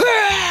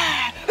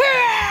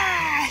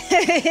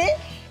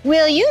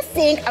 Will you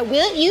sink or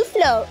will you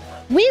float?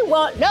 We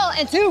won't know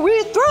until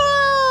we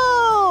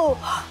throw.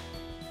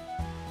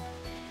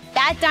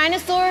 That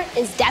dinosaur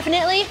is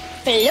definitely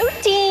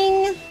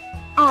floating.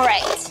 All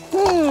right.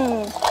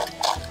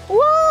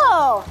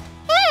 Whoa,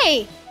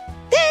 hey,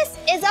 this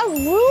is a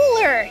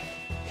ruler.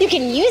 You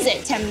can use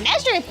it to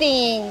measure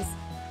things.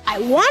 I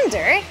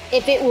wonder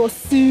if it will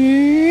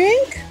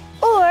sink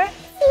or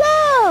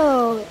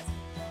float.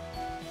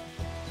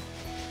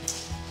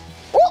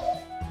 Whoa.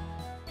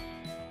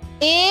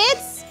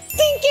 It's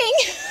sinking.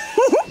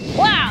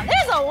 Wow,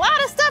 there's a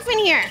lot of stuff in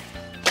here.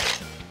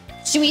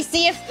 Should we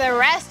see if the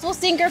rest will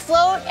sink or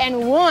float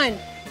in one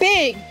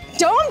big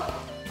dump?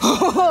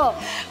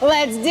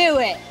 Let's do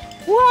it.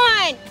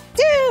 1,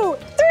 2,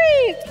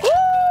 3,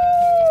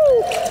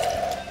 woo!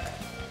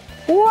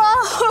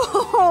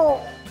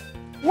 Whoa!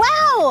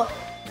 Wow!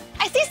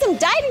 I see some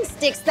diving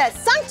sticks that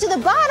sunk to the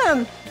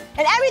bottom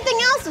and everything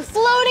else is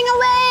floating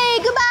away.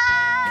 Goodbye!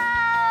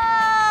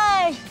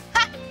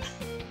 Ha!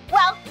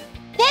 Well,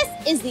 this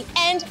is the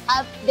end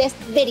of this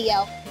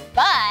video.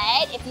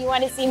 But if you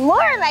want to see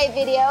more of my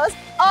videos,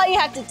 all you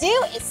have to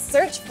do is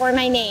search for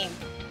my name.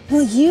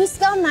 Will you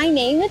spell my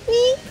name with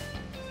me?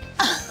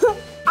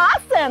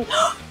 Awesome!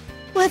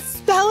 Let's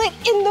spell it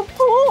in the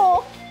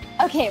pool.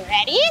 Okay,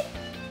 ready?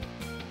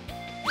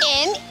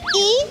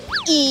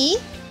 M-E-E-K-A-H.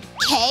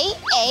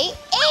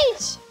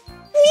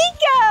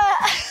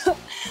 Meekah!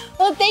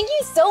 Well, thank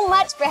you so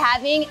much for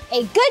having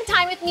a good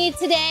time with me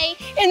today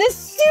in this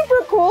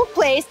super cool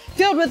place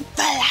filled with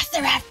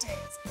velociraptors.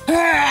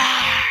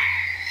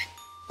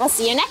 I'll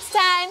see you next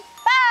time.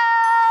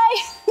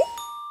 Bye!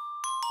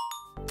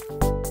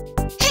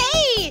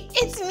 Hey,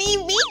 it's me,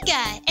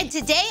 Meekah, and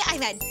today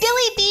I'm at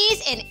Billy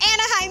Beez in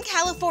Anaheim,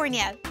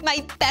 California.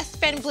 My best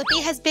friend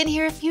Blippi has been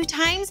here a few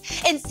times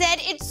and said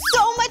it's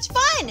so much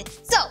fun.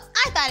 So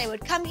I thought I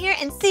would come here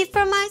and see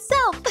for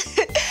myself.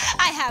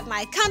 I have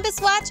my compass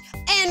watch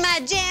and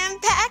my jam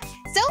pack,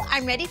 so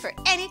I'm ready for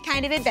any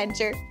kind of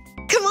adventure.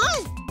 Come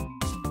on.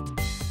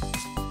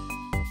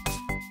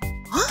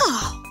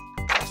 Oh.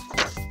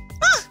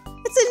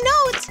 It's a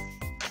note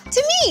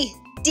to me,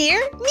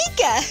 dear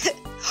Meekah.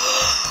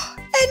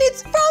 And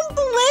it's from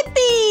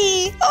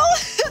Blippi. Oh,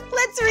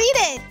 let's read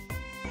it.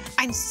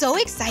 I'm so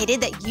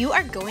excited that you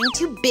are going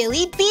to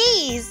Billy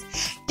Beez.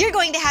 You're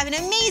going to have an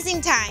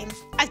amazing time.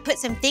 I've put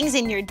some things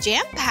in your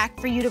jam pack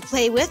for you to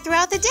play with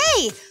throughout the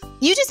day.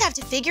 You just have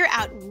to figure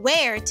out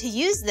where to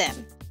use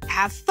them.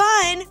 Have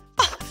fun.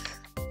 Oh,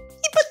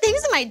 you put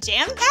things in my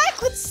jam pack?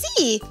 Let's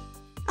see.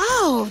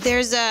 Oh,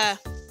 there's a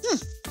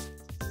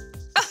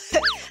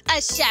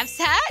chef's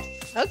hat?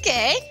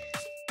 Okay.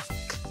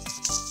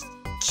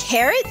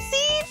 Carrot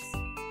seeds?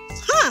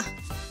 Huh.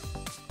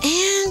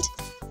 And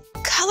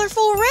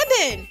colorful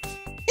ribbon.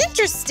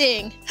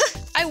 Interesting.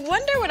 I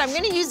wonder what I'm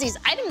gonna use these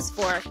items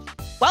for.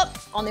 Well,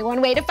 only one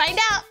way to find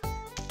out.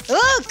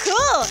 Oh,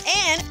 cool.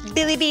 And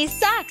Billy Beez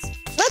socks.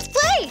 Let's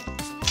play.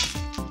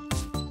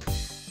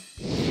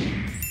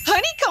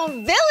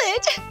 Honeycomb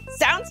Village.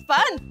 Sounds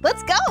fun.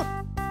 Let's go.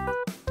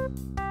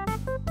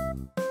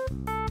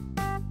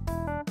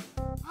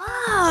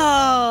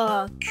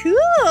 Oh,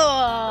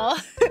 cool.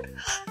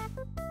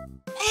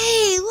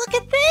 Hey, look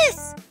at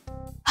this.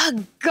 A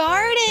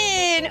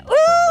garden.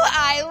 Ooh,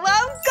 I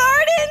love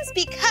gardens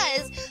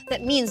because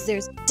that means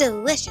there's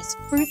delicious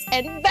fruits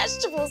and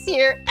vegetables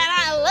here, and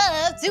I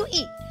love to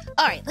eat.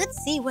 All right, let's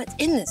see what's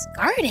in this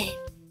garden.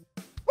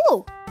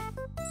 Ooh,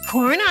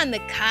 corn on the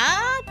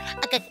cob.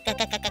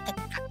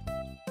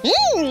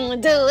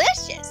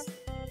 Delicious.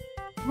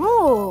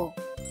 Ooh,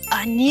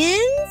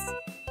 onions.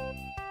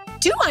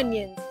 2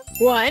 onions.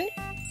 1,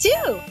 2.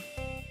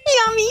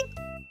 Yummy.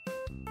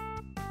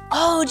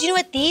 Oh, do you know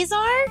what these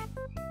are?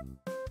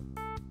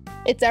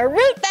 It's a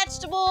root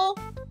vegetable.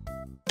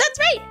 That's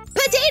right,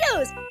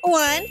 potatoes.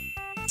 1,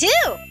 2.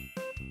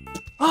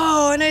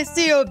 Oh, and I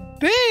see a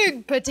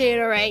big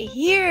potato right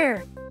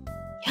here.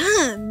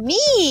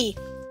 Yummy.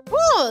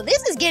 Oh,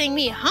 this is getting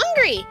me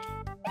hungry.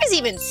 There's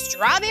even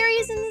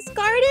strawberries in this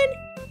garden.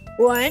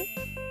 1,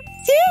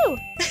 2.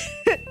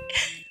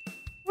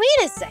 Wait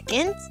a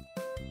second.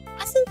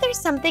 Wasn't there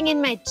something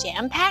in my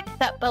jam pack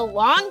that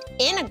belonged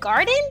in a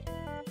garden?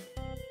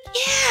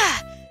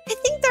 Yeah, I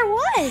think there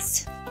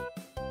was.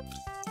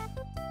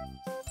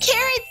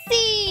 Carrot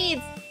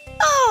seeds.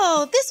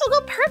 Oh, this will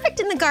go perfect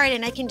in the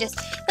garden. I can just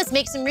Let's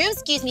make some room.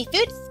 Excuse me,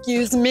 food.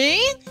 Excuse me.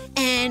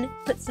 And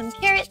put some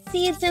carrot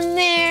seeds in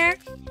there.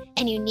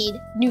 And you need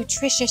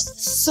nutritious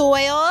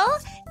soil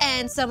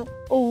and some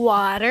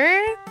water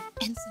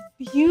and some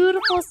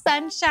beautiful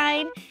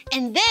sunshine.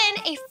 And then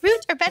a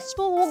fruit or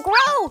vegetable will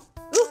grow.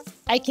 Ooh,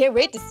 I can't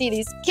wait to see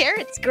these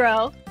carrots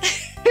grow.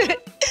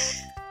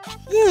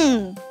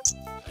 Maybe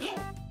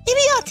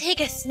I'll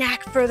take a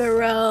snack for the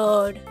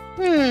road.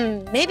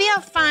 Maybe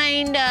I'll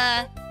find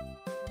a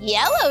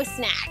yellow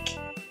snack.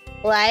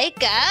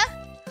 Like a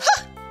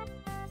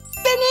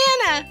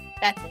banana.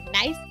 That's a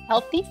nice,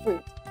 healthy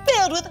fruit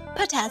filled with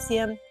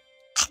potassium.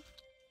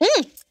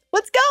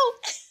 Let's go.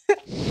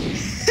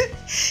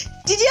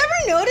 Did you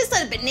ever notice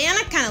that a banana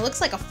kind of looks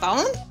like a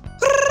phone?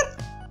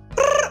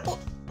 Hello?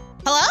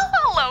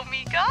 Hello,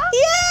 Meekah.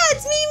 Yeah,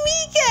 it's me,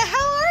 Meekah.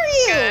 How are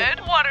you? Good.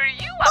 What are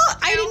you up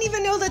to? I didn't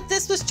even know that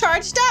this was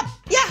charged up.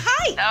 Yeah,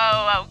 hi.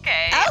 Oh,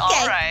 okay.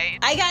 All right.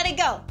 I gotta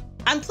go.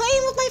 I'm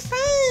playing with my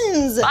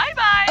friends.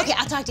 Bye-bye. Okay,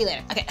 I'll talk to you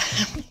later. Okay.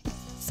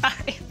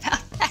 Sorry about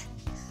that.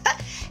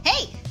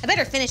 Hey, I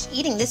better finish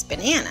eating this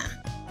banana.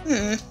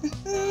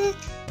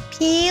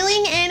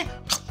 Peeling and...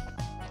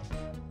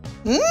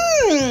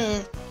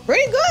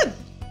 pretty good.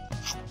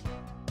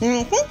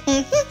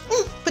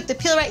 Put the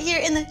peel right here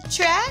in the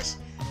trash.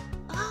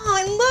 Oh,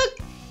 and look,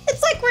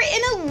 it's like we're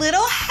in a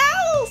little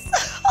house.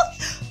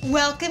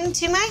 Welcome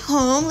to my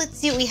home. Let's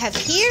see what we have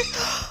here.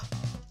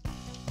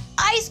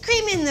 Ice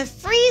cream in the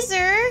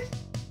freezer.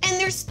 And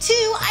there's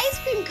 2 ice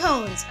cream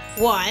cones.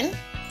 1,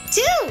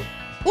 2.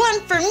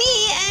 1 for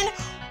me and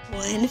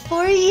 1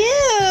 for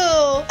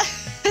you.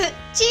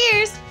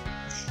 Cheers.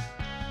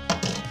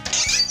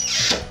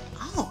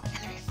 Oh,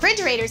 and the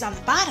refrigerator's on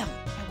the bottom.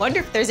 I wonder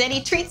if there's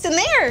any treats in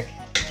there.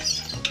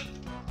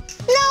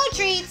 No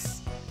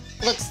treats.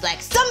 Looks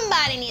like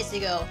somebody needs to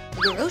go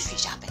grocery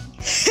shopping.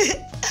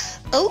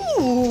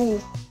 Oh,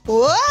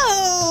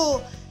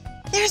 whoa.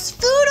 There's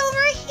food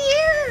over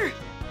here.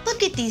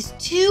 Look at these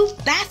 2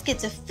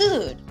 baskets of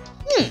food.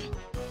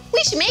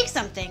 We should make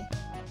something.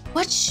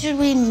 What should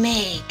we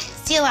make?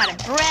 See a lot of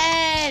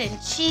bread and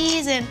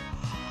cheese and...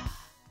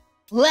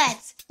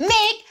 Let's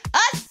make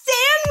a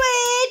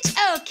sandwich.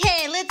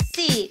 Okay, let's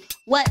see.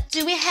 What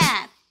do we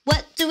have?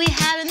 What do we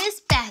have in this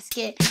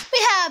basket? We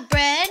have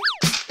bread.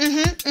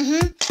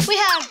 We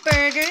have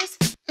burgers.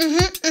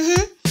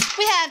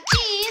 We have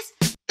cheese.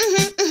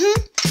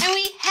 And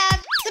we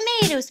have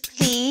tomatoes,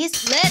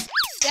 please. Let's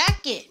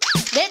stack it.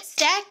 Let's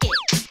stack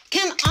it.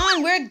 Come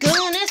on, we're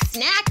gonna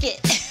snack it.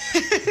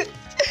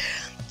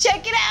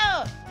 Check it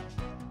out.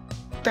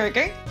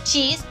 Burger,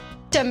 cheese,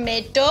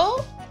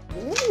 tomato.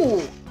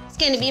 Ooh, it's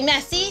gonna be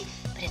messy,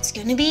 but it's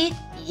gonna be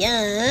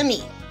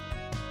yummy.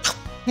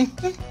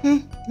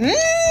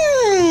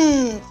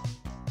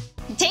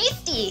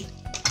 Tasty.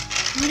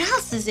 What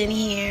else is in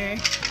here?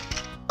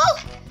 Oh,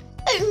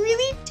 a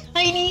really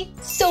tiny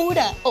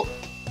soda. Oh.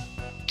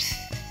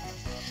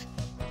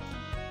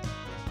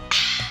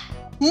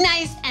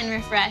 Nice and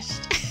refreshed.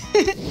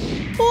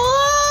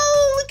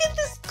 Whoa, look at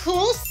this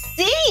cool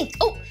sink.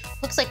 Oh,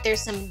 looks like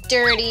there's some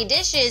dirty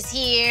dishes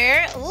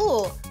here.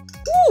 Ooh,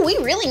 we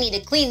really need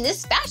to clean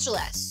this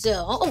spatula.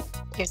 So,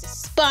 here's a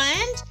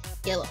sponge,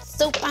 get a little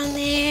soap on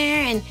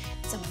there, and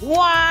some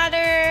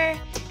water.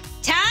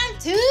 Time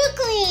to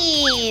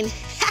clean.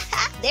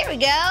 There we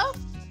go.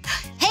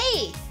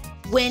 Hey,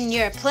 when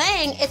you're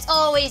playing, it's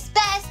always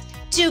best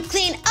to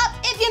clean up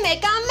if you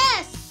make a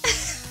mess.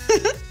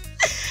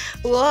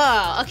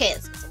 Whoa, okay,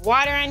 let's put some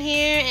water on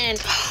here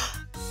and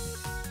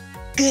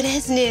good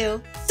as new.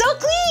 So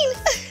clean.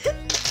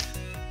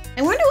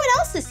 I wonder what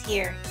else is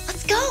here.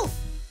 Let's go.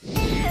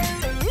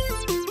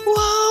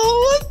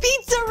 Whoa, a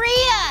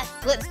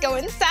pizzeria. Let's go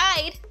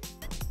inside.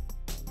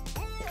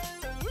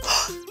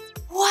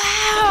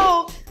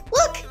 Wow,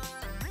 look,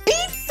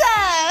 pizza.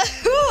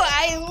 Ooh,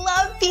 I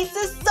love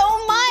pizza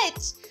so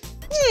much.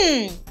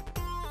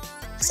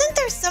 Wasn't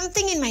there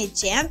something in my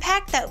jam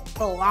pack that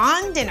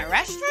belonged in a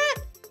restaurant?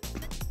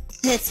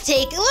 Let's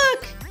take a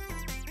look.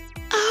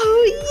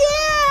 Oh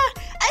yeah,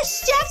 a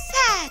chef's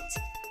hat.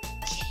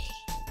 Okay,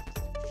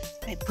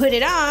 if I put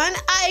it on,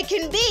 I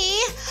can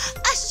be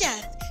a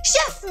chef.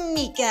 Chef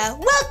Meekah,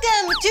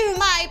 welcome to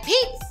my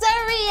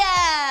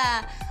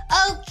pizzeria.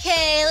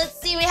 Okay,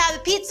 let's see, we have the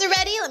pizza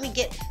ready. Let me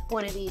get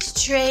one of these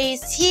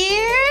trays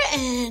here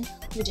and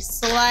we just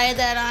slide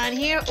that on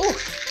here. Ooh,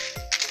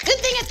 good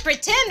thing it's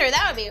pretend or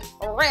that would be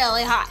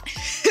really hot.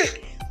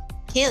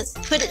 Okay, let's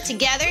put it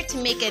together to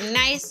make a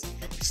nice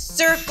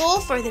circle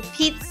for the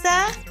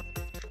pizza.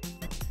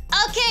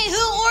 Okay,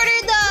 who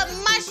ordered the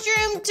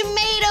mushroom,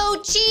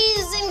 tomato,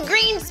 cheese, and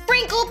green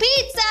sprinkle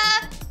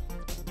pizza?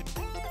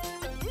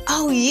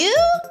 Oh, you?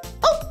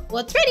 Oh,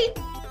 well, it's ready.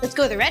 Let's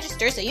go to the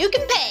register so you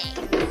can pay.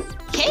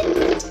 Okay,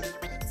 let's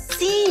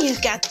see,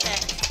 you've got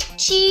the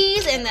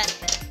cheese and the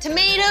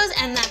tomatoes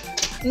and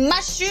the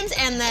mushrooms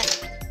and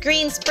the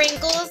green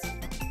sprinkles.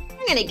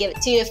 I'm gonna give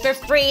it to you for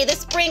free. The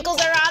sprinkles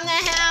are on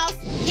the house.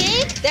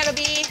 Okay, that'll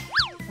be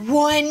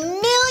 $1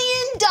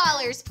 million,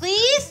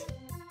 please.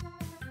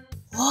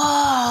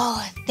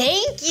 Whoa,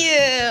 thank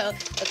you.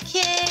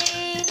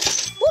 Okay,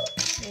 woo,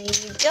 There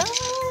you go.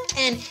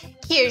 And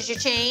here's your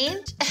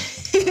change.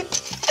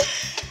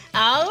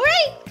 All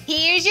right,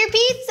 here's your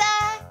pizza.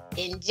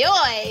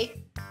 Enjoy.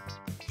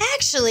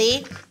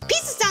 Actually,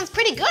 pizza sounds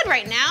pretty good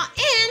right now.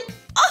 And,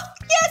 oh,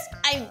 yes,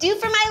 I'm due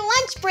for my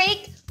lunch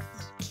break.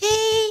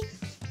 Okay.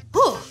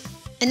 Ooh,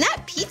 and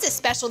that pizza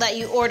special that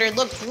you ordered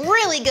looked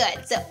really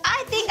good. So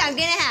I think I'm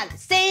gonna have the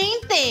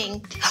same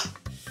thing.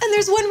 And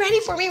there's one ready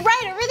for me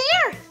right over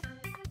there.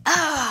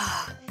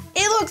 Ah,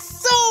 it looks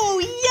so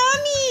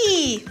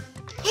yummy.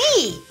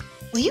 Hey,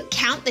 will you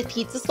count the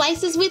pizza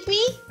slices with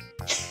me?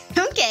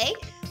 Okay.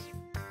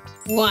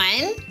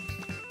 1,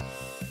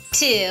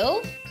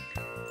 2,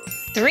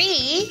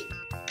 3,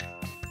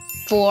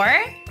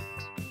 4,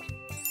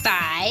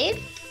 5,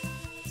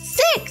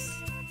 6.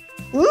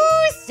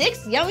 Ooh,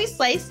 6 yummy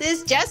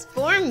slices just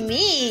for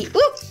me.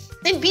 Ooh,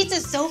 and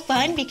pizza's so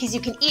fun because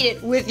you can eat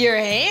it with your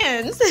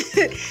hands.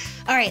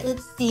 All right,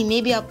 let's see.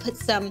 Maybe I'll put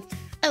a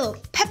little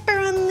pepper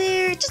on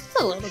there, just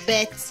a little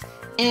bit.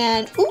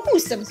 And ooh,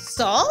 some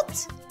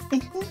salt.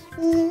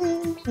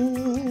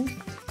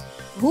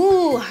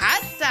 Ooh,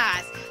 hot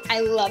sauce. I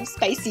love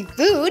spicy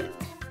food.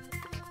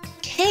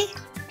 Okay,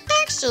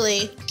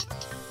 actually.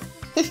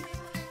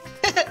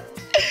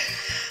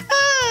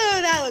 Oh,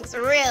 that looks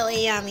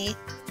really yummy.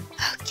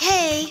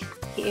 Okay,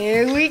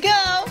 here we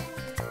go.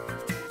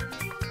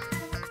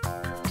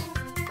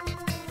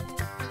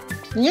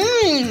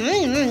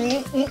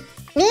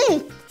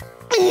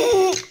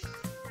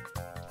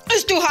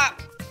 It's too hot.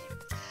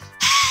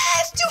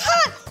 It's too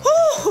hot.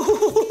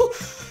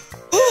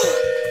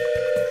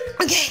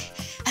 Okay,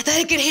 I thought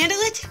I could handle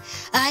it.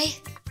 I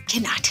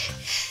cannot.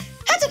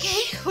 That's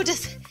okay. We'll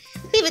just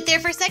leave it there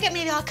for a second.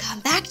 Maybe I'll come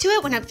back to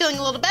it when I'm feeling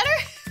a little better.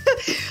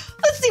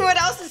 Let's see what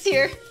else is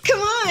here. Come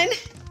on.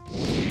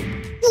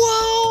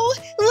 Whoa,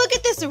 look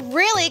at this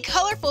really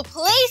colorful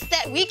place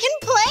that we can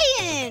play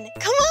in.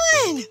 Come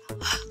on.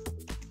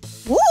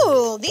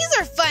 Ooh, these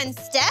are fun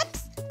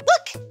steps.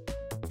 Look,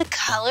 the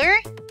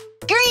color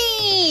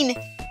green.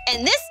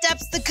 And this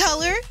step's the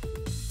color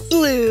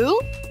blue.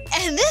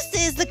 And this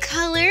is the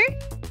color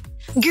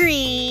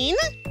green.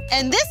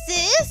 And this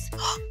is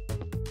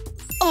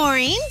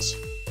orange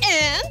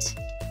and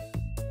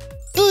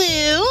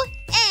blue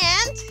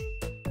and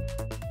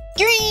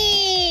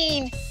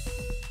green.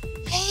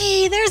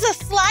 Hey, there's a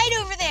slide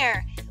over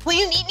there. Will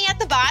you meet me at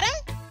the bottom?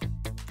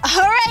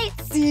 All right,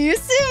 see you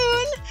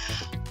soon.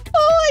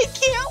 Oh, I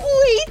can't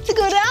wait to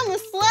go down the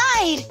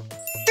slide.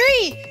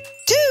 3,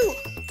 2,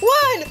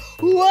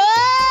 1. Whoa!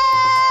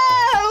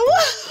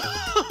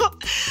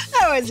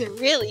 That was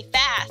really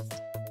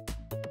fast.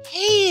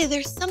 Hey,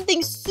 there's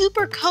something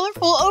super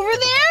colorful over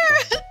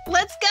there.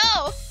 Let's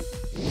go.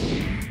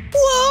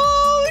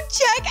 Whoa,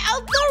 check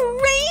out the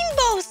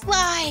rainbow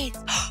slides.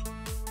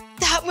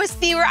 That must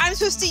be where I'm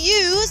supposed to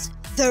use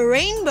the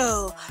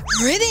rainbow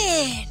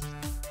ribbon.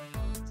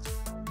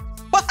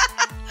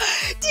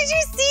 Did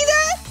you see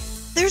that?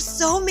 There's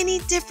so many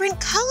different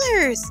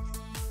colors.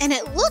 And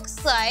it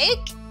looks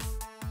like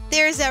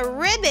there's a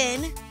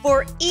ribbon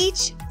for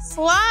each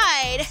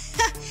slide.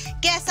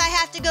 Guess I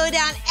have to go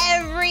down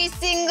every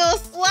single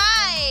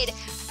slide.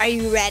 Are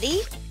you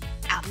ready?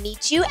 I'll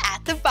meet you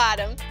at the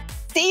bottom.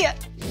 See ya.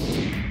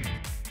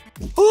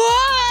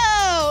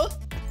 Whoa!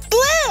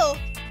 Blue!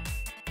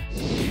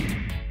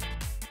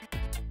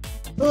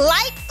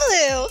 Light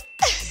blue.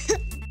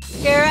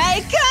 Here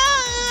I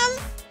come.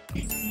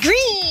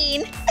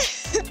 Green.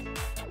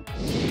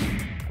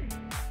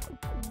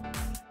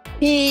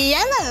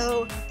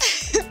 Yellow.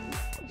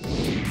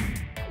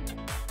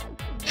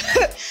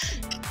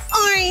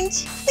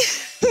 Orange.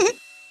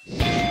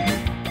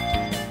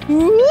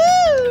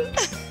 Woo!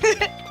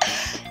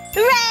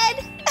 Red.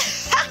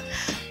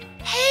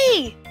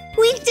 Hey,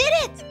 we did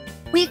it.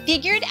 We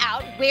figured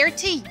out where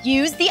to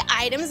use the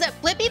items that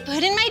Blippi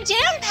put in my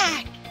jam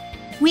pack.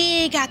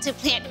 We got to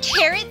plant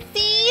carrot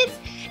seeds,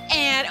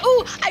 and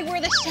oh, I wore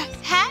the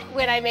chef's hat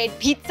when I made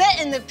pizza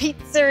in the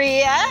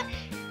pizzeria.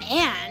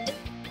 And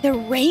the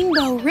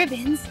rainbow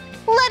ribbons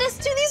let us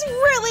do these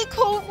really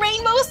cool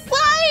rainbow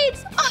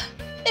slides. Oh,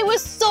 it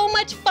was so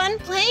much fun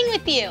playing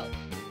with you.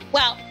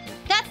 Well,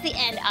 that's the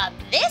end of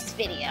this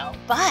video,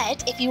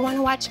 but if you want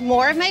to watch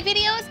more of my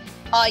videos,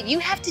 all you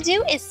have to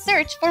do is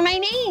search for my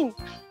name.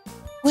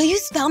 Will you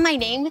spell my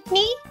name with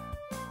me?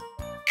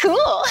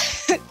 Cool.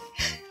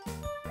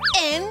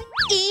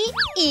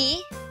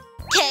 M-E-E-K-A-H.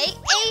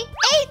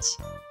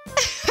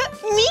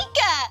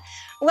 Meekah.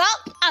 Well,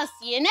 I'll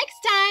see you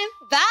next time.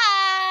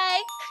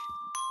 Bye.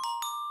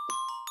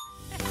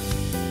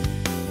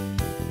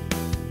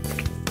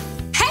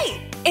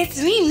 Hey, it's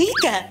me,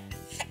 Meekah.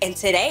 And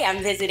today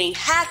I'm visiting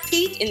Half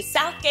Peak in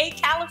Southgate,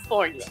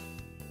 California.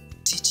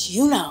 Did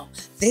you know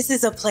this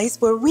is a place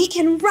where we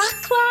can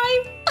rock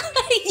climb?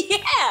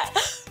 Yeah,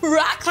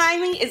 rock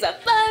climbing is a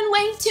fun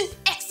way to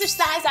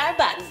exercise our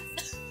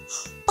bodies.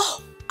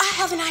 Oh, I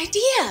have an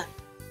idea.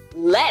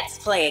 Let's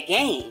play a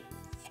game.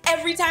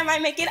 Every time I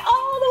make it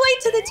all the way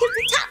to the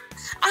tippy top,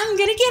 I'm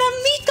gonna get a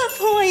Meekah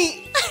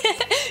point.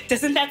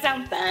 Doesn't that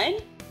sound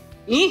fun?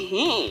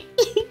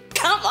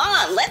 Come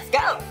on, let's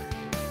go.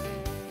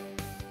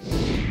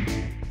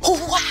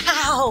 Oh,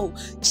 wow!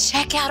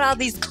 Check out all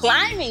these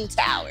climbing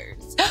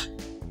towers.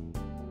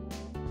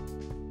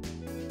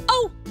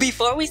 Oh,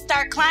 before we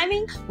start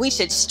climbing, we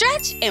should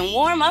stretch and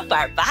warm up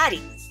our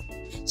bodies.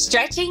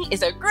 Stretching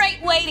is a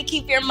great way to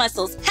keep your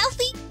muscles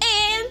healthy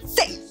and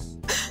safe.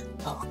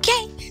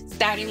 Okay,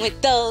 starting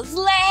with those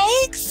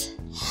legs.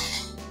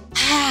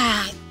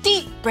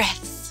 Deep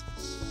breaths.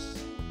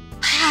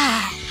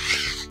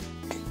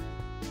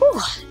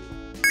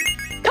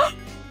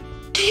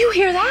 Do you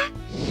hear that?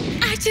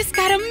 I just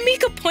got a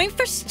Meekah point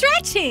for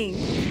stretching.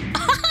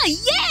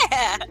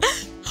 Yeah!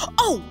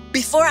 Oh,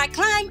 before I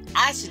climb,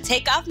 I should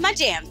take off my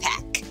jam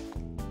pack.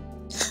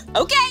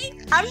 Okay,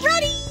 I'm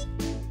ready.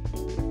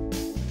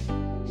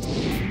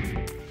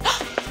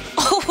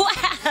 Oh,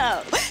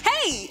 wow.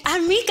 Hey,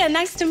 I'm Meekah.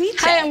 Nice to meet you.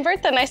 Hi, I'm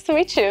Bertha. Nice to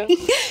meet you.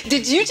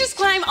 Did you just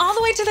climb all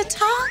the way to the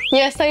top?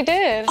 Yes, I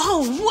did.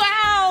 Oh,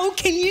 wow.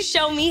 Can you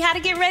show me how to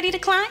get ready to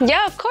climb?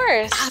 Yeah, of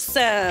course.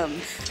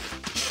 Awesome.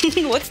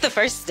 What's the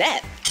first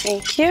step?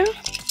 Thank you.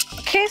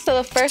 Okay, so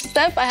the first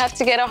step, I have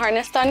to get a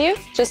harness on you,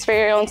 just for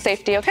your own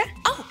safety, okay?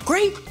 Oh,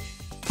 great.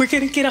 We're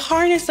gonna get a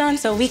harness on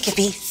so we can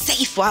be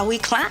safe while we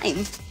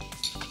climb.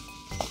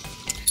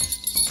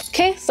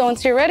 Okay, so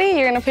once you're ready,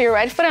 you're gonna put your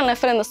right foot and left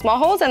foot in the small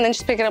holes and then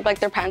just pick it up like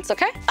they're pants,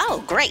 okay?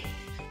 Oh, great.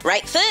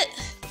 Right foot,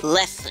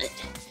 left foot.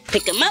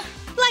 Pick them up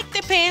like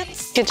they're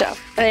pants. Good job.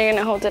 And then you're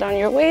gonna hold it on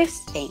your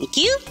waist. Thank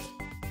you.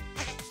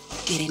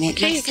 Getting it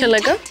Okay, you can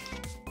let go.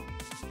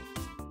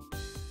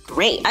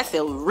 Great, I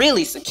feel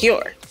really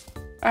secure.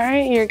 All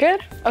right, you're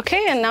good.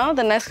 Okay, and now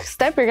the next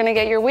step, you're gonna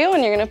get your wheel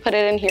and you're gonna put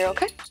it in here,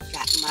 okay?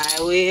 Got my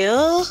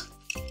wheel.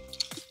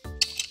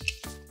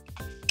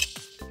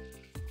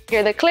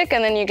 Hear the click,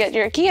 and then you get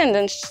your key and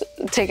then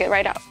take it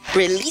right out.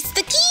 Release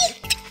the key.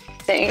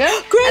 There you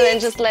go. Great. And then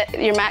just let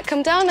your mat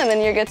come down and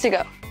then you're good to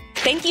go.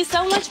 Thank you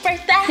so much,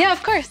 Bertha. Yeah,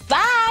 of course.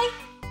 Bye.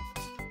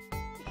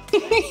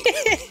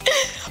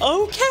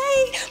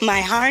 Okay, my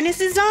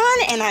harness is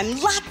on and I'm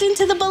locked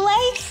into the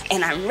belay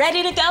and I'm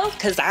ready to go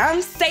because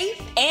I'm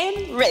safe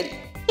and ready.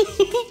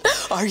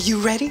 Are you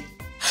ready?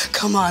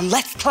 Come on,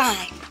 let's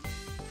climb.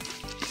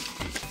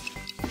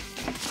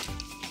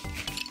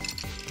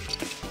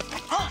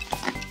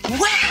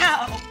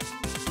 Wow!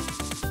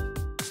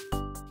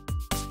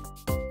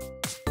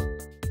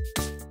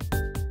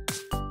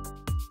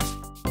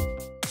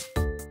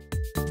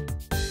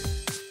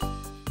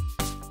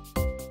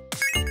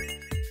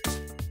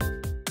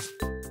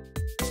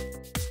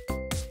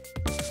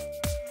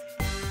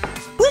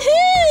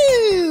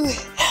 Woohoo!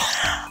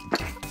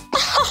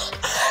 Oh,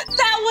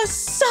 that was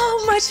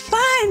so much fun!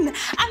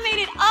 I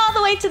made it all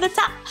the way to the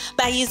top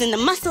by using the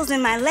muscles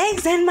in my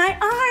legs and my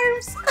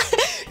arms.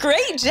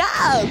 Great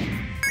job!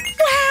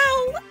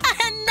 Wow!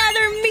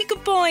 Another Meekah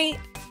point!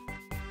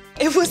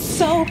 It was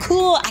so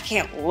cool. I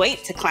can't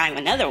wait to climb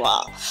another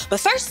wall. But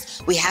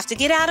first, we have to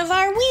get out of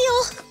our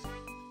wheel.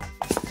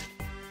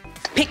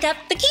 Pick up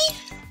the key.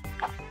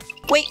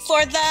 Wait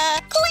for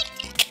the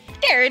click.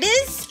 There it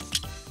is.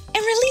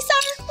 And release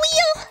our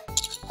wheel.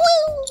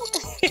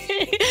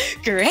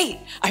 Woo! Great.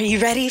 Are you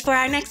ready for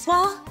our next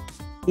wall?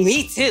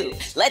 Me too.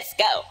 Let's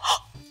go.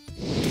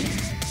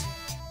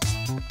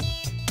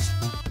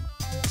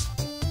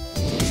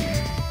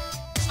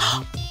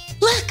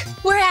 Look,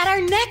 we're at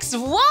our next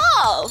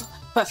wall.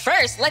 But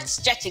first, let's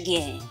stretch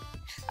again.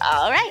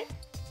 All right.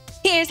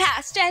 Here's how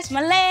I stretch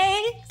my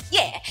legs.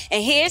 Yeah,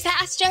 and here's how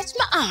I stretch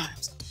my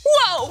arms.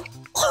 Whoa!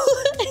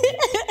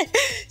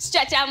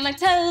 Stretch out my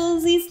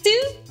toesies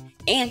too.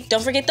 And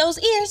don't forget those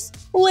ears.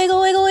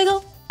 Wiggle, wiggle,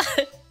 wiggle.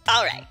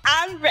 All right,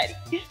 I'm ready.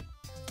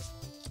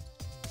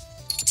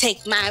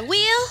 Take my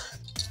wheel,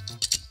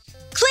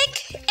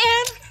 click,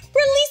 and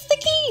release the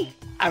key.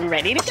 I'm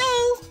ready to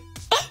go.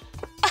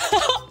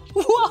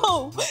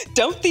 Whoa,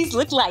 don't these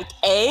look like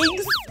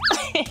eggs?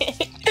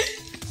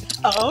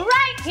 All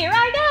right, here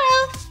I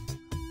go.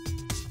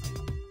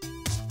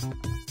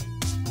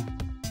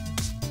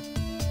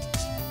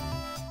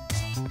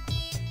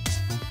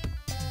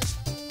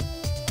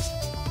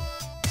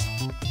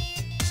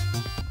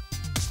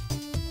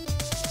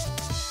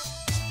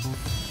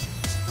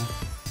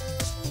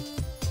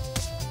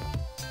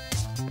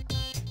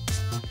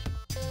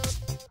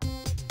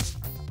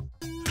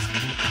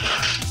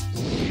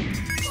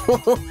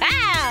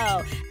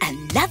 Wow,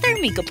 another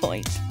Meekah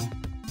point.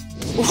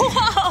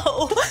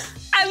 Whoa,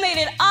 I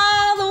made it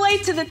all the way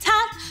to the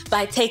top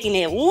by taking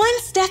it one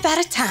step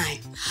at a time.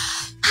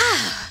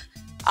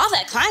 All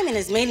that climbing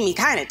has made me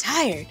kind of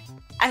tired.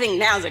 I think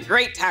now's a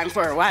great time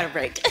for a water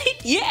break.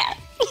 Yeah.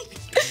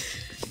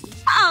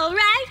 All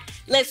right,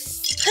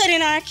 let's put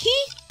in our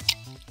key.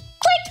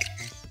 Click.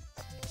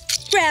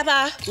 Grab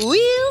our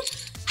wheel.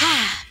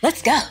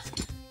 Let's go.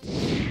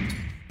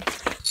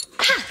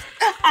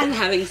 I'm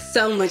having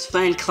so much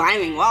fun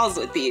climbing walls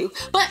with you,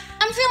 but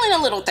I'm feeling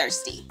a little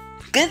thirsty.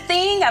 Good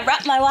thing I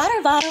brought my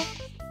water bottle.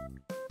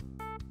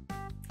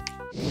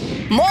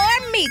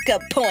 More Meekah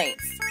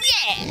points.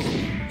 Yeah.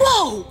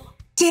 Whoa,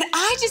 did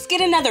I just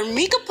get another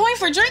Meekah point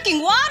for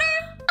drinking water?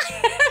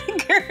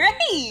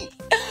 Great.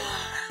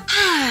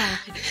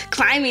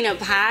 Climbing up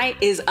high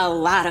is a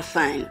lot of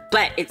fun,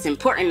 but it's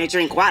important to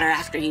drink water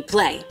after you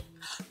play.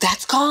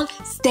 That's called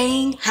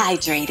staying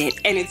hydrated,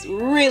 and it's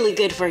really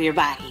good for your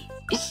body.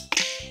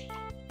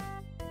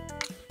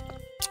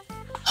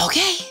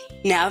 Okay,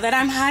 now that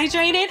I'm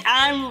hydrated,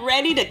 I'm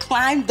ready to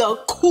climb the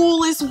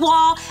coolest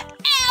wall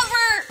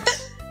ever.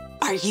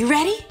 Are you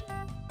ready?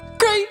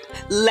 Great,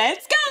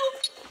 let's go.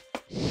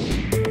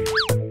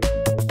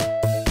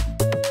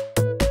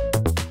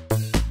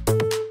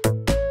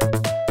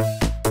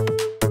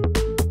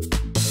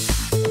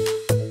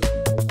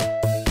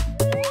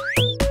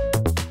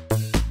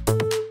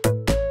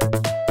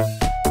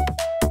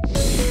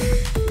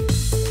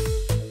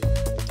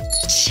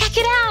 Check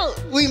it out,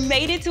 we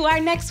made it to our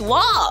next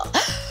wall.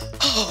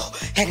 Oh,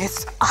 and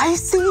it's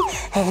icy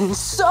and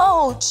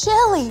so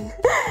chilly.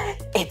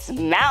 It's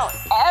Mount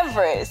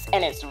Everest,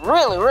 and it's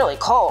really, really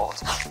cold.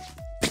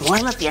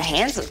 Warm up your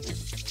hands with me.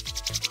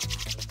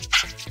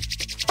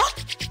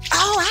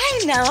 Oh,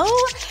 I know.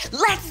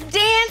 Let's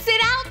dance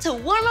it out to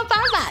warm up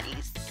our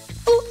bodies.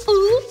 Ooh,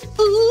 ooh,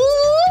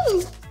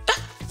 ooh.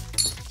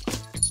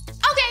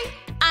 Okay,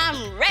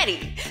 I'm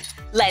ready.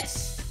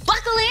 Let's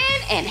buckle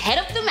in and head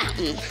up the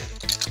mountain.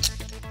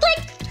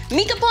 Click,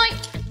 Meekah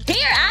point,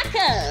 here I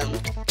come.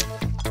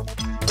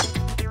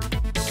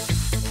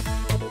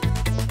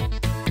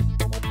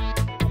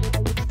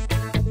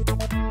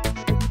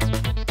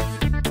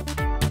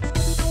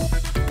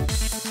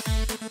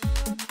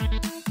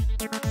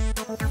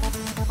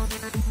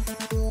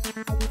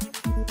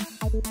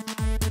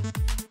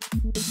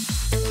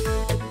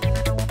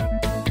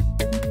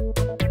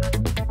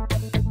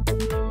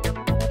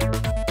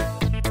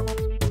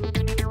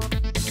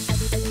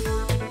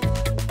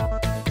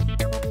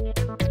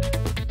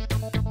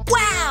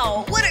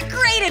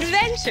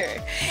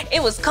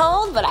 It was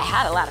cold, but I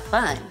had a lot of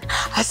fun.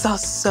 I saw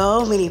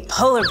so many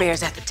polar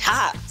bears at the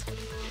top.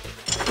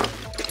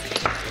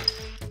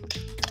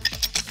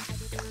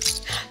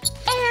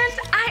 And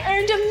I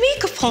earned a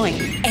Meekah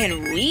point.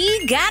 And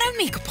we got a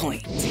Meekah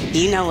point.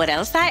 You know what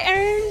else I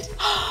earned?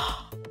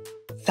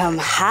 Some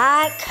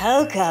hot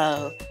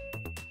cocoa.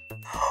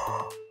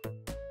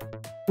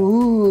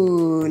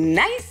 Ooh,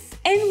 nice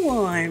and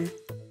warm.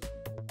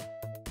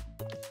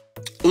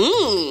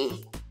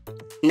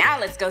 Now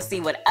let's go see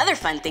what other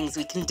fun things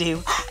we can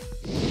do.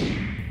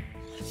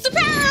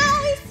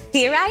 Surprise!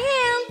 Here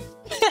I am.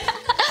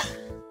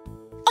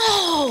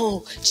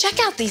 Oh, check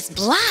out these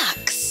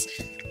blocks.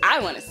 I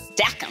want to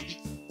stack them.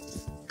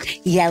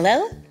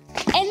 Yellow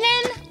and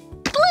then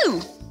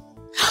blue.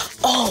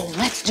 Oh,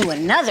 let's do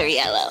another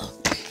yellow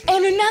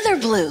and another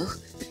blue.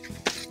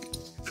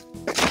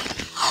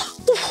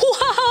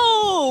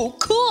 Whoa,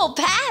 cool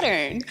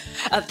pattern.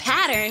 A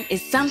pattern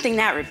is something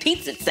that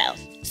repeats itself.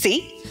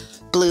 See?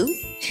 Blue,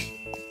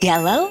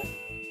 yellow,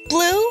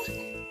 blue,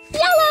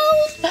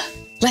 yellow.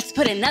 Let's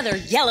put another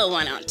yellow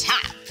one on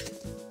top.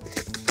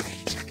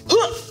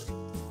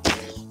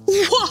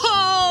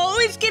 Whoa,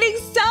 it's getting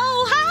so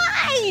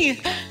high.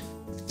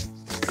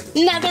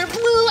 Another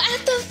blue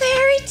at the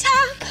very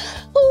top.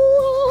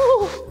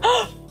 Whoa.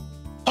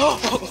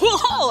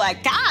 Oh, I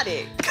got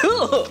it.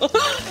 Cool.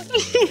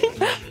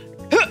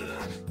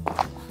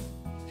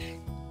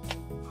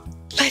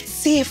 Let's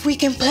see if we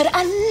can put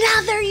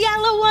another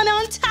yellow one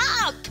on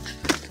top.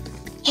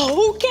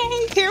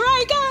 Okay, here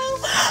I go.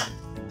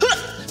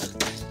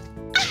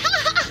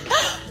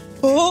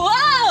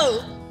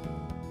 Whoa!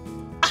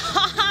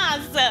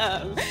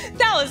 Awesome!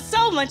 That was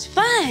so much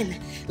fun.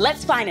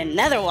 Let's find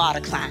another wall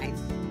to climb.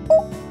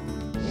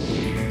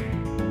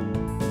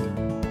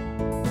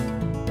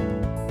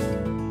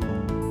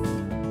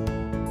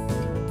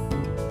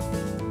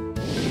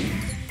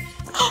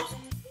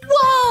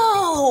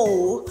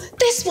 Whoa!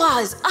 This wall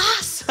is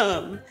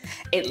awesome.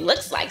 It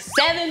looks like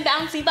 7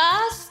 bouncy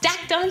balls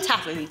stacked on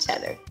top of each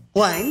other.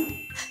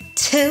 1,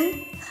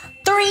 2,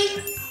 3,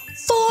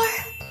 4,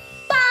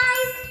 5,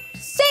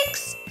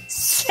 6,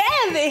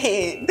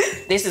 7.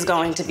 This is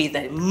going to be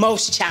the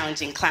most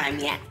challenging climb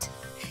yet.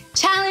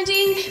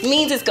 Challenging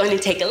means it's going to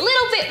take a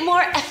little bit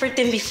more effort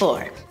than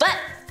before, but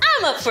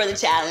I'm up for the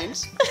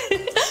challenge.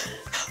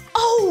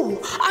 Oh,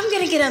 I'm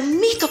gonna get a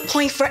Meekah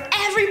point for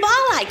every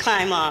ball I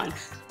climb on.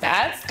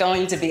 That's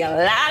going to be a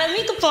lot of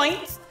Meekah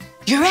points.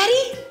 You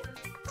ready?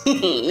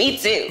 Me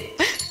too.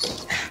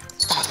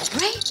 All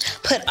right,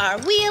 put our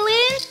wheel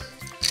in,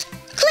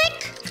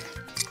 click,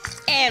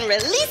 and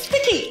release the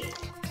key.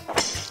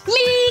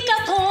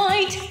 Meekah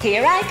point,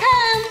 here I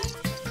come.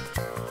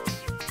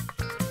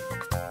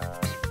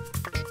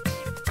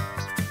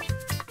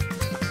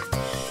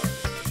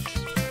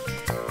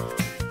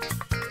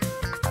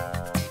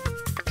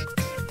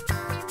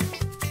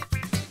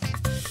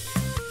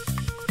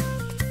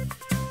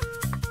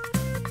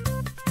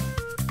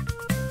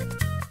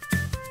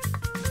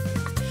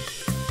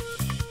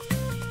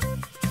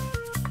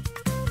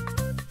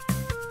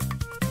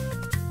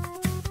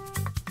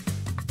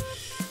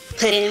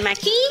 Put in my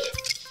key,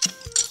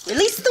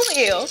 release the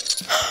wheel.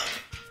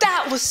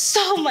 That was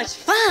so much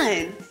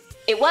fun.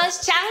 It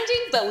was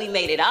challenging, but we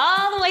made it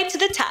all the way to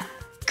the top.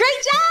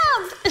 Great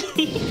job!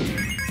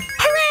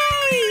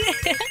 Hooray!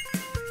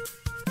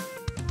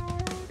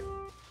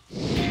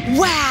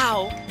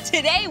 Wow,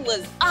 today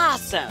was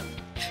awesome.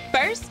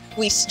 First,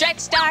 we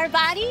stretched our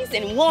bodies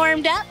and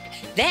warmed up.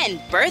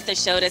 Then Bertha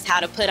showed us how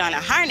to put on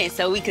a harness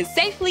so we could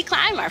safely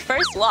climb our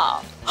first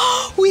wall.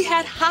 We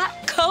had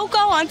hot cocoa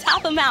on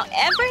top of Mount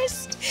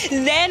Everest.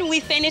 Then we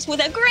finished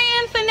with a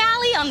grand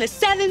finale on the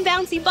 7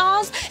 bouncy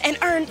balls and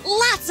earned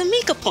lots of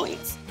Meekah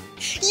points.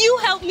 You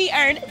helped me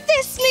earn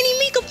this many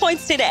Meekah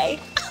points today.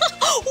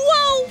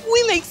 Whoa,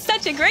 we make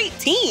such a great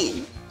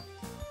team.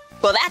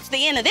 Well, that's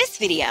the end of this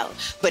video.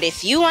 But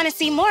if you want to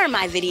see more of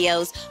my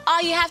videos,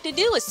 all you have to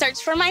do is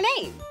search for my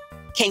name.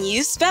 Can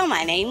you spell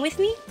my name with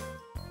me?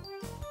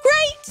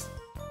 Great!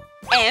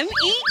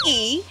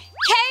 M-E-E-K-A-H.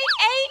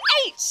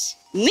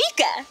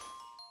 Meekah.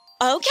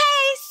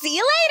 Okay, see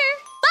you later.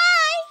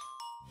 Bye!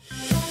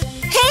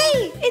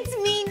 Hey, it's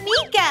me,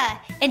 Meekah.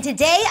 And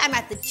today I'm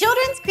at the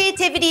Children's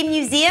Creativity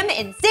Museum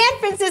in San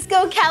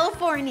Francisco,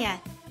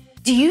 California.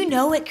 Do you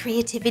know what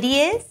creativity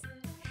is?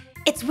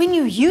 It's when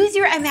you use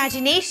your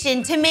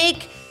imagination to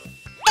make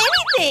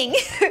anything.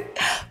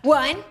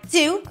 1,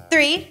 2,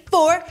 3,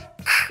 4.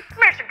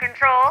 Mission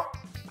control.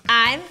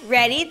 I'm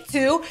ready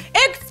to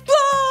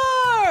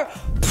explore!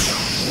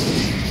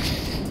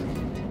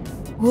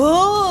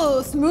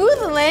 Whoa, smooth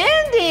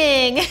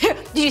landing.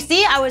 Did you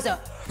see? I was a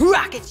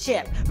rocket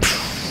ship.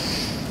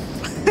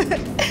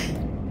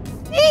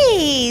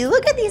 Hey,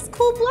 look at these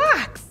cool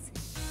blocks.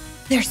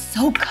 They're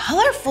so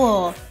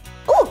colorful.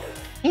 Ooh,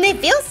 and they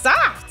feel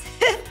soft.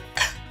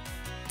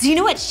 Do you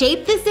know what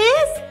shape this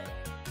is?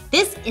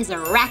 This is a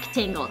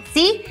rectangle.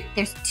 See,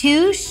 there's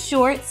 2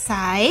 short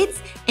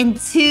sides and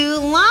 2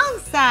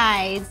 long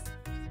sides.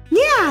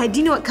 Yeah, do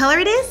you know what color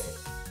it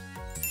is?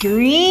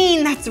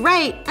 Green, that's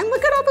right. And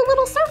look at all the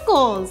little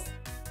circles.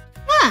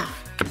 Huh,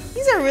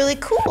 these are really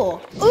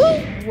cool.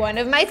 Ooh, one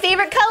of my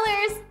favorite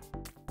colors,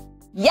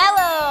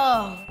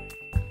 yellow.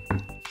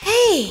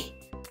 Hey,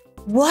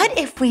 what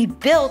if we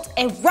built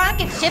a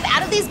rocket ship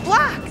out of these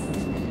blocks?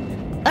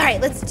 All right,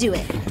 let's do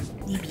it.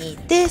 Maybe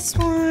this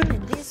one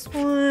and this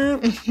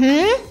one.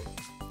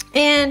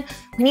 And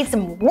we need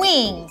some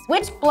wings.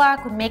 Which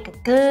block would make a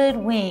good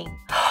wing?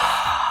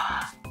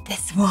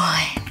 This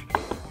one.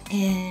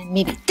 And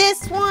maybe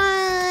this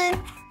one.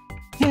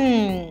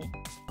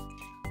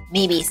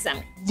 Maybe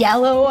some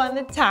yellow on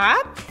the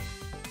top.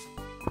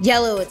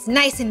 Yellow, it's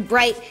nice and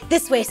bright.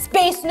 This way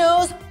space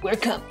knows we're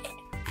coming.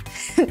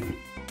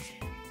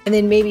 And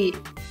then maybe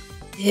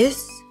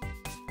this.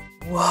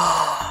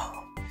 Whoa.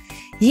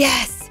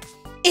 Yes,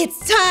 it's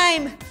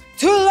time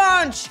to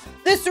launch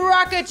this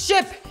rocket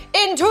ship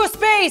into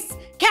space.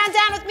 Count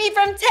down with me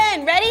from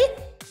 10. Ready?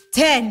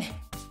 10,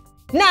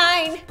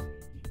 9,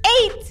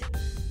 8,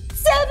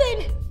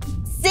 7,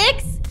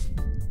 6,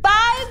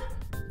 5,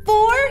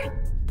 4,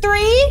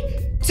 3,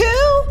 2,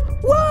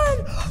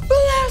 1.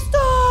 Blast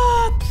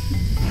off!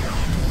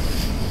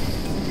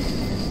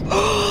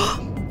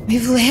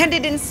 We've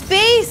landed in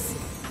space.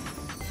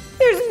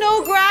 There's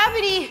no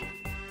gravity.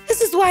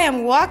 This is why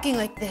I'm walking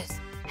like this.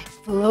 I'm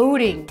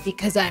floating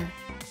because I'm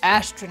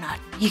astronaut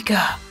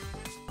Meekah.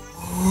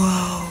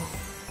 Whoa.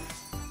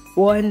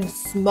 One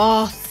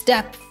small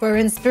step for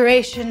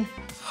inspiration.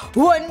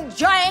 One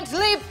giant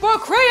leap for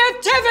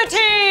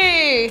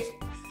creativity.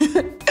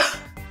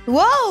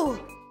 Whoa.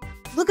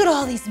 Look at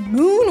all these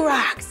moon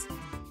rocks.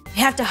 I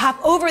have to hop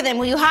over them.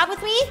 Will you hop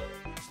with me?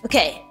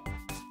 Okay.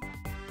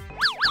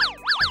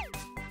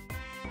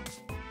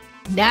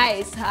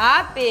 Nice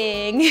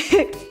hopping.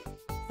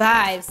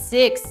 5,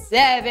 6,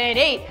 7,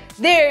 8.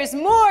 There's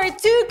more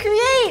to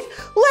create.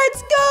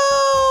 Let's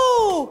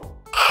go.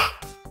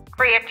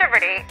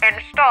 Creativity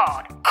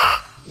installed.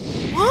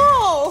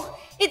 Whoa,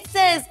 it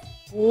says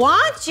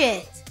launch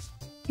it.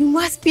 You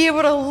must be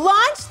able to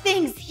launch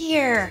things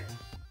here.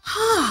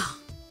 Huh.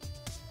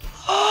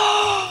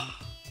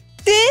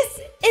 This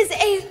is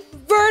a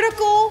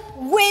vertical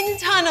wind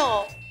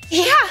tunnel.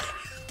 Yeah,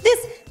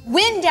 this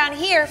wind down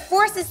here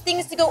forces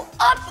things to go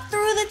up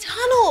through the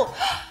tunnel.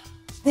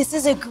 This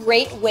is a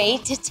great way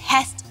to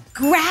test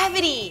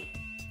gravity.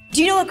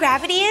 Do you know what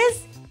gravity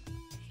is?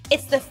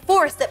 It's the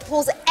force that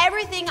pulls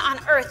everything on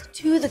Earth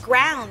to the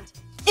ground.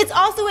 It's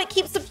also what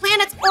keeps the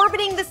planets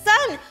orbiting the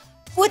sun.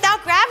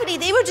 Without gravity,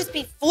 they would just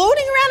be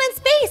floating around in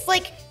space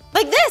like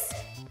this.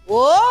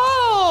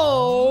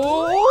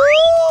 Whoa!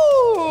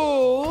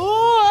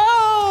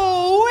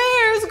 Whoa!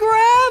 Where's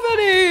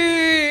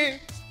gravity?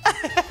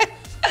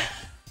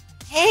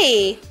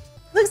 Hey,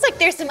 looks like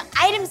there's some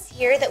items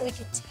here that we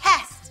could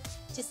test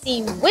to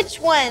see which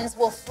ones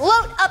will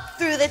float up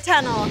through the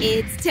tunnel.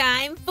 It's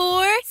time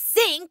for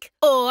sink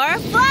or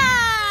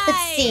fly.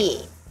 Let's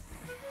see.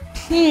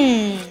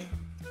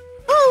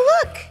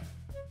 Oh, look.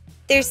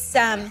 There's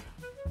some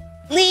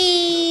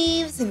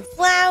leaves and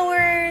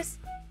flowers.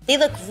 They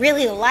look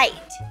really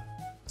light.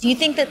 Do you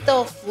think that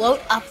they'll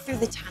float up through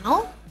the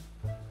tunnel?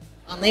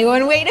 Only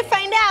one way to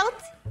find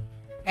out.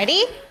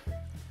 Ready?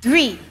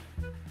 3,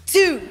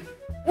 2,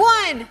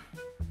 1.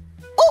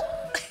 Oh!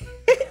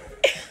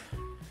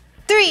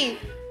 3,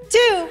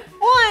 2,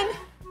 1.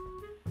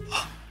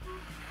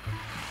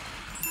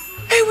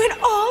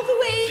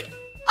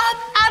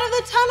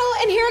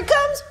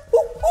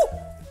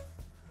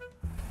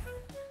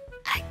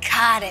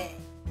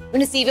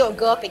 Want to see if it'll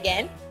go up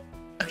again?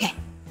 Okay.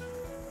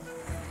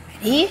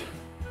 Ready?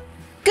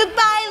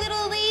 Goodbye,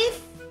 little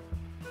leaf.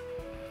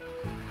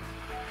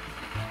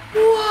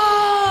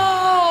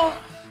 Whoa!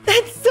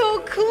 That's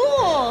so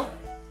cool.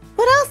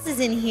 What else is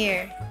in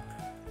here?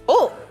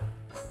 Oh,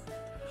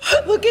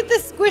 look at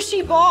this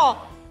squishy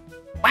ball.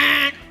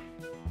 I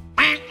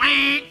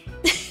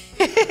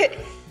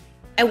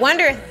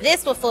wonder if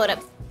this will float up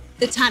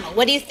the tunnel.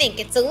 What do you think?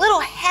 It's a little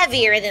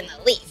heavier than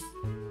the leaf.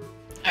 All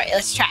right,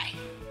 let's try.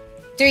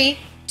 3,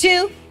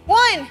 2,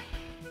 1.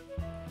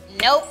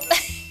 Nope.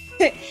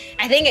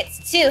 I think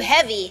it's too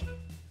heavy.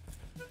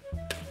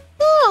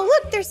 Oh,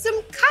 look, there's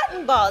some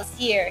cotton balls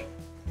here.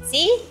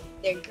 See?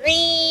 They're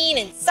green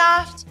and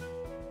soft.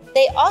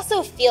 They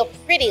also feel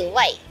pretty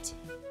light.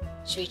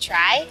 Should we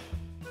try?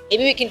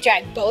 Maybe we can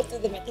try both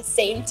of them at the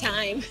same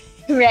time.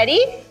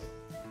 Ready?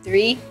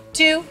 3,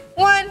 2,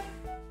 1.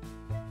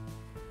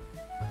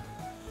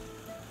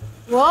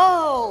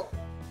 Whoa.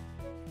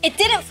 It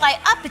didn't fly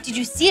up, but did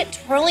you see it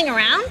twirling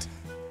around?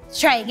 Let's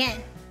try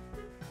again.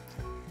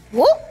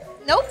 Whoop,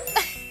 nope.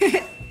 All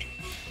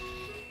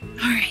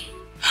right.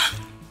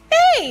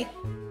 Hey,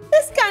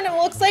 this kind of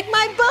looks like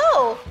my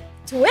bow.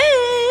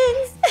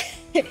 Twins.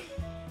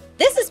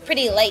 This is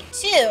pretty light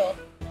too.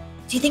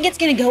 Do you think it's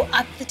gonna go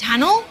up the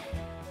tunnel?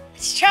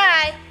 Let's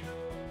try.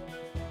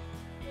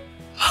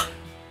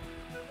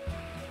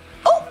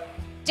 Oh,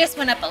 just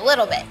went up a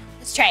little bit.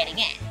 Let's try it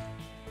again.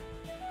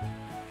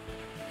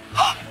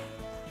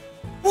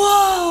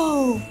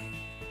 Whoa,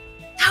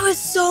 that was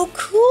so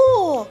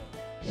cool.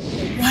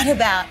 What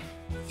about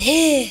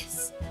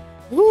this?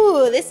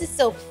 Ooh, this is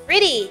so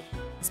pretty.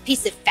 This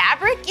piece of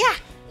fabric, yeah,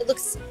 it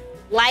looks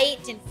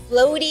light and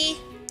floaty.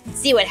 Let's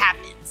see what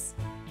happens.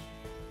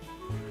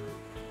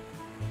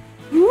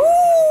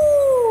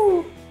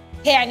 Woo!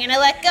 Okay, I'm gonna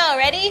let go.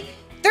 Ready?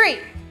 3,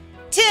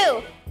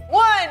 2,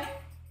 1.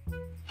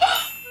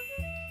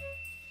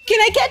 Can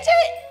I catch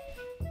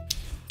it?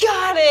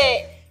 Got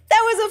it.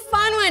 That was a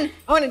fun one.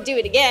 I want to do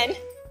it again.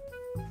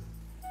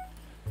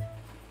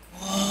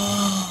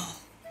 Whoa.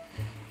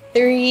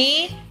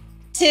 3,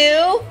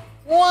 2,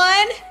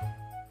 1.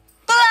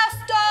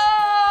 Blast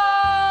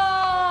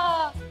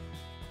off!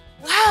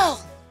 Wow.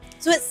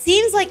 So it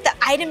seems like the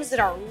items that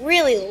are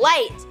really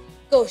light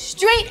go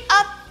straight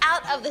up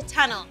out of the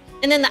tunnel.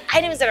 And then the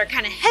items that are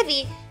kind of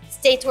heavy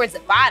stay towards the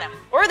bottom,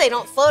 or they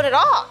don't float at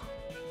all.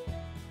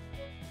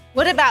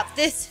 What about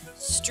this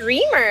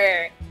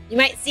streamer? You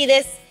might see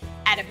this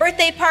at a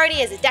birthday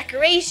party as a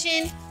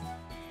decoration.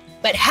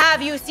 But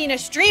have you seen a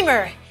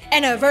streamer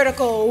in a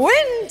vertical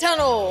wind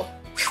tunnel?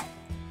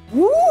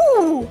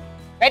 Woo!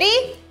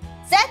 Ready,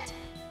 set,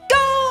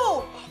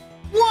 go!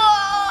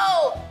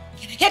 Whoa!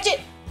 Can I catch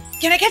it?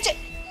 Can I catch it?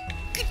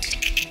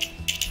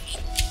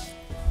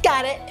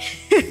 Got it.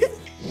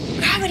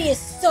 Gravity is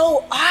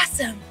so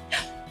awesome.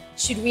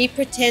 Should we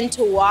pretend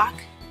to walk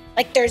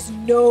like there's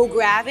no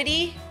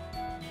gravity?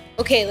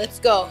 Okay, let's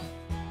go.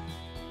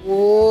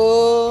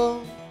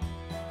 Whoa.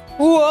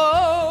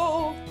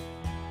 Whoa.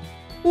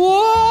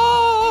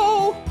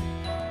 Whoa.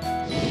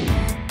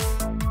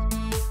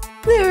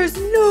 There's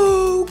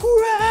no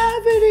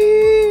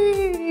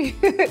gravity.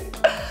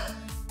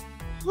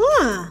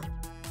 Huh.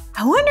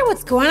 I wonder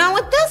what's going on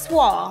with this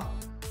wall.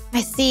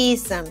 I see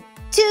some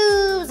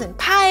tubes and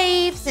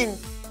pipes, and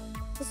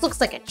this looks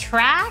like a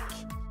track.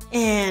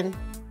 And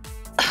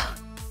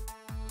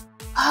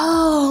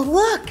oh,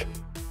 look,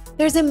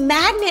 there's a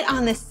magnet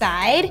on the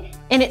side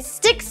and it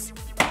sticks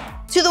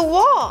to the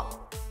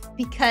wall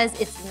because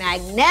it's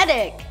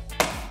magnetic.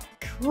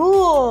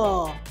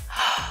 Cool.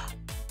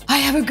 I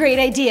have a great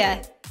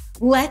idea.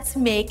 Let's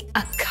make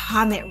a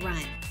comet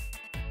run.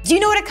 Do you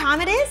know what a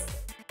comet is?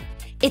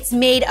 It's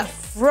made of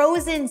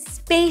frozen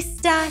space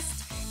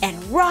dust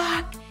and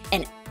rock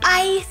and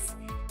ice.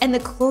 And the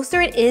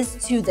closer it is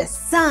to the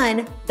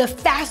sun, the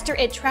faster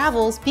it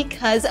travels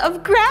because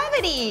of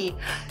gravity.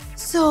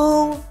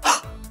 So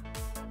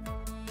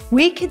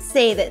we could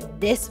say that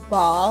this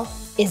ball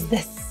is the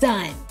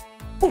sun.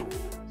 Ooh,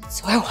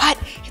 so hot,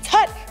 it's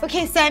hot.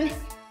 Okay, sun,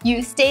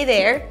 you stay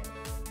there.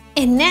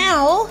 And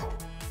now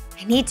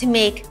I need to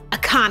make a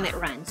comet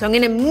run. So I'm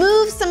gonna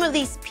move some of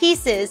these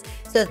pieces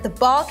so that the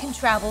ball can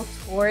travel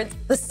towards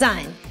the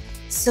sun.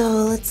 So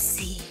let's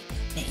see,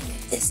 maybe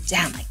move this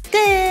down like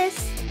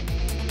this.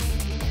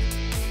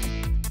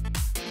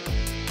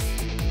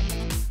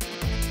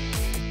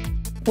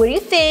 What do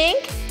you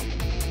think?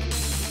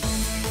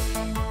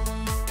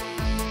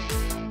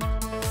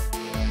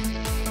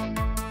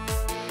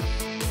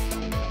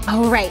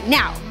 All right,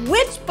 now,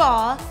 which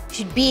ball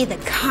should be the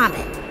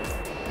comet?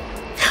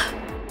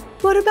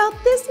 What about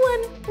this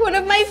one? One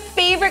of my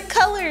favorite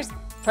colors,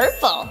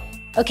 purple.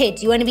 Okay,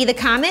 do you want to be the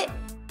comet?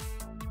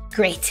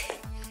 Great.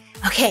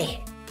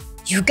 Okay,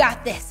 you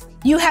got this.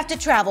 You have to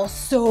travel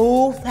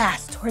so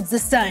fast towards the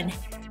sun.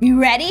 You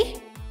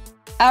ready?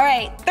 All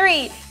right,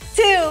 3,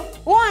 2,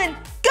 1,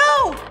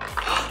 go! Whoa,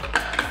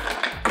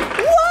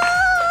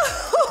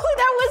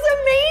 that was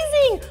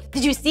amazing.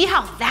 Did you see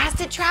how fast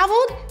it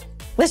traveled?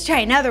 Let's try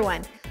another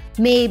one.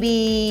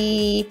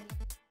 Maybe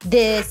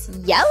this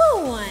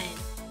yellow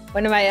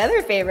one of my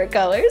other favorite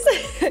colors.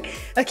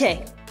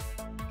 Okay.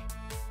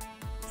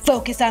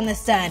 Focus on the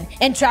sun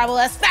and travel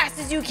as fast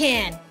as you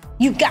can.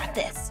 You got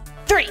this.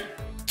 3,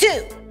 2,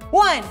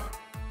 1, go!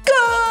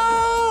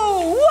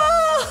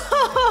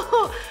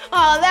 Whoa!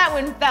 Oh, that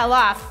one fell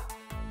off.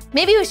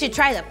 Maybe we should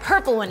try the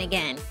purple one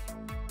again.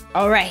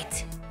 All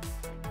right.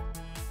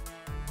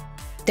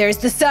 There's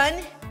the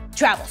sun.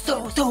 Travel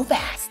so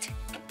fast.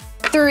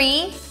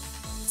 3,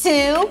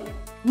 2,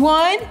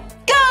 1, go!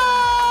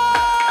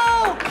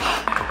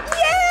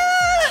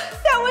 Yeah!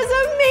 That was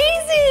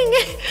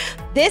amazing!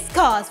 This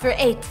calls for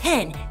a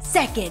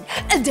 10-second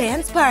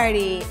dance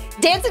party.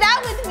 Dance it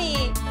out with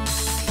me.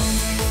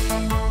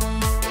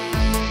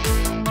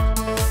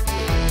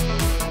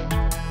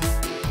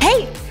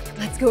 Hey,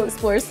 let's go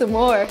explore some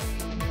more.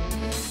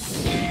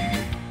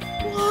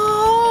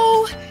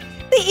 Whoa!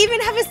 They even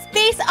have a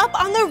space up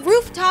on the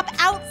rooftop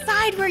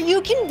outside where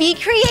you can be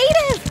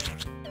creative.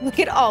 Look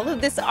at all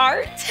of this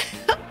art.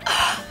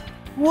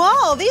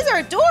 Whoa, these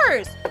are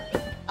doors.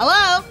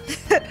 Hello?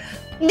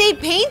 They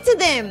painted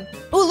them.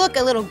 Oh, look,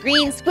 a little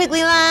green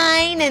squiggly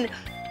line, and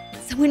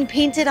someone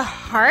painted a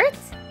heart?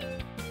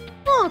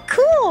 Oh,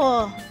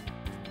 cool.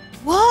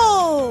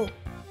 Whoa,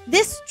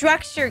 this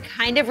structure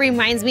kind of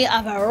reminds me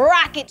of a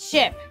rocket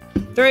ship.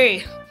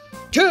 3,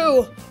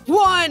 2,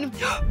 1,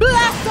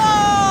 blast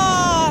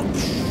off!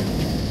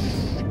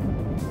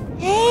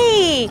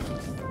 Hey,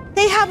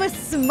 they have a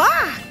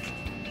smock.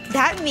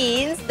 That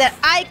means that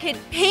I could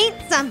paint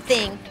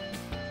something.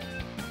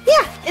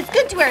 Yeah, it's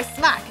good to wear a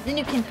smock, then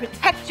you can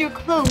protect your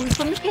clothes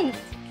from the paint.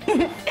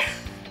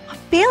 I'm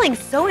feeling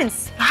so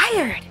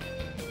inspired.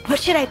 What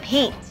should I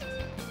paint?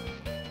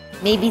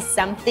 Maybe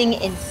something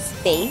in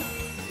space?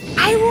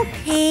 I will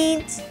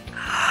paint.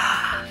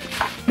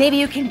 Maybe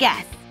you can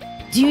guess.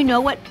 Do you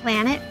know what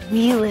planet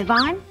we live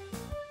on?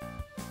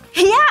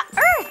 Yeah,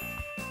 Earth.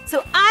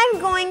 So I'm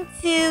going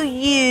to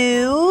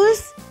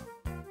use,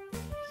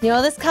 you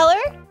know this color?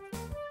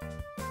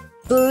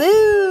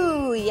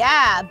 Blue,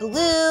 yeah,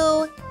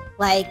 blue,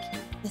 like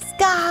the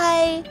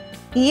sky,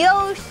 the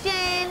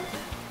ocean.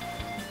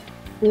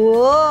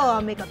 Whoa,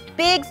 I'll make a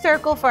big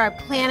circle for our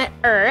planet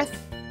Earth.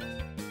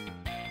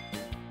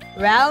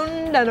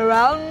 Round and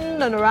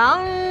around and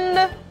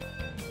around.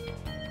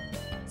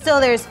 So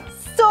there's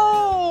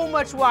so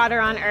much water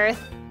on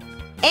Earth,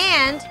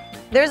 and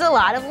there's a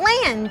lot of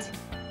land.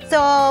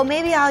 So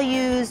maybe I'll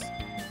use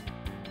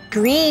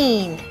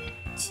green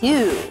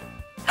too.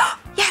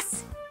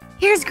 Yes,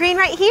 here's green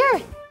right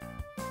here.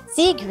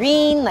 See,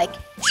 green like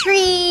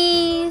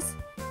trees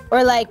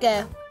or like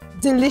a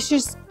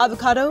delicious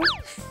avocado.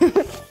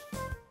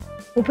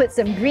 We'll put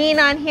some green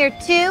on here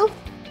too.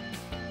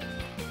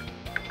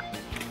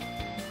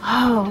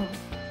 Oh,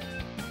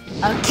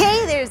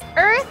 okay, there's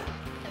Earth.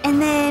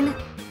 And then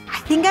I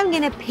think I'm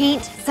gonna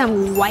paint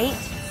some white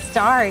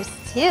stars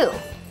too.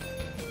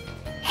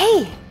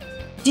 Hey,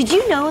 did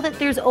you know that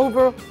there's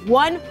over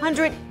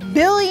 100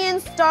 billion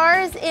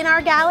stars in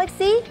our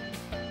galaxy?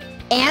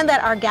 And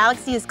that our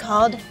galaxy is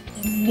called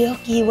the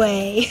Milky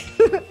Way.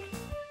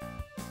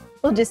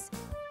 We'll just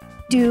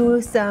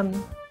do some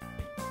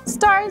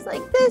stars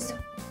like this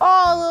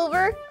all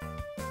over.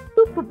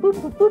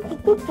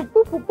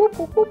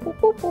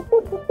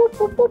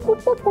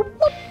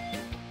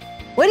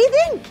 What do you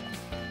think?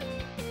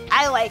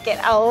 I like it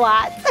a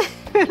lot.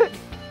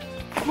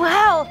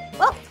 Wow,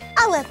 well,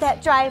 I'll let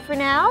that dry for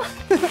now.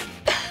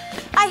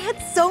 I had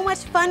so much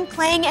fun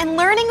playing and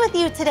learning with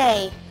you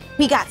today.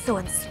 We got so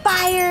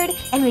inspired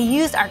and we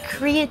used our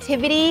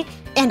creativity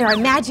and our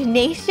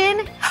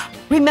imagination.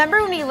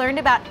 Remember when we learned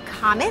about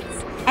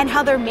comets and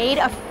how they're made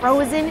of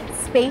frozen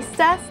space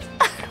dust?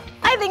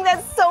 I think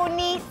that's so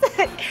neat.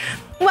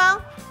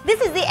 Well, this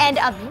is the end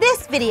of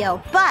this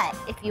video, but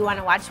if you want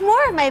to watch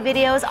more of my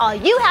videos, all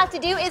you have to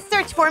do is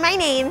search for my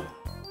name.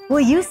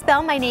 Will you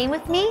spell my name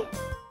with me?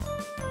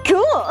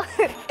 Cool.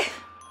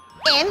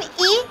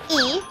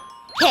 M-E-E-K-A-H.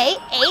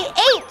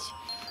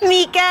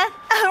 Meekah.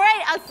 All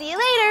right, I'll see you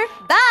later.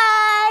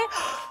 Bye.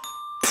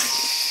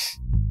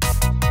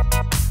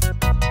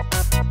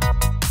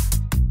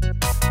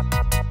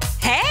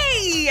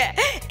 Hey,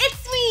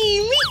 it's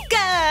me,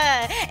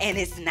 Meekah, and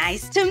it's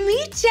nice to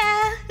meet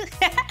ya.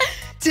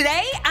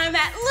 Today, I'm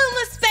at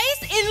Luma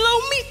Space in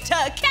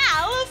Lomita,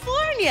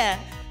 California,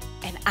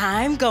 and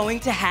I'm going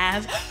to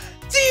have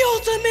the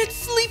ultimate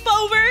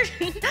sleepover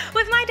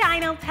with my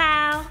Dino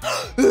pal.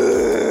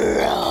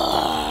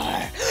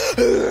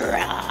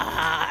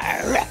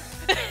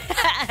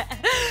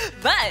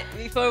 But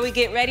before we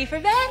get ready for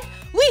bed,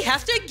 we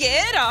have to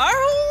get our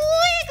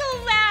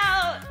wiggles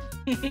out.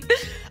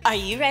 Are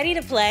you ready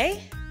to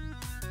play?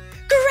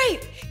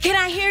 Great! Can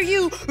I hear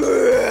you?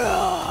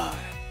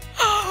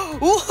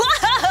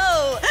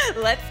 Whoa!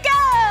 Let's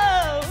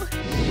go!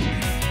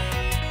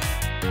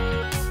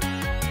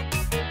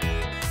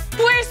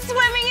 We're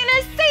swimming in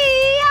a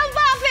sea of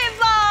Buffet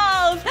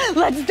balls!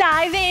 Let's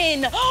dive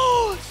in!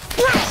 Oh,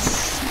 splash!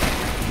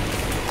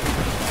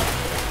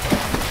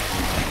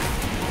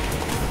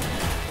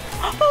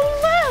 Oh,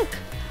 look!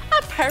 A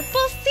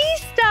purple sea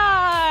star!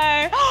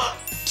 star.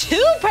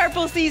 2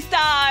 purple sea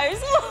stars.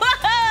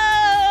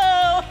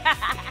 Whoa!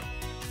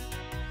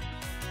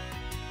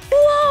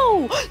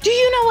 Whoa! Do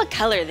you know what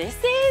color this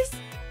is?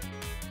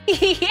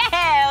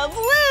 Yeah,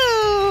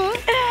 blue.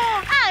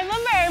 I'm a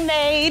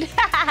mermaid.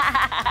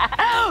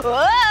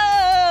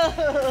 Whoa!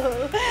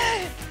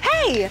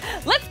 Hey,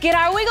 let's get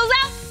our wiggles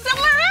out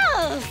somewhere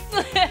else.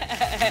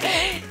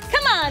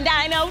 Come on,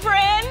 Dino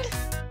friend.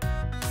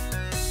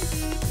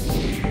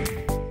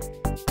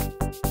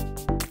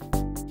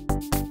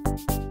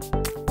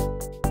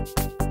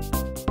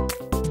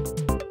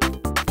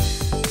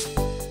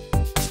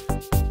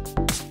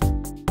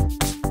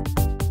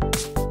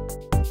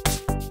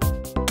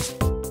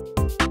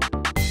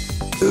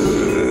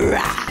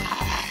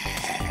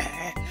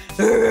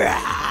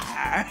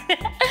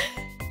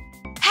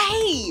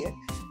 Hey,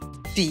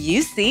 do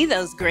you see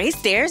those gray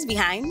stairs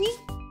behind me?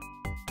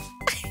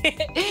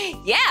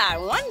 Yeah, I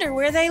wonder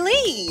where they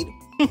lead.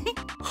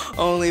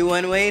 Only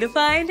one way to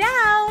find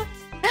out.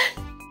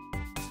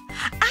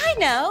 I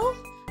know.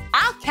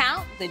 I'll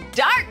count the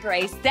dark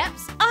gray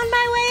steps on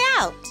my way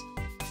out.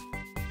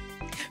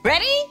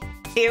 Ready?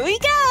 Here we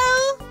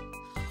go.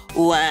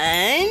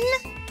 1,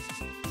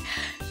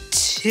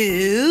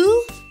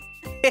 2,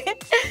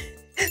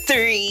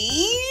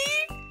 3,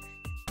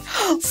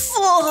 4,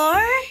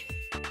 5,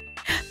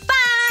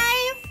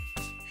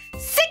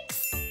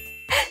 6,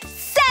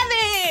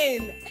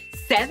 7.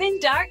 7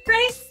 dark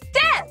gray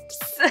steps.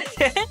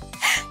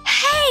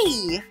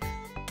 Hey,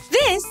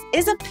 this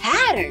is a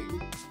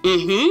pattern.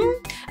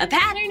 A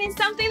pattern is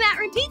something that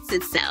repeats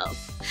itself.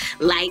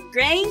 Light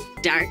gray,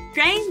 dark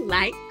gray,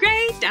 light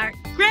gray, dark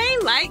gray,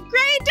 light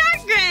gray,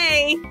 dark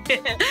gray.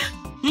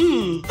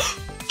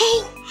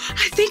 Oh,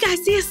 I think I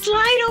see a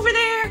slide over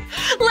there.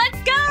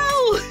 Let's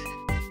go.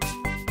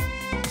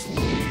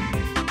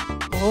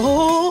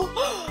 Oh,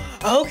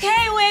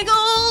 okay,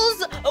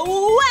 Wiggles.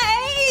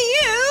 Away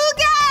you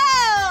go.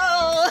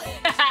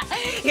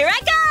 Here I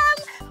come.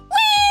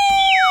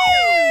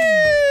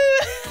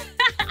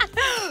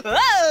 Woo!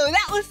 Whoa,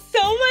 that was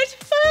so much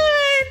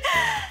fun.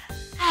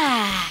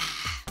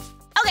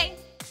 Okay,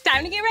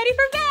 time to get ready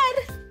for bed.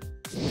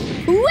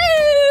 Woo!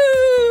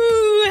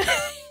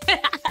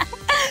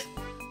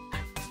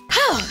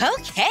 Oh,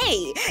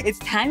 okay, it's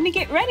time to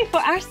get ready for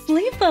our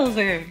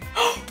sleepover.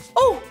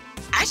 Oh,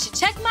 I should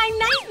check my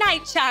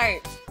night-night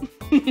chart.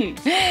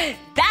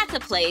 That's a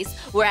place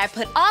where I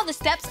put all the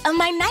steps of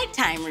my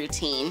nighttime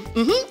routine.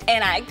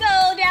 And I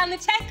go down the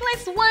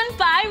checklist one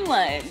by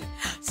one.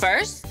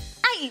 First,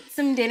 I eat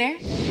some dinner.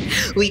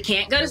 We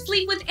can't go to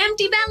sleep with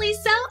empty bellies,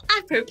 so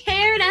I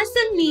prepared us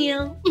a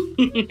meal.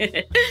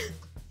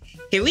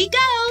 Here we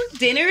go,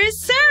 dinner is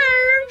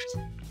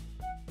served.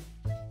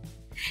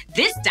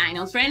 This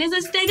dino friend is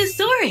a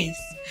Stegosaurus.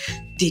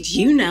 Did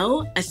you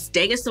know a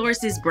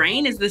Stegosaurus's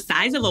brain is the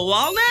size of a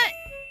walnut?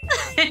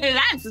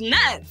 That's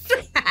nuts.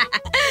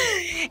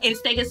 And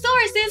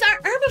Stegosauruses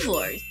are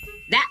herbivores.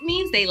 That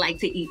means they like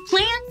to eat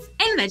plants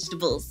and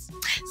vegetables.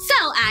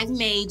 So I've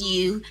made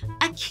you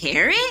a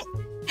carrot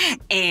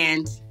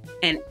and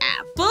an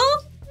apple.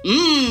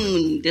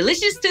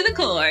 Delicious to the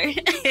core.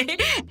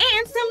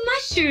 And some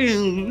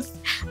mushrooms.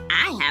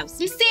 I have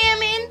some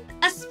salmon,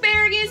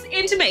 asparagus,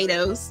 and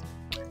tomatoes.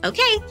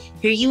 Okay,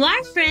 here you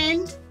are,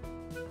 friend.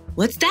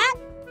 What's that?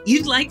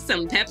 You'd like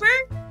some pepper?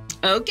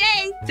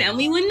 Okay, tell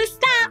me when to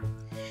stop.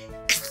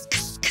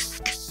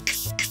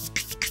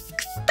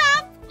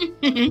 Stop.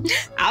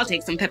 I'll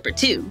take some pepper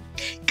too.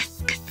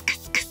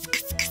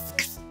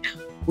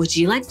 Would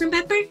you like some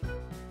pepper?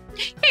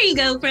 Here you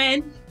go,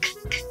 friend.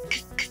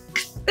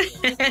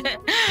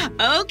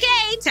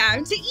 Okay,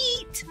 time to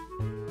eat.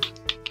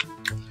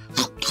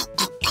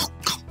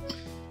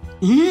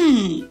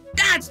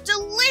 That's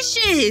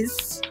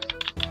delicious.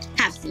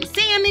 Have some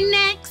salmon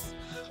next.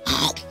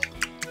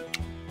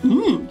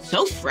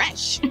 So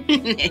fresh.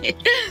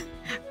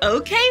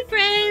 Okay,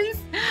 friends.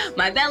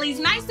 My belly's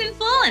nice and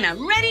full and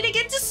I'm ready to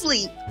get to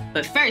sleep.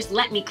 But first,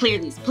 let me clear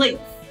these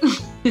plates.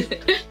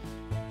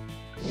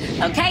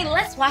 Okay,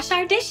 let's wash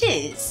our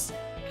dishes.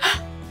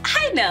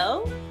 I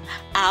know.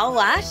 I'll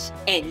wash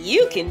and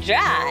you can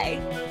dry.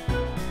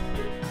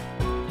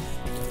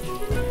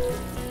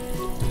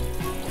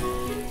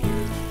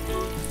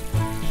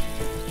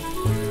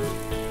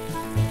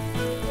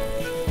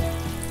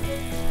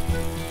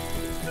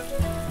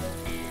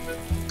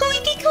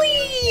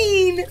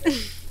 Clean.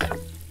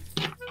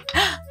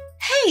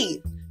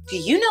 Hey, do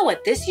you know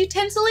what this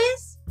utensil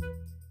is?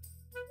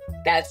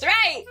 That's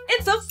right,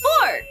 it's a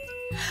fork.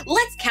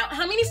 Let's count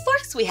how many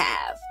forks we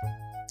have.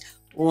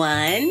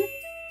 1,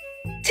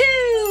 2.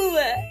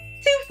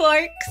 2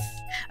 forks.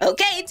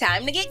 Okay,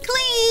 time to get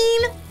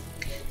clean.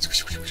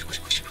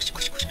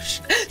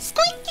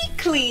 Squeaky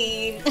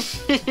clean.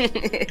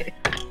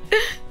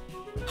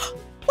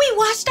 We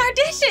washed our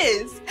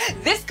dishes.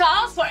 This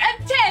calls for a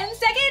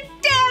 10-second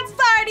dance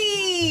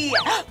party.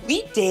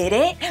 We did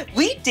it.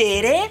 We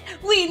did it.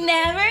 We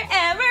never,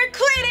 ever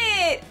quit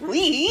it.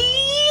 We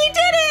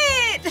did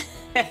it.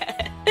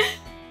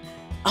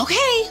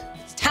 Okay,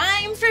 it's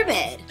time for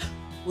bed.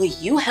 will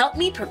you help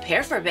me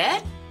prepare for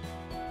bed?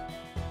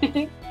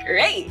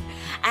 Great.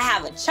 I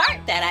have a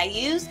chart that I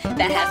use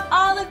that has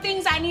all the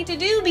things I need to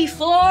do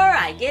before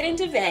I get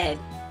into bed.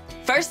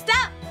 First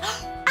up,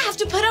 I have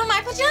to put on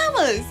my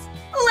pajamas.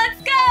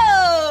 Let's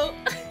go.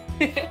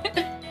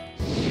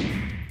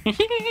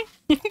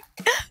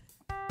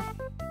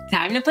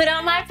 Time to put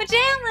on my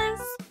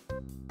pajamas.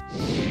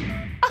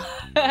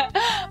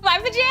 My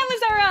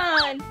pajamas are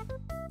on.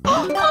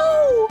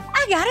 Oh,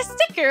 I got a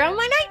sticker on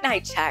my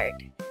night-night chart.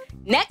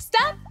 Next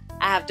up,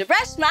 I have to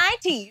brush my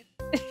teeth.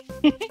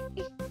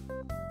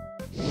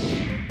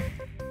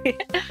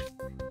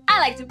 I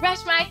like to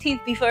brush my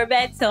teeth before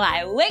bed so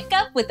I wake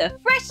up with a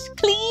fresh,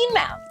 clean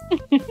mouth.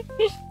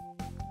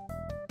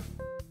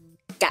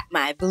 Got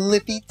my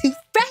Blippi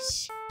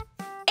toothbrush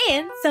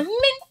and some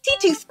minty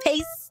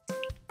toothpaste.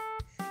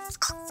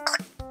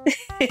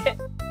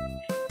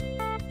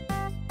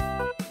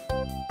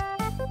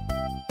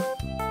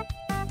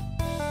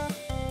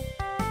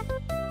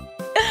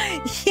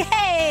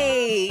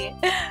 Yay!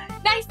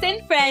 Nice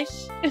and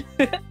fresh.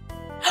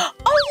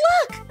 Oh,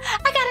 look!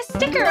 I got a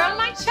sticker on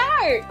my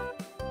chart.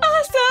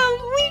 Awesome!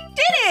 We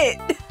did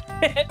it!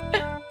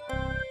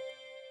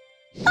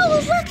 Oh,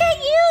 look at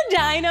you,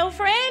 Dino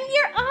friend.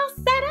 You're all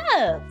set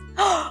up.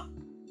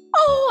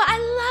 Oh, I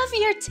love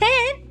your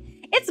tent.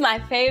 It's my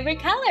favorite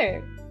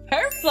color,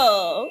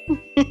 purple.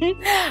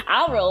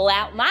 I'll roll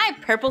out my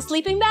purple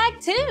sleeping bag,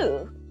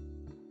 too.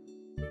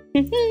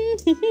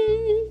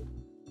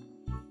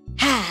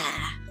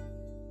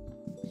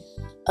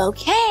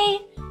 Okay,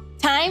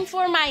 time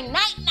for my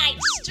night-night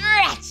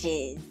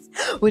stretches.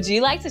 Would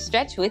you like to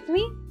stretch with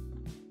me?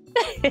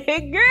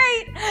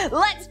 Great!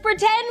 Let's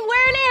pretend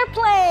we're an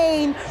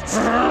airplane.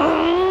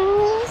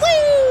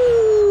 Woo!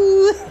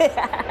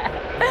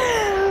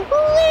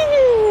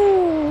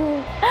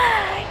 Woo!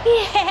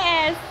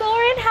 Yeah,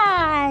 soaring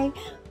high.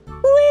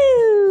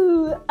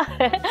 Woo!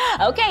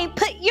 Okay,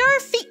 put your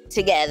feet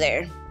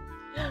together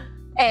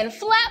and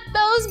flap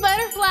those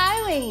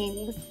butterfly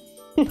wings.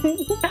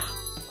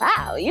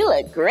 Wow, you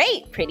look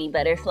great, pretty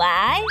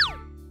butterfly.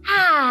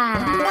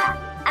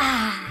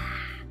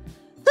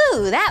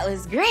 Ooh, that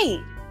was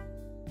great.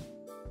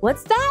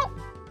 What's that?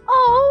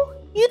 Oh,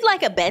 you'd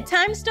like a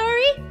bedtime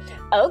story?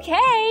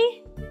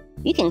 Okay,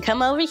 you can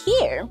come over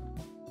here.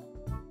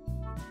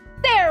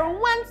 There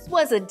once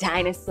was a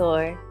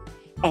dinosaur,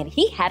 and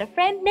he had a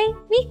friend named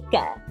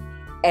Meekah.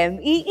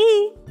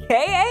 M-E-E-K-A-H.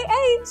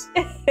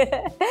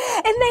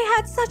 And they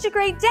had such a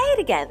great day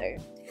together.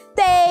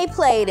 They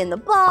played in the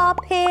ball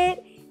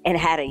pit and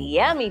had a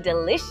yummy,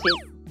 delicious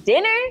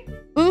dinner.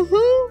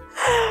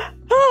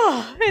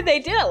 Oh, they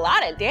did a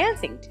lot of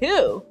dancing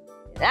too.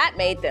 That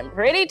made them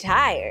pretty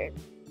tired.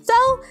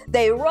 So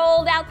they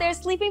rolled out their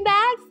sleeping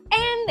bags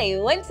and they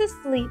went to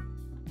sleep.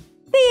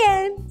 The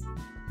end.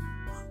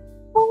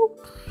 Oh,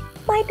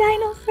 my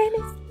dino friend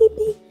is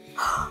sleepy.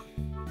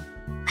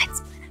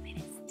 Let's put him in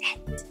his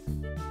tent.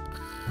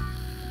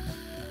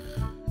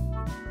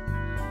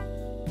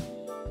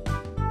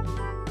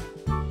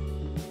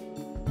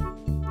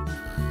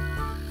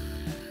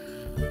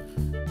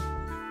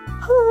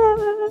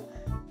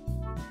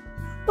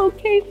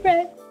 Okay,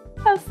 friend.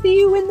 I'll see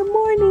you in the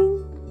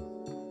morning.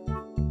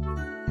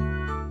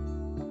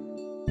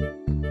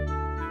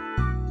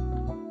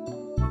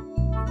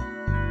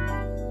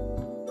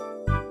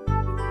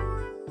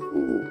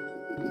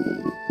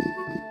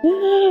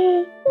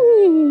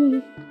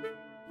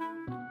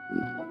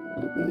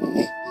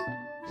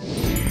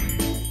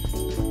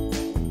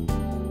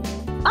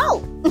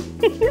 Oh!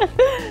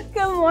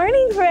 Good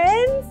morning,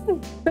 friends.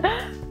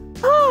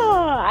 Oh,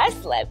 I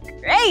slept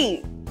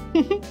great.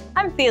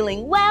 I'm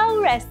feeling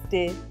well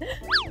rested.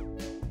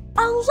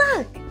 Oh,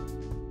 look!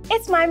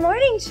 It's my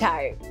morning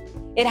chart.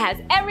 It has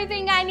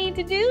everything I need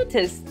to do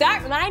to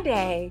start my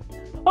day.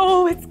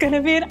 Oh, it's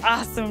gonna be an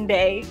awesome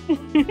day.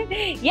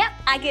 Yep,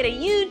 I get a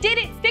You Did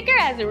It sticker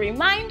as a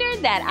reminder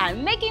that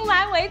I'm making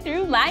my way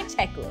through my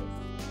checklist.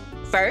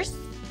 First,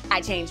 I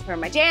change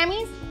from my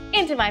jammies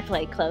into my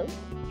play clothes.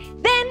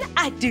 Then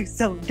I do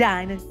some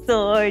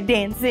dinosaur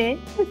dancing.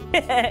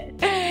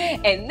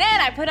 And then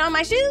I put on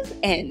my shoes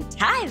and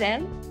tie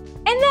them.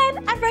 And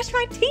then I brush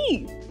my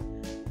teeth.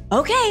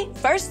 Okay,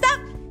 first up,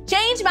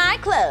 change my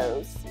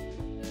clothes.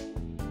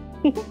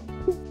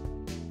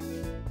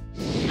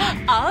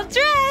 All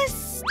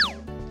dressed.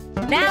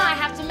 Now I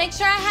have to make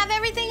sure I have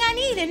everything I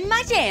need in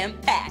my jam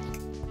pack.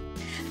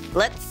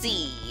 Let's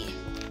see.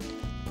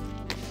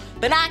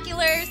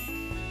 Binoculars,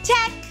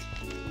 check.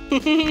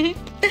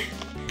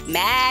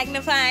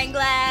 Magnifying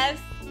glass.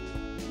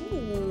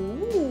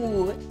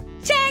 Ooh,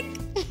 check.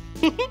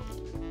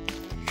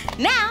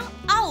 Now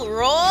I'll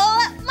roll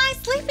up my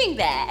sleeping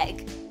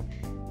bag.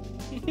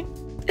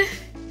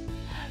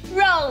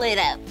 Roll it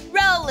up,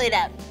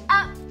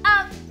 up,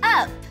 up,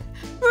 up.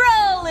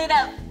 Roll it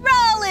up,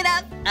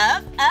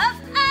 up, up,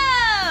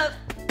 up.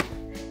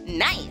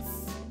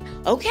 Nice.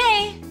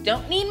 Okay,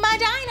 don't need my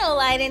dino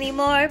light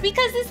anymore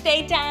because it's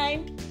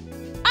daytime.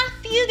 Off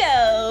you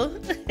go.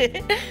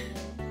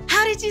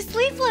 How did you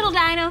sleep, little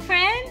dino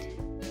friend?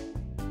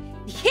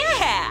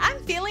 Yeah,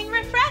 I'm feeling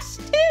refreshed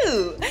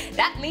too.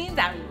 That means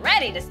I'm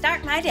ready to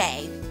start my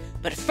day.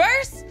 But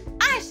first,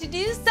 I should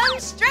do some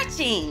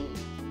stretching.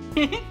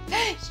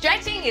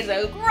 Stretching is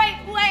a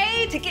great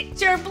way to get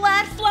your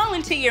blood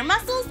flowing to your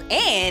muscles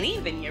and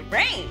even your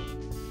brain.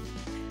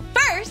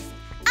 First,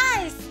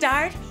 I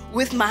start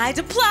with my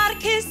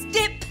Diplodocus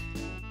dip.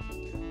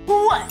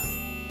 1,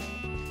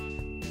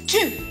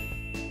 2,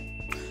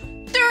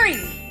 3.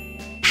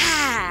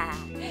 Ha!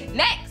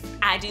 Next,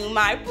 I do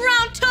my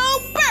Bronto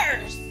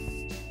burst.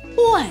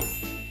 1,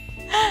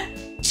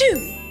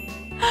 2,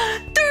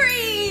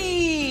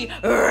 3.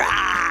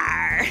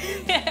 Roar!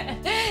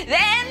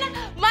 Then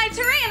my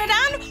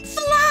Pteranodon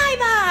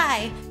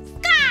flyby.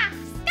 Ska,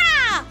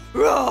 ska,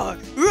 roar,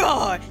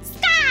 roar,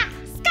 ska,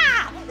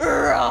 ska,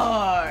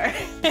 roar.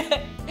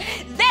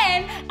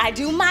 Then I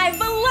do my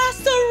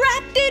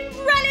Velociraptor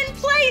run in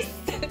place.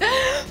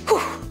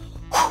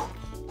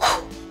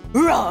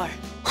 Roar,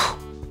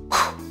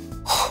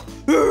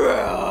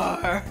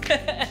 roar.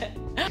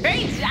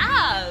 Great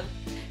job.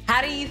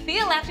 How do you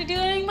feel after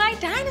doing my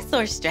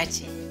dinosaur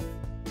stretching?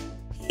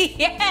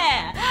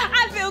 Yeah,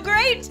 I feel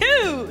great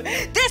too.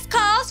 This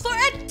calls for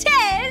a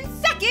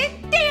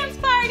 10-second dance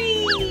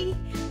party.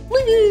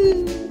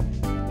 Woohoo!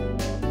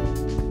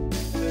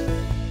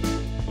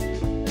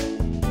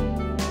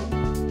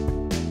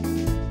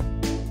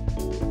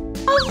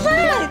 Oh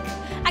look,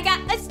 I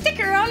got a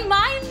sticker on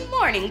my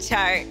morning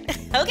chart.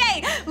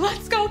 Okay,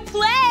 let's go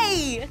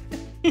play.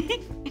 Woo!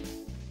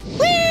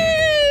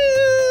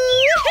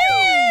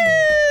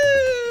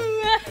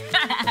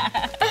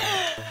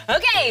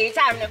 Okay,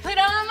 time to put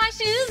on my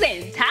shoes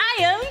and tie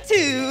them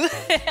too.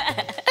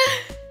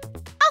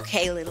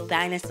 Okay, little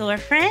dinosaur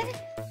friend.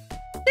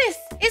 This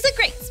is a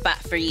great spot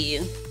for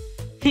you.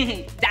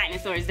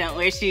 Dinosaurs don't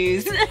wear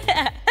shoes.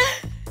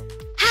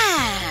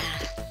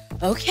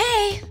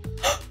 Okay.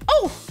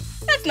 Oh,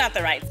 that's not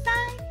the right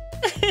side.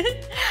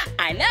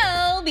 I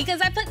know,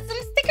 because I put some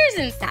stickers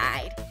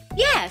inside.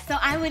 Yeah, so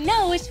I would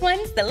know which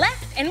one's the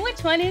left and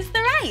which one is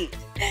the right.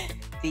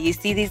 Do you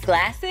see these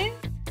glasses?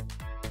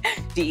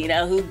 Do you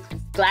know whose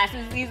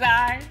glasses these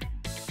are?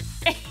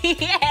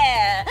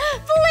 Yeah,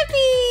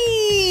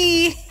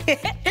 Blippi!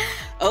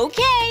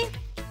 Okay,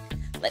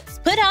 let's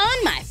put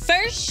on my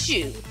first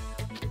shoe.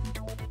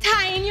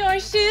 Tying your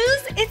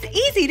shoes, it's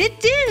easy to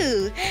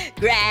do.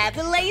 Grab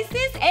the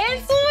laces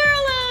and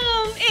swirl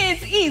them.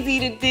 It's easy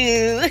to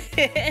do.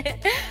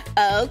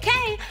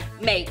 Okay,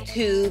 make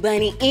 2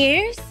 bunny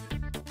ears.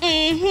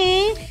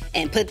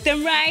 And put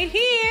them right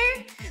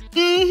here.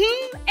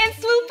 And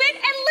swoop it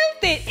and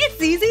loop it. It's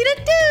easy to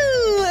do.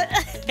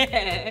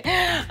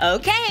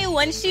 Okay,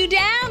 1 shoe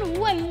down,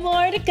 1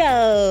 more to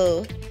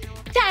go.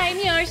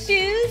 Tying your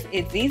shoes,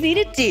 it's easy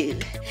to do.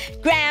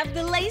 Grab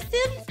the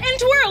laces and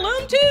twirl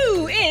them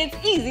too. It's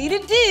easy to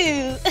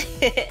do.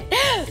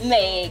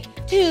 Make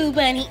 2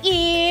 bunny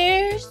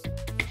ears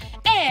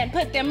and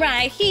put them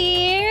right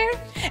here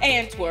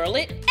and twirl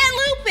it and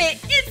loop it.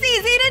 It's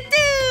easy to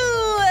do.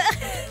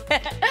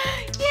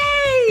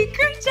 Yay,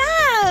 great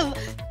job.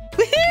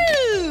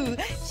 Woohoo!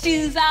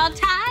 Shoes all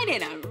tied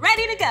and I'm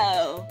ready to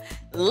go.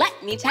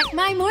 Let me check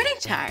my morning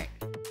chart.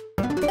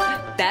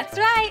 That's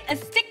right, a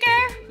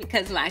sticker,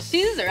 because my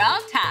shoes are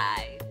all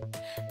tied.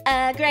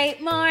 A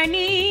great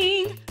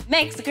morning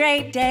makes a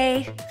great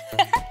day.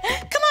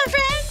 Come on,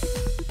 friends.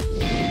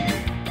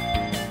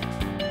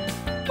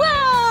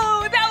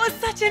 Whoa, that was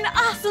such an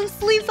awesome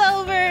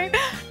sleepover.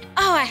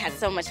 Oh, I had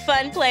so much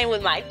fun playing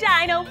with my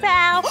dino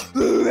pal.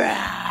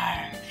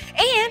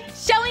 And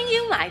showing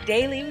you my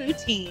daily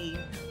routine.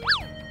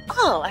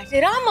 Oh, I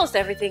did almost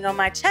everything on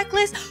my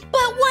checklist,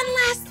 but one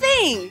last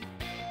thing.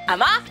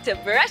 I'm off to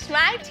brush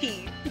my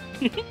teeth.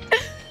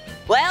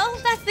 Well,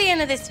 that's the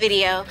end of this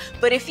video,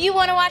 but if you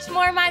want to watch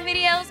more of my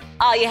videos,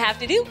 all you have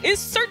to do is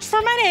search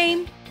for my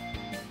name.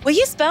 Will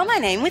you spell my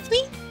name with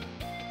me?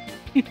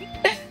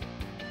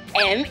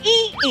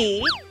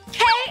 M-E-E-K-A-H,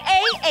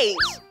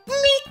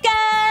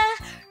 Meekah.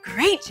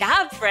 Great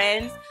job,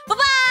 friends.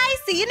 Bye-bye,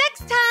 see you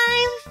next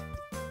time.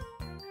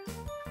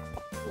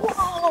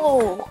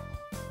 Whoa.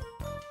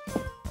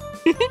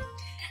 Hey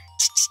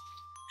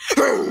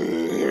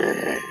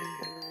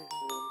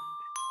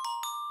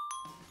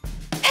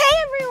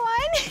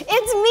everyone,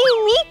 it's me,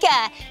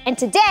 Meekah, and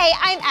today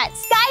I'm at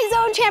Sky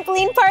Zone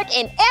Trampoline Park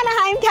in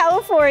Anaheim,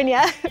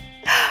 California.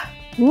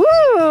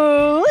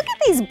 Woo, look at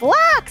these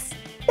blocks.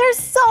 They're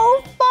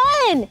so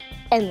fun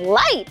and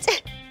light.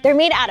 They're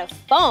made out of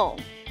foam.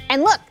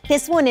 And look,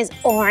 this one is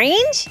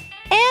orange,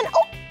 and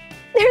oh,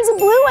 there's a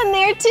blue one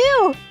there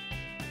too.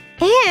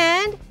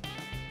 And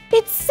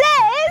it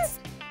says,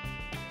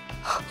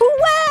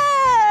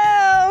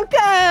 welcome.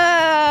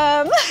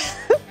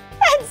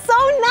 That's so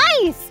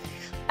nice.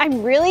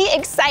 I'm really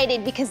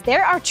excited because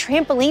there are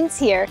trampolines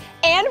here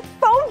and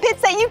foam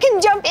pits that you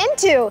can jump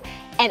into.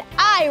 And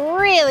I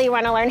really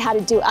want to learn how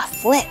to do a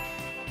flip.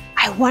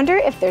 I wonder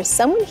if there's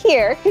someone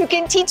here who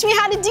can teach me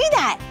how to do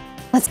that.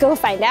 Let's go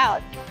find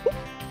out.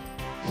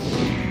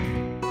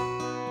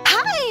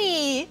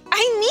 Hi,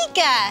 I'm Meekah.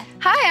 Meekah.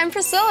 Hi, I'm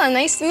Priscilla.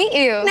 Nice to meet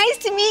you. Nice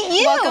to meet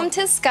you. Welcome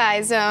to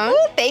Sky Zone.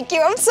 Ooh, thank you.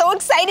 I'm so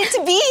excited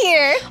to be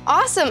here.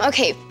 Awesome.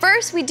 Okay,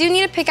 first we do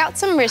need to pick out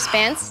some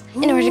wristbands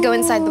in order to go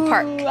inside the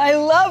park. I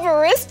love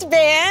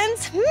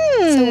wristbands.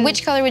 So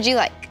which color would you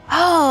like?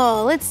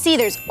 Oh, let's see.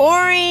 There's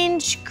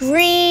orange,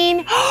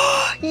 green,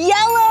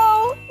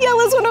 yellow.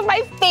 Yellow's one of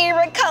my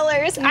favorite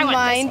colors. I want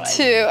Mine this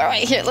one. too. All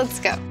right, here,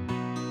 let's go.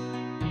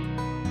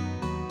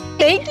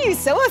 Thank you,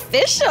 so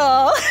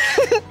official.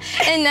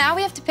 And now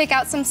we have to pick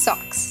out some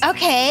socks.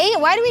 Okay,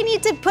 why do we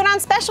need to put on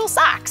special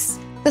socks?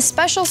 The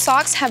special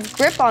socks have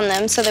grip on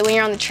them so that when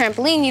you're on the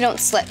trampoline, you don't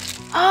slip.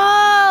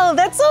 Oh,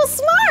 that's so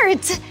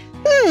smart.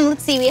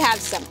 Let's see, we have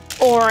some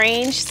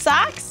orange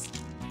socks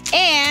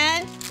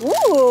and,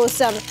 ooh,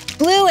 some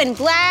blue and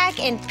black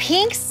and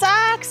pink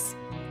socks.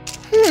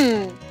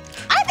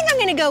 I think I'm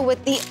gonna go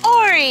with the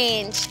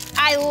orange.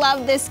 I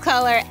love this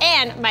color,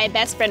 and my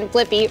best friend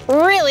Blippi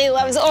really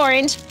loves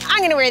orange.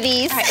 I'm gonna wear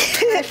these. All right,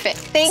 perfect.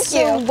 Thank you.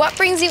 So what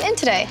brings you in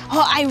today?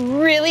 Oh, I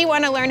really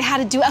wanna learn how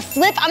to do a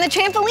flip on the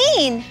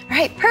trampoline. All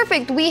right,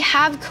 perfect. We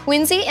have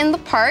Quincy in the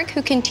park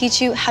who can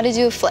teach you how to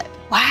do a flip.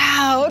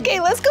 Wow, okay,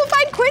 let's go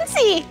find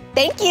Quincy.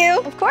 Thank you.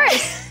 Of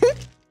course.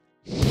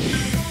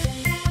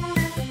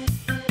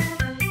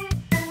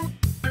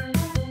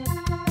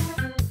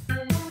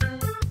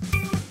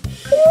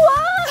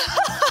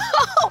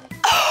 Whoa!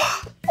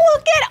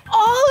 Look at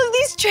all of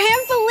these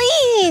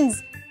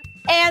trampolines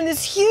and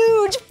this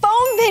huge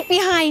foam pit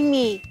behind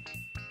me.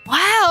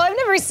 Wow, I've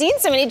never seen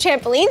so many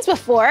trampolines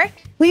before.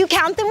 Will you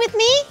count them with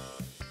me?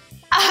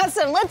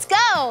 Awesome, let's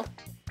go.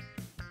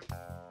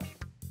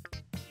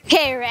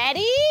 Okay,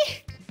 ready?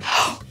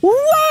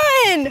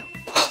 1,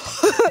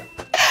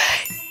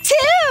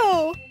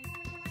 2,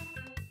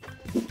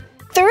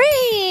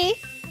 3,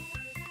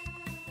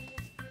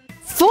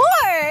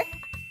 4,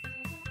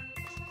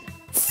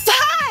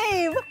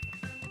 5.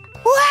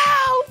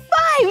 Wow,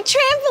 5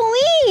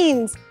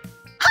 trampolines.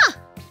 Huh,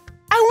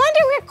 I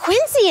wonder where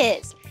Quincy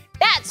is.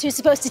 That's who's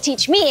supposed to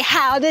teach me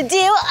how to do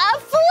a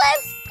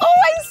flip. Oh,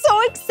 I'm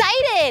so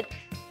excited.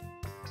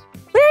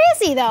 Where is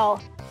he though?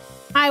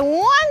 I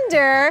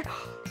wonder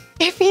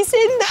if he's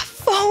in the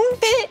foam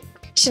pit.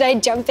 Should I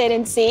jump in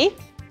and see?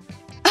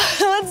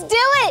 Let's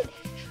do it.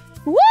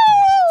 Woo!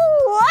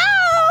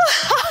 Wow!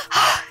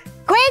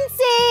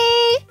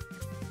 Quincy!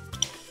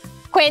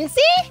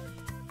 Quincy?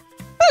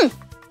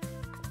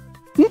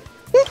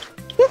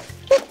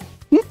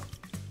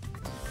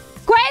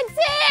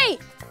 Quincy!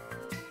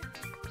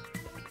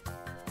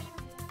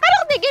 I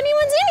don't think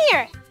anyone's in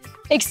here,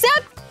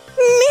 except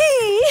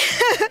me.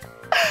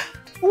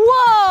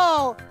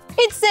 Whoa,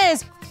 it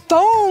says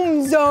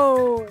foam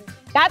zone.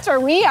 That's where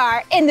we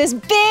are, in this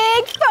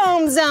big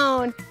foam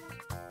zone.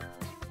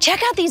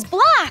 Check out these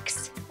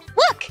blocks.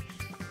 Look,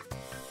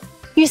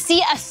 you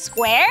see a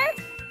square?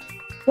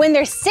 When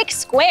there's 6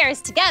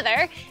 squares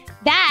together,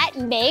 that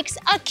makes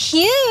a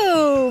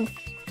cube.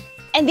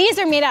 And these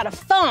are made out of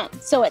foam,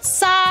 so it's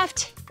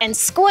soft and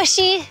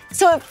squishy,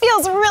 so it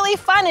feels really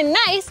fun and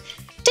nice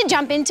to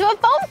jump into a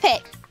foam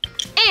pit.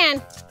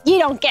 And you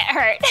don't get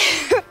hurt.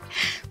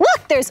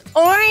 Look, there's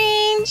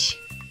orange,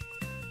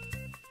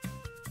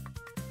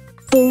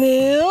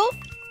 blue,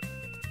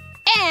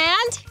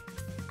 and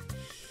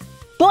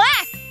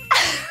black.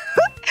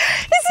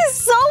 This is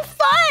so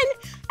fun.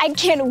 I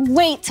can't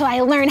wait till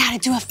I learn how to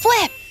do a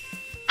flip.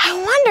 I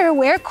wonder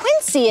where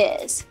Quincy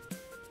is.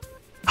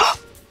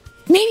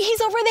 Maybe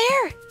he's over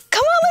there.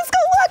 Come on, let's go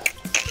look.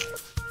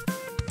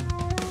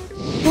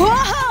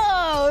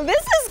 Whoa,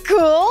 this is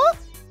cool.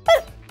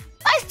 But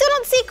I still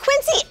don't see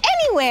Quincy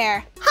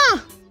anywhere. Huh.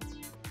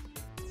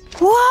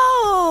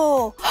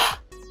 Whoa.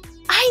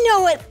 I know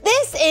what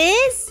this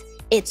is.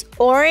 It's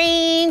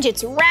orange,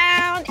 it's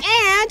round,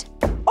 and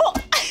oh,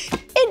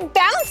 it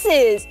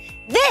bounces.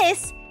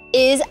 This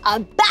is a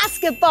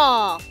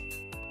basketball.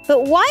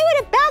 But why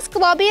would a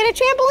basketball be in a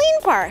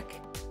trampoline park?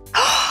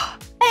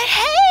 And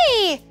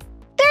hey,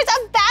 there's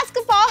a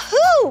basketball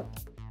hoop.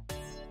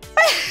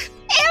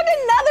 And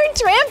another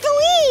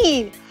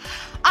trampoline.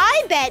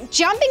 I bet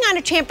jumping on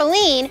a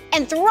trampoline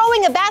and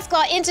throwing a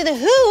basketball into the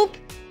hoop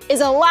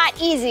is a lot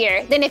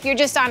easier than if you're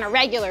just on a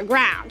regular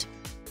ground.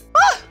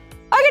 Oh,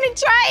 I'm gonna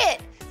try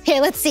it. Okay,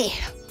 let's see.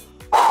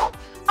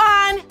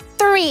 On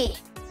 3.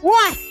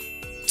 1,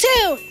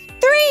 2,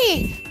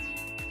 3.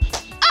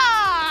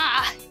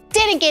 Ah,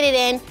 didn't get it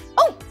in.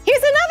 Oh,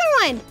 here's another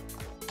one.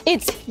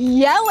 It's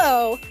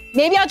yellow.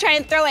 Maybe I'll try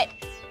and throw it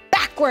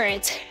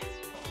backwards.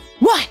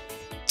 1,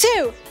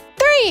 2,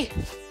 3.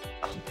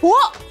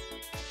 Whoa.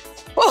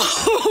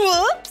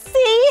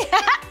 Whoopsie.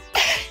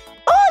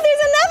 Oh,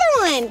 there's another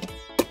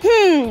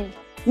one.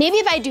 Maybe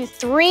if I do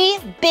 3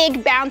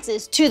 big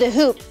bounces to the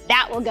hoop,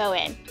 that will go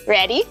in.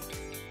 Ready?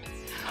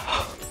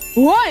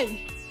 1,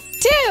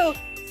 2,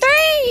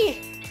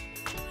 3.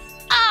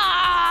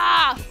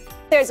 Ah,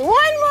 there's one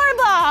more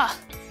ball.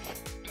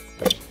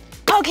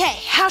 Okay,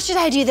 how should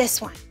I do this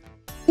one?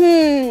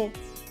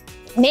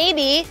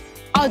 Maybe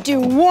I'll do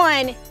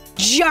 1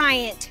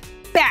 giant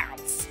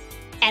bounce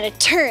and a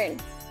turn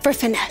for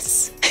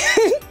finesse.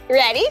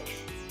 Ready?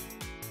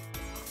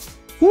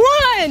 1.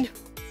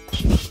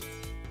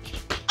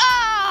 Oh,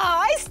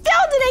 I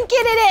still didn't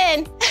get it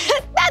in.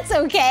 That's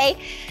okay.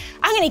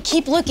 I'm gonna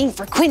keep looking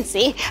for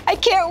Quincy. I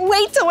can't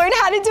wait to learn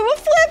how to do a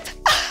flip.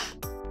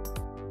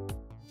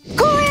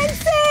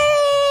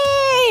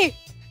 Quincy!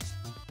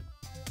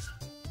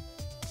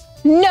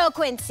 No,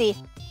 Quincy.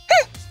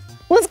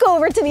 Let's go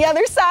over to the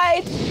other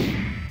side.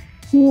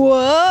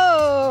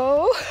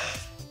 Whoa.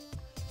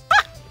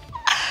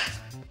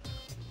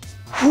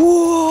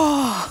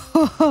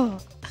 Whoa.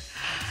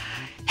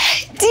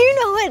 Do you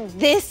know what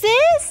this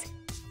is?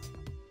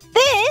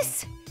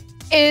 This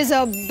is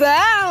a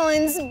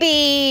balance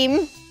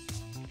beam.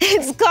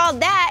 It's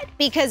called that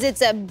because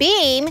it's a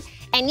beam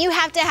and you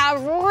have to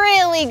have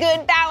really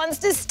good balance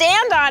to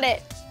stand on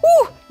it.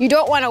 Whew, you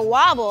don't want to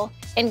wobble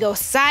and go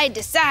side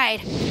to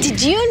side.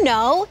 Did you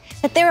know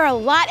that there are a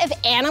lot of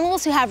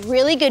animals who have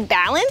really good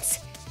balance?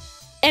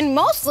 And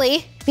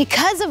mostly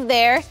because of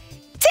their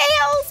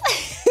tails.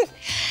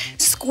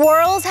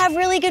 Squirrels have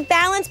really good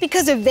balance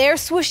because of their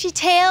swooshy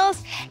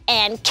tails,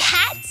 and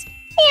cats,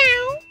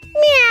 meow,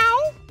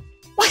 meow.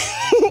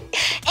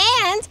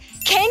 And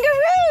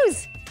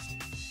kangaroos.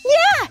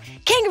 Yeah,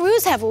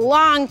 kangaroos have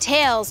long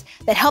tails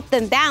that help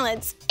them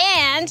balance,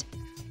 and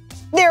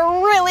they're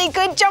really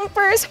good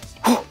jumpers.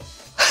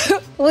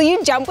 Will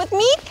you jump with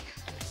me?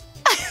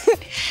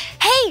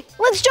 Hey,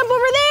 let's jump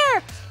over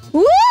there.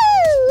 Woo!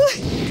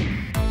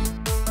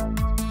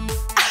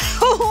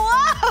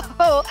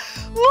 Whoa!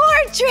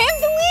 More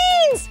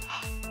trampolines!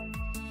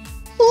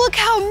 Look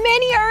how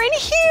many are in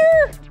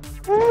here!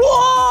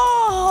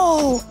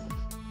 Whoa!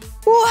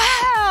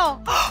 Wow!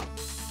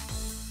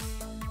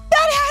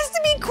 That has to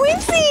be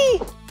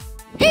Quincy!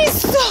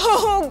 He's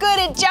so good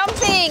at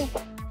jumping!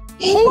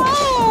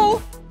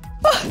 Whoa!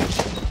 Whoa!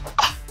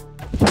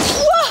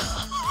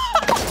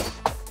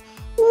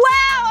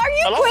 Wow, are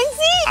you Hello?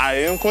 Quincy? I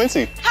am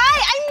Quincy.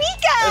 Hi, I'm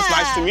Meekah! It's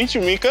nice to meet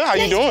you, Meekah. How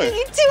you doing?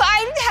 You too.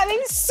 I'm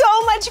having so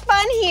much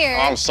fun here.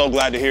 I'm so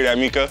glad to hear that,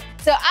 Meekah.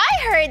 So I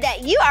heard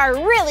that you are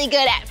really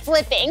good at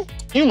flipping.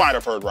 You might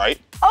have heard right.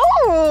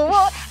 Oh,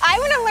 well, I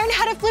want to learn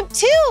how to flip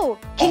too.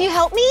 Can you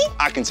help me?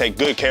 I can take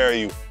good care of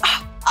you.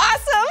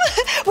 Awesome.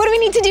 What do we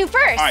need to do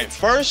first? All right,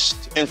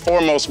 first and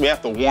foremost, we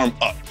have to warm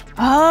up.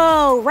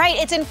 Oh, right.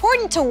 It's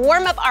important to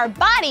warm up our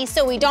body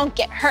so we don't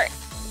get hurt.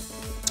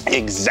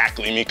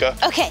 Exactly, Meekah.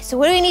 Okay, so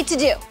what do we need to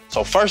do?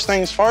 So first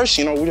things first,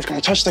 we're just gonna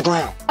touch the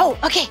ground. Oh,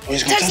 okay. We're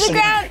just gonna Touch the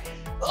ground.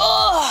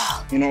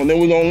 Oh. Then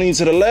we're gonna lean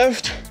to the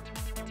left,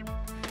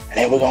 and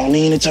then we're gonna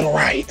lean it to the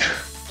right.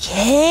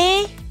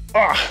 Okay.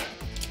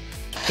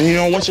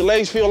 And once your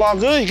legs feel all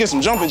good, you get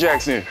some jumping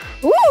jacks in.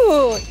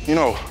 Ooh.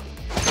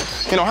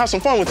 Have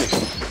some fun with it.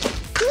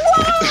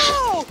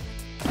 Whoa!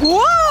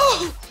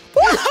 Whoa!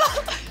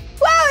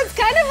 Wow, it's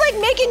kind of like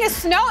making a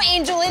snow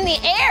angel in the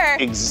air.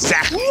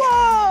 Exactly.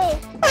 Whoa!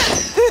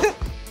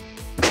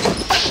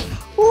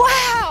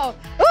 Wow.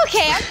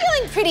 Okay, I'm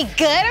feeling pretty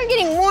good. I'm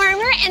getting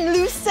warmer and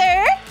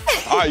looser.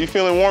 All right, you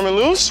feeling warm and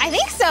loose? I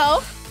think so.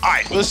 All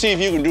right, let's see if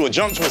you can do a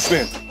jump twist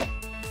then.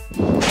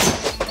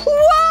 Whoa,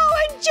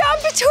 a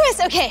jump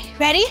twist. Okay,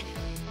 ready?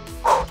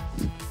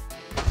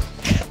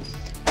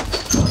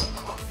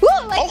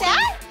 Whoa, like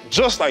that?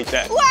 Just like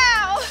that.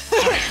 Wow.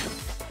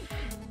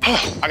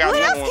 I got what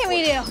another else can one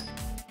we do?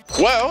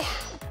 Well,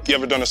 you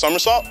ever done a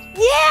somersault?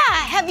 Yeah,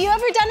 have you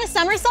ever done a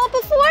somersault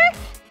before?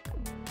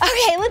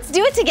 Okay, let's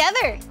do it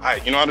together. All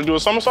right, you know how to do a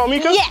somersault,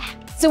 Meekah? Yeah,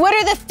 so what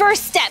are the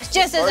first steps,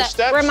 just as a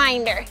steps?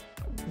 reminder?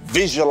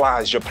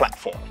 Visualize your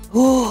platform.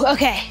 Ooh,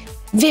 okay,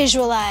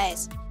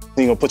 visualize. Then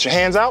you're gonna put your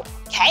hands out.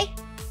 Okay.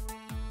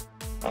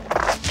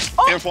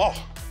 And fall.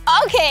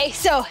 Okay,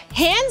 so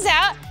hands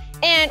out,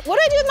 and what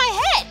do I do with my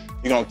head?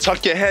 You're gonna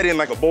tuck your head in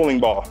like a bowling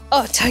ball.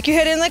 Oh, tuck your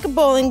head in like a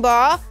bowling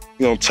ball.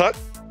 You're gonna tuck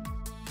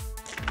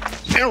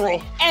and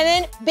roll. And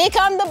then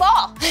become the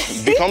ball.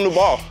 Become the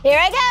ball. Here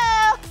I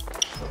go.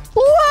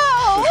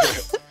 Whoa!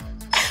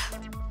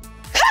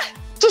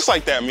 Just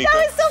like that, Meekah.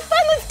 That was so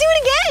fun. Let's do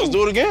it again. Let's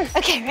do it again.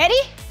 Okay,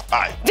 ready? All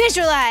right.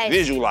 Visualize.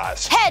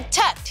 Visualize. Head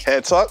tucked.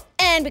 Head tucked.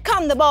 And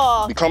become the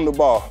ball. Become the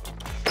ball.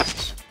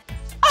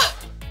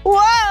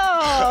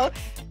 Whoa!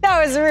 That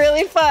was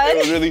really fun. It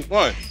was really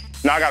fun.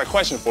 Now I got a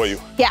question for you.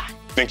 Yeah.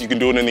 Think you can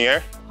do it in the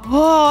air?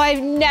 Oh,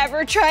 I've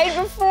never tried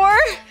before.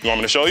 You want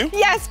me to show you?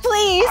 Yes,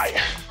 please. All right.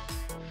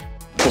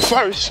 So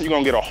first, you're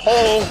gonna get a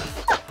whole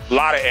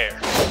lot of air.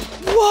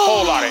 Whoa.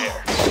 Whole lot of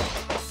air.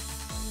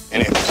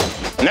 And then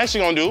next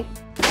you're gonna do,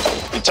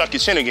 you tuck your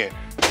chin again.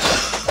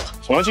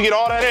 So once you get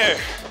all that air,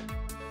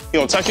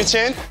 you're gonna tuck your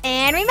chin.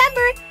 And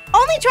remember,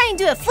 only try and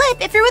do a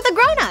flip if you're with a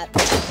grown-up.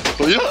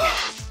 Yeah.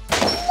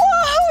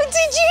 Whoa,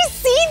 did you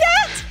see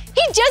that?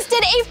 He just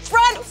did a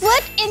front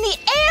flip in the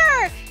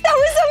air. That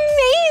was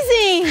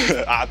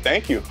amazing.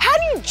 Thank you. How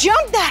do you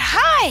jump that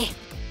high?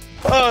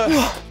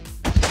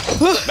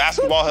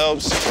 Basketball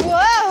helps.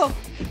 Whoa.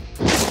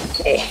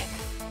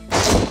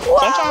 Whoa.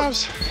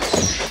 Sometimes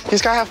you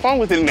just gotta have fun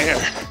with it in the air.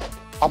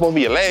 Hop over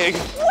your leg.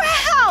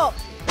 Wow,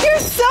 you're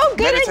so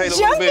good Meditate at a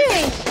little bit.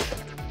 jumping.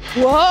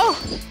 Whoa.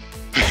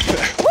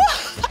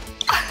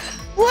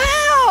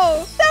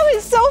 Wow, that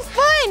was so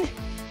fun.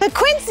 But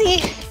Quincy,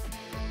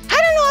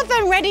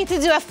 ready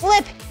to do a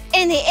flip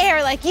in the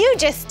air like you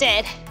just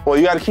did. Well,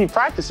 you gotta keep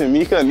practicing,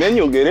 Meekah, and then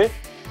you'll get it.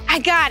 I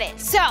got it.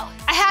 So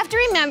I have to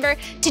remember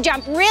to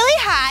jump really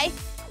high,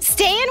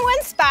 stay in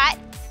one spot,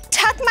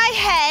 tuck my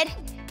head,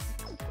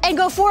 and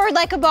go forward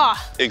like a ball.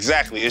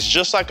 Exactly. It's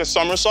just like a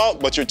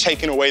somersault, but you're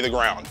taking away the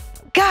ground.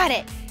 Got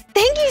it.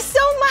 Thank you so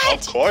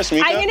much. Of course,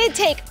 Meekah. I'm gonna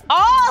take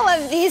all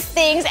of these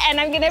things and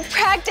I'm gonna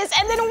practice,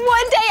 and then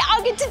one day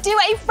I'll get to do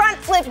a front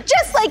flip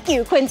just like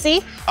you,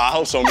 Quincy. I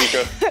hope so,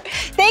 Meekah.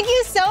 Thank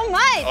you so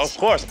much. Of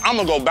course. I'm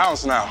gonna go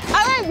bounce now.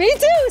 All right, me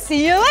too.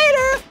 See you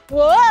later.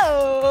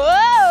 Whoa,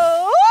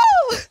 whoa, whoa.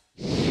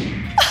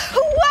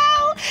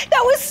 Wow,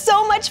 that was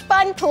so much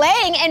fun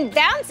playing and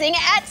bouncing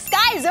at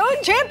Sky Zone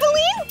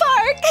Trampoline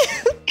Park.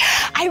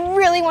 I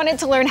really wanted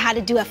to learn how to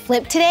do a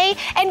flip today,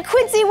 and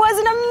Quincy was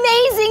an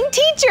amazing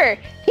teacher.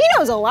 He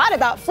knows a lot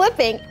about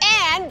flipping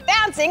and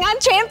bouncing on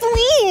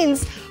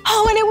trampolines.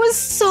 Oh, and it was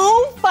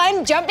so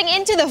fun jumping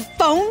into the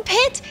foam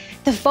pit.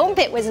 The foam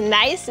pit was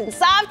nice and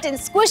soft and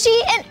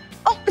squishy and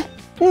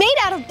made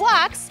out of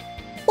blocks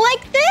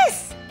like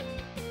this.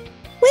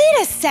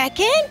 Wait a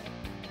second.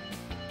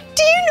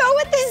 Do you know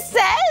what this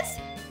says?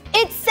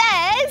 It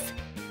says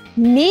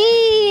Meekah.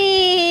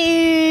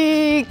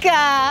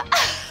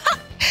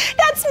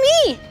 That's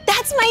me.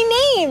 That's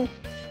my name.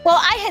 Well,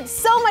 I had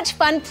so much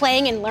fun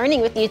playing and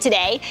learning with you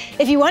today.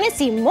 If you want to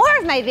see more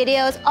of my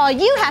videos, all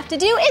you have to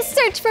do is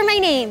search for my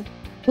name.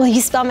 Will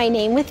you spell my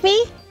name with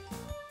me?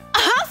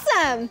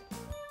 Awesome.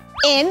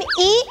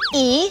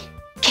 M-E-E-K-A-H.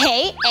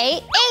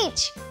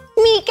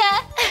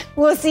 Meekah.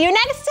 We'll see you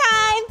next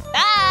time.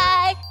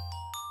 Bye.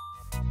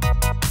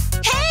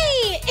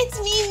 Hey, it's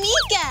me,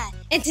 Meekah.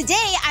 And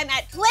today I'm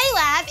at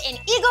PlayLab in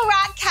Eagle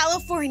Rock,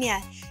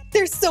 California.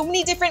 There's so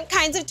many different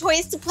kinds of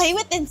toys to play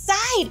with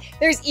inside.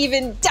 There's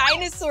even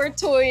dinosaur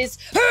toys.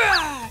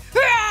 And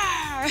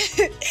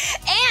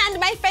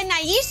my friend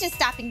Naish is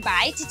stopping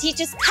by to teach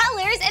us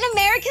colors and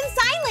American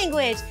Sign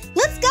Language.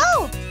 Let's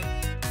go.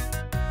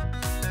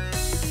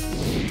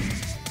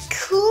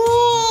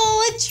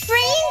 Cool, a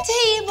train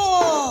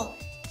table.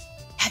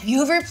 Have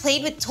you ever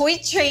played with toy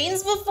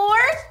trains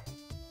before?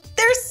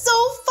 They're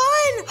so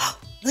fun.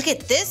 Look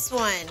at this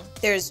one.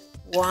 There's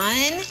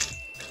 1,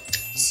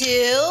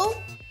 2,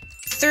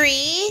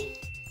 3,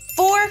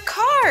 4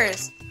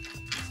 cars.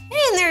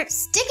 And they're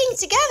sticking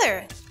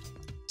together.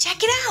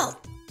 Check it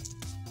out.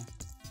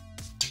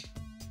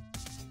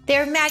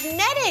 They're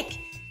magnetic,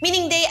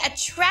 meaning they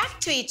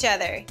attract to each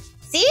other.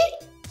 See?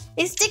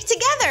 They stick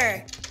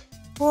together.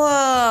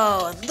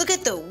 Whoa, look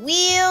at the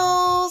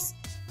wheels.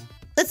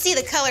 Let's see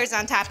the colors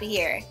on top of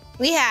here.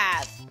 We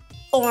have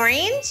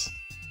orange,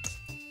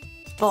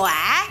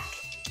 black,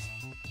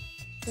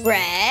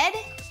 red,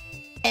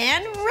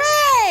 and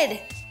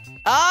red.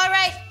 All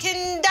right,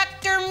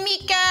 Conductor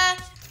Meekah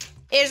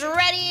is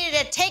ready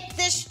to take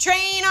this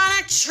train on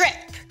a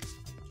trip.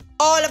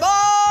 All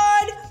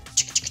aboard!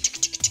 Choo-choo!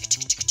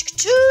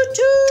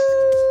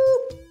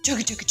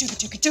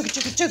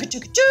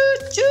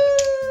 Choo-choo-choo-choo-choo-choo-choo-choo-choo!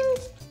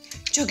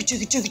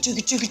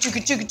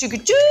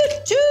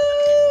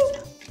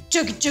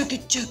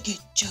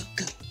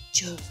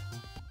 Choo-choo-choo-choo-choo-choo-choo-choo!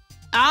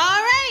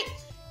 All right,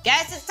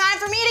 guess it's time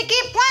for me to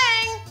keep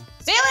playing.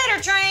 See you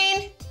later,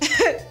 train.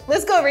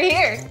 Let's go over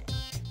here.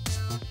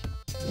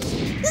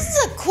 This is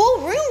a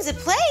cool room to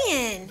play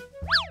in.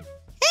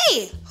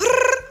 Hey.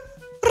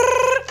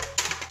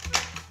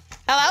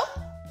 Hello?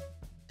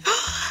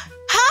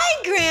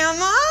 Hi,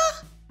 Grandma.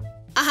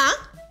 Uh-huh.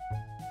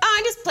 Oh,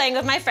 I'm just playing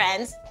with my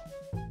friends.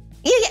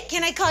 Yeah,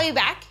 can I call you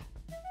back?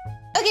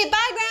 Okay,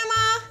 bye,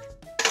 Grandma.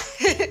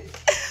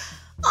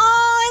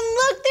 Oh, and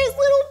look, there's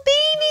little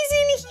babies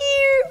in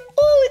here.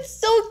 Oh, it's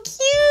so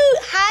cute.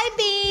 Hi,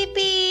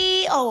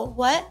 baby. Oh,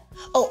 what?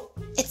 Oh,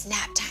 it's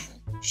nap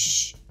time.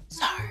 Shh,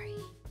 sorry.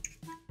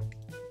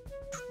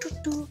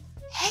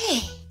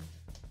 Hey,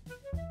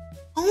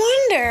 I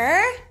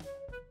wonder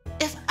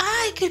if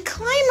I could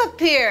climb up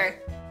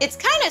here. It's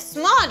kind of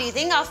small. Do you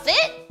think I'll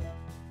fit?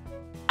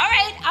 All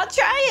right, I'll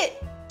try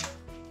it.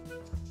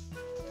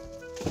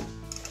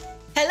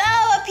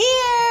 Hello, up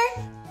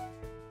here.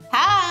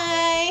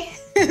 Hi.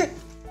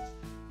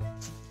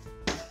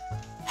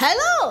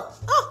 Hello.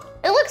 Oh,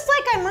 it looks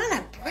like I'm on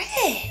a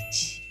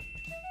bridge.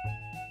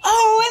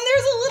 Oh, and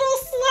there's a little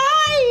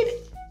slide.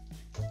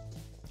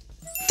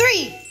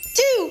 3,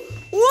 2,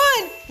 1.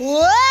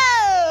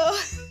 Whoa.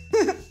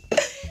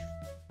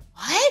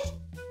 What?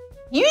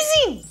 You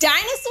see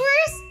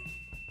dinosaurs?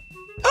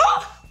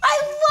 Oh,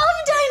 I love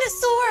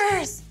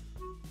dinosaurs.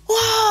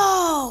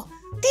 Whoa,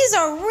 these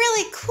are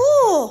really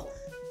cool.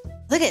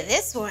 Look at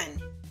this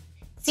one.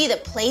 See the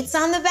plates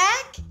on the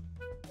back?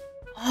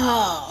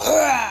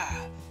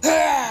 Oh,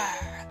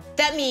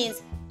 that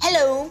means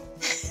hello.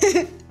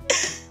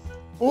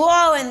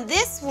 Whoa, and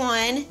this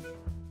one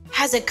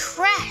has a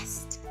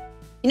crest.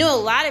 You know,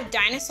 a lot of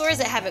dinosaurs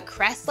that have a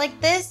crest like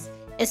this,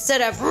 instead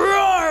of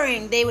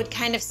roaring, they would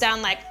kind of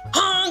sound like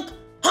honk,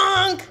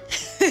 honk,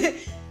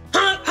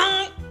 honk,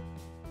 honk.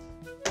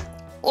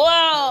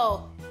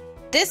 Whoa,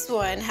 this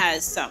one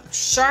has some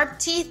sharp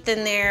teeth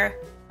in there.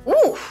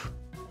 Ooh,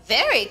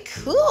 very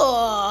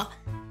cool.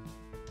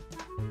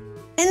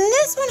 And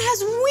this one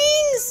has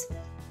wings,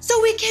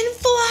 so we can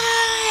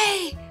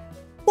fly.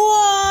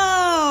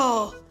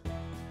 Whoa!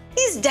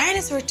 These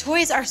dinosaur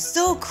toys are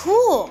so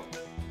cool.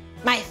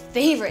 My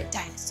favorite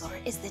dinosaur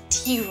is the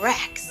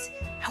T-Rex.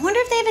 I wonder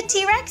if they have a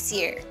T-Rex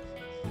here.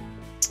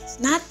 It's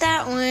not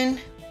that one.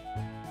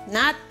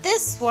 Not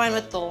this one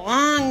with the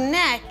long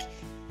neck.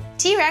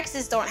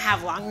 T-Rexes don't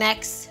have long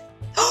necks.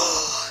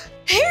 Oh,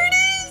 here it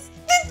is!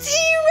 The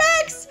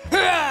T-Rex!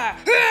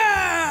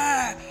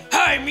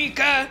 Hi,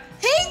 Meekah.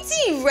 Hey,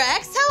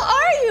 T-Rex, how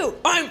are you?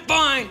 I'm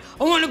fine.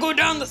 I want to go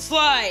down the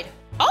slide.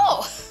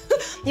 Oh,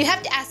 you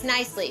have to ask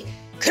nicely.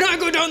 Can I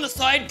go down the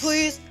slide,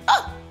 please?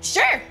 Oh,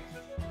 sure.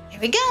 Here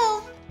we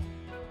go.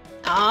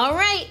 All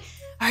right,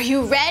 are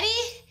you ready?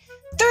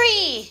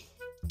 3,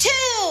 2,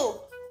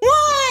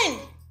 1.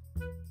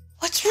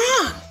 What's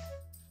wrong?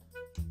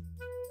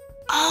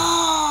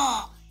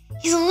 Oh,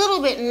 he's a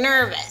little bit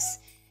nervous.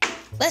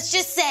 Let's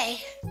just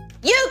say,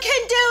 you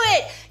can do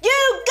it.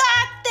 You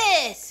got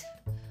this.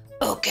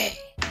 Okay.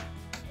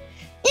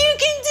 You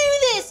can do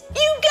this.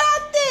 You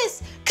got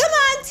this. Come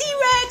on,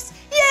 T-Rex.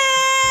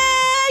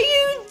 Yeah,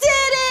 you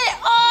did it.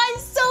 Oh, I'm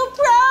so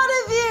proud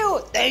of you.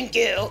 Thank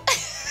you.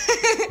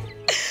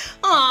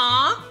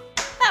 Aw,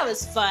 that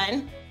was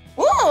fun.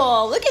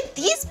 Whoa, look at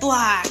these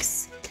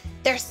blocks.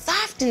 They're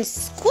soft and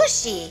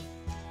squishy.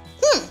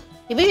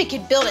 Maybe we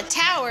could build a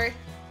tower.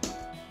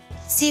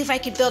 See if I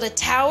could build a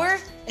tower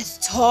as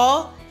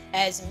tall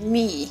as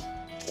me.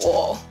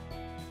 Whoa.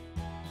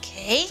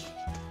 Okay.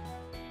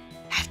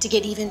 I have to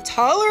get even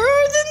taller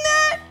than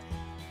that.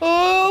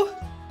 Oh,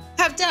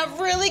 have to have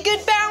really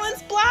good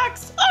balance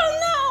blocks.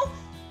 Oh no.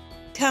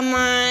 Come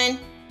on,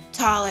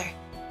 taller,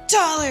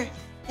 taller.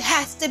 It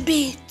has to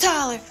be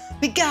taller.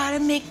 We gotta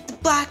make the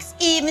blocks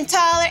even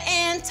taller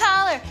and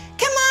taller.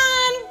 Come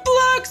on,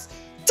 blocks,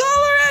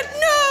 taller and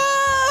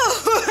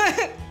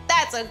no.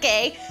 That's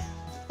okay.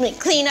 Let me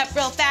clean up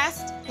real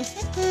fast.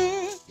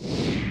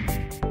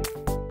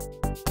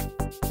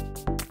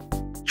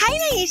 Hi,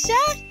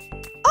 Naisha.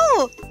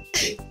 Oh,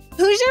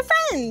 who's your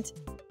friend?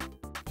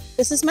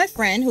 This is my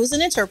friend who's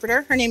an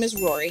interpreter. Her name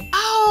is Rory.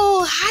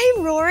 Oh,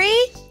 hi,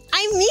 Rory.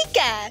 I'm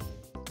Meekah.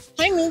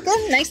 Hi,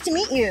 Meekah. Nice to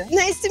meet you.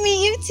 Nice to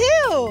meet you,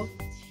 too.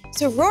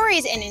 So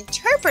Rory's an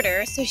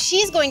interpreter, so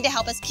she's going to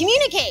help us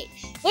communicate,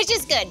 which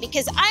is good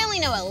because I only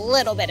know a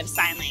little bit of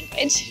sign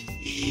language.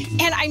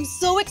 And I'm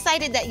so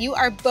excited that you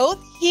are both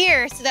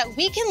here so that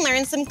we can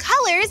learn some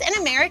colors in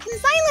American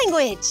Sign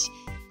Language.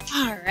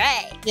 All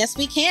right. Yes,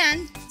 we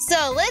can.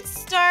 So let's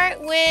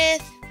start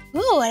with,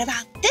 ooh, what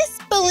about this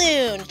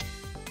balloon?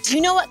 Do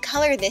you know what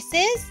color this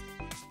is?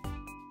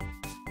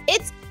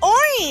 It's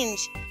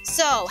orange.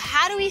 So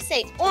how do we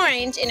say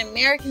orange in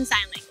American Sign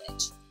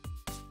Language?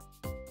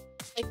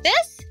 Like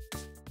this?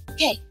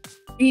 Okay,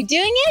 are you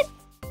doing it?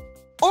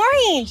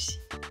 Orange.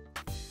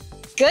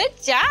 Good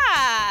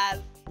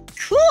job.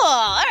 Cool,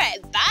 all right,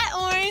 bye,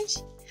 orange.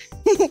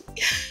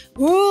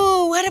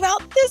 Ooh, what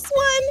about this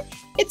one?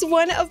 It's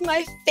one of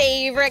my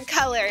favorite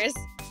colors.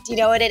 Do you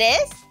know what it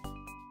is?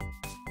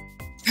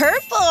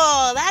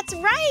 Purple, that's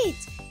right.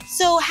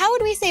 So how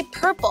would we say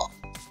purple?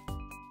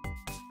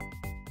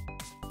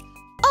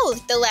 Oh,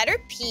 the letter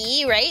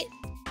P, right?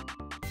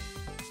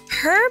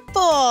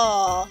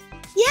 Purple.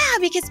 Yeah,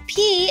 because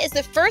P is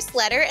the first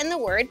letter in the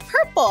word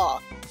purple.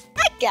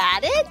 I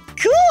got it.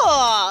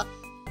 Cool.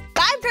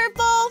 Bye,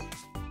 purple.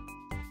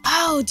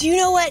 Oh, do you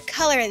know what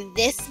color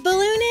this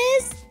balloon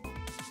is?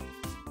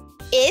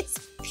 It's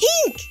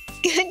pink.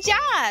 Good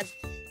job.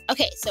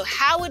 Okay, so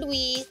how would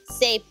we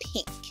say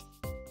pink?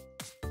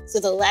 So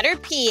the letter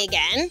P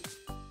again.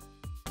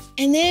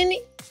 And then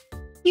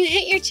you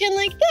hit your chin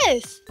like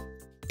this.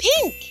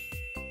 Pink.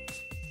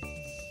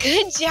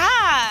 Good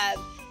job.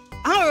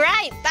 All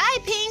right, bye,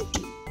 pink.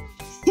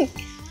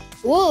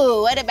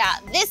 Ooh, what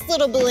about this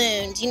little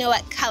balloon? Do you know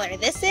what color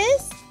this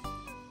is?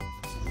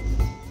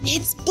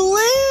 It's blue.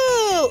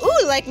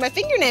 Ooh, like my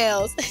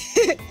fingernails.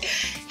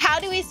 How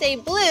do we say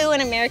blue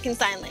in American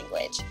Sign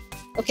Language?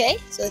 Okay,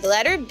 so the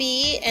letter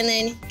B and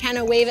then kind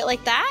of wave it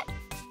like that.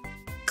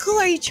 Cool,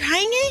 are you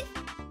trying it?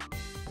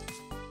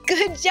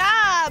 Good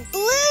job,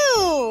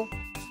 blue.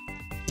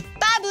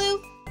 Bye,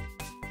 blue.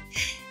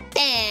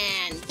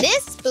 And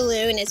this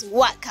balloon is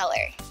what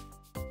color?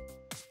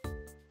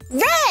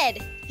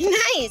 Red.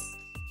 Nice.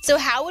 So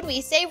how would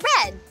we say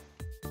red?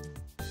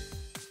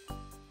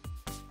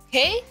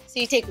 Okay, so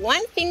you take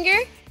one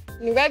finger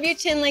and you rub your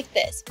chin like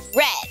this.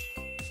 Red.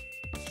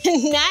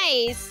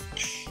 Nice.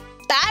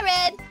 Bye,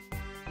 red.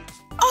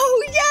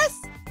 Oh,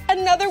 yes.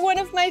 Another one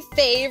of my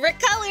favorite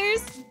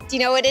colors. Do you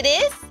know what it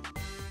is?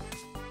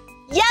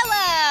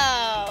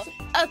 Yellow.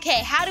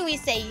 Okay, how do we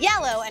say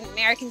yellow in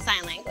American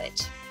Sign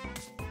Language?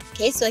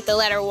 Okay, so like the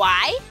letter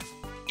Y,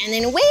 and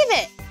then wave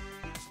it.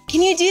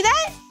 Can you do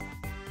that?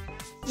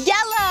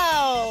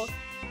 Yellow.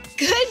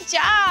 Good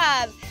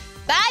job.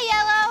 Bye,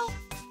 yellow.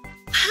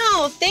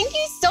 Wow, thank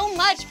you so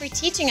much for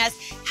teaching us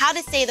how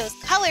to say those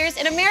colors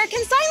in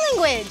American Sign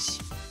Language.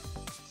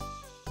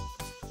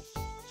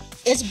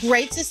 It's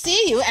great to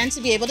see you and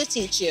to be able to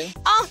teach you.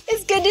 Oh,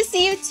 it's good to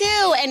see you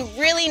too, and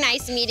really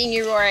nice meeting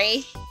you,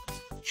 Rory.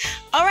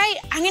 All right,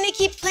 I'm gonna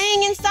keep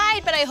playing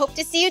inside, but I hope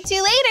to see you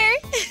two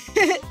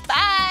later.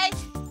 Bye.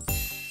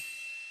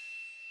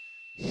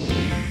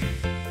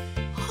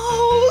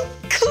 Oh,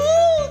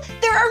 cool!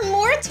 There are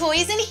more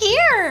toys in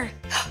here.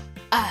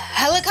 A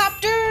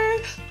helicopter.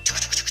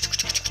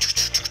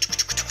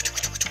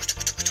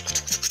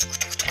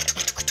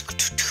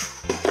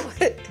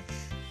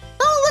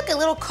 Oh, look, a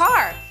little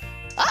car.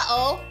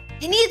 Uh-oh,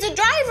 it needs a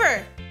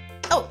driver.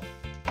 Oh,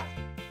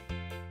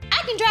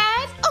 I can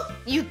drive. Oh,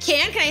 you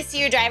can? Can I see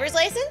your driver's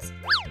license?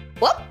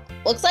 Whoop,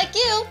 looks like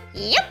you.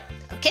 Yep,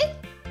 okay,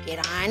 get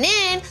on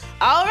in.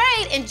 All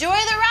right, enjoy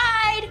the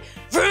ride.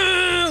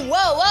 Vroom.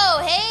 Whoa,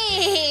 whoa,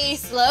 hey,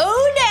 slow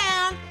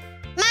down.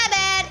 My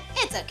bad,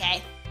 it's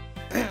okay.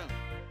 Vroom.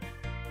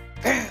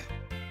 Vroom.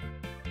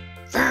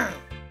 Vroom.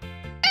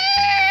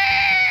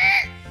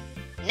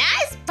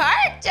 Nice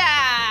park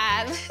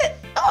job.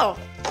 Oh,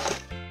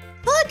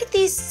 look at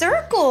these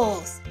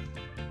circles.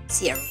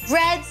 See a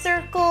red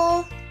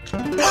circle.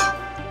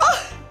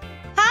 Oh,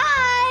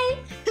 hi.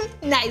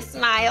 Nice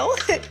smile.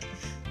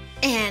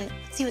 And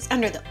let's see what's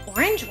under the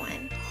orange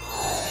one.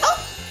 Oh,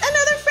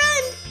 another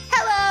friend.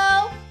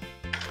 Hello.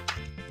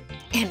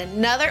 And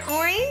another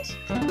orange.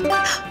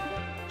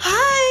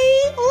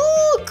 Hi.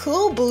 Ooh,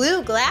 cool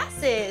blue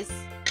glasses.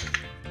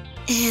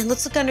 And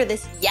let's look under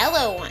this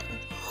yellow one.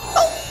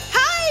 Oh,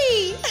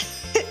 hi.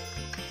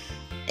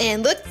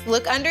 And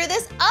look under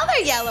this other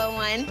yellow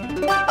one.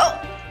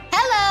 Oh,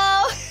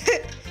 hello.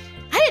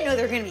 I didn't know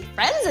there were gonna be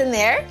friends in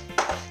there.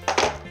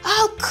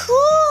 Oh,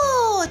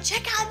 cool.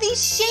 Check out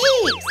these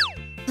shapes.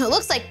 It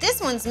looks like this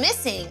one's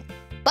missing,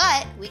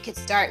 but we could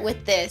start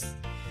with this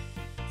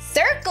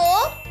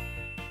circle.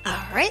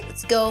 All right,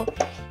 let's go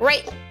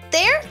right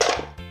there.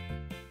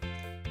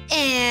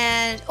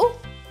 And, oh,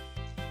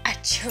 a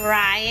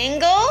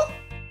triangle.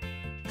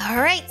 All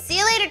right, see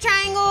you later,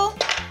 triangle.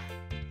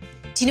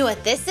 Do you know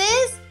what this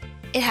is?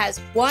 It has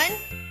 1,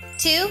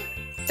 2,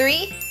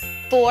 3,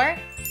 4,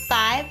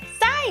 5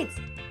 sides.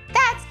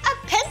 That's a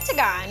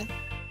pentagon.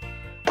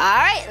 All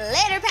right,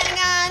 later,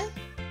 Pentagon.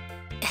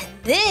 And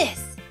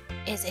this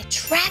is a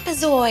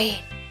trapezoid.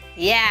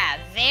 Yeah,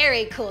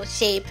 very cool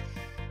shape.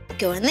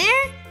 Go in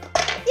there.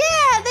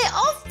 Yeah, they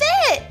all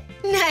fit.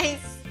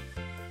 Nice.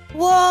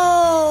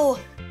 Whoa,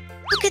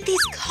 look at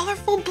these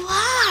colorful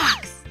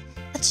blocks.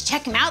 Let's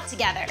check them out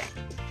together.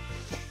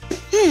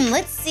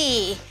 Let's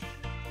see.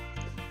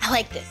 I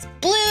like this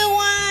blue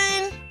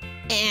one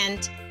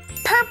and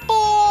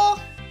purple.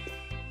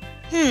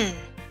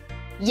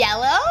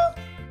 Yellow?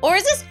 Or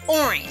is this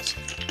orange?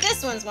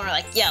 This one's more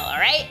like yellow,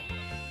 right?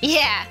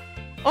 Yeah,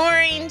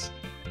 orange,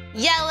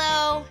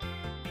 yellow,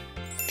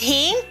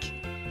 pink,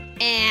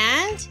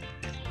 and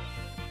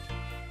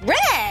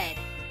red.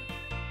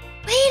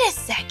 Wait a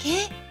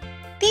second.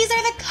 These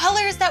are the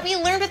colors that we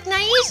learned with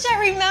Naisha,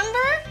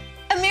 remember?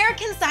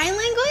 American Sign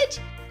Language?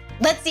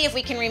 Let's see if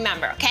we can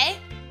remember, okay?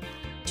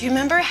 Do you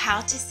remember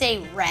how to say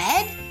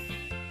red?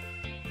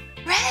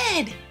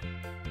 Red.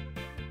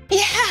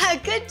 Yeah,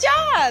 good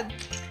job.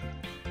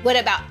 What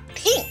about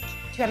pink? Do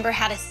you remember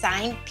how to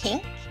sign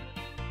pink?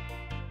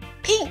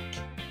 Pink.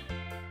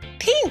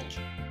 Pink.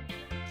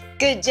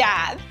 Good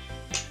job.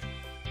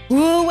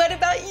 Ooh, what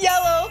about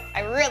yellow?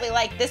 I really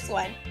like this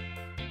one.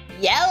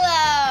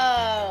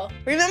 Yellow.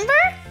 Remember?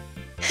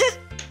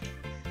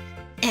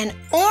 And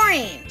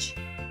orange.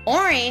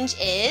 Orange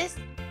is,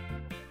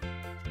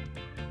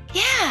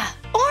 yeah,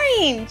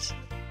 orange.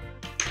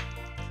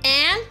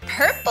 And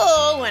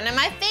purple, one of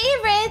my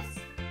favorites.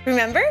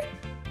 Remember?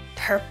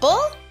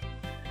 Purple?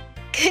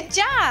 Good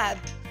job.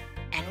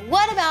 And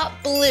what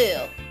about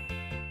blue?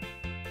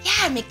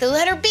 Yeah, make the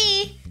letter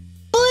B.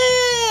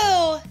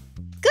 Blue.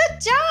 Good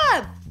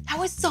job. That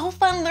was so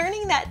fun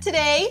learning that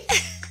today.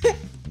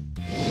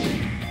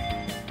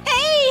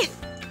 Hey,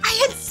 I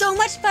had so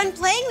much fun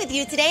playing with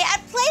you today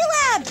at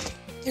PlayLab.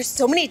 There's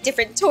so many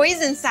different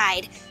toys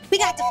inside. We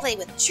got to play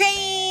with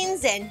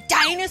trains and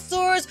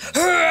dinosaurs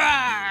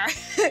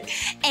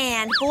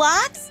and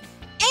blocks.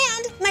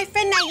 And my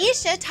friend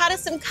Naisha taught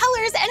us some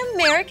colors and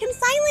American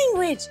Sign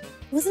Language.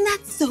 Wasn't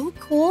that so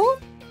cool?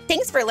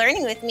 Thanks for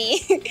learning with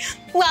me.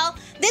 Well,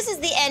 this is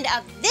the end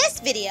of this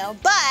video,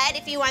 but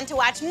if you want to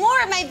watch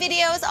more of my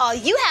videos, all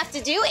you have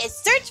to do is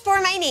search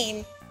for my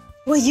name.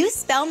 Will you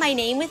spell my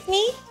name with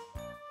me?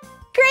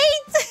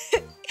 Great!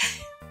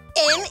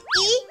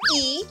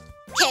 M-E-E-K-A-H.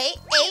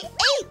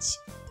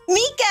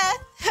 Meekah.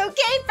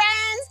 Okay,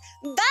 friends.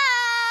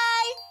 Bye!